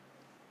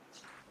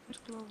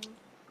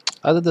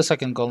 I did the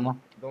second call now.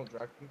 Don't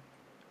drag me.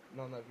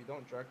 No, if you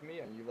don't drag me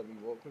and you let me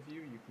walk with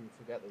you, you can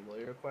forget the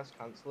lawyer request,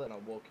 cancel it, and I'll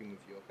walk in with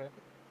you, okay?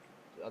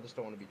 I just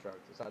don't want to be dragged.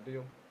 Is that a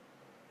deal?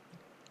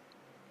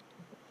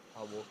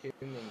 I'll walk in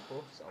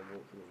cuffs, I'll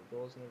walk through the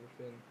doors and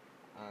everything,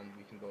 and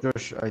we can go.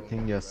 Josh, I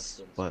think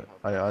yes, but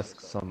I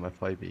asked some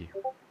FIB,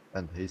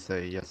 and he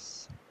say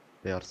yes,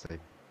 they are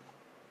safe.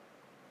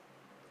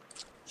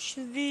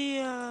 Should we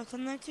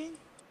 1019?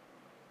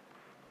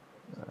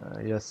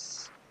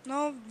 Yes.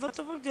 No, what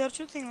the fuck, they are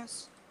shooting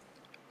us.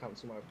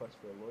 Cancel my request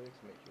for a lawyer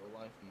to make your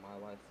life and my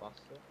life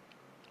faster.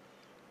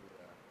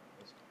 Yeah,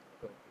 let's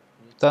go.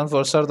 10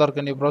 for Sardar,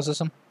 can you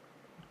process him?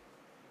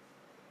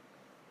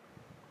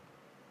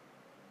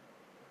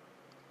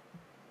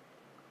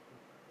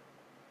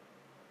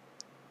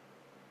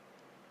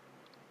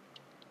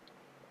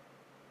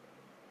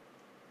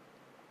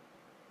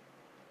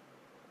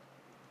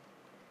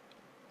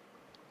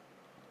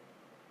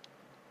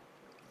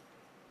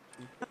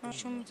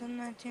 Show me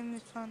 1019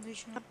 with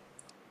foundation. Hello,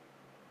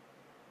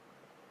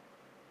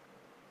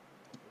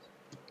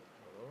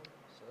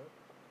 sir?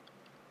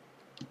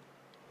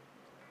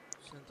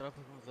 Send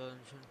traffic on the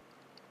engine.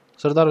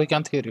 Sardar, we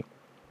can't hear you.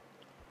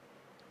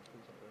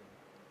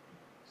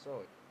 So,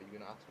 are you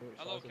gonna ask me which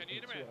Hello, size can you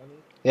hear me? I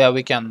need? Yeah,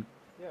 we can.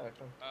 Yeah, I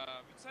can.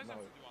 Which size No. do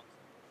you want?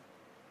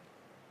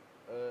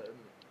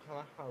 Can I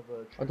have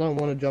a... I don't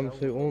want a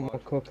jumpsuit or my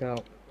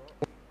cookout.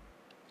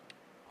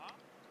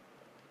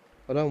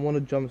 I don't want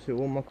a jumpsuit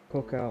or my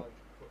cookout.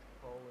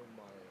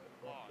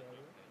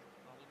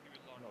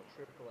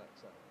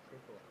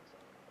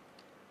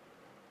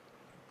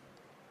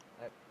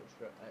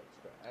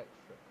 extra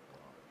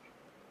large.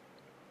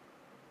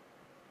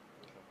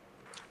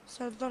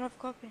 So I don't have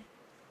copy.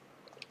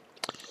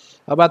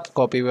 About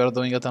copy, we are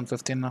doing it on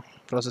 15 now.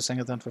 Processing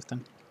it on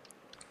 15.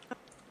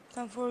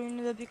 Time for you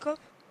need a pickup.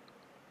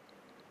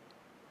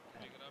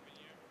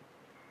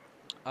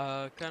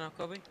 Can I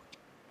copy?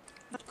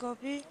 Not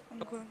copy. I'm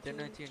going to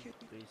 1019, queue.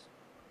 please.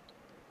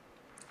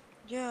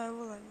 Yeah, I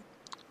will.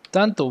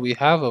 Tanto, we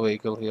have a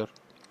vehicle here.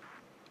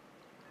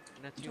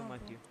 Not you,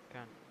 Matthew.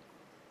 Can.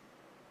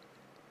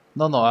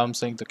 No, no, I'm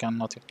saying to Can,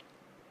 not you.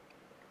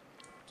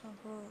 Time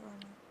for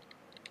right now.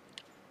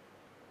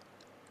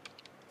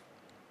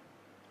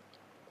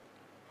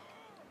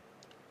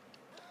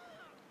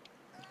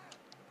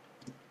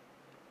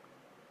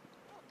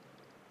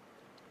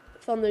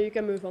 Thunder, you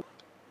can move on.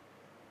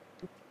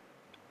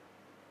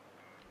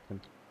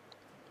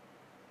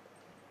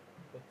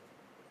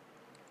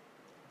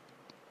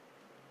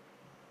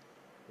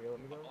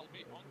 I'll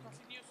be on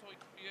continue, so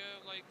it'll be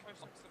like 5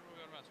 seconds to remove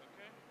your mask,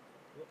 okay?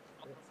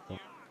 On continue.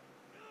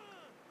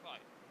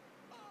 5,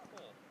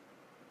 4,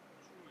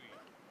 3,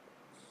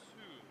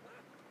 2, 1.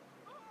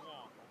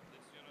 All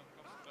this unit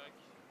comes back.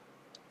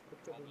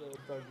 Look at the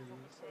little doggy,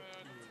 he's so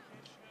cute.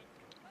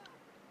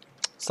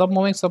 Stop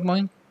moving, stop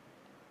moving.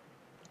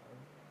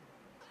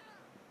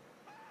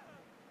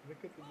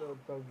 Look at the little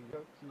doggy,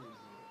 how cute is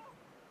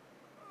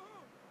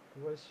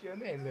he? What's your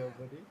name, little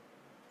buddy?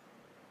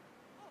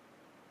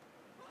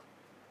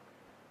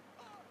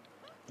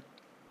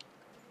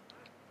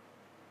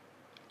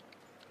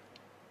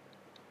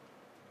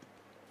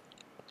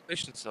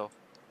 Station cell.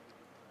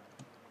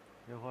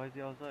 Yo, why is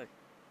he outside?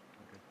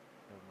 Okay,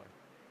 never mind.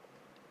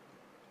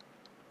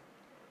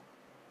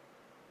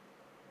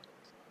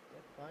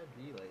 Get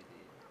 5D, lady.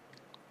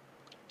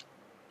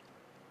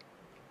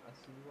 I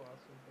see you are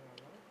something I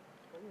like.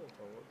 Hello,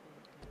 bro. What's in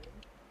the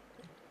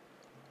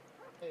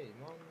Hey,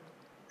 man.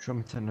 Show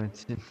me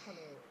 1019. Why are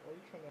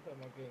you trying to hurt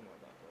my game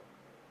like that,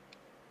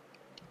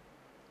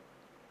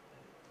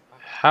 bro?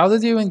 How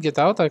did you even get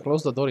out? I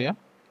closed the door, yeah?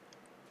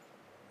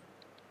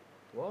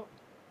 What?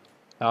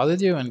 How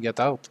did you even get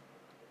out?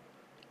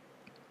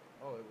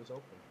 Oh, it was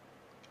open.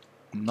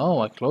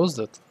 No, I closed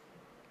it.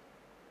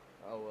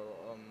 Oh, well,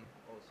 I'll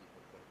see if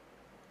I can.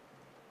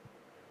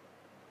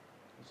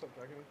 You stop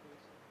dragging me, please?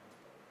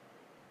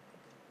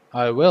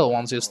 I will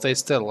once you stay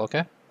still,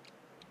 okay?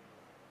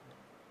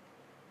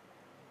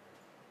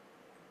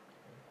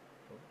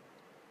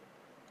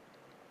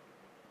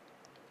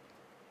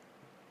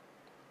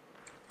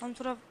 I'm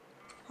to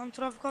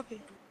have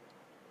copy.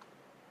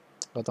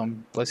 But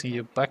I'm placing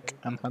you back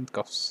in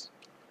handcuffs.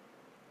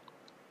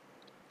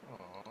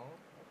 Aww, that's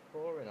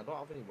boring. I don't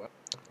have any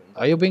weapons.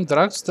 Are you being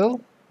dragged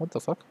still? What the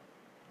fuck?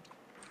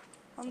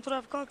 I'm to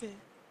have copy.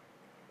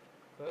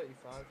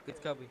 35.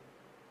 Good copy.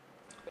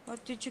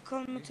 What did you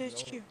call me to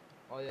HQ?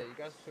 Oh yeah, you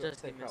guys forgot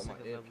Just to give take me a out my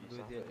second, I'll earpiece. be I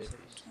with have you an in a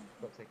earpiece. second.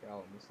 Got to take it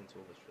out and listen to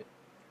all this shit.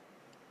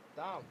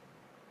 Damn.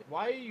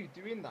 Why are you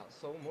doing that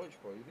so much,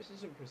 bro? This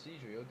isn't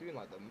procedure. You're doing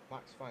like the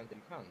max fine that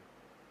you can.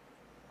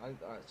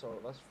 Alright, so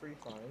that's 3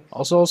 fines.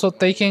 Also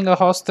taking a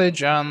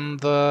hostage and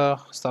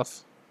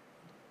stuff.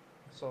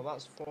 So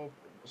that's 4.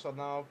 So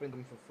now I've been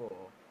done for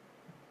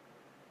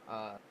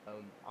 4.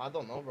 I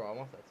don't know, bro. I'm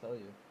gonna have to tell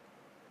you.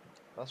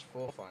 That's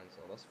 4 fines,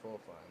 so that's 4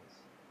 fines.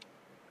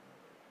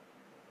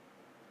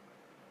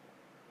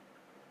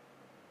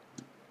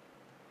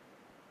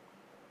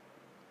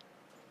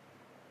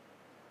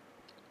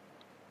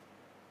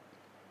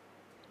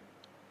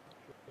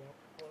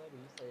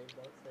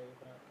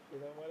 You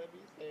don't wanna be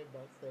saved,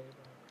 don't save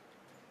that.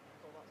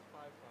 So that's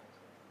 5 fines.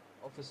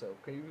 Officer,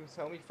 can you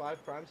tell me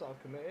 5 crimes that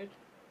I've committed?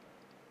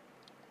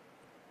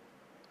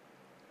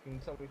 Can you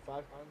tell me 5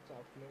 crimes that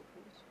I've committed,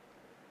 please?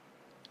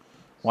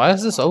 Why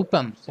is this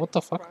open? What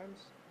the fuck?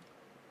 Crimes?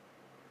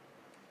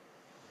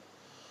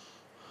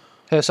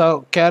 Okay,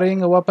 so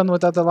carrying a weapon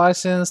without a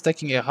license,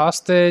 taking a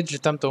hostage,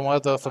 attempt to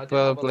murder for I do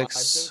have a public.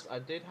 license. I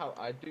do have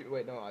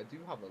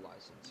a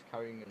license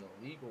carrying an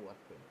illegal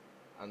weapon,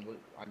 and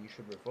you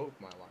should revoke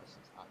my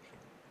license. Actually,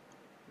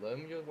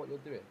 learn what you're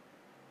doing.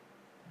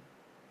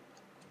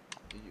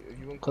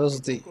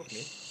 Cause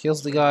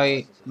here's the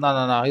guy.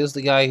 No. Here's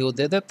the guy who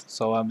did it.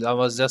 So I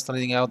was just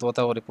reading out what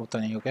I will report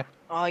on you. Okay.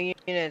 All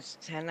units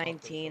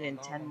 1019 and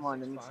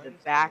 10-1 into the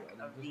back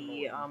of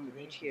the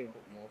HQ.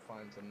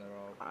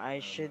 I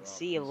should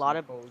see a lot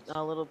of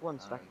little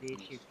blimps back at the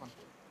HQ. Come on.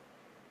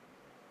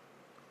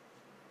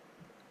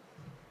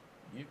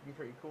 You've been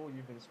pretty cool.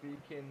 You've been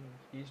speaking.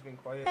 He's been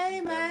quiet. Hey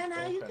man,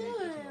 how you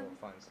doing?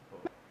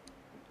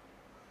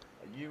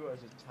 You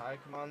as a Thai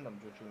command, I'm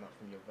judging that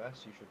from your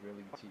vest. You should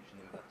really be teaching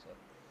him better.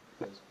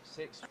 Because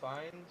 6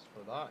 fines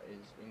for that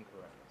is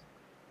incorrect.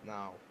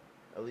 Now,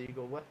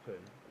 illegal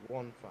weapon,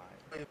 1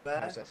 fine.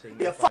 Possessing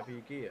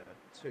FIB gear,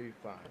 2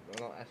 fine.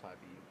 Well, not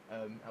FIB,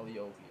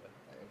 Eliovia,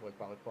 with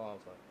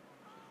balaclava,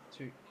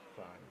 2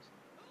 fines.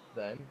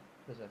 Then,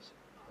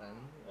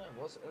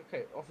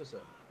 okay,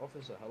 officer,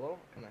 hello?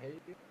 Can I hear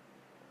you?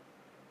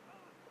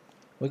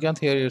 We can't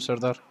hear you,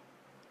 Sardar.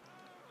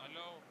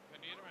 Hello,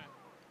 can you hear me?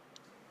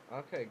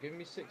 Okay, give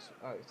me 6.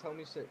 Tell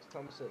me 6.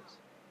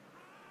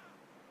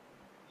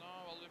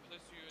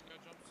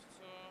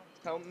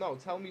 Tell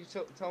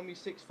me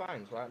 6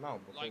 fines right now.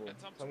 Before, Like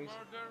attempt tell me.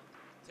 murder,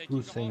 taking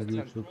Who's a saying hostage,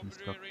 YouTube robbery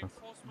instructor?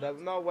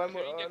 reinforcement, No, when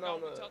carrying a no,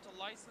 gun no. without a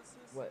licenses,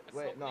 Wait, no,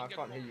 I smuggling a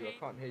can't hear you. I cocaine,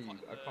 can't hear you.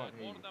 I can't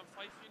hear more you. than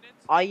 5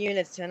 units, All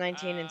units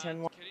 1019 and and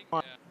 10-1. carrying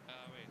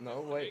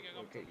No, wait. carrying a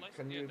gun Okay, without a license.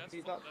 can you Yeah, that's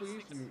repeat four, that, that's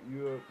please? 6.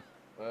 You're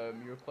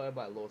required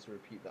by law to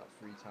repeat that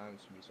 3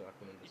 times for me so I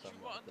can If understand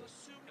you what want I'm to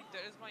saying. sue me,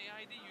 there is my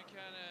ID. You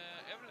can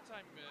every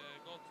time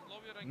go to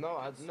lawyer and No,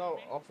 you can sue no,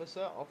 me.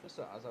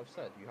 officer, as I've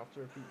said, you have to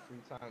repeat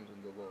 3 times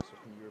under law. So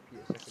can you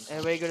repeat a second time?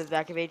 Everybody go to the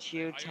back of HU, I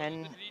already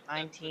read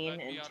that 1019 when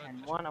we and are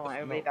at 10-1. I want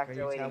everybody No, back can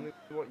there you tell waiting.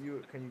 me what you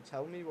can you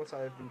tell me what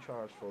I have been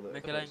charged for that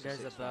Make a equates line, to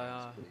guys, 6 at the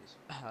fines, please?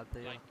 at the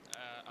yellow. like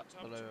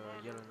attempt to murder,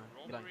 Yellow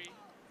line. Line. robbery,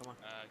 Come on.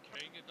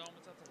 carrying a gun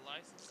without the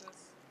licenses,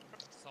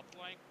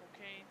 supplying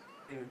cocaine,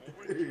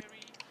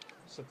 overcarry,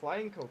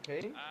 Supplying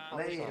cocaine? and How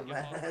is taking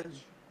that? a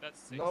hostage. That's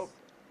 6. Nope,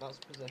 that's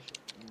possession.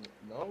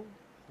 No,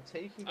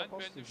 taking a And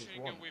hostage is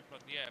brandishing 1. a weapon.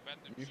 Yeah, You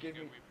brandishing give a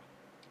me weapon.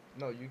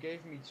 no, you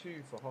gave me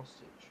 2 for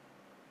hostage.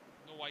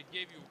 No, I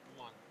gave you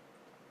 1.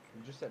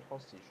 You just said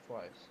hostage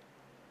twice.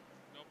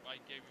 Nope, I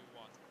gave you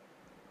 1.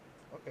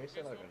 Okay,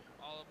 say that so again.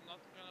 I'm not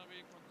gonna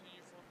be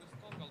continue for this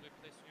talk. I'll be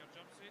placing your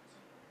jump seat,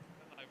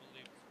 then I will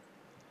leave.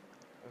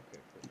 Okay,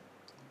 cool.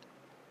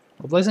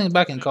 We're placing it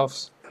back in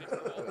cuffs. Wait,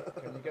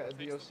 can you get a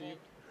DOC?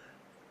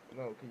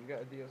 No, can you get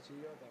a DOC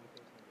yard? I'm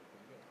placing it. Can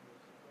you get a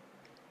DOC yard?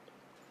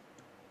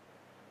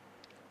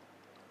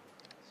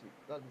 See,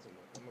 that doesn't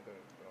work. I'm not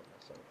gonna grab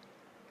myself.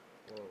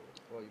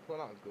 Whoa, you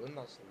pulling out a gun?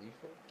 That's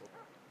lethal.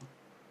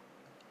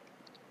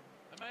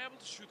 Am I able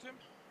to shoot him?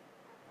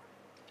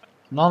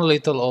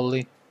 Non-lethal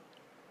only.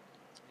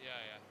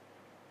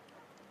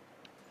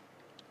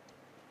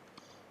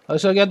 Yeah.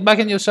 So get back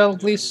in your cell,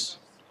 please.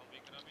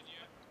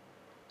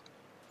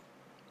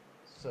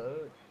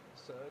 Surge,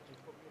 just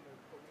put me in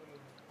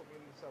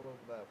the cell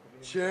over there. Put me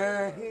in the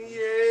Yeah.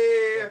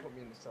 Don't put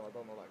me in the cell. I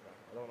don't know that guy.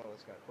 I don't know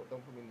this guy.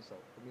 Don't put me in the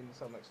cell. Put me in the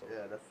cell next door.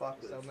 Yeah, the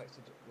fuckers.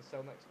 The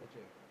cell next to the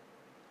gym.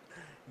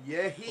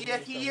 Yeah.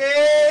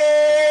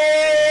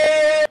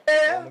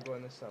 I wanna go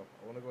in this cell.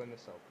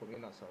 Put me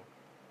in that cell.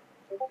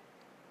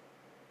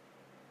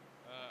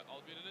 I'll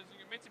be releasing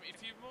you. Meet him.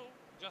 If you move,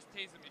 just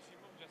tase him. If you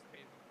move, just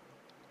tase him.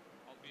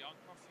 I'll be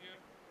uncuff you.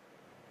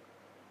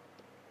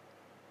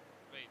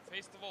 Wait,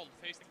 face the wall.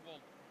 Go face the wall.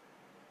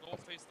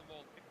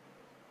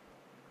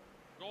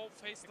 Go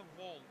face the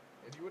wall.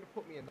 If you would have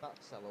put me in that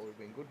cell, I would have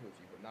been good with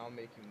you. But now I'm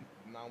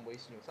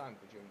wasting your time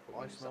because you haven't put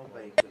me I in the cell.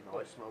 smell bacon,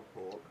 I smell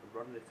pork.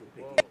 Run little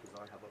piggy because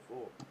I have a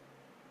fork.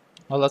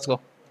 Oh, let's go.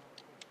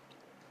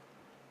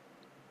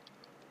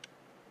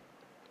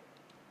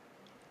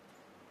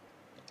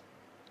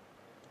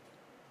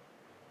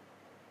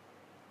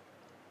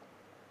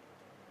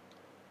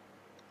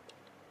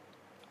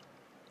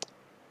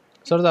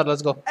 Sardar,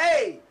 let's go.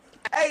 Hey,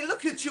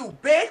 look at you,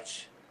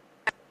 bitch.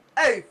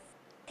 Hey, f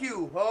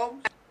you,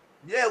 Holmes.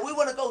 Yeah, we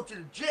want to go to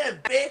the gym,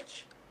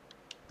 bitch.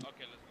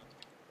 Okay, let's go.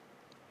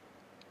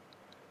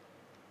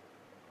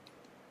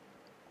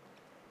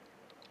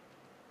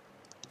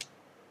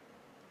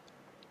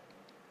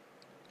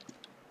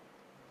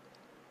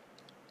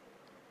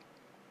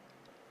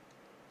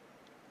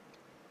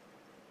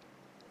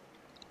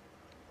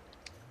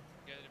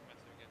 Get him,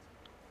 Matthew, get him.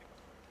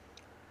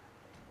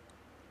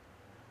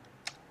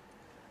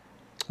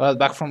 Well,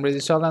 back from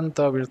British Island,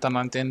 we return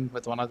 19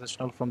 with 1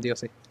 additional from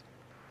DOC.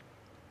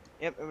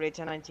 Yep,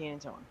 everybody 1019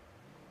 and 10-1.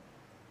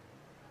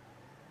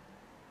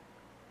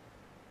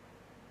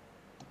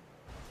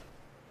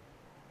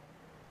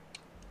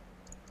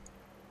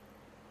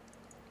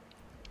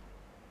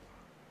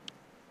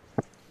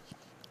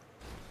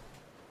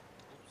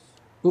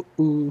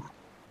 Ooh.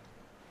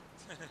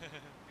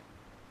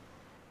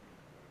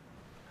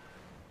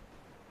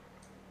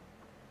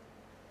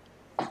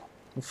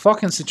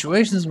 Fucking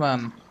situations,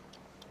 man.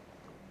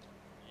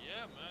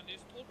 Yeah, man,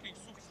 he's talking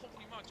so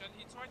fucking much, and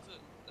he tried to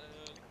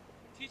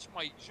teach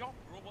my job,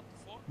 bro. What the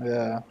fuck?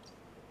 Yeah.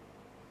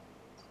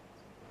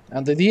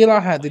 And did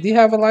he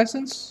have a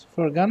license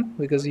for a gun?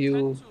 Because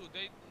you.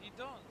 He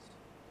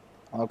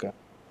don't. Okay.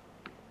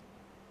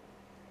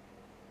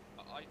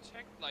 I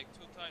checked like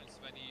 2 times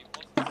when he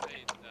wasn't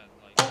saying that.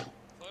 Like,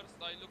 first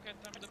I look at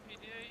him the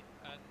PDA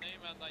and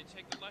name, and I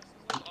check the licenses.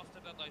 After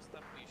that, I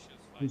stop the issues.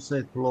 You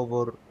said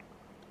pullover.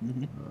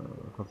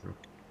 Pullover.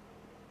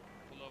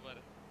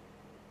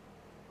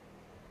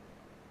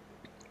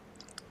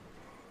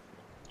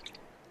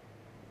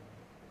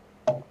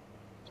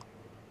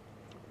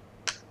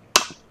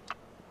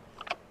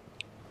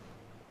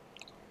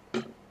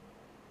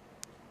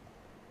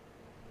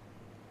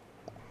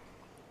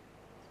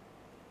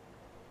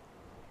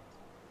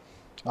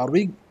 Are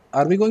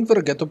we going for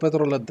a ghetto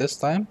patrol at this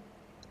time?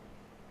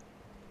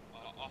 I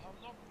have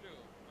no clue,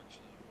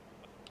 actually.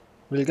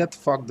 We'll get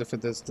fucked if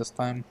it is this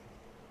time.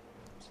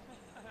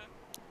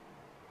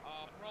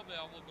 Probably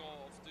I will go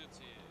off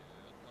duty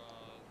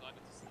because I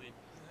need to sleep.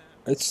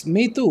 It's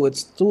me too.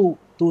 It's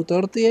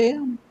 2:30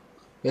 a.m.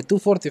 Yeah,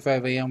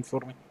 2:45 a.m.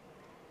 for me.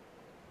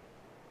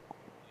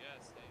 Yeah,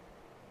 same.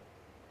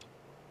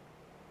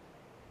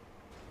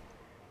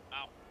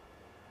 Ow.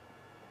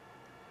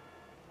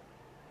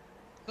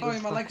 Sorry,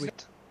 my legs. Then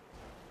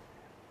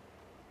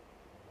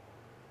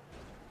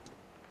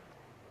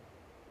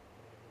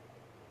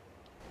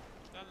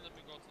let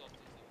me go to the office.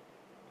 I can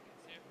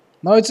see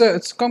you. No,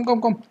 it's come.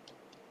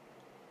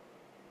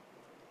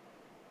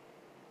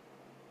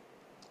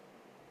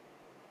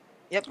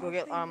 Yep, go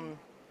get oh,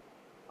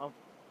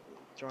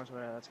 Jordan's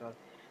whatever that's called.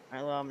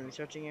 Alright, well, I'm gonna be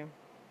searching you.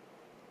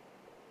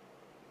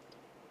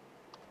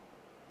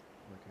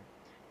 Okay.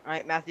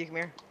 Alright, Matthew, come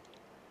here.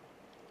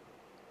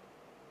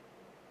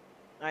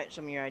 Alright,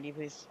 show me your ID,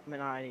 please. I mean,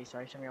 not ID,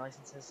 sorry, show me your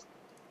licenses.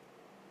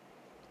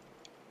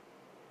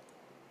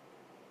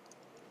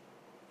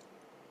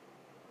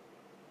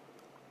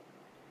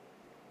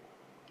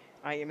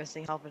 Alright, you're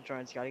missing health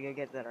insurance. Gotta go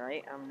get that,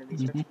 alright? I'm gonna be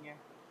searching you.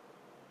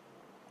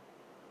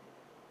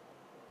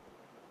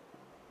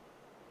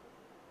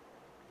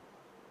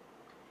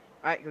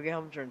 Alright, go get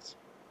health insurance.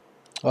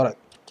 Alright.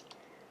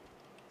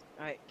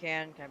 Alright,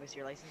 can I see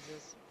your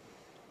licenses?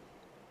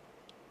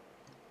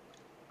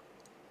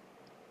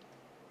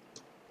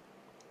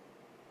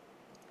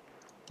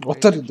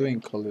 What are you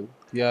doing, Khalil?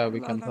 Yeah, we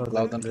can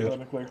loud and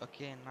clear.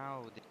 Okay,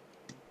 now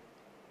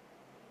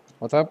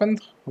What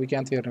happened? We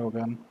can't hear you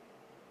again.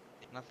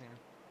 nothing.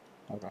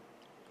 Okay.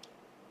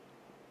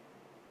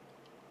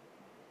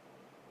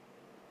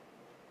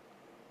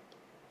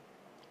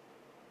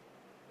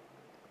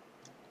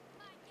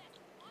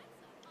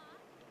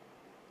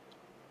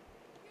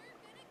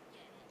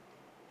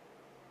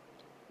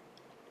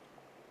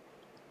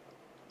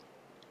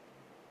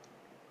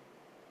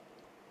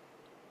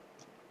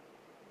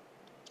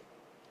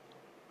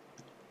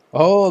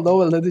 Oh,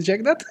 no, did you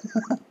check that?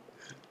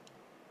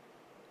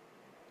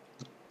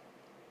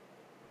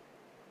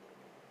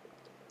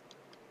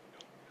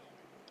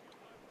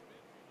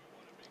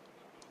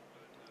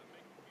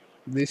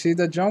 Do you see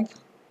the jump?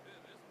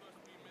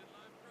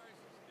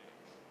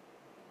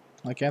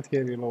 I can't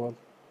hear you, Lowell.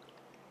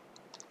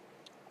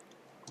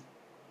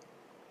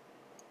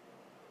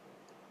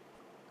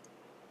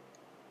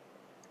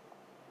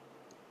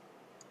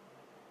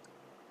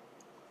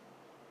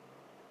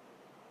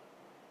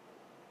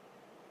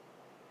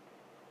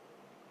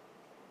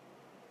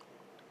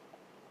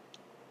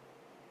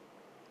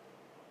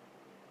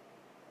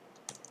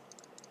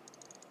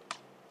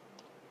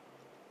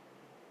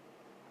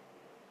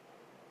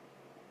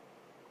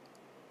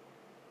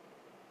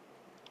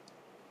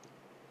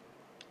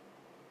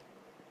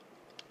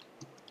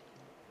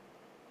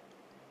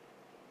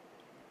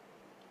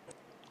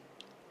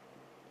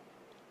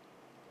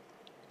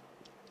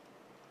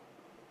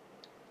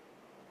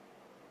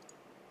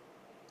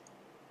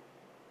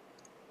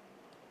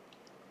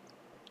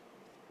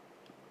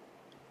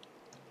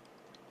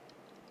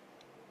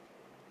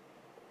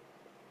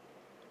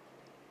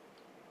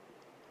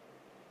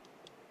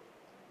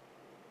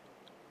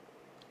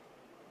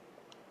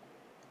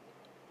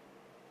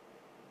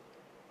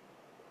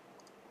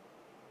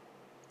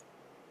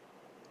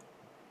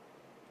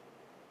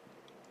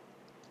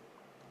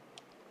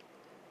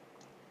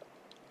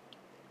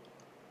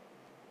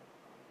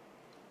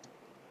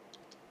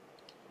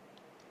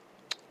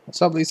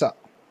 What's up, Lisa?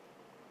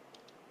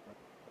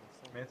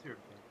 Matthew.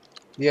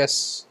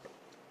 Yes.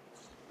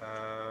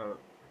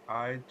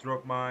 I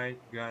dropped my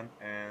gun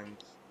and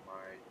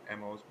my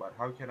ammos, but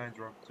how can I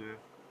drop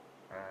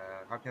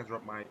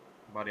my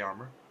body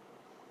armor?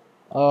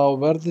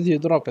 Where did you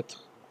drop it?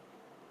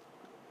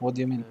 What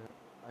do you mean?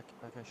 I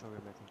can show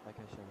you, Matthew. I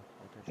can show you.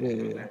 To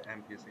Yeah. the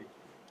NPC.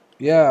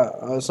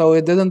 Yeah, so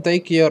it didn't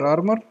take your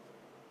armor?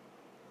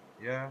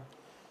 Yeah.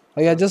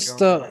 Oh, yeah, Just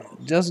guns and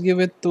ammos. just give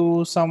it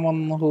to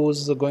someone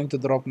who's going to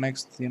drop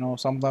next. You know,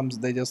 sometimes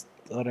they just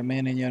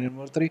remain in your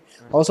inventory.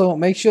 Also,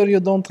 make sure you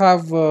don't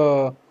have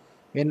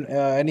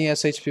any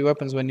SHP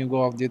weapons when you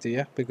go off duty,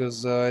 yeah,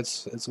 because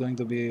it's going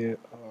to be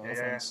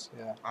offense.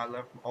 Yeah. I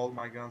left all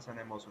my guns and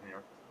ammos in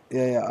here.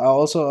 Yeah.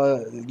 Also,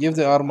 give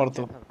the armor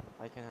to.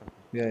 I can help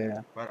you.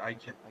 Yeah. But I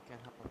can't. I can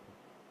help you.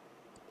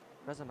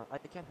 Doesn't matter. I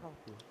can help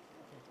you.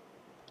 Okay.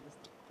 Listen.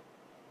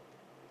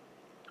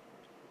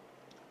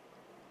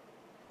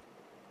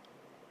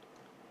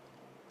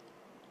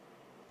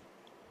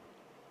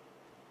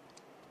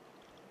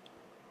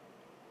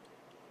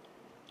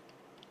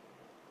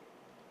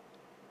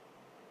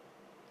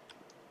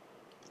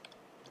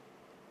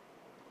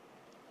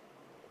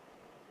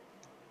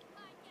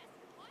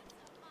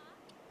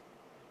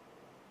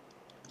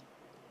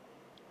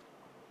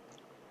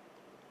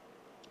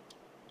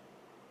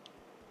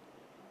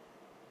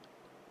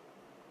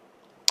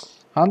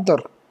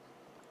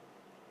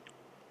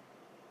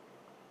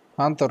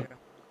 Hunter,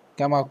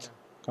 come out.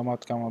 Come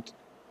out.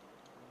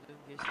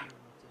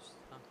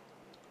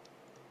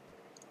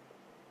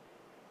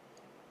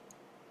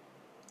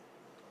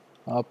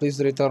 Please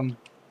return.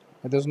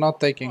 It is not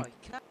taking. Oh, I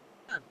can't.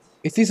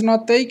 It is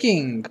not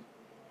taking.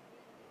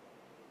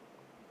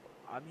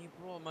 I mean,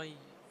 bro, my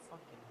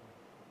fucking.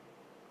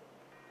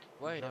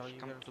 Wait, are you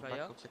gonna fly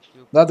out?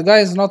 That guy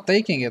is not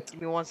taking it.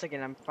 Give me 1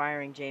 second. I'm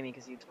firing Jamie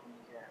because you told me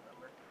to.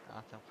 Remember?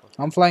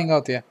 I'm flying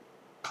out, yeah.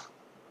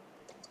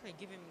 Okay,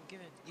 give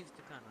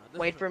to Kana.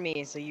 Wait for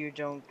me so you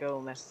don't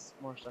go mess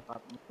more stuff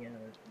up. You know,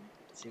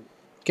 suit.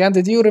 Ken,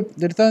 did you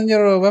return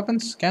your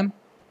weapons? Ken,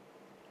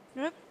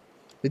 Yep.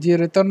 did you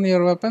return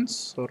your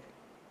weapons or?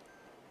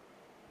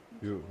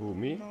 You who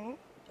me? No.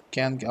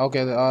 Ken,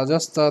 okay.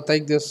 Just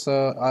take this.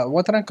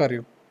 What rank are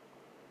you?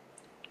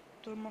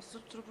 The Master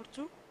Trooper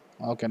 2.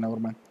 Okay, never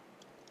mind.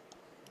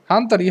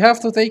 Hunter, you have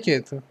to take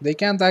it. They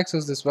can't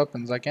access these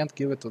weapons. I can't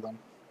give it to them.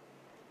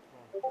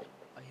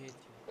 I hate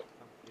you.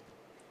 Thank you.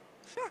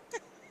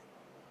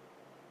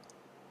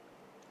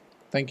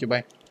 Thank you.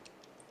 Bye.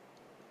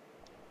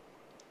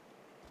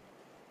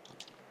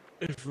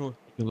 Everyone,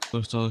 you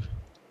lifestyle.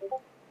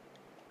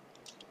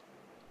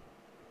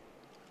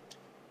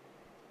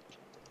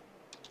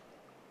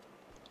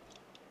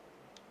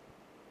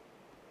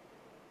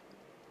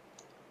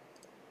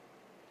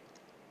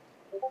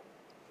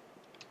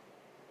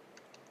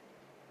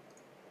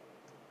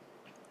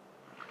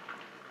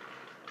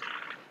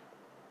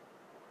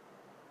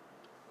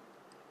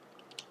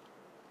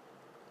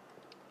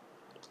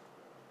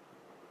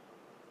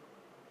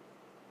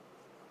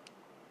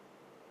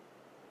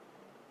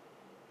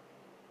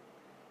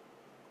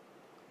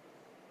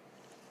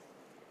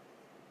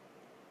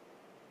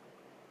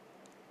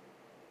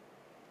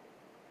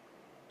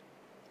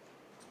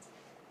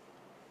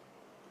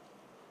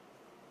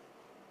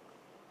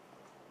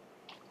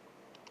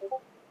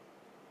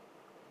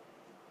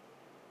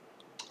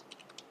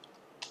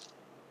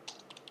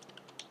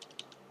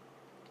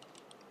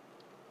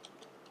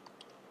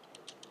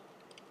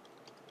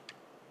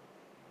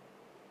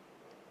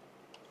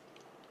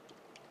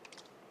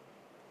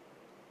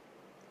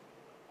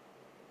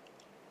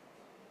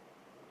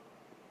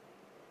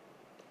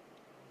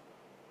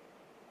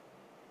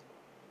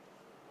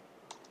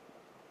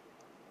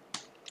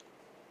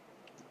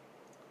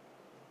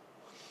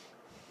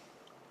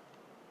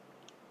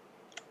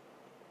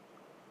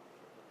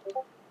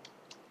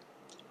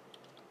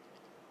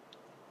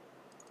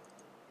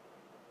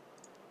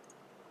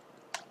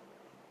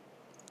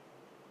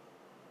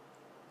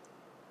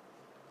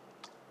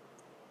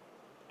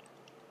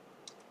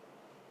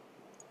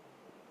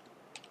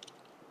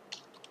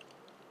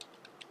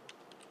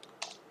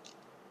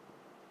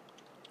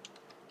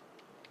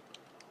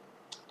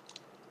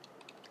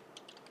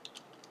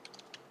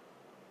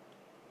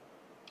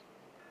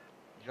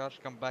 Josh,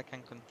 come back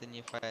and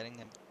continue fighting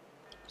him.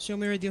 Show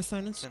me radio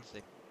silence.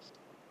 10-6.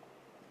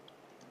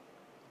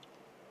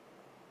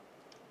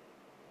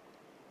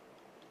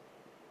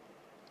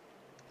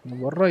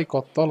 బుర్ర ఈ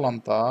కొత్త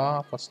వాళ్ళంతా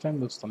first time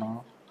చూస్తున్నా.